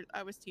that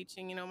I was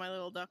teaching, you know, my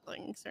little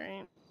ducklings,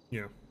 right?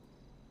 Yeah.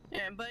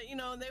 Yeah, but you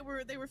know, they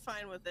were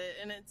fine with it,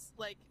 and it's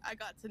like I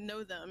got to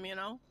know them, you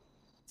know.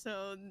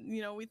 So,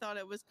 you know, we thought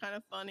it was kind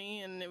of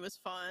funny and it was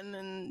fun,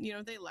 and you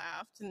know, they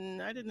laughed,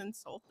 and I didn't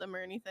insult them or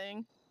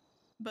anything.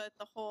 But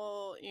the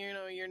whole, you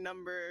know, your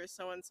number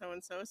so and so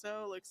and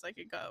so looks like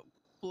it got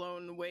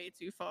blown way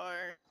too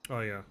far.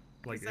 Oh yeah,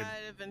 like that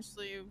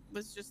eventually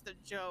was just a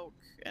joke,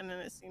 and then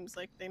it seems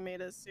like they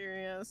made us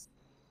serious.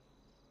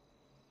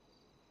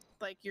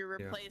 Like, you're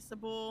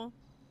replaceable,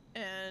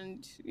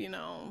 and you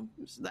know,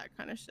 just that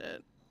kind of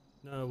shit.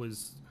 No,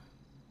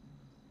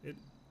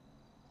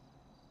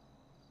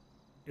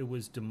 it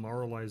was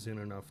demoralizing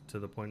enough to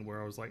the point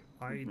where I was like,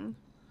 I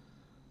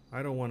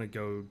don't want to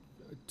go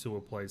to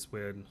a place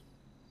where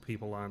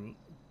people aren't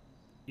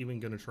even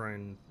going to try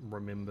and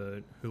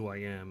remember who I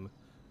am,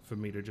 for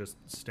me to just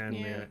stand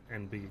there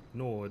and be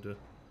ignored,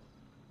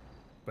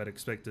 but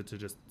expected to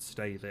just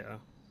stay there,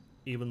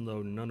 even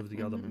though none of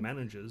the other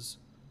managers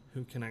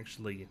who can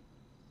actually,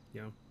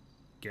 you know,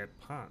 get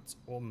parts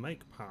or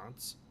make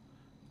parts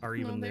are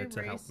even there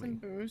to help me.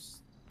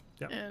 Boost,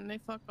 and they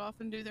fuck off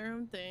and do their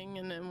own thing,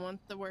 and then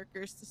want the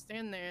workers to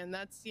stand there. And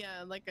that's,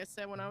 like I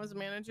said, when I was a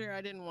manager,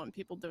 I didn't want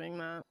people doing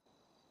that.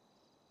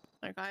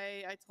 Like,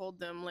 I told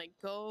them, like,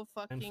 go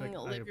fucking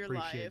live your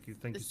life.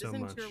 Thank this you so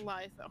isn't much. your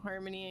life at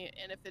Harmony,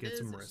 and if it is,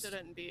 it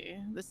shouldn't be.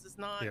 This is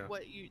not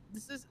what you.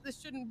 This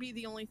shouldn't be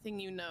the only thing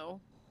you know.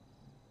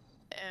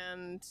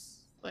 And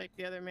like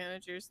the other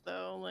managers,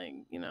 though, like,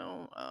 you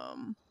know,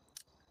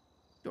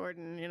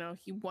 Jordan, you know,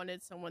 he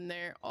wanted someone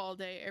there all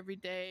day, every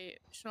day.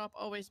 Shop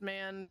always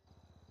manned.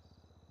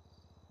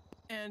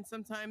 And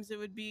sometimes it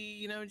would be,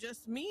 you know,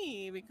 just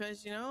me,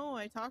 because, you know,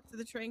 I talked to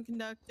the train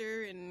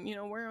conductor and, you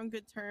know, we're on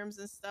good terms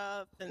and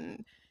stuff.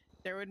 And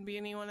there wouldn't be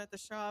anyone at the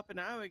shop, and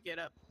I would get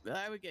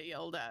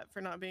yelled at for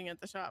not being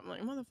at the shop. I'm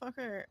like,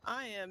 motherfucker,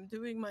 I am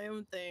doing my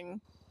own thing.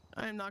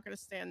 I'm not going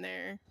to stand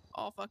there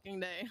all fucking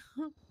day.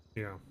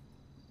 Yeah.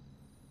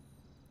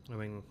 I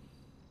mean,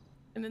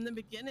 And in the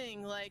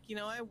beginning, like, you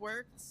know, I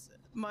worked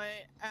my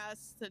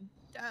ass to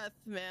death,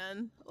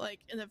 man.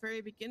 Like, in the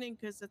very beginning,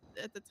 because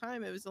at the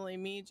time it was only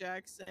me,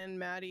 Jackson,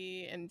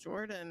 Maddie, and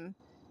Jordan.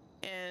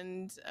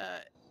 And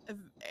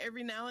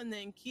every now and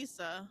then,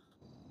 Kisa,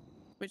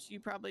 which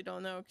you probably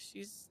don't know because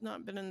she's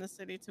not been in the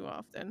city too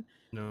often.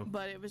 No.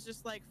 But it was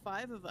just like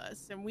 5 of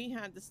us, and we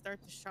had to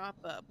start the shop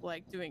up,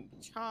 like doing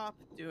chop,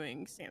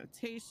 doing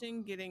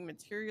sanitation, getting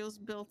materials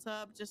built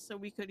up, just so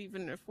we could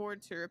even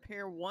afford to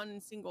repair one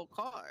single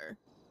car.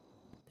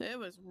 It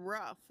was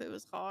rough. It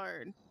was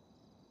hard.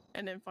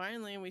 And then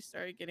finally we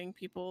started getting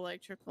people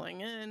like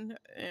trickling in,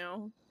 you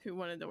know, who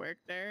wanted to work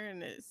there,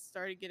 and it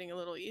started getting a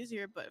little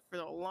easier, but for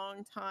a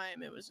long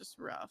time it was just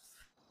rough.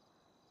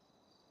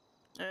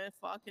 And it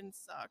fucking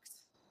sucked.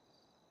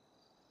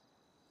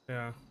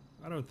 Yeah,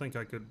 I don't think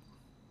I could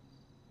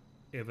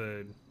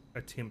ever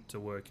attempt to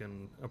work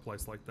in a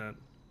place like that.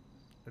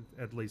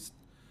 At least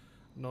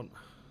not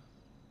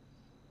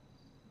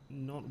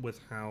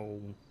with how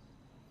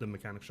the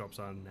mechanic shops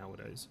are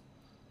nowadays.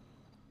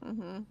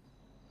 Mm-hmm.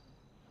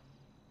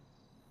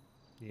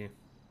 Yeah.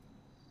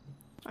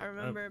 I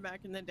remember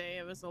back in the day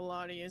it was a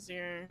lot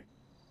easier.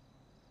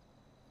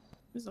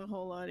 It was a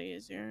whole lot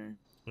easier.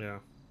 Yeah.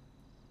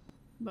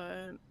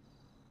 But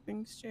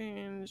things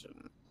change.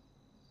 And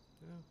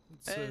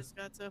Yeah, I just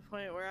got to a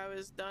point where I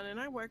was done, and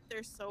I worked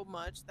there so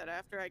much that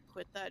after I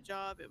quit that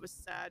job, it was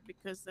sad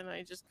because then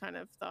I just kind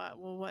of thought,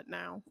 well, what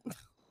now?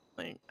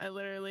 Like, I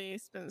literally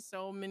spent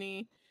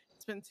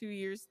 2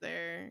 years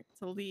there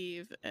to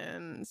leave,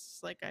 and it's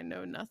just like I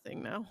know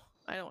nothing now.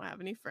 I don't have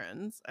any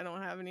friends. I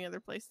don't have any other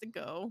place to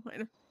go.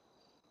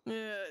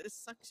 It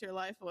sucks your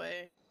life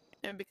away.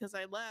 And because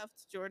I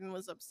left, Jordan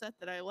was upset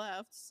that I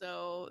left.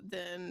 So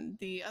then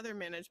the other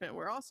management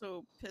were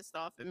also pissed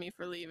off at me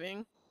for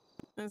leaving.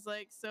 It's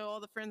like, so all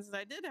the friends that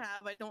I did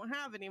have, I don't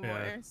have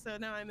anymore. Yeah. So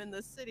now I'm in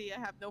the city, I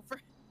have no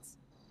friends.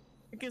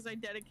 Because I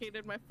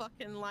dedicated my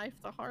fucking life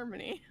to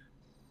Harmony.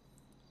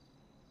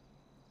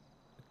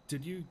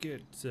 Did you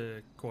get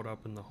caught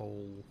up in the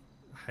whole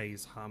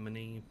Hayes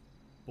Harmony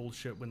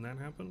bullshit when that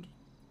happened?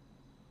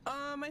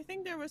 I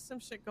think there was some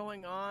shit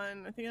going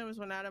on. I think that was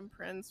when Adam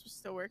Prince was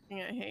still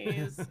working at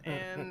Hayes,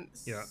 and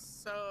Yeah.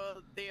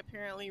 so they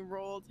apparently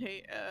rolled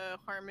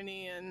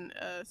Harmony and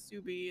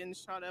Subi and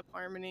shot up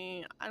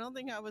Harmony. I don't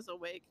think I was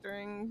awake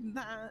during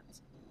that,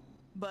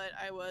 but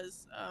I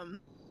was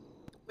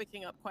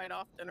waking up quite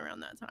often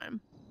around that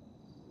time.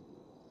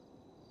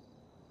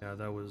 Yeah,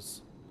 that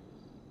was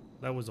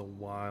a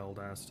wild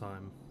ass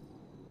time.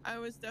 I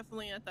was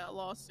definitely at that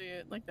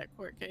lawsuit, like that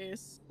court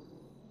case.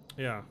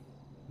 Yeah,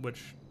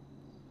 which,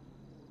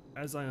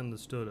 as I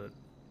understood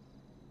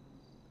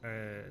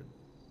it,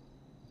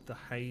 the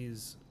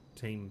Hayes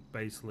team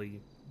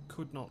basically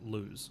could not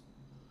lose.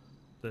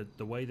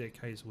 The way their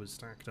case was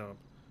stacked up,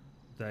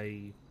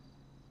 they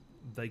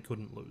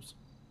couldn't lose,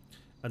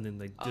 and then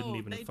they didn't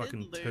even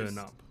fucking turn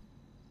up.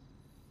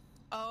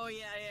 Oh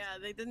yeah,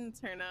 they didn't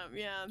turn up.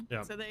 Yeah.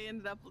 So they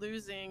ended up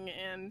losing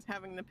and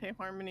having to pay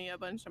Harmony a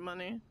bunch of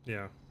money.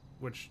 Yeah,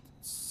 which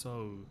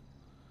so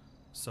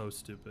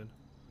stupid.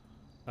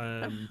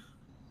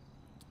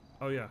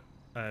 Oh yeah,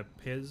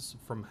 Pez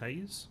from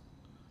Hayes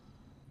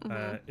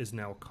is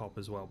now a cop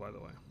as well, by the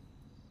way.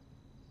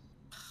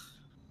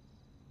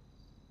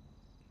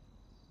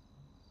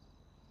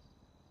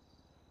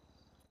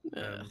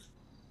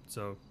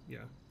 So yeah.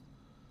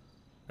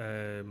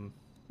 Yeah,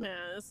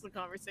 this is a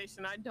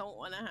conversation I don't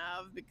want to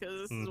have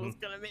because this is what's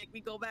gonna make me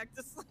go back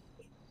to sleep.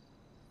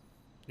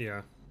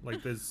 Yeah,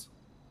 like there's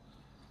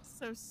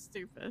so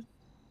stupid.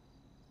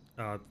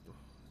 Yeah.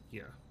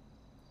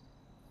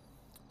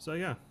 So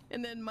yeah.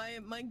 And then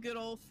my good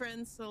old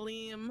friend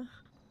Salim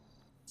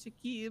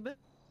Chakib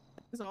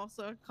is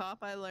also a cop,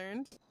 I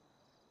learned.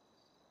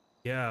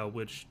 Yeah,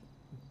 which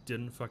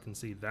didn't fucking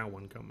see that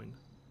one coming.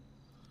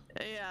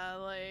 Yeah,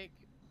 like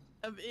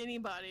of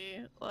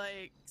anybody,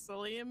 like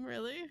Salim,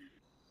 really?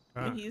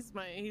 I mean, he's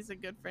a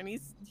good friend.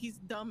 He's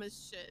dumb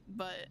as shit,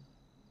 but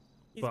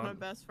he's my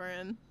best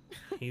friend.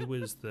 He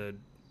was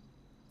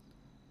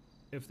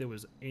if there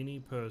was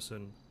any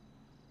person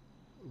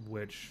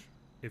which,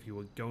 if you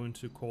were going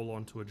to call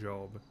onto a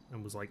job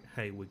and was like,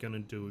 hey, we're gonna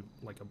do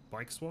like a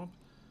bike swap,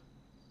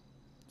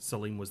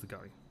 Salim was the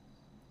guy.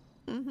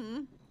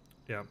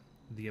 Yeah,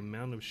 the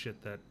amount of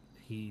shit that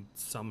he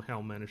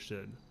somehow managed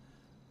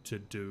to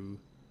do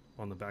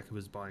on the back of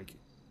his bike,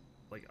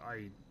 like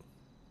I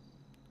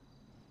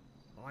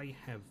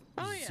have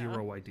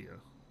zero idea.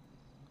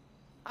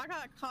 I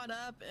got caught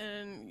up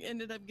and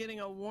ended up getting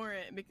a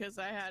warrant because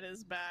I had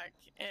his back.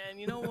 And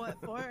you know what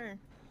for?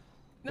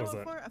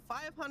 For a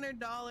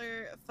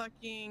 $500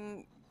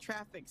 fucking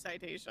traffic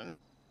citation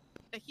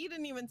that he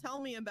didn't even tell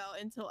me about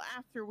until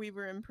after we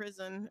were in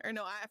prison. Or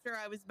no, after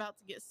I was about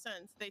to get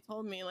sent. They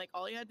told me, like,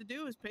 all you had to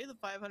do was pay the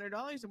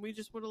 $500 and we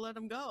just would have let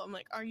him go. I'm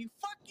like, are you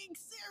fucking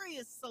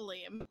serious,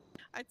 Salim?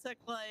 I took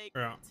like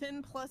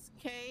 10+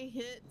 K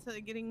hit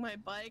to getting my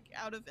bike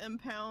out of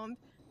impound.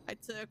 I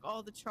took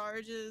all the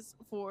charges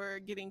for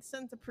getting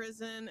sent to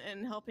prison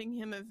and helping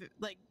him.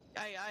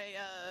 I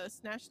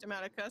snatched him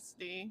out of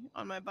custody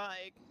on my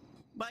bike.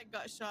 Bike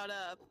got shot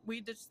up. We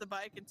ditched the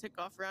bike and took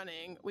off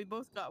running. We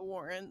both got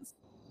warrants.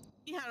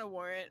 He had a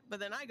warrant, but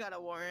then I got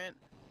a warrant.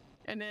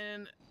 And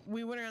then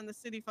we went around the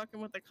city fucking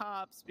with the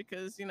cops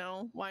because, you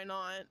know, why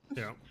not?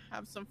 Yeah.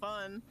 Have some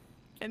fun.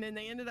 And then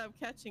they ended up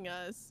catching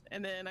us.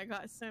 And then I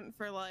got sent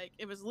for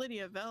it was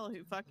Lydia Bell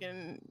who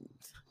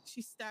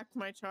she stacked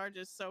my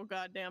charges so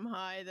goddamn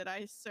high that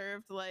I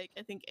served I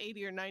think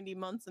 80 or 90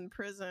 months in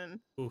prison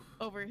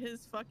over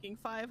his fucking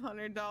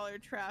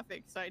 $500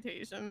 traffic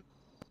citation.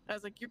 I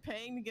was like, you're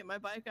paying to get my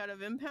bike out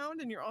of impound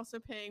and you're also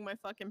paying my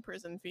fucking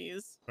prison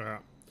fees.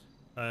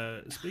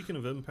 Speaking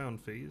of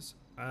impound fees,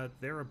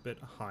 they're a bit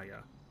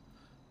higher.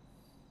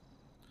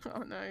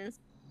 Oh, nice.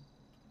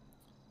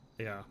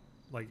 Yeah,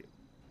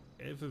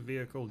 if a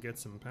vehicle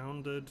gets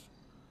impounded,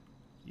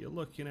 you're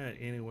looking at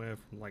anywhere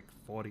from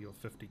 40 or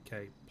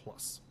 50k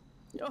plus.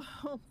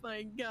 Oh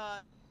my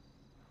god.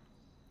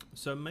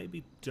 So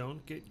maybe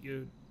don't get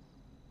your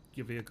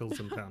vehicles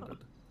impounded.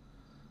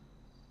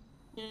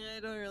 Yeah, I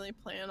don't really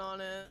plan on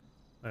it.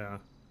 Yeah,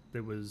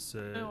 there was.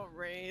 I don't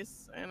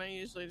race, and I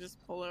usually just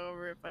pull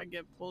over if I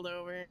get pulled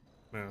over.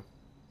 Yeah,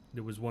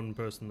 there was one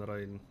person that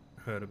I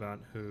heard about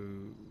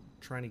who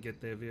trying to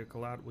get their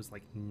vehicle out was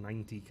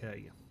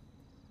 90k.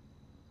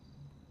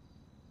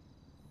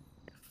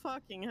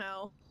 Fucking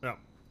hell. Yeah.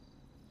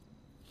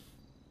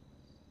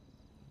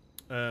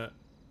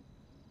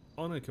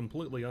 On a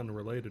completely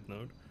unrelated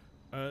note,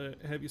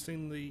 have you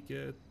seen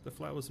the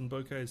flowers and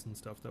bouquets and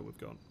stuff that we've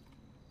got?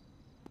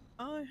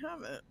 Oh, I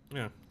haven't.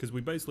 Yeah, because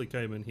we basically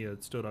came in here,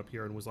 stood up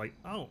here, and was like,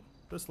 "Oh,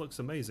 this looks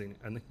amazing,"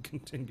 and then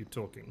continued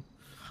talking.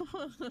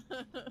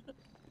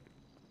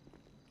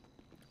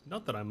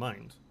 Not that I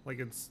mind.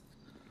 It's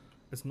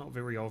not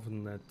very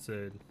often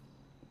that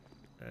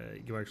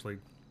you actually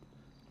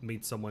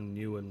meet someone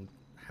new and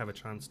have a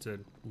chance to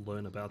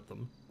learn about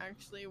them.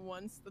 Actually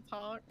wants to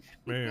talk.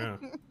 Yeah.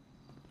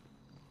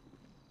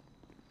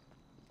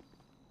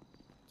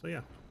 So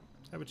yeah,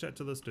 have a chat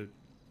to this dude.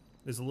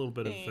 There's a little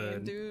bit hey,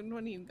 of dude,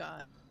 what do you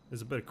got?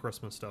 There's a bit of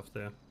Christmas stuff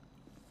there.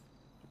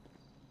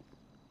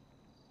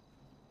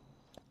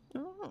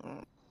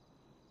 Oh.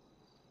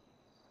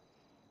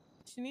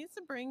 She needs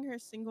to bring her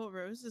single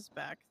roses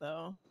back,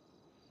 though.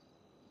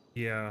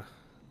 Yeah,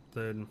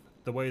 the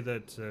way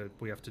that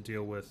we have to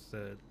deal with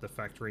the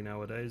factory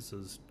nowadays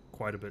is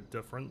quite a bit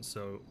different.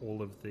 So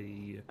all of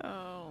the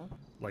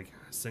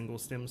single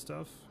stem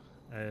stuff,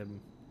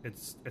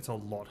 it's a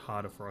lot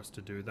harder for us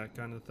to do that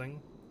kind of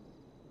thing.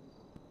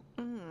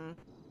 Mm.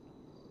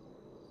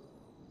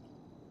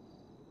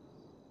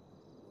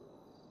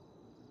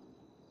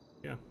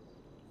 Yeah.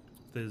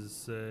 If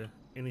there's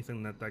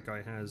anything that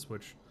guy has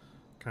which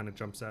kind of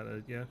jumps out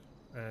at you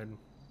and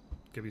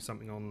give you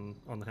something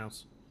on the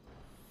house.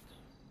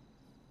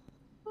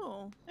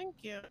 Oh, thank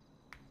you.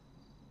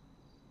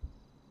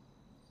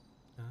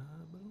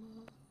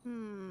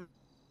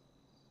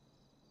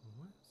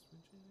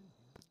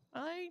 I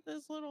like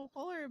this little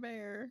polar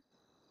bear.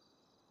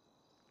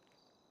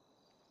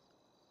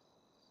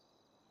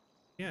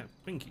 Yeah,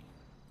 Pinky.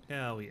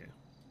 Hell yeah.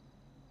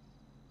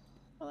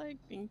 I like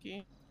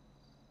Pinky.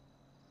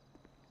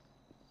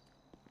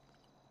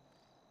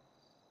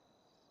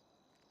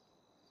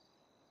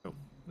 Oh,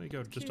 there you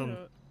go. Just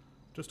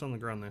Cute. on the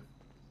ground there.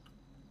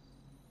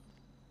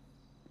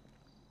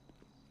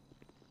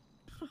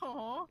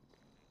 Aww.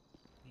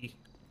 Yeah.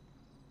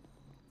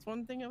 It's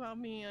one thing about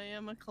me, I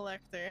am a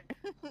collector.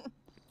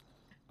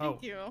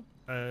 Thank you.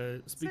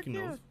 Speaking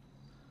So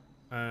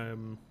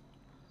of,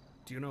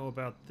 do you know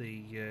about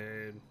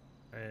the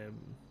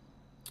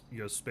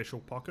your special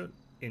pocket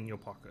in your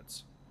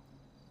pockets?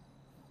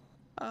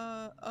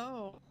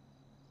 Oh.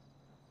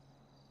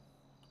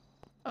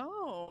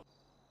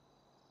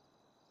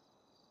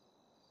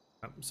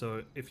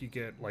 So if you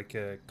get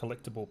a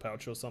collectible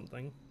pouch or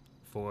something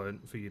for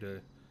you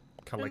to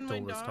collect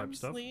all this type of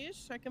stuff,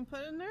 leash I can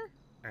put in there,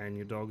 and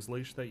your dog's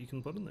leash that you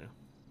can put in there.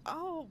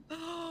 Oh,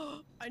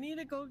 I need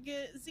to go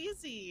get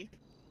ZZ.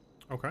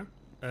 Okay.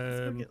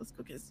 Let's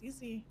go get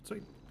ZZ.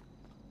 Sweet.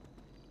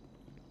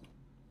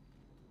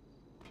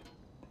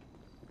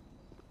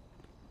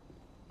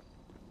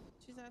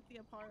 She's at the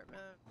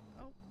apartment.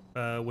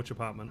 Oh. Which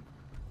apartment?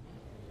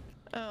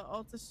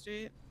 Alta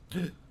Street.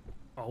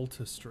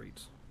 Alta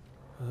Street.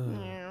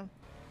 Yeah.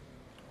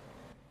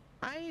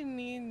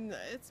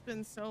 It's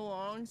been so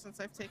long since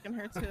I've taken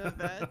her to a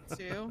vet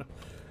too.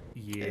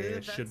 Yeah,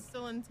 Is the vet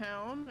still in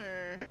town,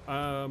 or?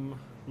 A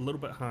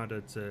little bit harder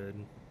to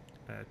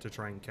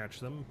try and catch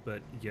them,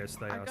 but yes,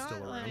 they are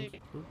still around.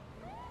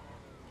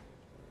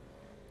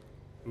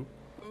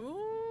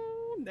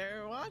 Ooh,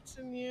 they're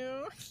watching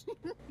you.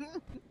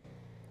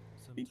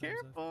 Be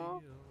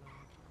careful.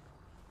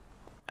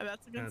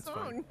 That's a good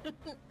song.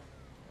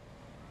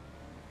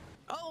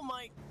 Oh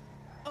my.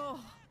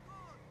 Oh.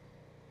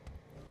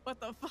 What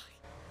the fuck?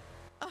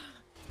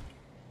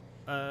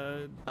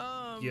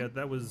 Yeah,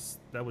 that was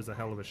a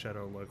hell of a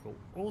shadow local.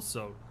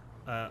 Also,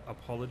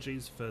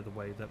 apologies for the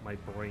way that my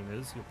brain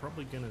is. You're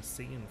probably gonna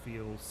see and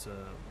feel some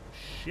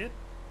shit.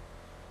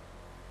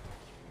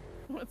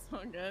 What's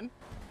all good?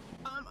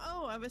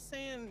 Oh, I was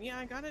saying, yeah,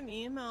 I got an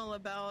email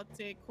about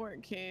a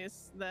court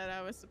case that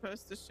I was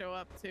supposed to show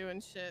up to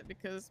and shit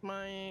because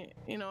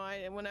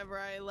whenever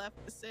I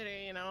left the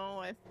city,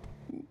 I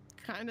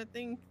kind of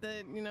think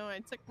that, I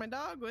took my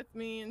dog with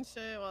me and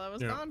shit while I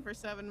was gone for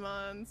 7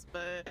 months,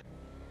 but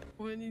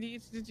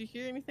did you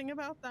hear anything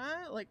about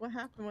that? Like, what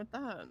happened with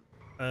that?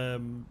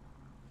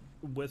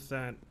 With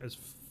that,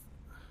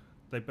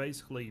 they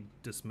basically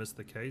dismissed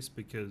the case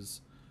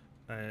because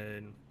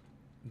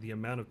the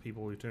amount of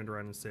people who turned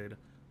around and said,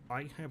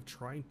 I have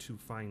tried to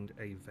find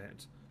a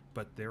vet,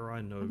 but there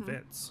are no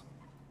vets.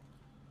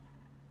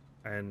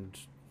 And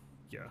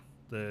yeah,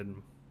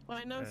 then... Well,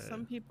 I know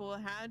some people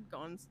had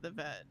gone to the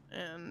vet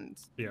and,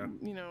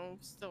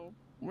 still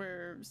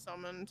were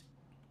summoned.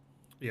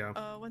 Yeah.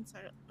 1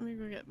 second. Let me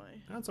go get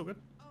my... That's all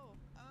good. Oh,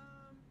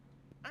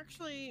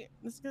 actually,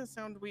 this is gonna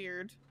sound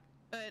weird,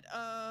 but,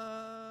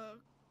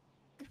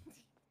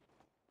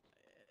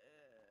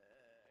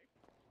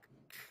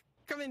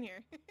 come in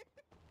here.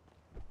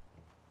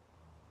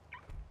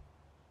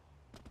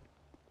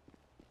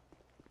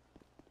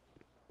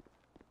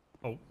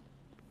 Oh.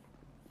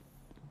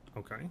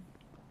 Okay.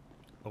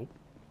 Oh.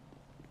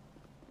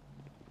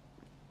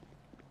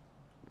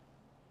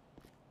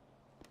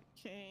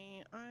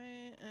 Okay,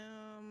 I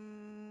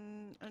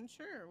am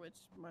unsure which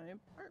my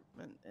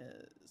apartment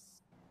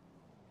is.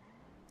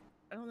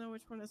 I don't know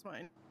which one is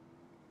mine.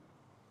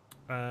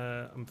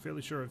 I'm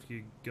fairly sure if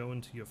you go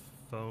into your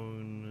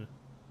phone,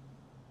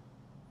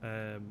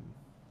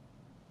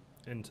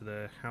 into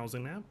the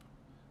housing app,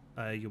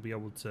 you'll be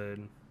able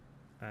to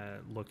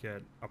look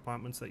at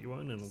apartments that you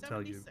own and it'll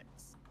tell you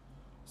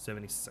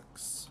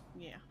 76.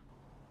 Yeah.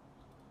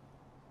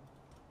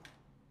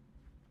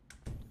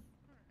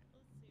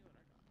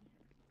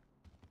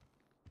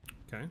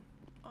 Okay.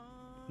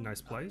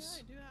 Nice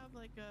place. Oh, yeah, I do have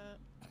like a...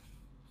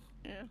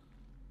 Yeah.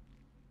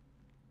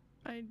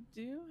 I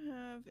do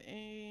have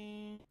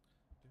a...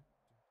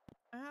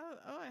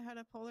 I had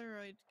a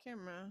Polaroid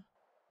camera.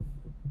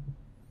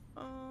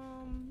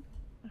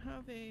 I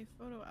have a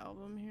photo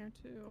album here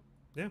too.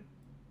 Yeah.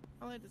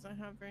 Probably doesn't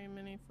have very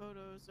many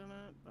photos in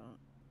it, but...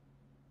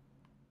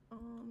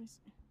 let me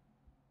see.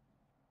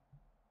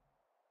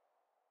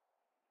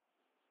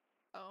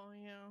 Oh,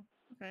 yeah.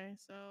 Okay,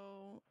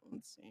 so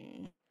let's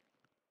see.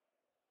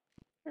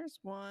 There's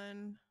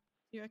one.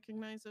 Do you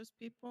recognize those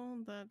people?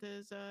 That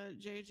is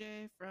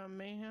JJ from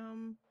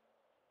Mayhem.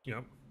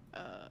 Yep.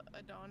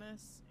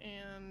 Adonis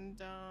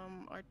and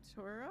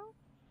Arturo.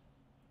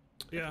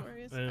 Yeah.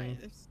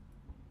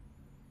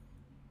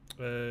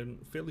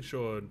 Fairly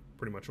sure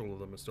pretty much all of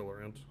them are still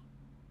around.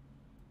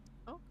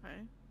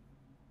 Okay.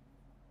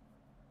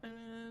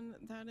 And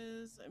that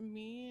is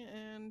me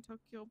and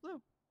Tokyo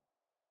Blue.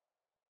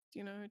 Do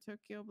you know who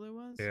Tokyo Blue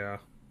was? Yeah.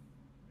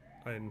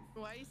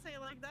 Why you say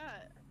it like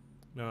that?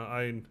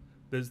 No,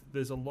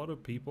 there's a lot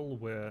of people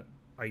where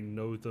I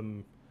know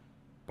them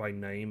by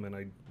name and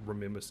I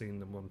remember seeing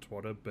them on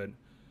Twitter, but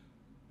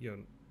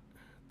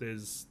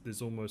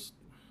there's almost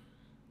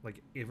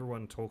like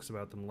everyone talks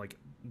about them like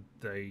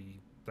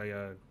they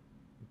are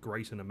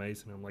great and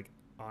amazing. I'm like,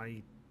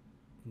 I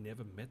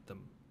never met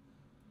them.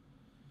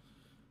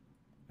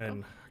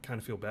 And I kind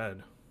of feel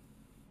bad.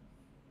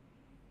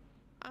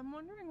 I'm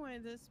wondering why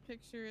this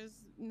picture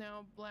is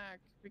now black,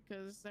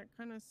 because that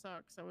kind of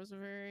sucks. I was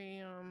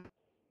very,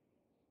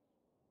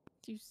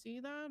 do you see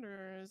that,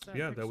 or is that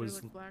picture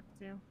look black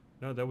too?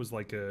 No, that was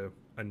like a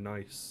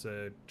nice,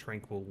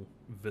 tranquil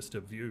vista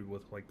view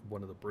with like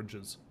one of the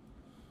bridges.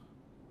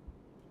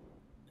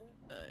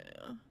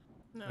 Yeah.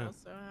 No, Yeah.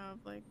 so I have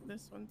like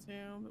this one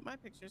too, but my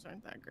pictures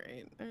aren't that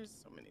great. There's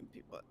so many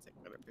people that take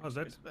better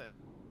pictures, but...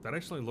 That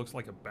actually looks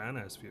like a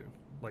badass view.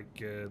 Like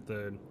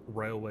the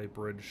railway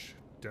bridge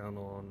down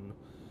on,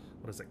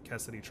 what is it,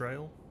 Cassidy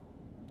Trail?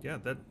 Yeah,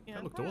 that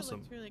looked awesome.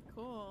 Looked really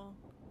cool.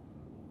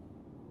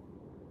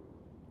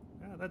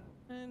 Yeah,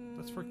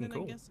 that's freaking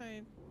cool. I guess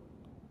I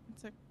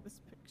took this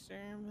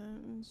picture,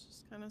 but it's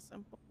just kind of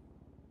simple.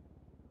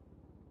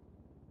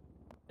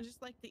 I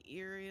just like the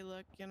eerie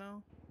look, you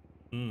know?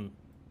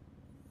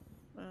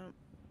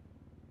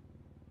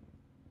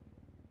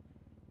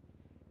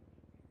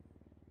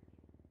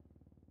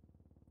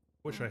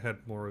 Wish I had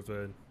more of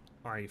an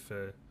eye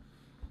for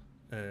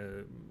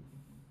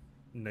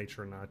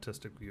nature and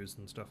artistic views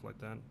and stuff like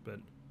that, but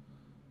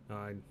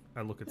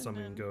I look at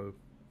something and go,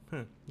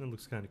 huh, that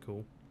looks kind of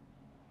cool,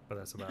 but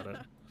that's about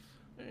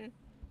it.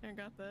 I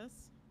got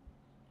this.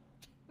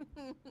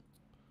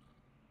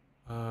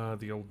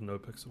 The old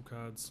NoPixel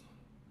cards.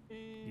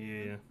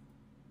 Yeah.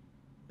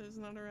 There's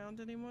not around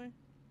anymore?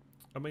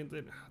 I mean,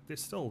 they're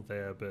still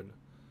there, but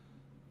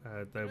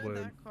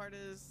that card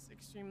is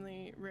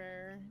extremely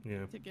rare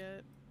to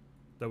get.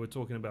 They were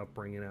talking about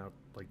bringing out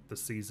like the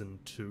season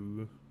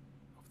 2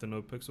 of the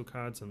NoPixel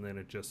cards, and then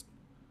it just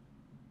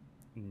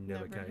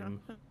never came. Happened.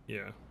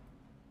 Yeah.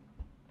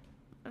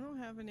 I don't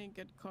have any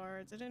good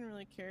cards. I didn't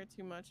really care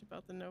too much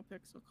about the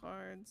NoPixel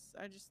cards.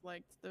 I just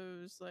liked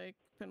those like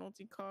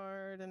penalty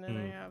card, and then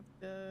I have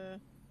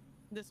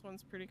this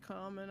one's pretty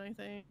common, I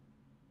think.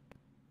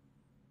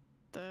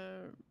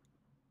 The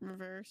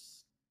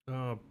reverse.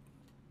 Oh,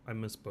 I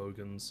miss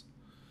Bogans.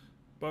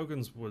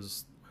 Bogans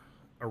was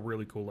a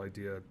really cool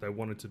idea. They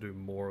wanted to do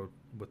more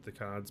with the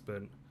cards,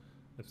 but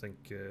I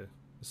think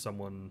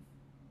someone,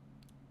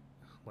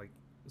 like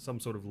some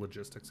sort of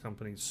logistics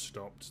company,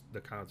 stopped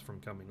the cards from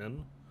coming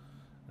in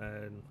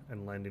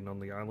and landing on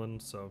the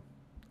island, so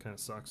it kind of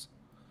sucks.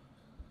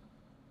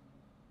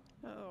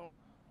 Oh.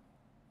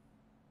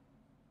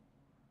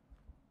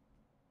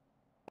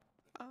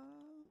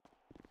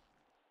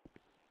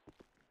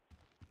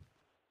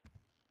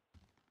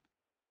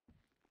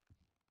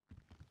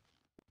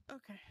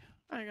 Okay,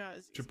 I got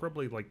it. Should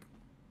probably like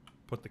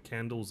put the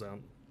candles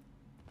out.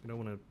 You don't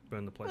want to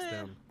burn the place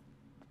down.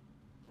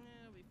 Yeah,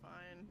 it'll be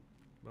fine.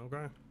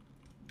 Okay.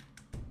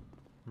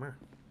 Meh.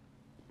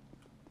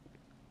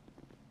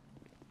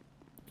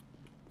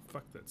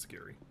 Fuck, that's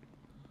scary.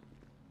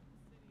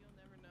 City, you'll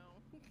never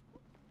know.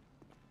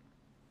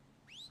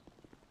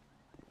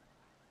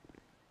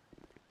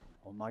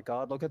 Oh my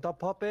god, look at the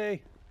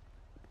puppy!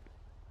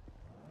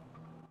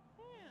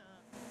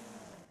 Yeah.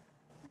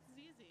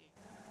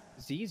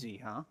 It's ZZ,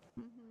 huh?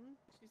 Mm-hmm.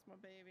 She's my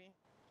baby.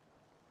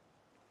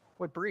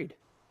 What breed?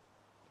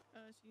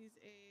 She's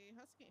a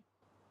husky.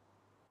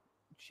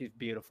 She's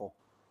beautiful.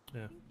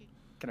 Yeah.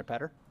 Can I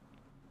pet her?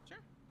 Sure.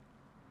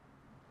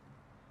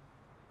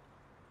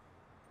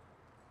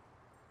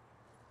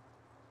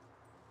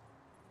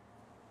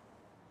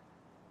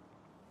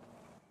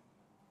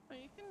 Oh,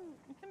 you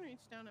can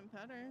reach down and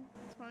pet her.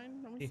 It's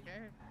fine. Don't be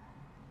scared.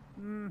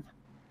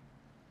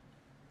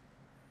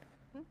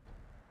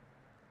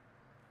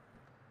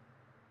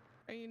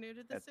 Are you new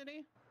to the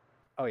city?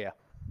 Oh yeah.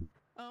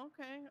 Oh,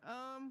 okay.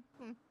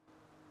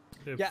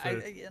 If, yeah,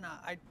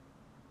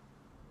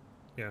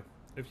 yeah.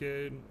 If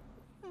you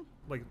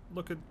like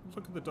look at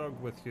the dog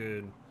with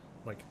your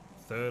like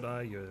third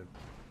eye, your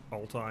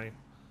alt eye.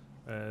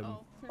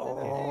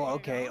 Oh,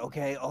 okay,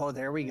 okay. Oh,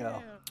 there we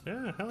go.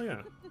 Yeah, hell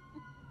yeah.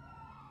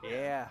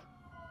 Yeah.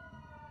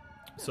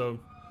 So,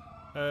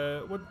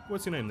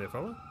 what's your name there,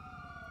 fella?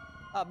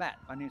 Matt.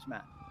 My name's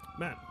Matt.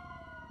 Matt.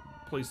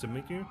 Pleased to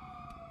meet you.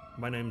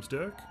 My name's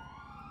Dirk.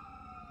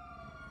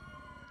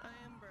 I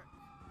am Brooke.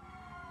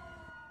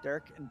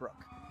 Dirk and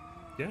Brooke.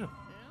 Yeah.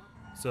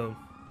 So,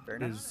 Very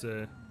nice.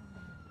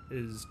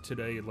 is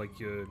today like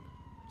your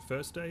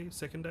first day,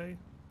 second day?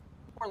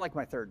 Or like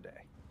my third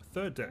day.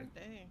 Third day. Third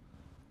day.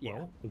 Yeah.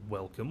 Well,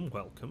 welcome,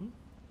 welcome.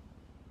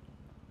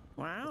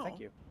 Wow. Well, thank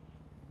you.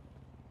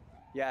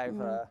 Yeah,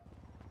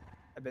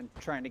 I've been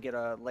trying to get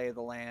a lay of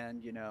the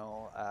land, you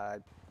know.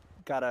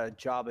 Got a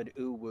job at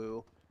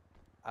Uwu.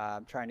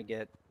 I'm trying to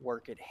get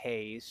work at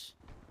Hayes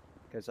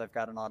because I've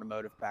got an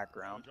automotive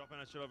background. Dropping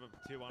that shit over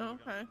tier 1.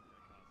 Okay.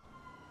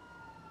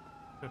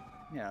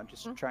 Yeah,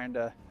 just trying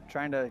to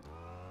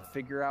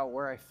figure out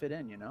where I fit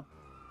in, you know.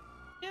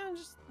 Yeah,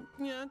 just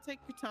take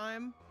your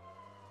time.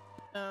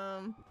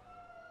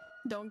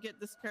 Don't get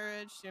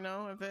discouraged, you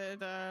know, if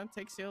it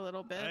takes you a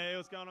little bit. Hey,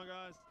 what's going on,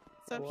 guys?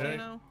 It's up to Hey. you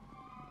know.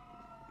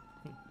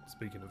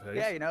 Speaking of Hayes.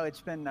 Yeah, you know,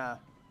 it's been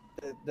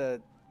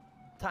the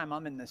time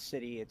I'm in the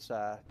city. It's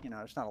you know,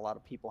 there's not a lot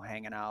of people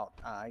hanging out.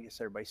 I guess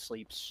everybody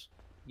sleeps,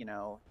 you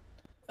know,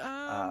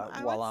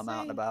 while I'm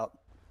out and about.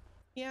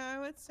 Yeah, I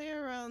would say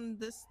around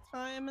this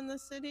time in the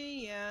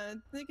city, yeah,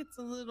 I think it's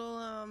a little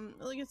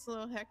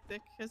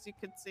hectic, as you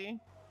could see.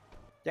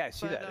 Yeah, I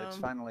see that. It's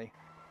finally.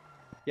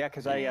 Yeah,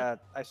 because I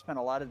spent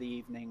a lot of the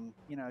evening,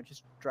 you know,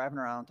 just driving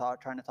around,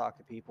 trying to talk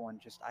to people,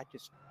 and I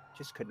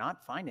just could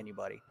not find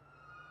anybody.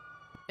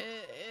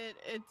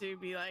 It do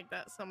be like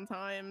that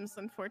sometimes,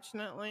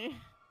 unfortunately.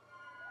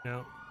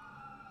 Now,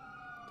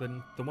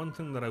 then the one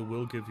thing that I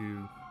will give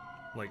you,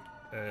 like,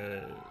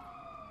 a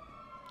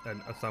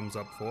thumbs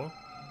up for,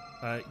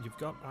 you've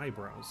got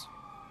eyebrows.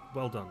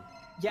 Well done.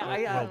 Yeah,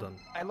 well done.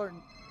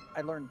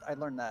 I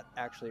learned that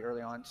actually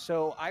early on.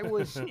 So I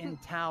was in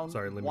town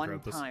one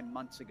time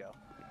months ago,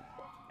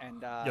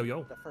 and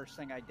the first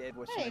thing I did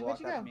was somebody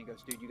walked up to me and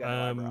goes, "Dude, you got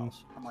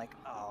eyebrows." I'm like,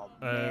 "Oh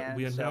man."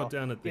 We are now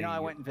down at the I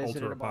went and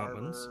visited Alter a barber,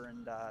 Apartments,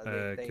 and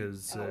they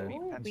helped me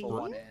pencil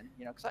one in.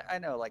 You know, because I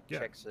know like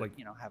chicks that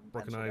haven't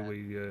Brooke and penciled I, in.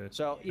 we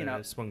so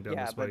swung down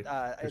this way.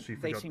 but 'cause she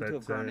they forgot seem to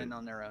have that, grown in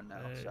on their own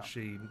now. So.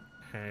 She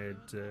had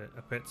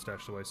a pet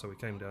stashed away, so we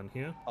came down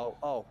here.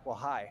 Oh, well,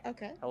 hi.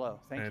 Okay. Hello,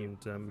 thank you.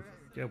 And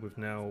yeah, we've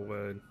now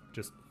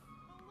just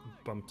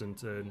bumped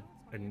into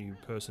a new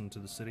person to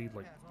the city,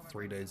 like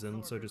 3 days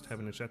in, so just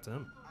having a chat to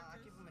him.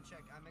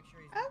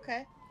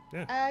 Okay.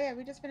 Yeah. Yeah,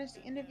 we just finished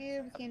the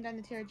interview. We came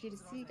down to TRG to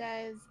see you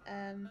guys.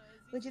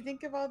 What'd you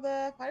think of all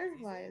the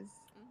fireflies?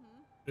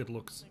 It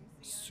looks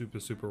super,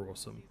 super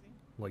awesome.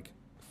 Like,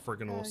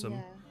 friggin' Oh, awesome.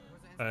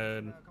 yeah.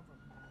 And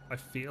I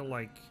feel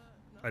like,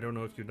 I don't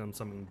know if you've done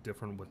something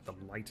different with the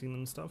lighting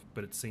and stuff,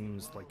 but it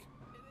seems like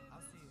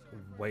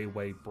way,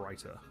 way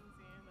brighter.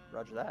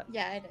 Roger that.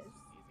 Yeah, it is.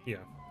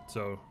 Yeah,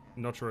 so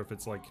not sure if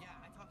it's like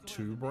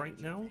too bright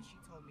now,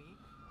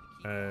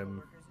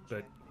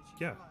 But yeah,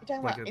 You're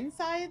talking like about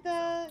inside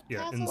the yeah,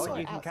 castle inside. or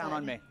You can count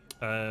on outside?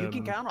 me. You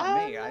can count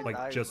on me.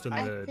 Like just in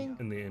I the think-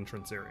 in the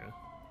entrance area.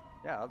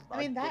 Yeah, I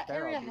mean, I'll that get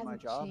there. area I'll do my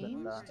hasn't job.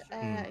 changed,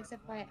 And,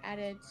 except for I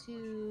added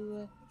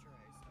 2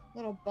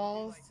 little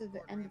balls to the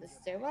end of the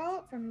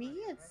stairwell. For me,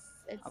 it's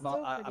still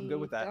pretty I'm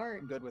good with that. dark.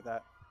 I'm good with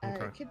that.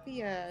 Okay. It could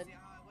be a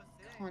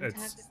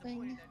contacts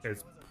thing.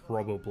 It's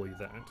probably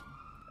that.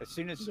 As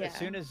soon as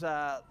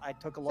I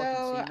took a look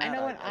So and seen that, I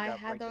know when I got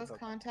had right to those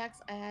cooking.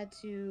 contacts, I had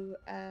to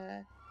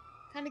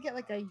kind of get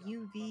like a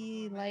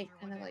UV light,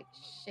 kind of like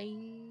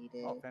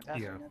shaded. Oh,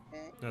 fantastic. Yeah. Of it, No, you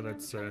know what I'm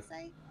that's trying to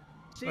say?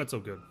 that's all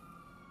good.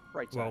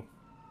 Right side. Well,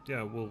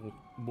 yeah,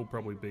 we'll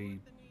probably be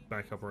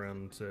back up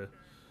around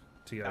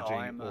TRG No,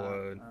 I'm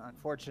or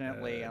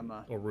unfortunately I'm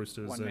a or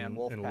Roosters one-man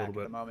wolf in a pack little at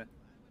the bit. moment.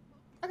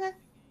 Okay.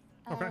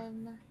 Okay.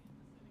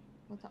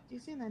 We'll talk to you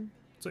soon then.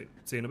 See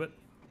you in a bit.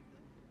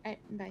 All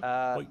right, bye.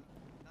 Bye.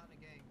 Not a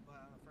gang, but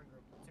friend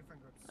group. 2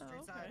 friend groups.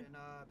 Street Side and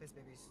Piss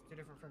Babies. 2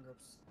 different friend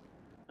groups.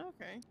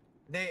 Okay.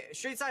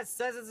 Street Side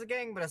says it's a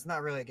gang, but it's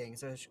not really a gang.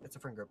 It's a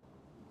friend group.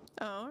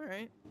 Oh, all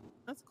right.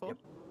 That's cool.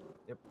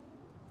 Yep.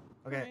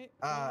 Okay. Alright,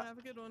 well, have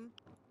a good one.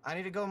 I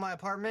need to go to my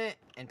apartment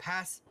and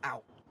pass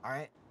out. All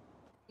right.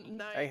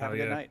 Night. Hey, have a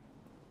good night.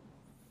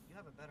 You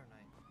have a better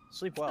night.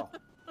 Sleep well. You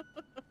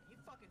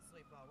fucking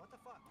sleep well. What the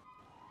fuck?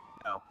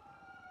 No.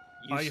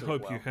 I sleep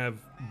hope well. you have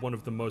one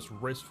of the most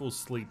restful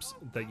sleeps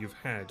that you've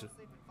had. Sleep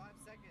in 5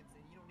 seconds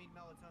and you don't need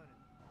melatonin.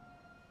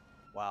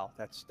 Wow,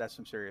 that's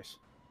some serious.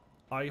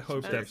 I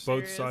hope very that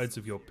both serious. sides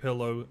of your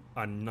pillow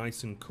are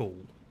nice and cool.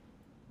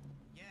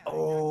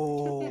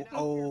 Oh, I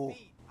hope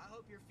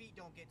your feet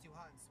don't get too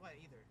hot and sweat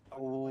either.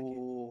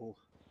 Oh.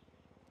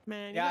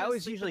 Man, you Yeah, I gotta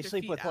always sleep usually with your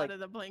sleep feet with out like of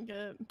the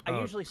blanket. I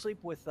Oh, usually sleep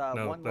with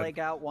no, one that- leg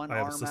out, one I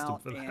have a arm system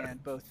out, for that.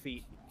 and both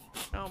feet.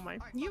 Oh my!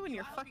 You and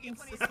your fucking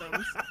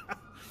systems.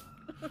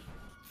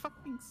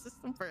 Fucking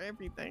system for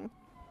everything.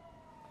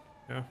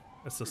 Yeah,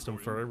 a system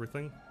for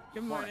everything.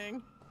 Good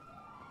morning.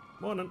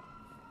 Morning.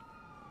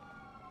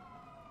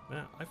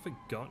 Yeah, I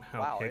forgot how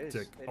Wow, it is-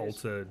 hectic it is.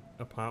 Altered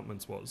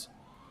Apartments was.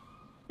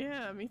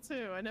 Yeah, me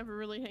too. I never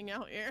really hang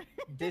out here.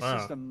 This Wow.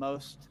 is the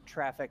most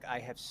traffic I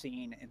have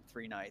seen in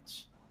 3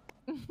 nights.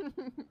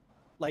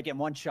 Like in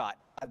one shot.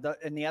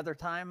 And the other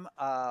time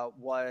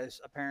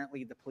was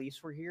apparently the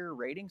police were here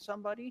raiding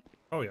somebody.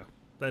 Oh yeah,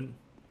 then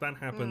that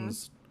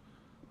happens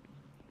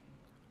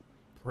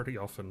pretty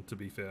often, to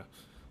be fair.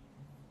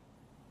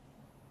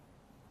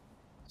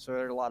 So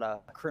there are a lot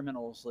of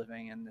criminals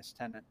living in this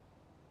tenant.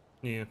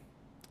 Yeah,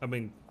 I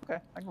mean, Okay,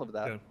 I can live with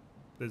that.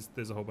 yeah,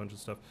 there's a whole bunch of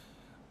stuff.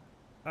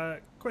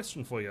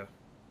 Question for you: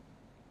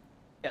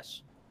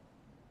 Yes,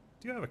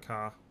 do you have a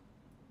car?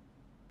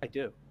 I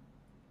do.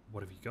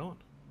 What have you got?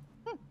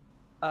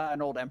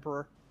 An old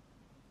Emperor.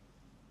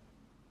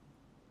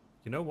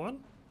 You know what?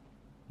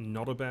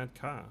 Not a bad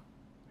car.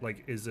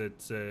 Like, is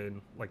it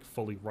like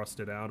fully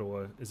rusted out,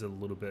 or is it a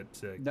little bit?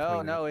 No,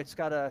 cleaner? no, it's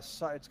got a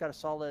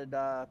solid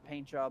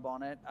paint job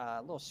on it.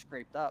 A little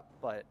scraped up,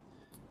 but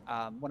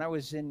when I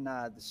was in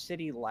the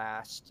city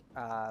last,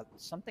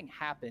 something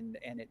happened,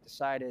 and it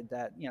decided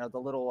that the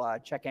little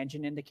check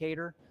engine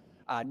indicator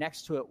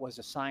next to it was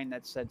a sign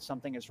that said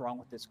something is wrong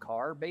with this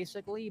car,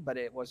 basically, but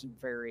it wasn't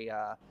very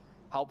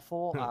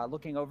helpful.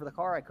 Looking over the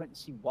car, I couldn't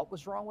see what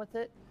was wrong with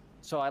it.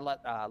 So I let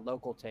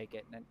local take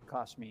it, and it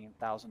cost me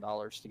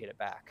 $1,000 to get it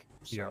back.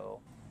 So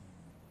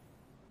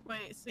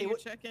Wait, so your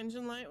check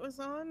engine light was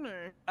on,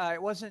 or?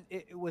 it wasn't.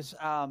 It was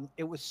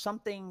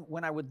something.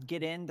 When I would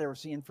get in, there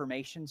was the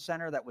information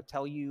center that would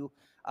tell you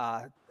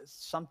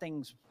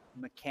something's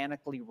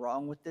mechanically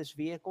wrong with this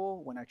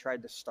vehicle. When I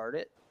tried to start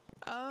it,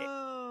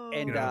 Oh.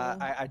 and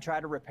I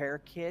tried a repair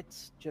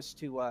kit just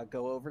to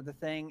go over the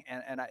thing,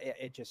 and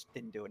it just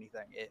didn't do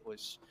anything. It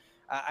was.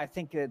 I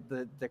think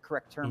the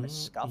correct term is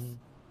scuff.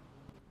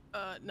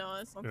 No,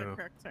 that's not the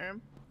correct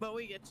term, but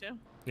we get you.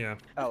 Yeah.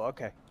 Oh,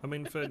 okay. I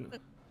mean, for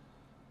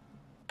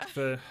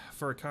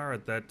a car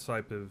at that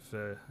type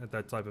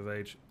of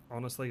age,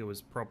 honestly, it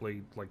was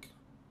probably like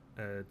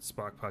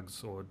spark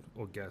plugs or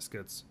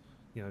gaskets.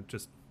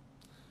 Just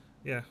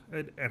yeah,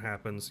 it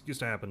happens. Used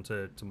to happen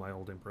to my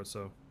old Emperor,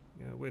 so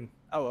yeah, when.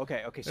 Oh,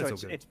 okay, okay. So all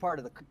good. it's part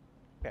of the.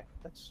 Okay,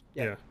 that's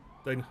Yeah,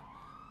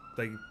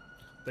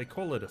 they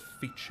call it a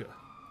feature.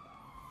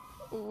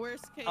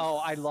 Worst case. Oh,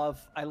 I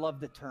love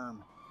the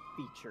term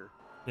feature.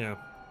 Yeah.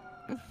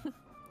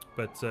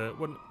 But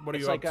what are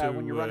It's you like up to?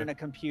 when you're running a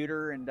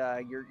computer and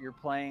you're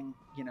playing,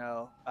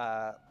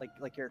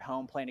 like you're at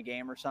home playing a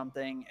game or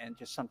something, and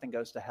just something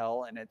goes to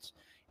hell, and it's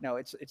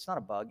not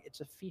a bug,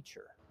 it's a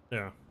feature.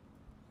 Yeah.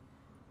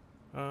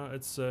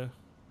 It's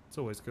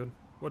always good.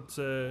 What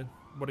are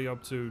you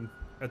up to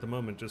at the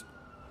moment? Just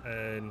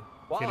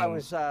Well, I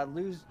was I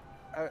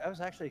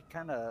was actually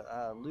kind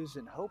of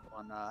losing hope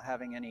on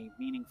having any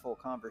meaningful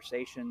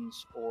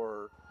conversations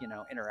or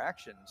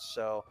interactions.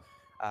 So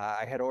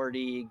I had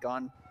already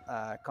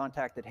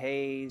contacted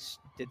Hayes,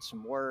 did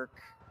some work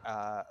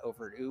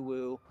over at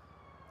Uwu,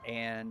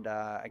 and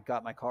I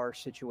got my car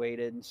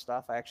situated and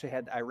stuff.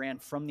 I ran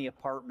from the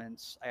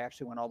apartments. I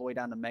actually went all the way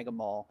down to Mega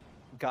Mall,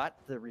 got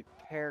the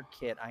repair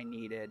kit I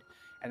needed,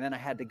 and then I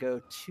had to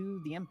go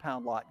to the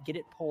impound lot, get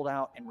it pulled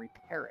out, and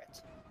repair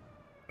it.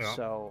 Yeah.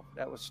 So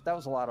that was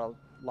a lot of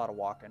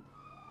walking.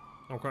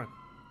 Okay.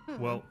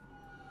 Well,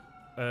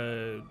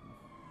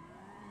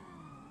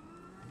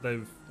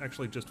 they've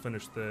actually just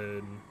finished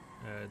the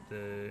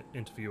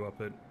interview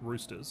up at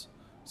Roosters,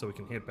 so we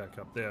can head back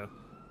up there.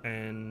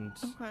 And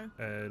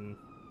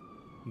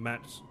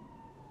Matt,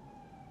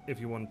 if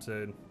you want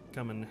to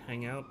come and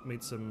hang out,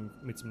 meet some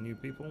new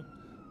people,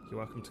 you're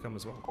welcome to come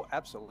as well. Oh,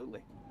 absolutely.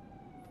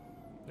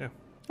 Yeah.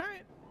 All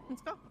right,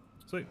 let's go.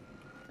 Sweet.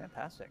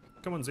 Fantastic.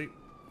 Come on, Z.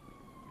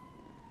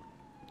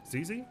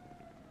 ZZ?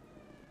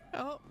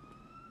 Oh,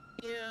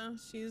 yeah,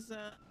 she's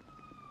jet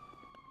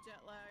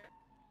lag.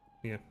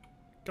 Yeah.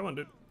 Come on,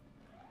 dude.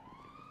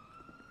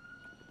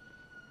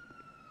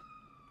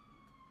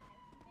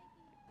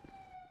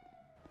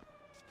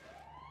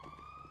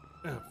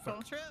 Oh, fuck.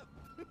 Don't trip.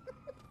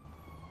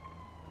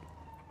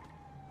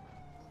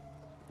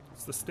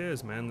 It's the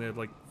stairs, man. They're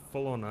like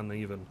full on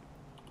uneven.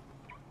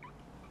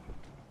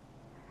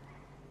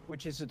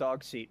 Which is the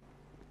dog seat?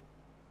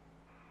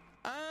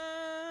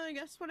 I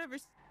guess whatever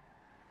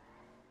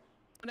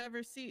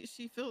seat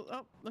she feels.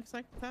 Oh, looks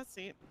like that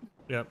seat.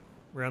 Yep.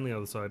 We're on the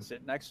other side.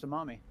 Sit next to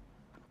mommy.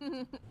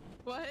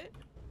 What?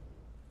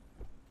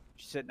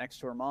 She sit next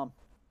to her mom.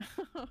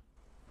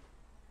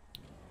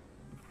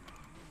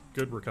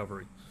 Good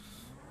recovery.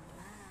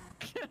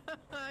 Yeah.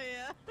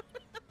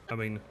 I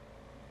mean,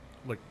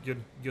 like you're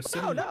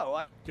sitting. Oh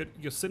no!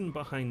 You're sitting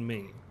behind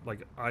me.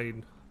 Like I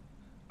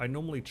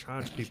normally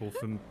charge people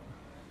for me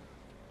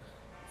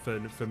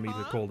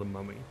to call them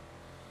mummy.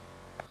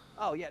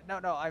 Oh yeah,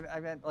 no, I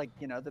meant like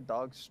the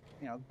dog's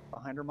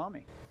behind her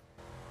mommy.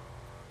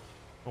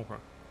 Okay.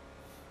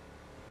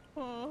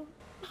 Oh.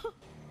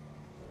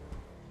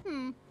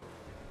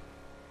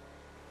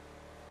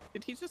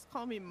 Did he just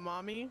call me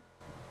mommy?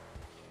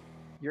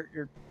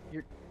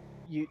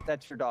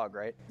 That's your dog,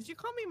 right? Did you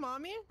call me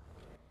mommy?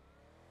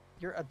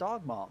 You're a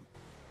dog mom.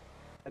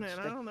 Man,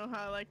 I don't know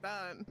how I like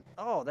that.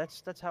 Oh,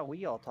 that's how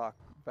we all talk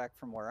back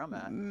from where I'm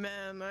at.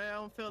 Man, I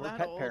don't feel We're that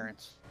pet old.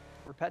 parents.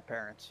 We're pet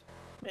parents.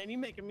 Man, you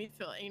making me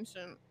feel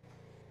ancient.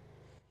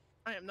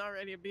 I am not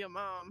ready to be a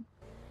mom.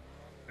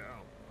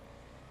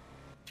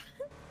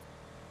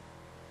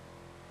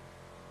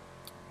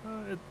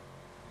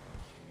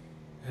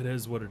 It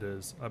is what it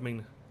is. I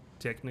mean,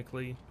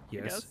 technically,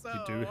 yes,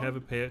 you do have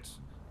a pet.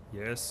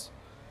 Yes,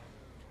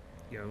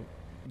 you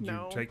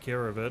take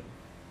care of it.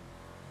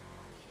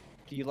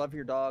 Do you love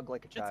your dog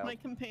like a child? It's my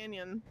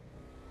companion,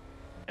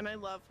 and I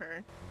love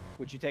her.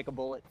 Would you take a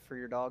bullet for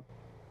your dog?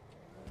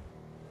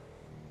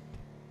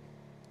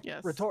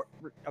 Yes.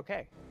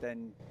 Okay,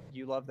 then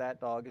you love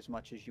that dog as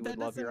much as you would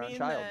love your own child.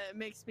 That doesn't mean that it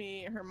makes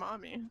me her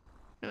mommy.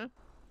 Yeah.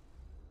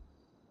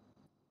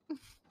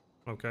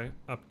 Okay,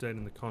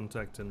 updating the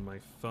contact in my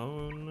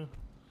phone.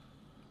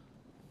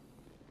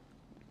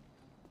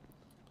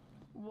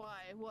 Why?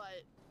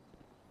 What?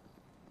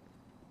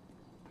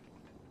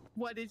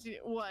 What did you?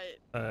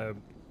 What?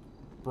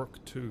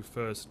 Brooke 2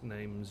 first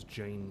names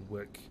Jane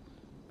Wick,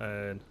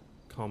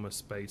 comma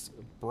space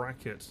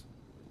bracket.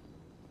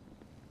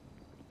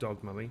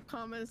 Dog mummy.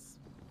 Commas.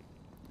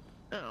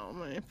 Oh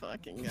my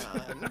fucking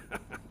god.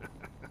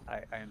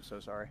 I am so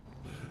sorry.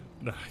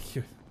 Nah,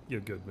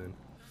 you're good, man.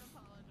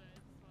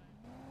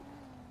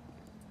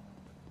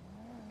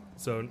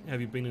 So, have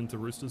you been into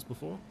Roosters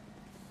before?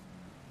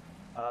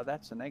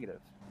 That's a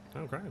negative.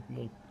 Okay,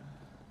 well,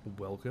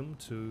 welcome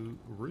to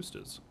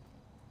Roosters.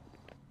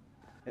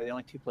 Yeah, the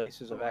only two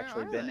places I've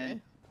actually been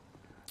in.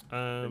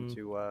 Been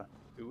to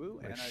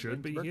Uwu, and I I've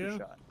should been be to here.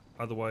 Shot.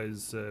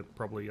 Otherwise,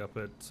 probably up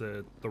at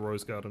the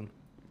Rose Garden.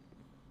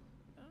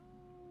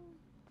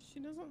 She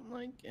doesn't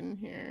like in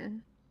here.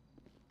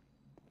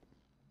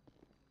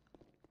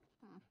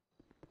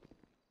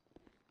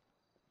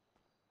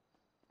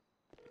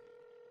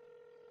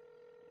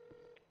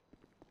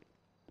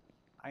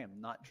 I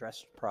am not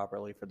dressed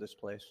properly for this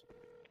place.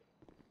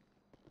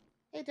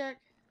 Hey, Dirk.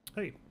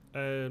 Hey,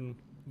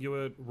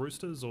 you at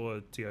Roosters or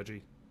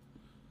TRG?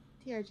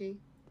 TRG.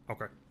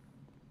 Okay.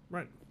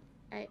 Right.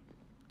 Alright.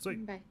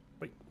 Sweet. Bye.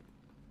 Bye.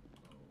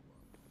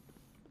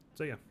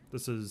 So yeah,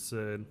 this is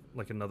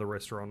like another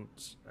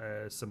restaurant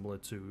similar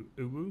to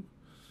Uwu.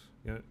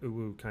 You know,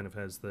 Uwu kind of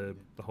has the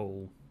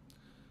whole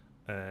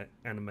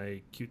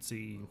anime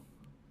cutesy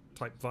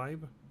type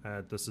vibe.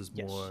 This is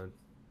more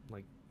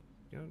like,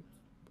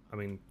 I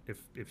mean,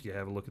 if you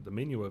have a look at the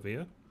menu over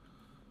here,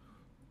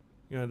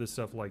 there's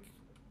stuff like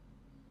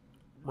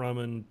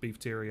ramen, beef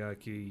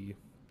teriyaki,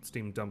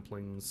 steamed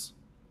dumplings,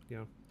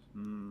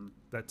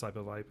 that type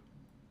of vibe.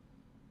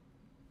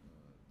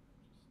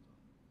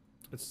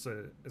 It's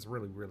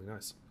really really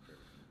nice,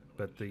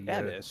 but the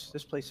it is.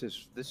 This place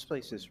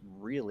is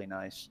really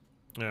nice.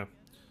 Yeah,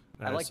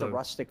 I like the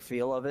rustic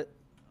feel of it.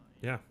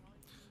 Yeah,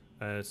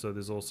 so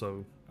there's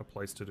also a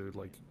place to do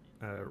like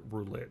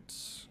roulette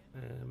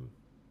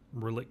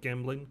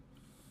gambling.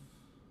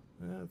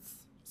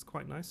 It's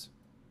quite nice.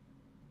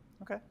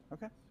 Okay.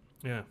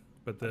 Yeah,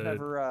 but the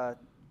I've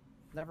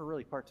never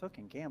really partook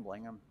in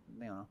gambling. I'm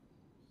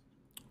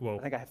Well,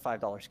 I think I have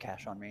 $5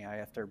 cash on me.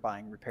 After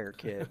buying repair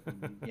kit,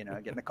 and,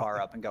 getting the car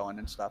up and going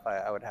and stuff,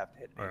 I would have to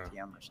hit an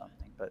ATM or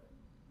something. But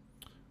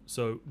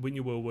so when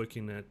you were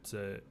working at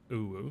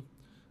Uwu,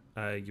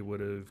 you would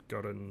have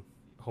gotten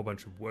a whole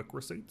bunch of work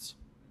receipts.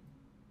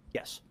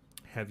 Yes.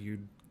 Have you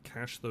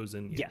cashed those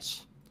in yet?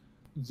 Yes.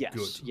 Yes.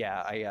 Good.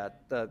 Yeah.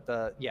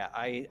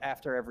 I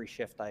after every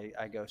shift,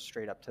 I go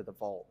straight up to the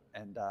vault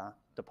and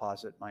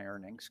deposit my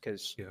earnings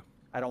because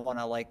I don't want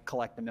to like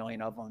collect a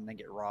million of them and then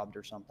get robbed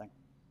or something.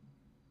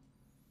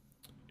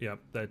 Yeah,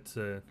 that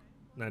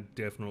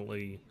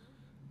definitely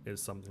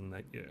is something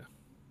that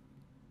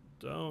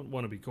don't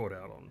want to be caught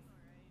out on.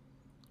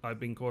 I've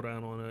been caught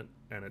out on it,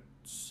 and it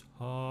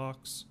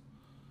sucks.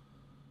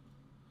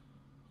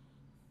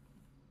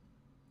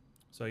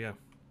 So yeah,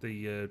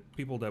 the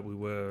people that we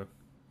were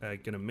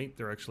gonna meet,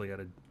 they're actually at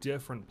a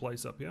different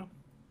place up here.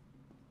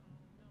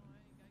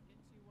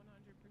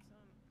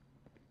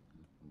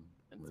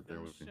 Right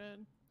there with you.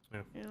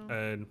 Yeah.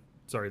 And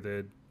sorry,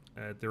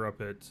 they're up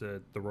at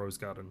the Rose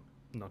Garden,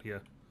 not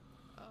here.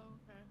 Oh,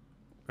 okay.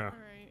 Yeah. All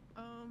right.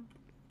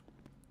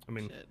 I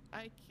mean, shit.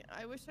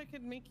 I wish I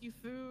could make you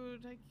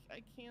food.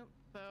 I can't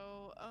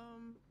though.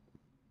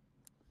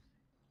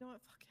 You know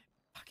what? Fuck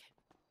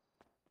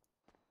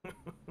it.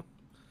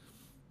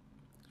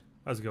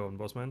 how's it going,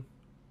 boss man?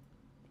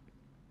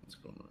 It's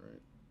going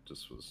alright.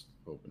 Just was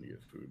hoping to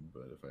get food,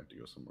 but if I have to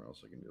go somewhere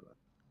else, I can do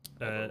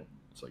that. Although,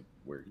 it's like,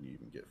 where can you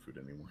even get food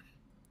anymore?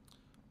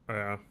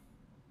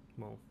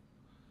 Well,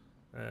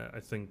 I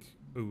think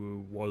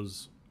Uwu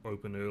was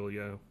open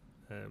earlier.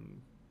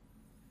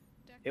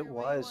 It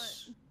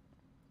was.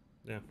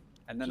 Yeah.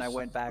 And then I Just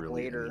went back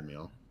really later any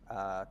meal.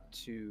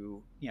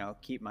 to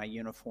keep my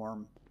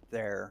uniform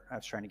there. I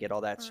was trying to get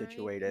all that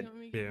situated.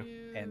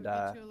 And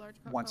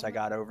once I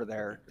got over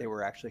there, they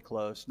were actually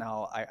closed.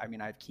 Now, I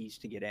mean, I have keys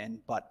to get in,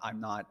 but I'm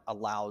not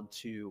allowed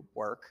to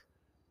work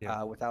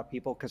without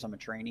people because I'm a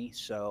trainee.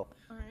 So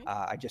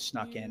I just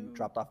snuck in,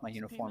 dropped off my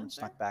uniform, and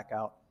snuck back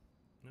out.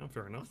 No,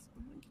 fair enough.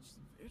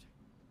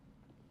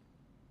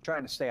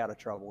 Trying to stay out of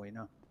trouble,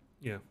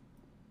 Yeah.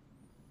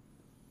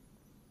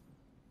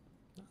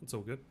 That's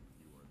all good.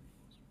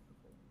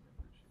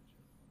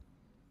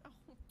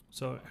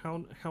 So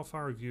how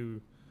far have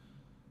you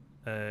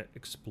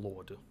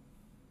explored?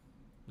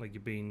 Like,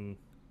 you've been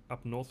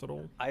up north at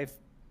all?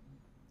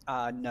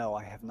 No,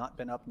 I have not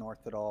been up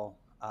north at all.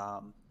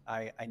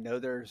 I know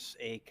there's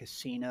a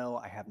casino.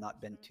 I have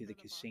not been to the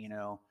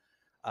casino.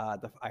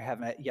 I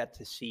haven't yet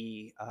to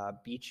see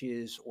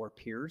beaches or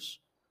piers.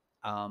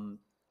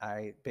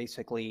 I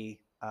basically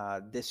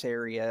this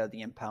area,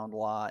 the impound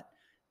lot,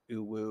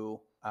 Uwu.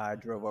 I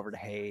drove over to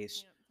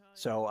Hayes.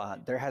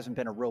 So there hasn't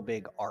been a real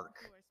big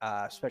arc,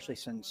 especially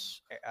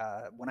since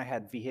when I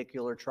had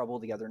vehicular trouble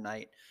the other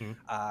night.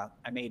 I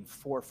made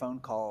 4 phone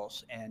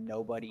calls and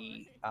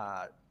nobody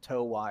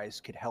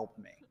tow-wise could help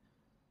me.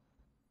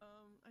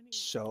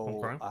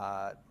 So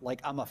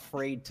like, I'm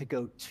afraid to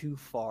go too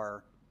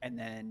far and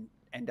then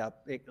end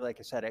up, like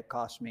I said, it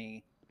cost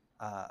me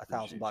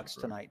 $1,000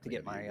 tonight to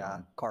get my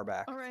car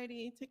back.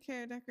 Alrighty, take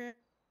care, Decker.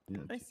 Yeah,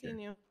 Nice seeing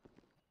you.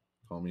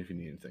 Call me if you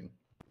need anything.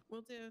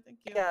 Will do. Thank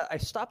you. Yeah, I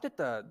stopped at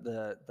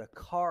the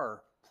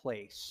car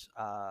place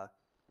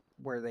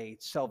where they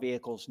sell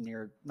vehicles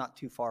not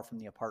too far from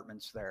the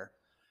apartments there.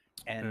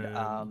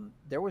 And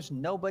there was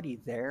nobody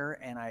there,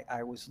 and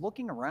I was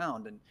looking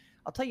around, and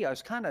I'll tell you, I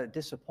was kind of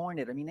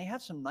disappointed. I mean, they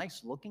have some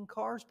nice looking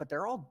cars, but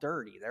they're all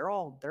dirty.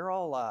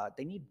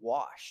 They need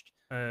washed.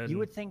 You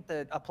would think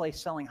that a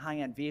place selling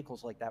high-end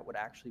vehicles like that would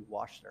actually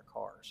wash their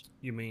cars.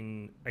 You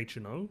mean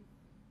H&O?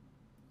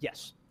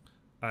 Yes.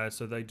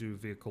 So they do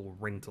vehicle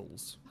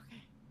rentals.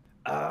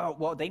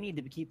 Well, they need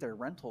to keep their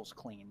rentals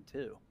clean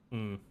too.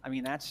 I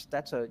mean, that's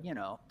a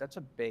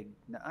big.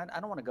 I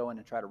don't want to go in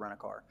and try to rent a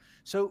car.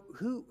 So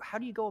how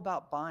do you go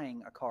about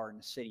buying a car in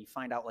the city?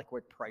 Find out like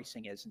what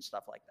pricing is and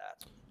stuff like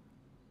that.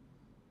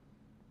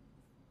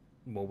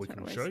 Well, we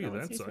can show you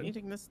that side.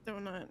 Eating this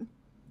donut.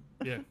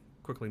 Yeah,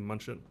 quickly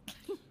munch it.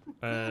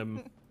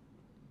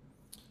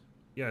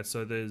 Yeah,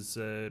 so there's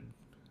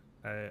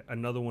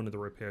another one of the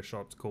repair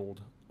shops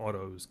called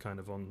Otto's, kind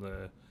of on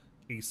the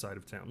east side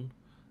of town.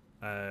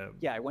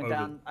 Yeah, I went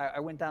down.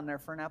 I went down there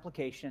for an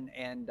application,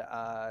 and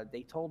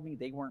they told me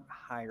they weren't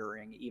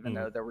hiring, even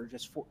though there were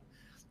just 4.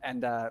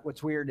 And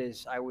what's weird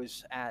is I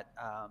was at.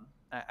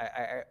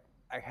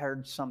 I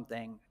heard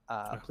something.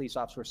 A police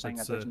officer was saying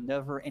that there's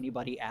never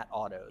anybody at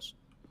Otto's.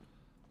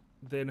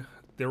 Then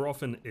there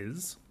often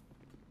is,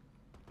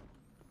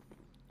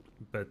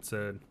 but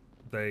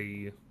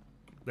they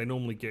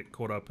normally get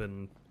caught up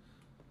in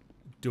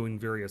doing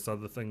various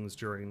other things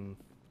during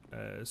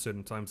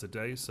certain times of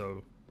day.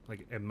 So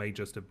like, it may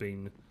just have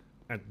been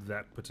at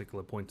that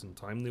particular point in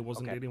time there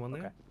wasn't anyone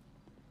there.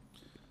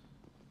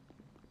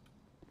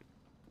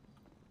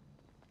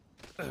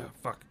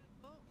 Fuck.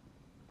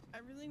 I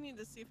really need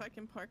to see if I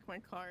can park my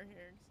car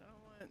here,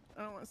 because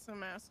I don't want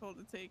some asshole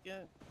to take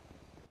it.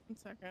 1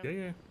 second.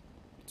 Yeah.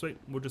 Sweet.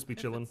 We'll just be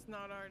chilling. It's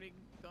not already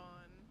gone.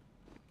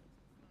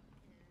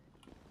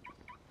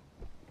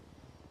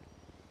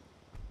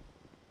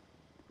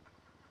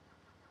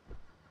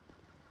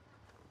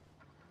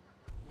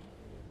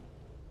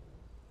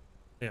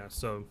 Yeah,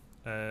 so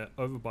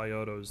over by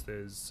Oto's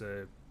there's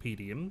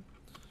PDM,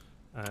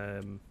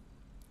 and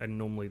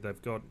normally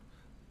they've got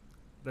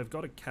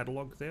a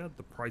catalog there.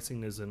 The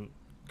pricing isn't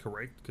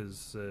correct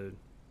because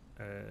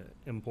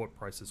import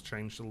prices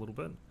changed a little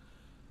bit,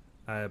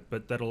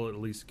 but that'll at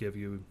least give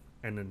you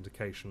an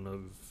indication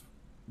of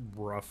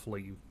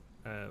roughly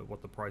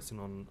what the pricing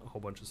on a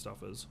whole bunch of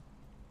stuff is.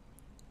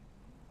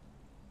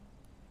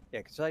 Yeah,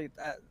 because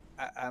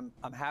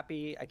I'm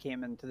happy I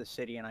came into the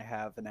city and I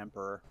have an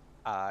Emperor.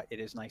 It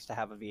is nice to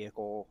have a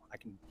vehicle. I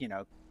can,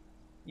 a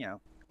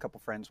couple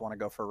friends want to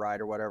go for a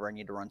ride or whatever. I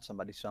need to run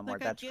somebody somewhere.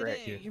 Like, That's I get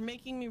great. it. You're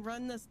making me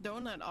run this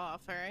donut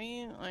off, all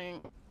right?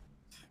 Like,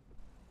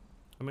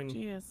 I mean,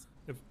 jeez.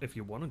 if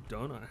you want a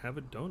donut, have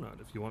a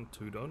donut. If you want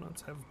 2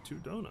 donuts, have 2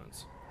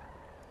 donuts.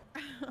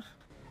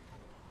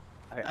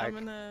 I'm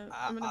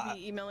gonna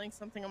be emailing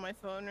something on my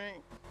phone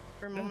right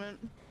for a moment.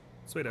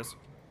 Sweet as.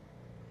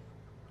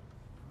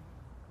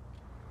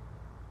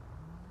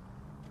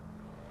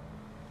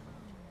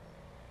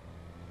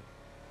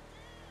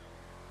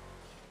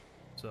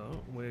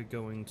 So we're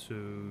going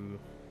to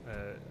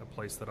a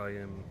place that I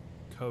am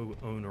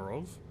co-owner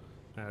of.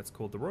 It's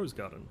called the Rose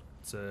Garden.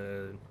 It's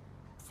a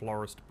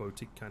florist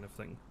boutique kind of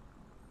thing.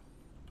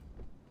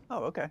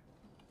 Oh, okay.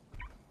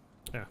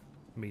 Yeah,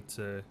 meet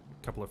a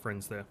couple of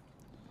friends there.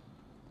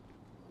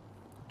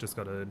 Just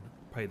gotta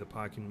pay the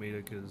parking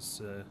meter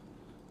because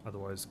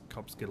otherwise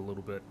cops get a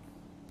little bit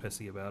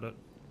pissy about it.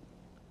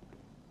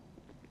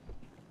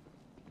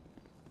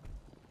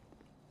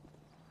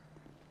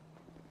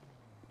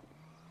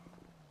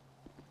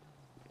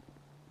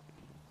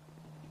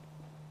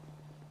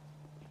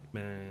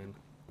 Man,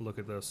 look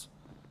at this.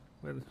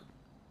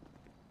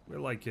 We're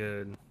like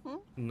a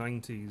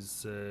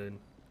 90s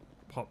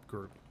pop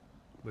group.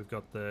 We've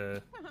got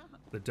the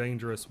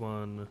dangerous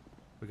one,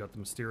 we got the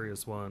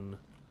mysterious one,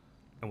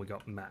 and we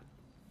got Matt.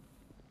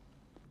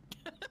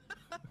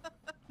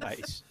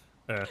 Nice.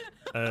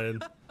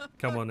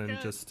 Come on and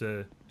just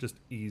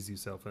ease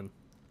yourself in.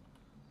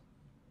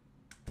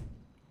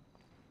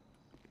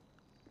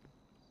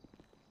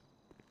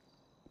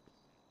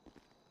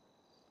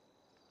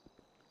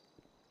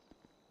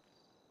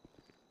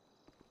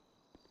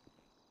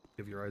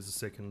 Give your eyes a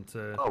second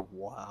to... Oh,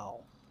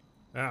 wow.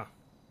 Yeah.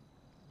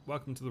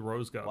 Welcome to the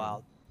Rose Garden.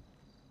 Wow.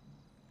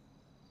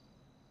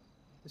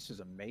 This is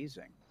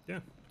amazing. Yeah,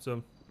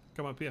 so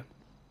come up here.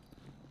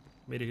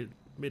 Meet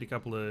a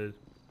couple of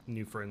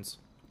new friends.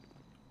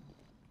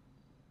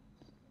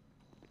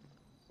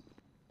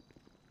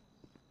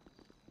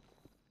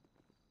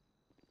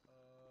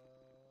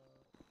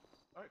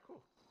 All right,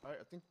 cool. All right,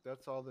 I think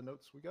that's all the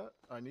notes we got.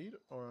 I need,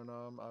 or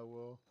I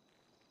will.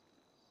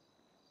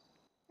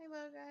 Hello,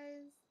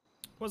 guys.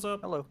 What's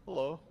up? Hello.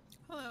 Hello.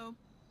 Hello.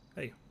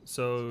 Hey,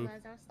 so You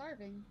guys are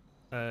starving.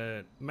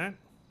 Matt,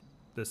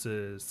 this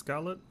is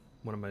Scarlett,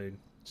 one of my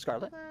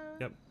Scarlett.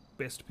 Yep,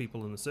 best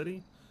people in the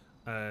city.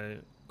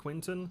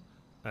 Quentin,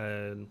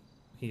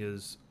 he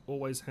is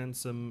always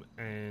handsome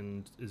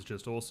and is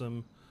just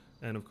awesome,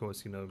 and of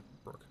course,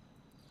 Brooke.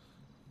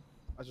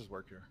 I just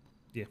work here.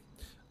 Yeah.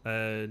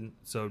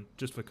 So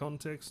just for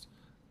context,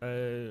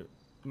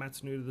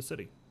 Matt's new to the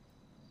city.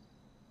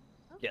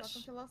 Oh, Yes.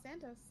 Welcome to Los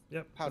Santos.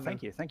 Yep.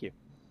 Thank you. Thank you.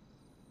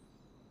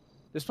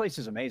 This place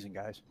is amazing,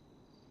 guys.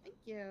 Thank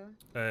you.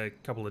 A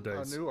couple of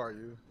days. How new are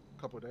you?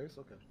 A couple of days?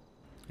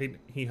 Okay.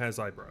 He has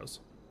eyebrows.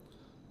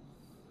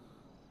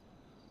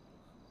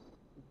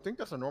 I think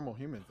that's a normal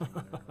human thing.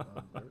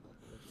 Dirk.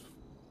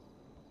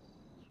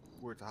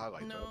 Weird to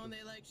highlight. No, that.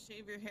 they like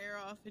shave your hair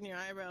off and your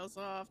eyebrows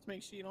off to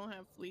make sure you don't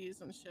have fleas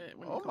and shit.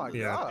 When Oh you come my to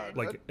Yeah, the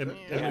like city.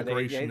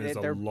 immigration is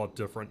a lot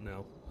different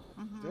now.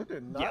 That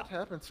did not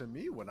happen to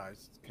me when I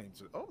came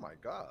to. Oh my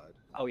god.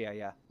 Oh yeah,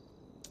 yeah.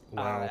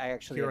 Wow. I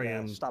actually Here I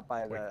am, stopped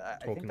by the. like, I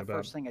talking think the about,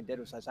 first thing I did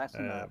was I was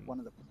asking one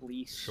of the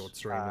police short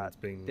stream, and it's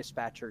been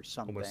dispatchers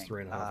something. almost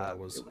 3.5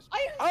 hours. it was-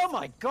 oh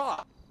my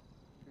god!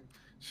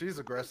 She's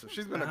aggressive.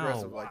 She's been Ow.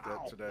 aggressive like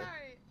that today.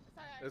 Sorry,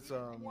 It's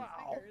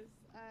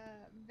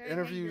very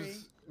interviews.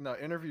 angry. No,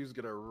 interviews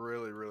get her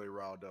really, really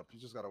riled up. You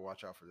just got to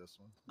watch out for this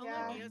one. Oh,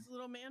 Yeah. look, he has a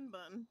little man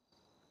bun.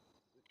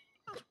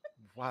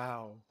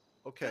 Wow.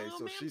 Okay, Little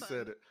so man she bun.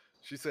 said it.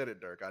 She said it,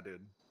 Dirk. I did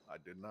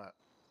not.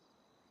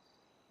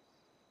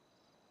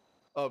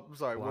 Oh, I'm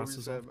sorry. What were you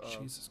Glasses saying? off.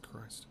 Jesus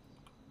Christ.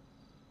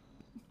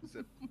 Is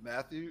it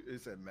Matthew?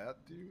 Is it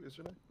Matthew? Is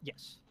your name?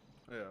 Yes.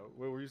 Yeah.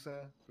 What were you saying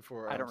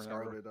before? I don't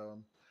remember. Scarlett,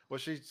 well,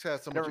 she had so I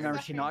much. don't remember.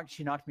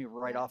 She knocked me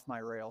right off my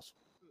rails.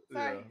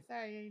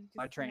 Sorry.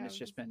 My train has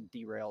just been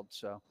derailed.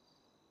 So.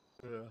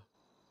 Yeah.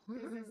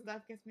 Business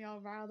stuff gets me all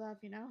riled up,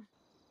 Yeah.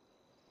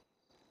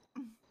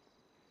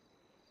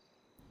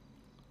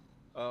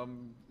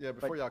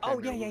 Before y'all Oh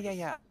came here,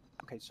 yeah.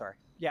 Okay, sorry.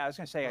 Yeah, I was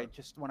gonna say I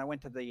just when I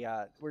went to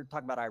the we were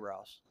talking about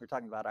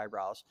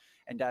eyebrows.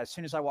 And as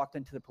soon as I walked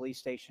into the police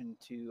station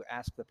to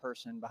ask the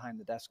person behind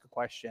the desk a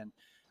question,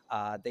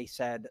 they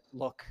said,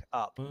 "Look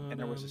up," and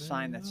there was a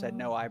sign that said,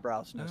 "No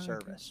eyebrows, no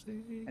service."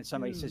 And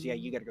somebody says, "Yeah,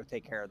 you got to go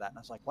take care of that." And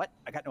I was like, "What?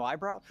 I got no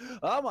eyebrow?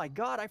 Oh my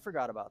god, I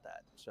forgot about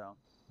that." So.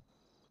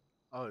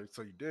 Oh,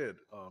 so you did.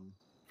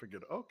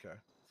 Forget. Okay.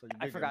 So you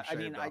did I get forgot. I him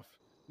mean, shaved I off.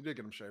 You did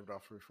get him shaved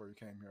off before you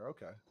came here.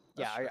 Okay.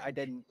 yeah, That's I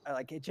didn't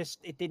like it. Just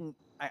it didn't.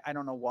 I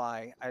don't know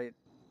why. I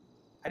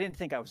didn't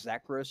think I was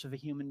that gross of a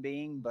human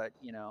being, but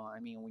you know, I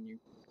mean, when you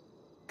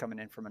coming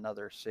in from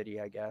another city,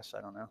 I guess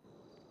I don't know.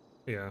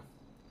 Yeah.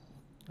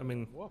 I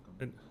mean,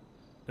 welcome.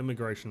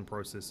 Immigration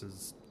process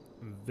is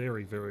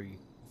very, very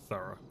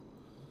thorough.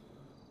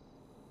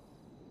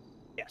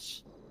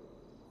 Yes.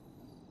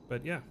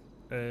 But yeah,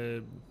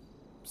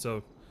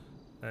 so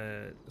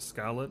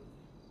Scarlet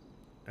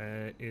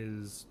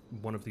is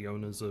one of the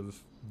owners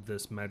of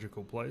this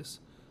magical place.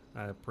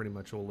 Pretty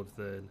much all of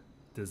the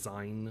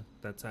design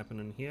that's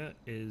happening here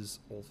is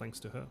all thanks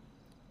to her.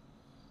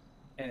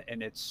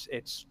 And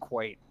it's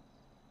quite.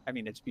 I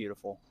mean, it's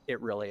beautiful. It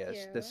really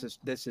is. Thank you.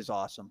 This is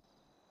awesome.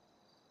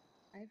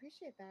 I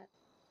appreciate that.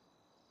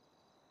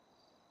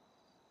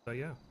 So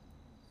yeah.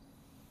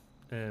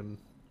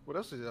 What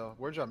else is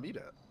where'd y'all meet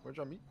at? Where'd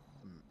y'all meet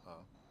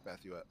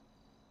Matthew at?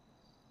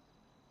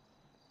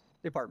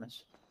 The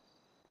apartments.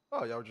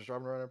 Oh, y'all were just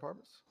driving around in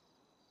apartments?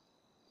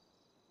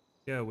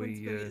 Yeah, Let's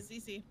we go meet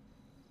Zizi.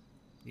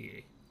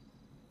 yeah.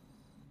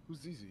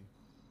 Who's Zizi?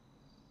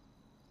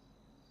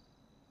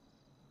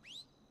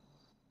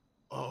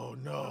 Oh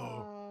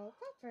no.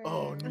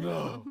 Oh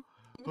no.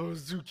 Oh,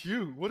 it's too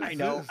cute. What is I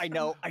know, this? I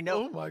know.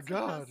 Oh my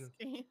god.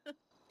 Oh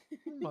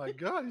my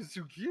god, he's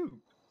too cute.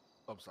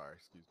 I'm sorry,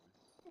 excuse me.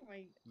 Oh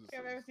my!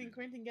 I've ever seen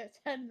Quentin get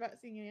sad about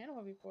seeing an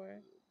animal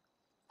before.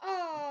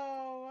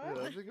 Oh. Yeah,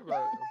 I'm thinking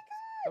about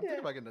I'm thinking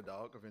about getting a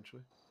dog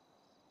eventually.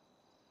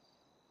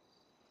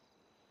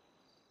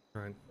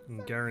 Right,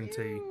 and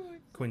guarantee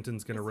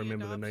Quentin's gonna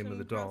remember the name of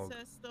the dog.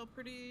 Process still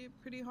pretty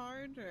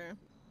hard, or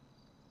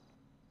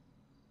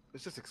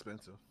It's just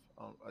expensive.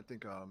 I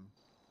think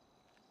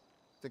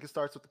it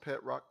starts with the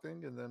pet rock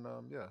thing, and then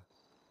yeah.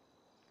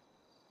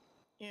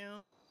 yeah.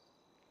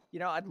 You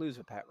know, I'd lose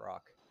a pet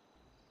rock.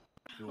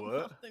 You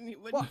what? Then you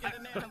wouldn't get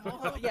an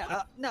animal.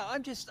 Yeah, no,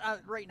 I'm just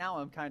right now.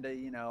 I'm kind of,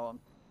 you know, I'm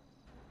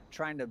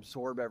trying to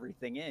absorb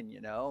everything in,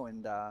 you know,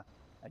 and I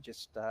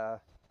just,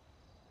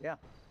 yeah, I'm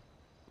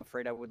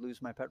afraid I would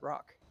lose my pet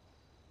rock.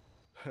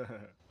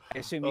 I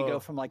assume you go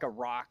from like a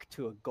rock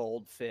to a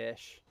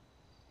goldfish.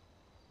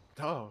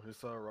 Oh,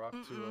 it's a rock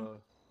to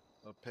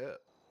a pet,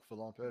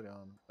 full-on pet.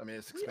 I mean,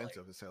 it's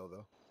expensive as hell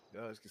though.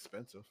 Yeah, it's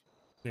expensive.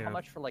 Yeah. How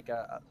much for like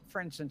for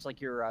instance, like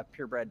your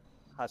purebred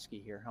husky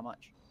here? How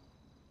much?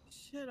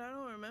 Shit, I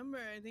don't remember.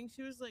 I think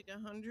she was like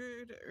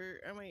 100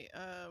 or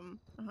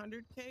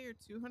 100K or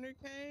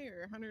 200K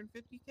or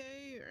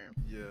 150K or.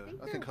 Yeah,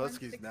 I think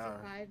huskies now.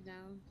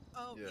 now.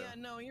 Oh yeah.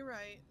 No, you're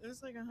right. It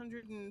was like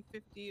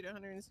 150 to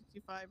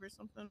 165 or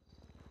something.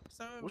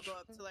 Some would go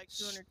up to like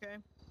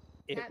 200K.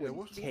 It That would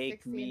used to be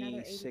take 60, me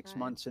another 6 85.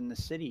 months in the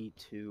city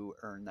to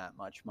earn that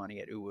much money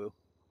at Uwu.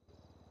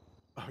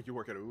 Oh, you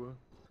work at Uwu?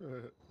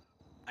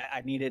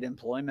 I needed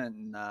employment,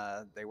 and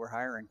they were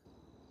hiring.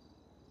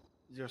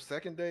 Your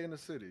second day in the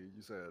city,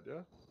 you said,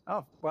 yeah?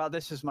 Oh, well,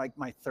 this is my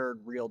third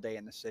real day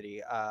in the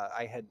city.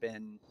 I had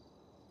been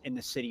in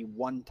the city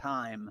one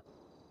time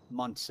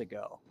months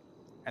ago,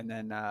 and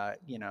then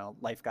you know,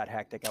 life got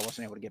hectic. I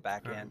wasn't able to get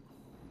back in,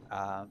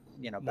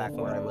 you know, back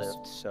where I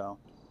lived. So,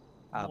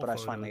 but I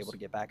was finally able to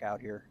get back out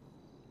here.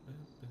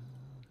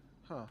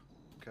 Huh.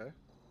 Okay.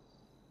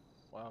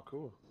 Wow.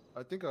 Cool.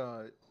 I think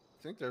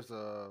there's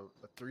a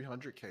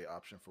 300K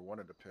option for one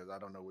of the pets. I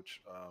don't know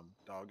which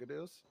dog it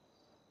is.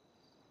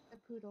 A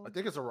poodle. I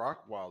think it's a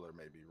Rottweiler,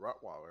 maybe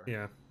Rottweiler.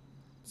 Yeah,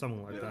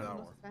 something like Yeah, that. that Most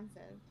one.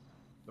 expensive.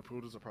 The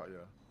poodles are probably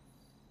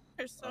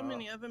There's so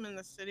many of them in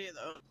the city,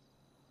 though.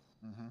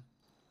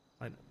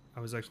 I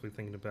was actually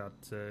thinking about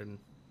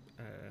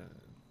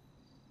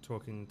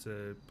talking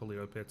to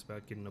Polio Pets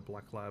about getting a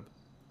black lab.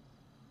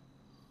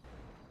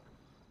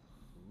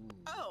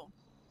 Oh,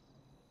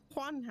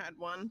 Juan had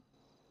one.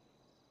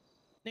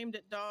 Named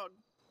it Dog.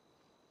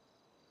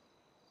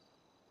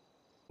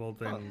 Well,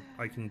 then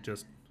I can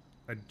just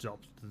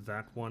adopt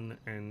that one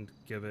and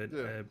give it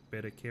a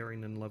better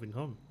caring and loving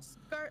home.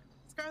 Scarlett,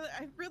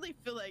 I really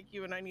feel like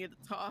you and I need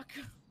to talk.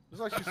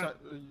 It's like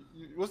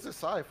what's the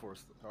side for,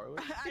 Scarlett?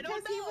 I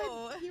don't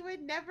know. He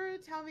would never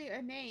tell me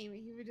a name.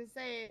 He would just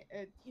say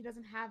he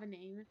doesn't have a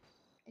name.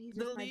 And he's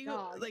just my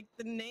dog. Like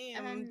the name.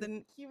 And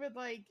then he would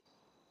like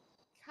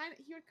kind of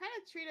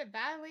treat it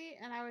badly,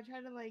 and I would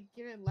try to like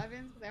give it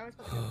levens because I always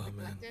felt like it was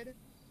neglected.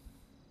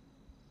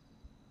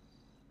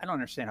 I don't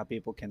understand how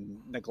people can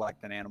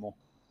neglect an animal.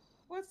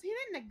 Well, he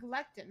didn't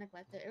neglect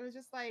it. It was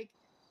just like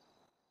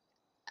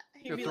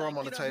You throw him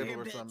on the table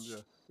or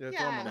something. Yeah,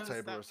 throw him on the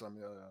table or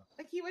something. Yeah.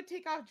 Like he would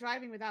take off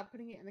driving without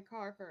putting it in the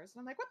car first.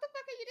 And I'm like, what the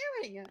fuck are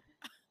you doing?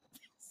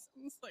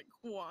 Sounds like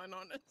Juan,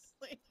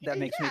 honestly. That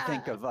makes me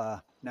think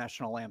of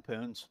National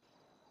Lampoons.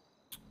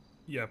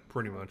 Yeah,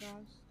 pretty much.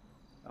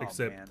 Oh,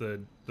 Except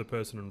man. the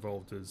person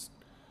involved is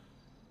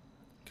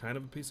kind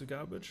of a piece of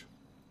garbage.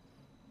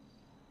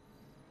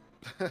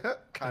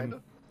 Kind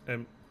of.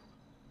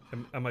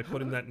 Am I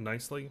putting that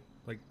nicely?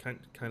 Like kind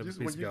of a piece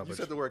of garbage. You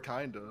said the word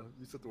kinda.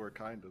 You said the word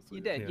kinda. So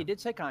You did. Yeah. You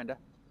did say kinda.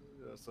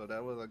 Yeah, so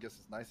that was, I guess,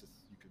 as nice as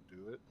you could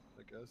do it.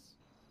 I guess.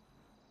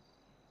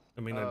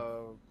 I mean,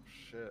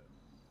 shit.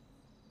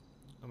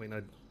 I mean,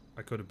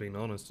 I could have been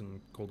honest and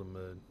called him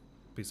a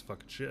piece of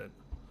fucking shit.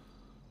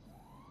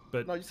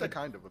 But no, you said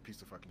kind of a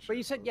piece of fucking shit. But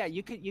you said, yeah,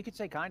 you could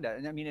say kinda,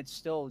 and I mean, it's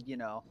still, you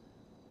know,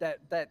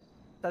 that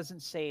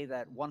doesn't say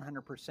that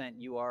 100%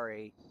 you are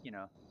a, you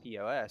know,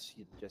 POS.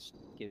 It just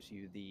gives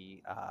you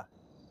the,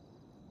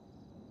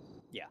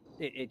 yeah,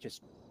 it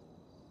just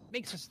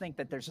makes us think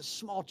that there's a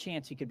small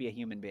chance he could be a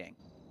human being.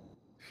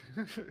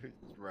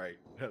 Right,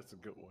 that's a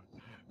good one.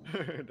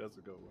 That's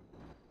a good one.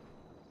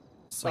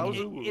 Like,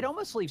 it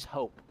almost leaves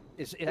hope.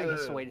 I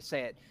guess the way to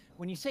say it.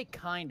 When you say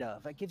kind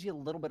of, it gives you a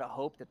little bit of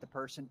hope that the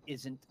person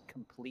isn't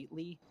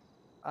completely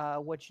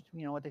what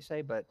you know what they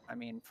say. But I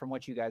mean, from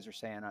what you guys are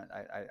saying,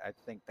 I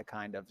think the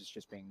kind of is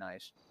just being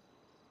nice.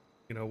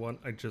 You know what?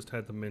 I just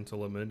had the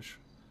mental image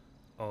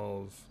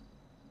of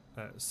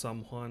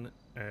someone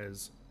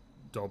as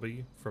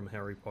Dobby from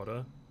Harry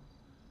Potter,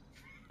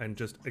 and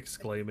just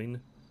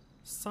exclaiming,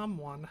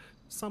 "Someone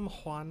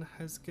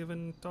has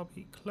given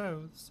Dobby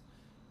clothes.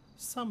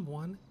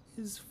 Someone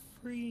is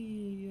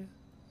free."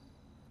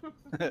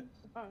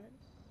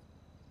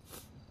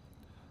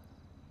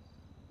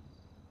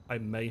 I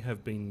may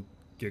have been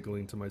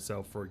giggling to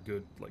myself for a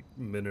good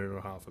minute and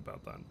a half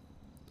about that.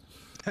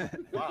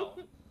 Wow.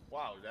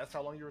 Wow, that's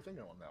how long you were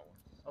thinking on that one.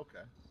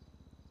 Okay.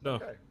 No,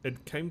 Okay.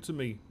 it came to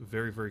me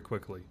very, very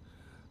quickly.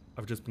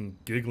 I've just been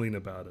giggling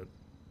about it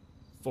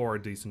for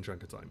a decent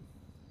chunk of time.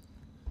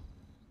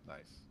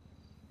 Nice.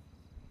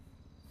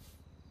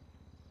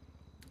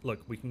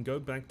 Look, we can go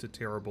back to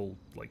terrible,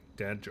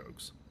 dad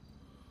jokes.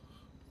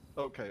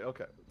 Okay,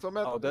 okay. So,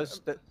 Matt,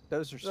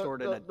 those are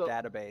stored in a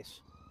database.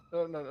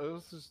 No,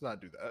 let's just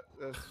not do that.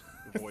 Let's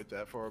avoid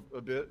that for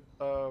a bit.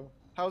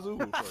 How's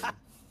Uwu for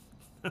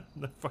you?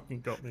 That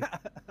fucking got me.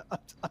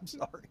 I'm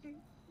sorry.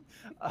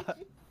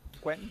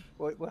 Quentin,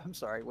 I'm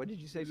sorry. What did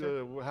you say,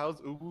 sir?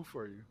 How's Uwu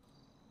for you?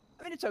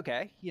 I mean, it's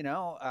okay. You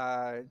know,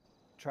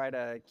 try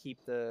to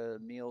keep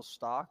the meals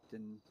stocked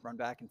and run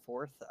back and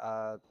forth.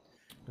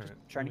 Just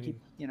trying to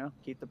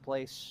keep the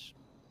place.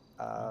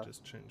 I'll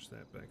just change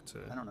that back to.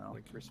 I don't know,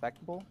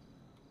 respectable.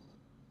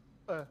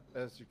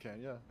 As you can,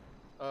 yeah.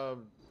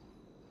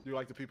 Do you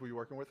like the people you're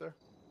working with there?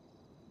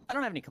 I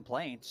don't have any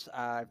complaints.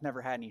 I've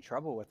never had any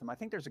trouble with them. I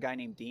think there's a guy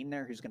named Dean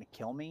there who's going to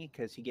kill me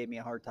because he gave me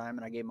a hard time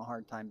and I gave him a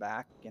hard time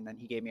back, and then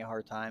he gave me a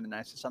hard time and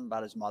I said something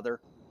about his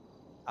mother.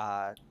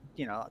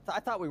 You know, I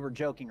thought we were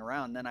joking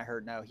around. Then I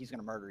heard no, he's going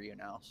to murder you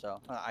now. So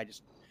I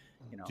just,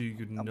 you know. Do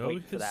you know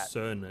his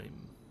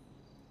surname?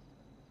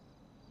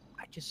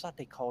 I just thought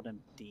they called him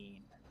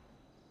Dean.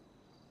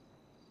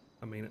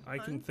 I mean, I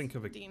can think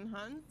of a Dean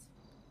Hunt.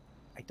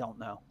 I don't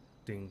know.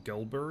 Dean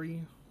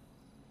Gilbury.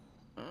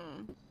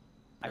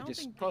 I don't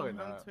think probably Dean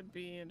Hunt not. would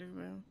be it.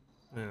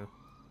 Yeah.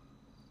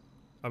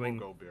 I mean,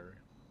 Goldberry.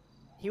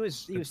 He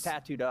was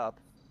tattooed up.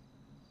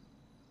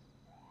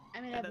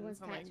 I mean, That everyone's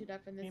doesn't sound tattooed like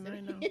up in this him, I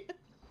city. know.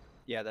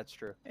 Yeah, that's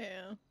true.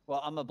 Yeah.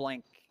 Well, I'm a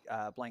blank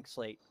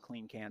slate,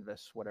 clean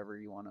canvas, whatever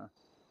you want to.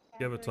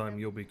 give it time,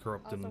 you'll be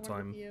corrupt in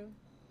time.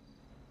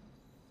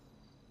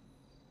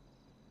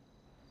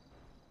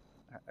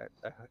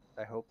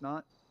 I hope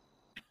not.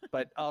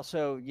 But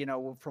also, you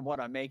know, from what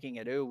I'm making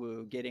at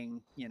Uwu,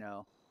 getting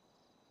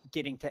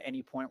to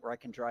any point where I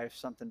can drive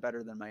something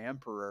better than my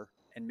Emperor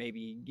and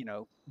maybe, you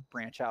know,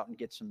 branch out and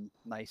get some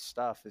nice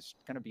stuff is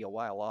going to be a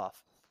while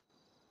off.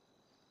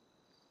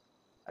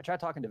 I tried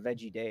talking to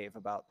Veggie Dave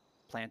about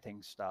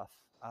planting stuff.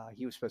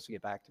 He was supposed to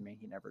get back to me.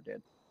 He never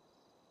did.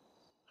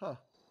 Huh.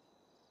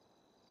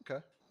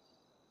 Okay.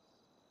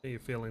 Are you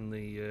feeling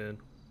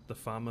the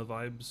farmer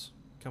vibes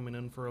coming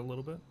in for a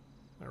little bit?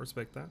 I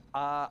respect that.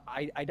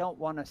 I don't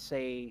want to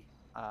say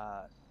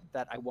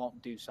that I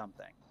won't do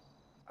something.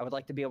 I would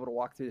like to be able to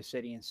walk through the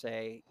city and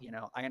say, you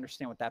know, I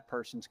understand what that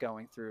person's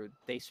going through.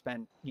 They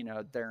spent, you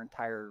know, their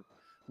entire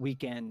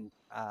weekend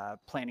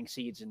planting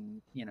seeds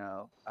and, you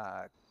know,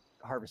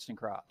 harvesting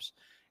crops.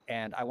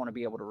 And I want to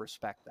be able to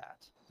respect that.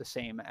 The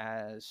same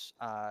as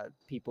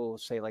people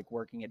say, like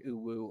working at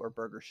Uwu or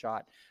Burger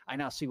Shot. I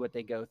now see what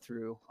they go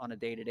through on a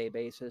day-to-day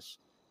basis.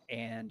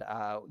 And,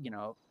 you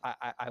know,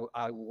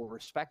 I will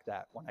respect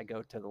that when I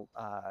go to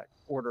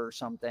order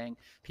something.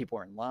 People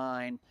are in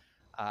line.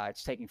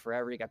 It's taking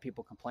forever. You got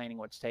people complaining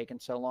what's taking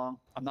so long.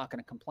 I'm not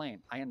going to complain.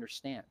 I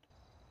understand.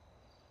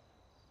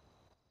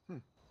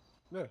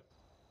 Yeah.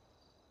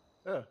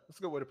 Yeah, that's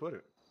a good way to put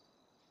it.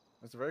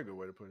 That's a very good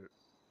way to put it.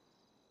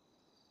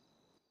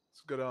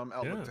 It's a good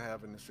outlook to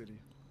have in the city.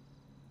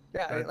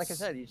 Yeah, like I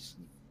said,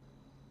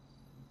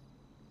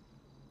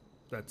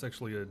 that's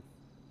actually a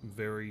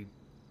very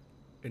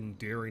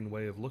endearing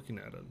way of looking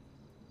at it.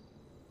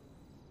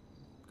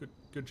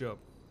 Good job.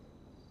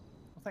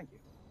 Well, thank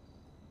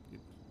you.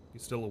 You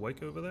still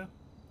awake over there?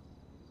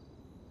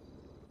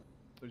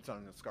 Are you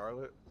talking to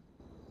Scarlett?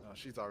 No,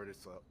 she's already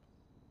slept.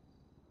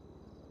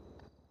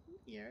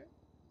 Here.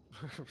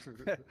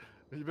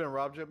 You been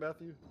robbed yet,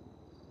 Matthew?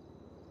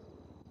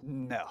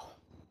 No.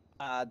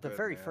 The Good,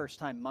 very man. first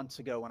time, months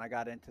ago, when I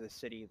got into the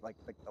city, like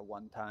the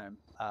one time,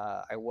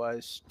 I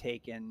was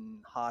taken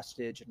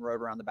hostage and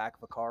rode around the back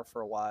of a car for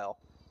a while.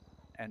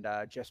 and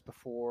just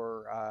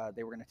before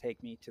they were going to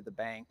take me to the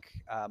bank,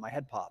 my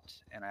head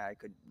popped, and I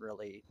could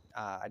really,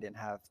 I didn't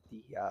have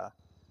the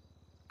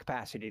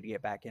capacity to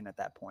get back in at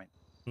that point.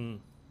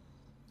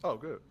 Oh,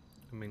 good.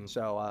 I mean,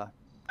 so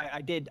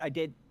I did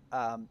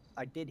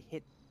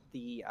hit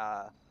the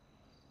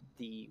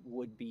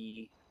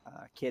would-be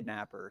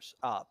kidnappers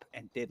up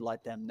and did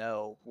let them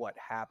know what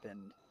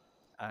happened,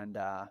 and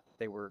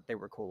they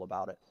were cool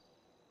about it.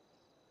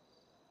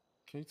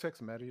 Can you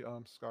text Maddie,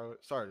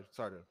 Scarlett? Sorry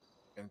to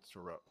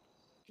interrupt.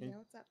 Can Yeah, you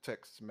what's up?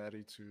 text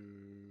Maddie to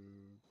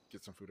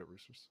get some food at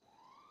Roosters?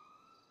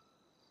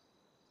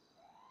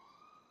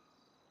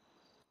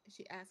 Is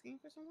she asking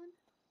for someone?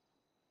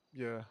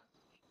 Yeah.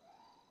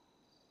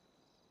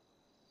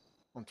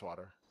 On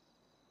Twitter.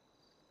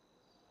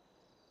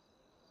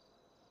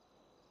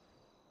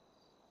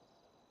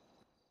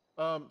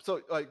 So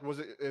like, was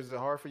it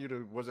hard for you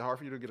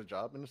to get a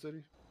job in the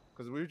city?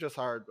 Because we just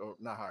hired, or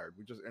not hired,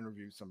 we just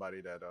interviewed somebody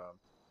that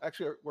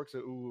actually works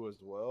at UU as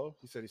well.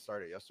 He said he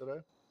started yesterday.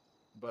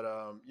 But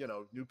you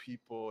know, new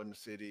people in the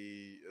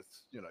city,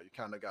 it's, you know, you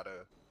kind of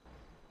gotta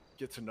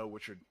get to know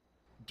what you're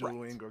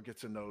doing, or get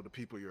to know the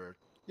people you're,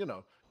 you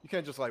know, you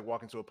can't just like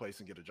walk into a place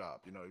and get a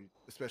job, you know,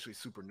 especially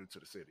super new to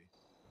the city.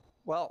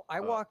 Well, I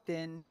walked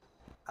in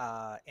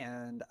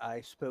and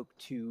I spoke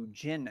to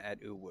Jin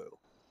at UWU,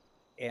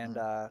 and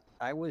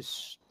I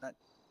was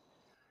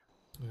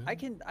I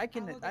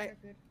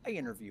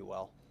interview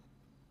well.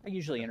 I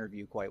usually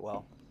interview quite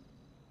well.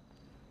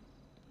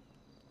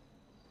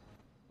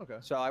 Okay.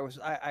 So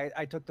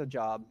I took the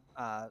job,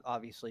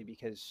 obviously,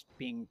 because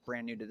being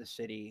brand new to the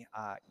city,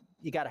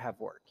 you got to have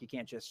work. You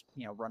can't just,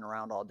 you know, run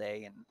around all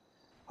day and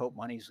hope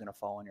money's going to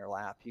fall in your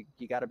lap.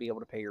 You got to be able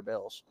to pay your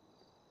bills.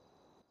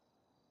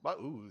 About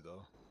UU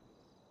though.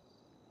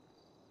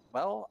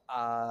 Well,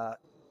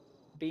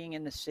 being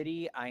in the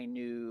city, I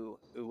knew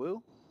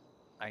UWU,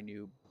 I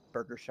knew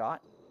Burger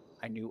Shot,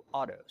 I knew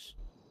Autos.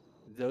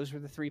 Those were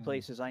the three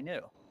places I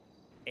knew.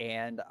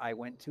 And I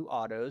went to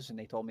Autos, and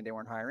they told me they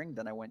weren't hiring.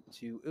 Then I went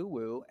to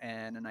UWU,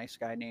 and a nice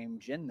guy named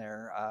Jin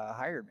there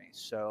hired me.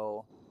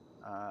 So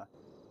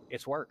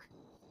it's work.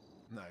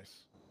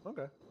 Nice.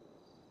 Okay.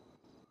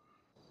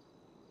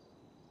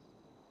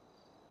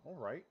 All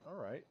right.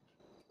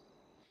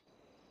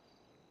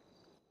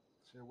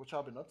 So what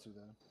y'all been up to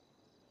then?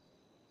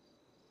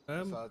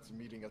 Besides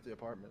meeting at the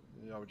apartment,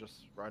 y'all were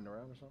just riding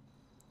around or something?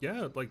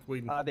 Yeah, like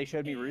we. They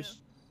showed me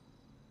Roosters.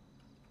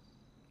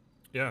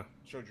 Yeah.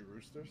 Showed you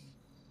Roosters?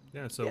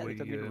 Yeah, so yeah, we they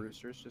took me to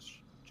Roosters. Just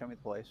show me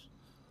the place.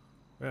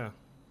 Yeah,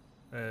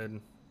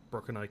 and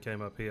Brooke and I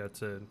came up here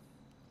to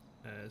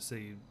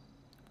see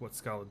what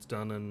Scarlett's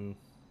done, and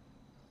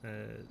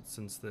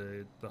since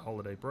the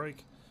holiday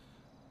break,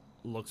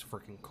 looks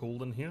freaking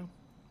cool in here.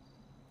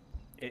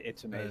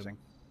 It's amazing.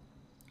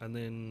 And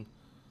then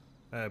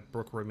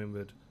Brooke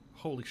remembered,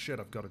 holy shit,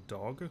 I've got a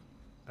dog.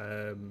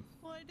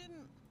 Well, I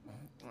didn't.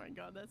 Oh my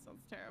god, that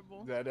sounds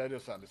terrible. That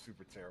just sounded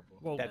super terrible.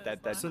 Well,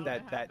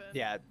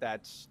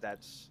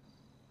 that's.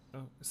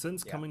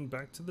 Since coming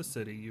back to the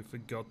city, you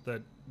forgot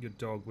that your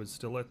dog was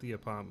still at the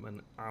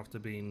apartment after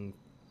being,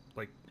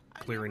 like,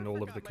 clearing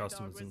all of the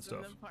customers and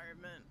stuff.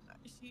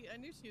 I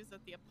knew she was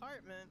at the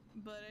apartment,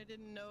 but I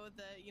didn't know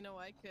that, you know,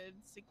 I could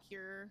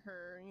secure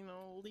her, you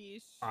know,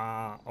 leash.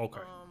 Ah,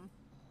 okay.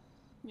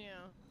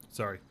 Yeah.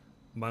 Sorry,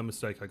 my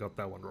mistake. I got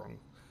that one wrong.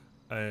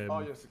 Oh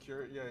yeah,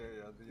 secure. Yeah.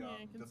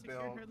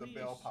 The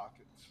bell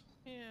pockets.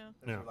 Yeah.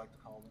 That's what I like to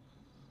call them.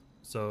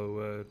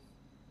 So,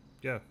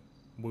 yeah,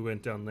 we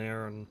went down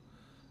there, and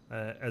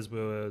as we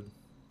were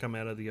coming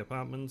out of the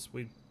apartments,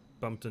 we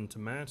bumped into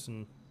Matt,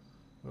 and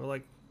we were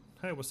like,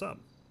 "Hey, what's up?"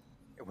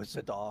 It was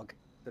the dog.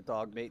 The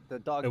dog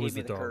gave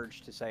me the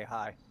courage to say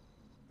hi.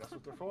 That's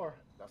what they're for.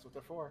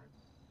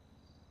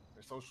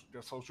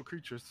 They're social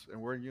creatures,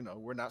 and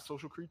we're not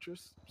social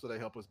creatures, so they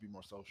help us be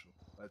more social.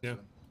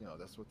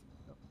 That's what.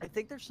 I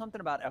think there's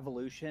something about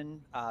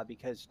evolution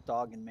because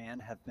dog and man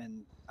have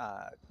been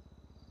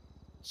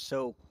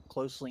so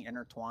closely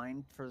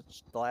intertwined for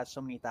the last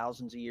so many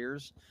thousands of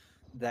years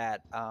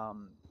that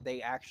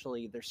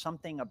there's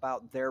something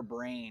about their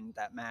brain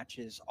that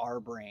matches our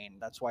brain.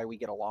 That's why we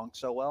get along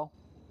so well.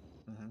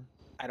 Mm-hmm.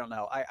 I don't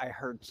know. I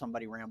heard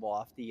somebody ramble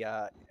off the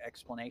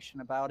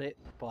explanation about it,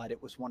 but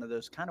it was one of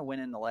those kind of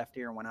went in the left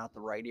ear and went out the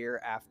right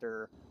ear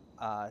after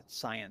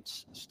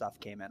science stuff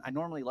came in. I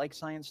normally like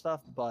science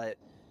stuff, but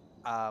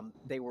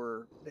it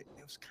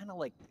was kind of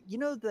like, you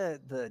know,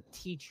 the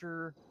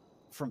teacher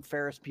from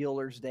Ferris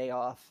Bueller's Day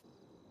Off.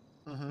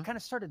 Mm-hmm. Kind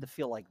of started to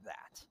feel like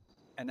that.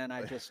 And then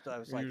I was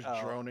like,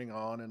 droning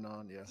on and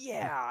on. Yeah.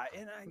 Yeah.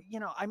 And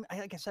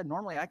like I said,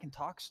 normally I can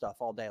talk stuff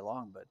all day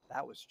long, but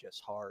that was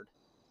just hard.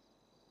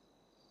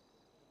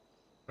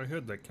 I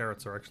heard that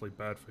carrots are actually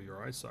bad for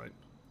your eyesight.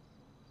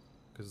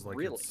 Because, like,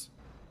 really?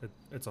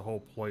 it's a whole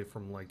ploy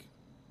from, like,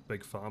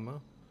 Big Pharma.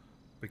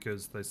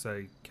 Because they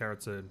say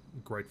carrots are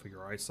great for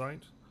your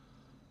eyesight.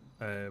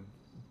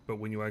 But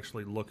when you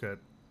actually look at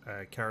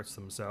carrots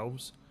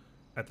themselves,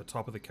 at the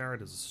top of the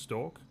carrot is a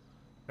stalk.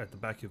 At the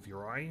back of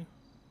your eye,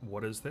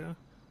 what is there?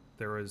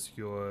 there is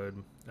your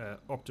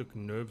optic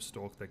nerve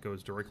stalk that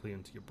goes directly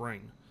into your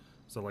brain.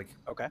 So like,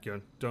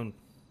 you know,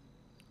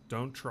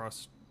 don't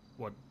trust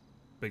what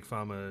Big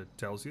Pharma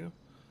tells you.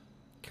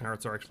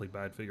 Carrots are actually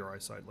bad for your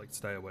eyesight. Like,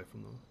 stay away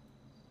from them.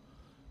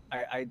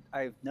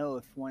 I know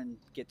if one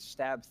gets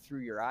stabbed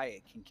through your eye,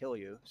 it can kill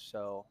you.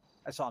 So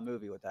I saw a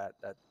movie with that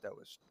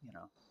was, you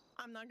know.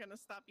 I'm not gonna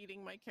stop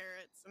eating my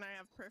carrots, and I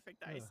have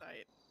perfect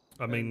eyesight.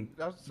 I mean,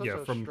 that's such yeah,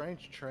 a from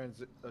strange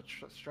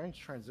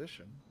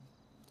transition.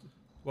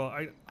 well,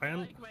 I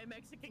like my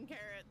Mexican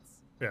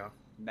carrots. Yeah.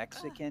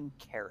 Mexican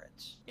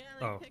carrots. Yeah,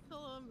 they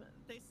pickle them.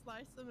 They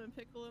slice them and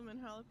pickle them in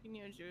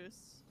jalapeno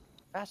juice.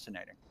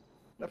 Fascinating.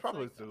 That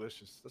probably is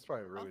delicious. That's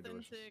probably really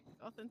delicious.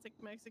 Authentic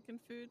Mexican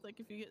food. Like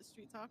if you get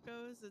street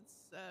tacos,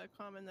 it's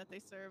common that they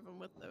serve them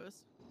with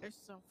those. They're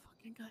so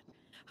fucking good.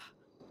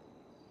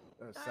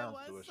 That sounds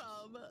delicious.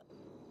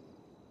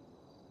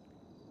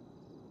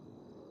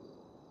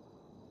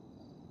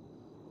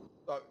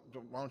 Why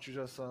don't you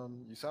just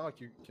you sound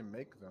like you can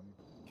make them,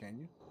 can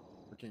you?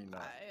 Or can you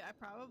not? I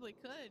probably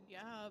could,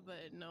 yeah,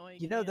 but no, I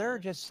You know, there are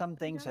just some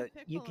things that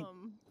you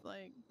can.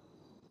 Like,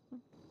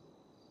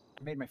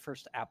 I made my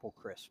first apple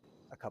crisp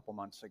a couple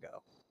months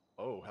ago.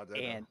 Oh, how'd that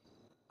and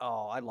go?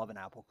 oh, I love an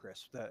apple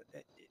crisp.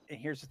 And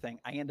here's the thing: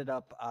 I ended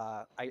up.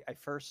 I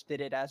first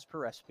did it as per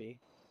recipe.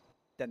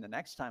 Then the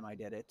next time I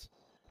did it,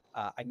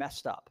 I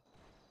messed up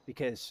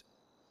because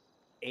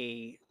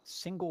a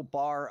single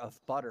bar of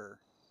butter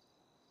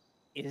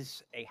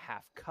is a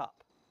half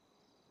cup,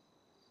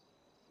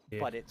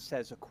 but it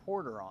says a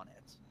quarter on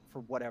it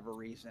for whatever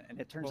reason,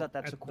 and it turns out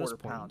that's a quarter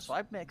pound. So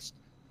I've mixed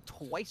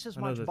twice as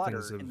much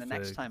butter in the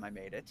next time I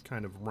made it.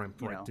 Kind of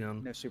ramped right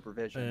down. No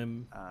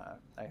supervision.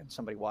 I had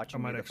somebody watching.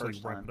 I might me the actually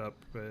first wrap time.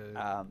 it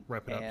up.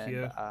 Wrap it up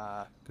here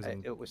because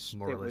it was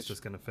more or less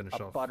just going to finish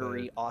a off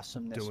buttery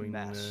awesomeness doing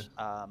mess.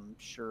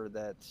 Sure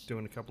that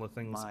doing a couple of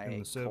things my in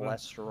the server,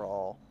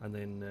 cholesterol and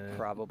then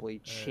probably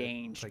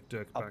changed take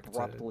Dirk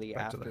abruptly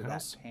back to after the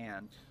house. that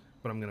pan.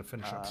 But I'm going to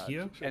finish up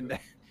here. And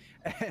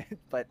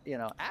but you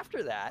know,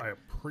 after that, I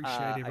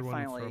appreciate everyone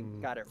I finally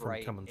got it from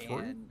right, coming through.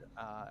 and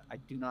I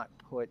do not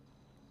put.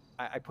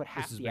 I put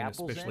half This has the been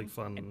apples especially in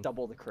fun and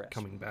double the crisp.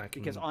 coming back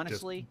because and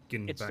honestly, just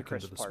getting it's back the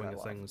crisp into the part swing I of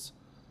love. things.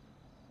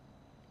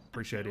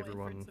 Appreciate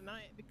everyone.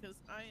 Because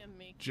I am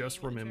making Just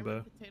a remember,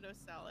 German potato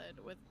salad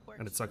with pork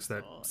and it sucks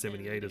that schnitzel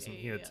 78 and isn't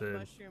here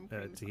to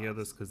hear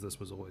this because this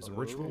was always a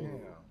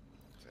ritual.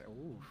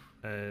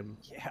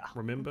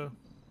 Remember,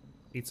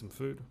 eat some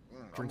food,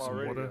 drink some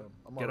water,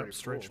 get up,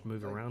 stretch,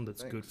 move around.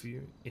 It's good for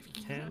you. If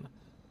you can,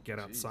 get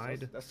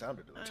outside, that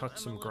sounded delicious. touch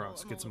some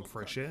grass, get some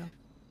fresh air.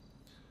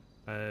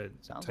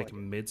 Take like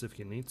meds if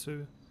you need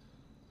to,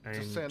 and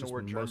Just saying the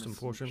word most German,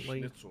 importantly,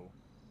 schnitzel.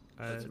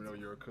 Lets me know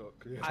you're a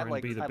cook. Yeah. try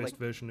and be the best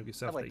version of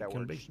yourself that you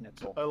can be.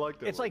 Schnitzel. I like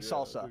that It's word, like yeah,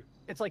 salsa.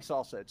 It's like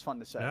salsa. It's fun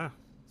to say. Yeah.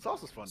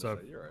 Salsa's fun So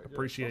to say. You're right. Yeah,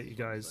 appreciate salsa's you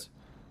fun to guys,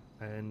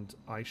 and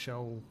I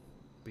shall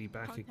be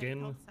back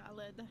again.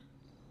 Salad.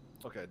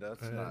 Okay,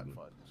 that's not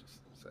fun. Just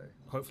say.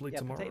 Hopefully Yeah,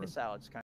 tomorrow. potato salad's kind